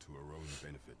Vermont to her own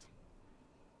benefit.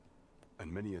 And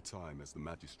many a time has the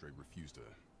magistrate refused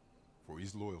her, for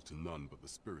he's loyal to none but the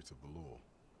spirit of the law.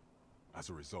 As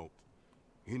a result,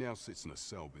 he now sits in a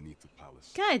cell beneath the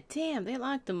palace. God damn, they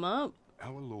locked him up.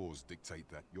 Our laws dictate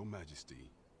that your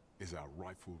majesty is our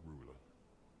rightful ruler.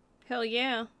 Hell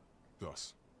yeah.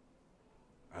 Thus,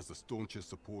 as the staunchest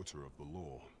supporter of the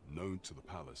law known to the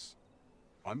palace,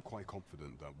 I'm quite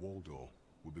confident that Waldor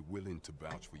will be willing to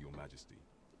vouch for your majesty.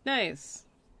 Nice.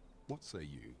 What say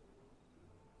you?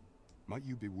 Might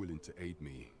you be willing to aid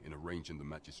me in arranging the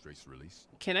magistrate's release?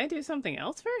 Can I do something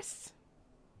else first?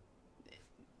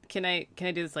 Can I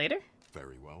do this later?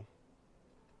 Very well.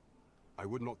 I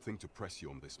would not think to press you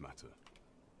on this matter.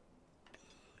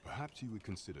 Perhaps you would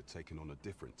consider taking on a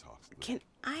different task. Can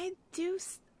I do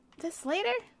this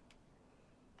later?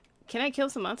 Can I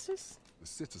kill some monsters? The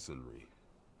citizenry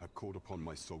have called upon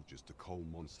my soldiers to cull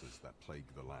monsters that plague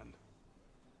the land.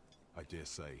 I dare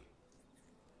say,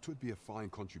 'twould be a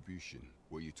fine contribution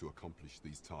were you to accomplish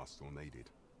these tasks unaided.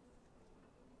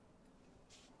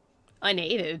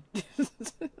 Unaided?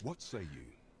 What say you?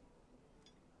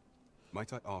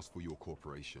 Might I ask for your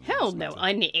cooperation? Hell no,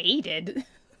 unaided.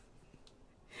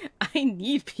 I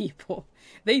need people.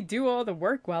 They do all the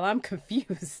work while I'm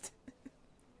confused.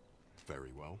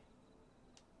 Very well.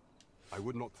 I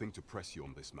would not think to press you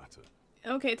on this matter.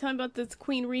 Okay, tell me about this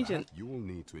Queen Regent. Perhaps you will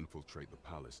need to infiltrate the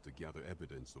palace to gather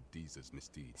evidence of Deezer's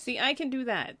misdeeds. See, I can do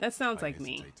that. That sounds like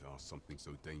me. I hesitate to ask something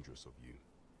so dangerous of you.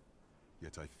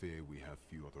 Yet I fear we have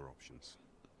few other options.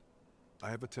 I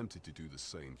have attempted to do the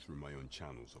same through my own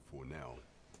channels for now.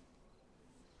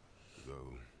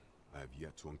 Though I have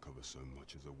yet to uncover so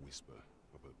much as a whisper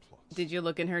of her plot. Did you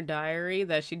look in her diary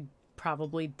that she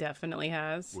probably definitely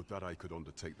has? Would that I could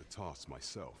undertake the task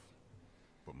myself,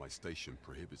 but my station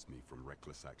prohibits me from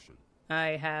reckless action.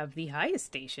 I have the highest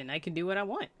station. I can do what I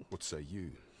want. What say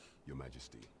you, Your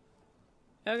Majesty?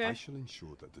 Okay. I shall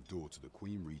ensure that the door to the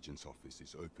Queen Regent's office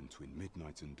is open between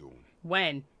midnight and dawn.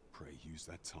 When? Pray use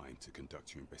that time to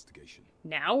conduct your investigation.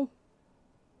 Now?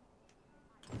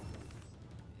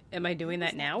 Am I doing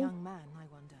that now? Young man, I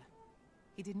wonder.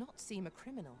 He did not seem a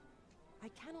criminal. I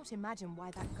cannot imagine why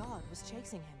that guard was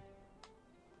chasing him.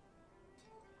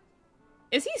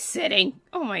 Is he sitting?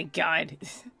 Oh my god.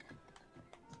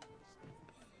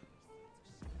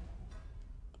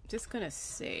 Just gonna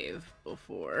save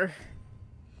before.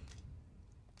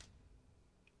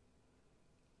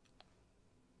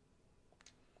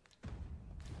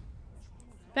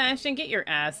 Bastion, get your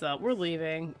ass up. We're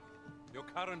leaving. Your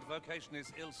current vocation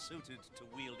is ill-suited to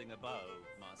wielding a bow,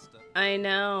 Master. I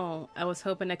know. I was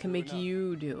hoping I could make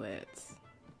you do it.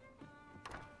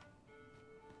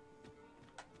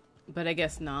 But I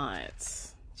guess not.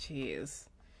 Jeez.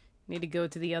 Need to go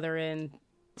to the other end.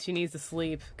 She needs to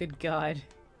sleep. Good God.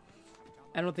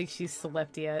 I don't think she's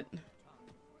slept yet.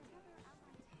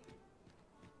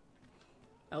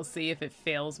 I'll see if it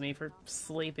fails me for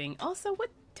sleeping. Also, what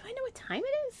do I know what time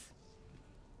it is?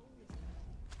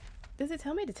 Does it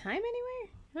tell me the time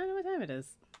anywhere? I don't know what time it is.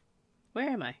 Where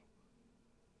am I?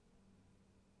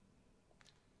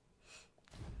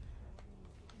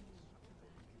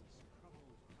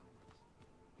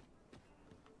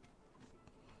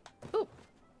 Oh,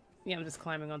 yeah, I'm just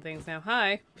climbing on things now.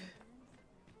 Hi.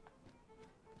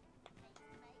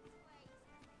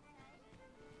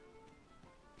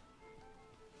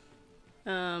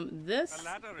 This? A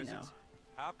ladder, is no. it?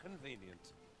 How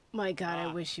convenient. My God,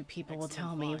 I wish you people will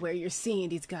tell me where you're seeing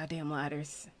these goddamn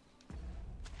ladders.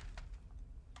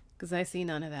 Because I see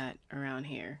none of that around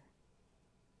here.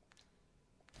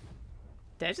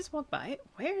 Did I just walk by it?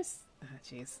 Where's... Oh,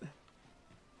 jeez.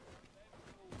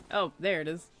 Oh, there it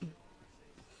is.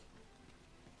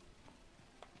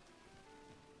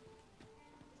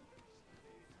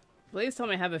 Please tell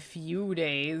me I have a few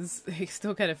days. I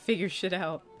still gotta figure shit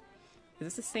out. Is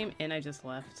this the same inn I just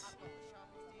left?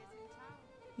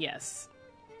 Yes.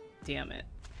 Damn it.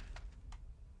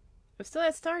 I'm still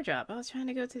at Star Drop. I was trying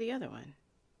to go to the other one.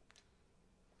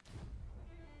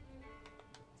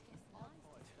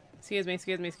 Excuse me,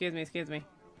 excuse me, excuse me, excuse me.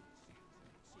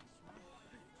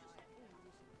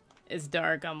 It's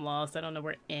dark, I'm lost. I don't know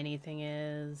where anything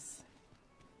is.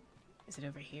 Is it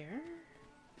over here?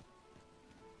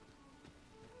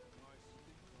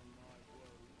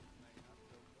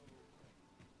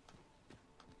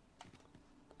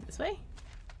 This way?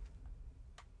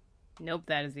 Nope,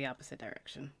 that is the opposite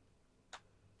direction.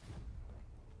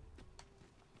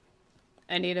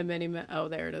 I need a mini-map. Oh,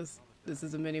 there it is. This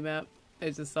is a mini-map.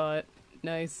 I just saw it.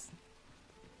 Nice.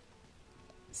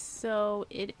 So,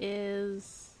 it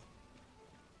is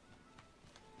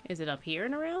Is it up here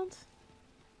and around?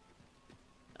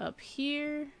 Up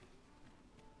here?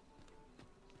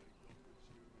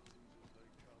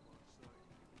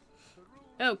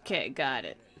 Okay, got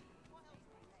it.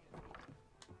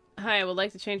 Hi, I would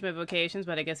like to change my vocations,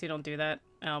 but I guess you don't do that.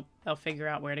 I'll figure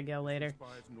out where to go later.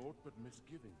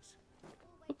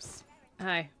 Oops.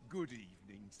 Hi. Good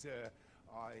evening, sir.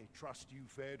 I trust you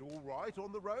fared all right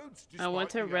on the roads. I want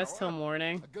to rest till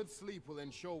morning. A good sleep will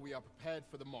ensure we are prepared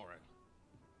for the morrow.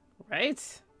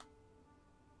 Right?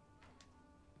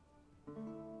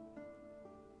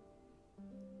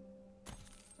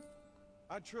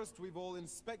 I trust we've all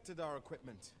inspected our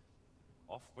equipment.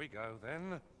 Off we go,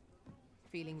 then.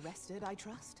 Feeling rested, I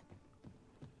trust?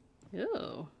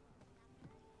 Ooh.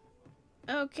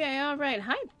 Okay, alright.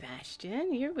 Hi,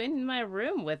 Bastion. You're in my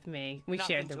room with me. We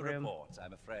shared the room. Report,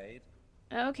 I'm afraid.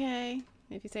 Okay,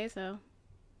 if you say so.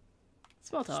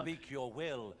 Small talk. Speak your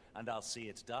will, and I'll see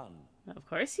it done. Of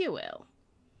course you will.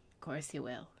 Of course you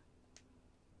will.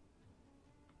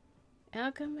 How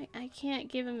come I can't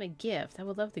give him a gift? I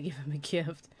would love to give him a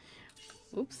gift.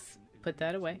 Oops. Put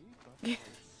that away.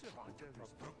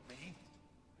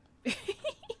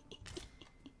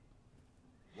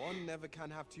 One never can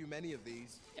have too many of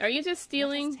these. Are you just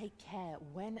stealing? Let us take care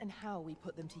when and how we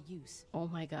put them to use. Oh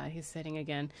my god, he's setting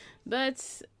again.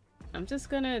 But I'm just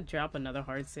gonna drop another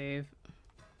hard save.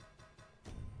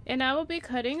 And I will be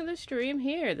cutting the stream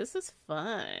here. This is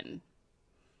fun.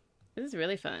 This is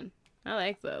really fun. I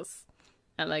like this.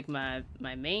 I like my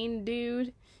main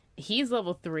dude. He's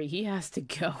level 3. He has to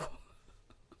go.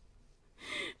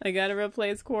 I gotta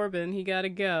replace Corbin. He gotta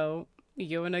go.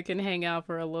 Yona can hang out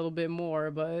for a little bit more,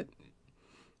 but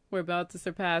we're about to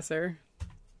surpass her.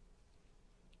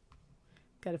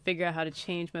 Gotta figure out how to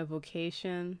change my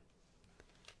vocation.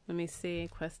 Let me see.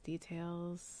 Quest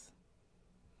details.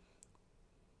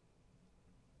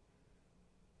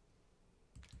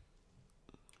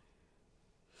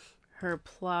 Her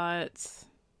plot.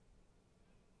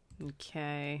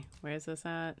 Okay. Where's this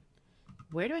at?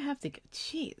 Where do I have to go?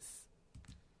 Jeez.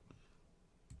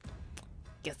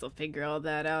 Guess I'll figure all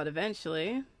that out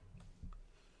eventually.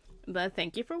 But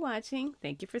thank you for watching.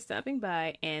 Thank you for stopping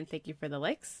by. And thank you for the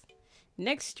likes.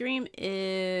 Next stream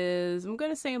is, I'm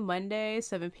going to say Monday,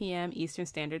 7 p.m. Eastern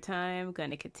Standard Time. I'm going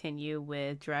to continue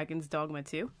with Dragon Dogma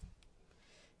 2.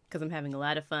 Because I'm having a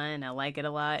lot of fun. I like it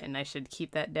a lot. And I should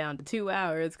keep that down to 2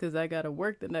 hours because I got to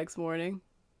work the next morning.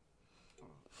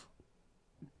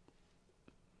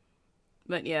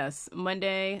 But yes,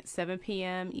 Monday, 7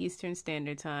 p.m. Eastern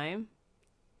Standard Time.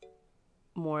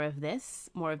 More of this,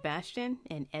 more of Bastion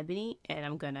and Ebony, and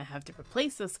I'm gonna have to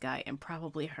replace this guy and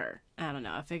probably her. I don't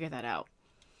know, I'll figure that out.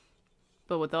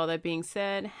 But with all that being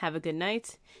said, have a good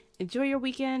night, enjoy your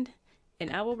weekend,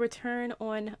 and I will return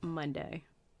on Monday.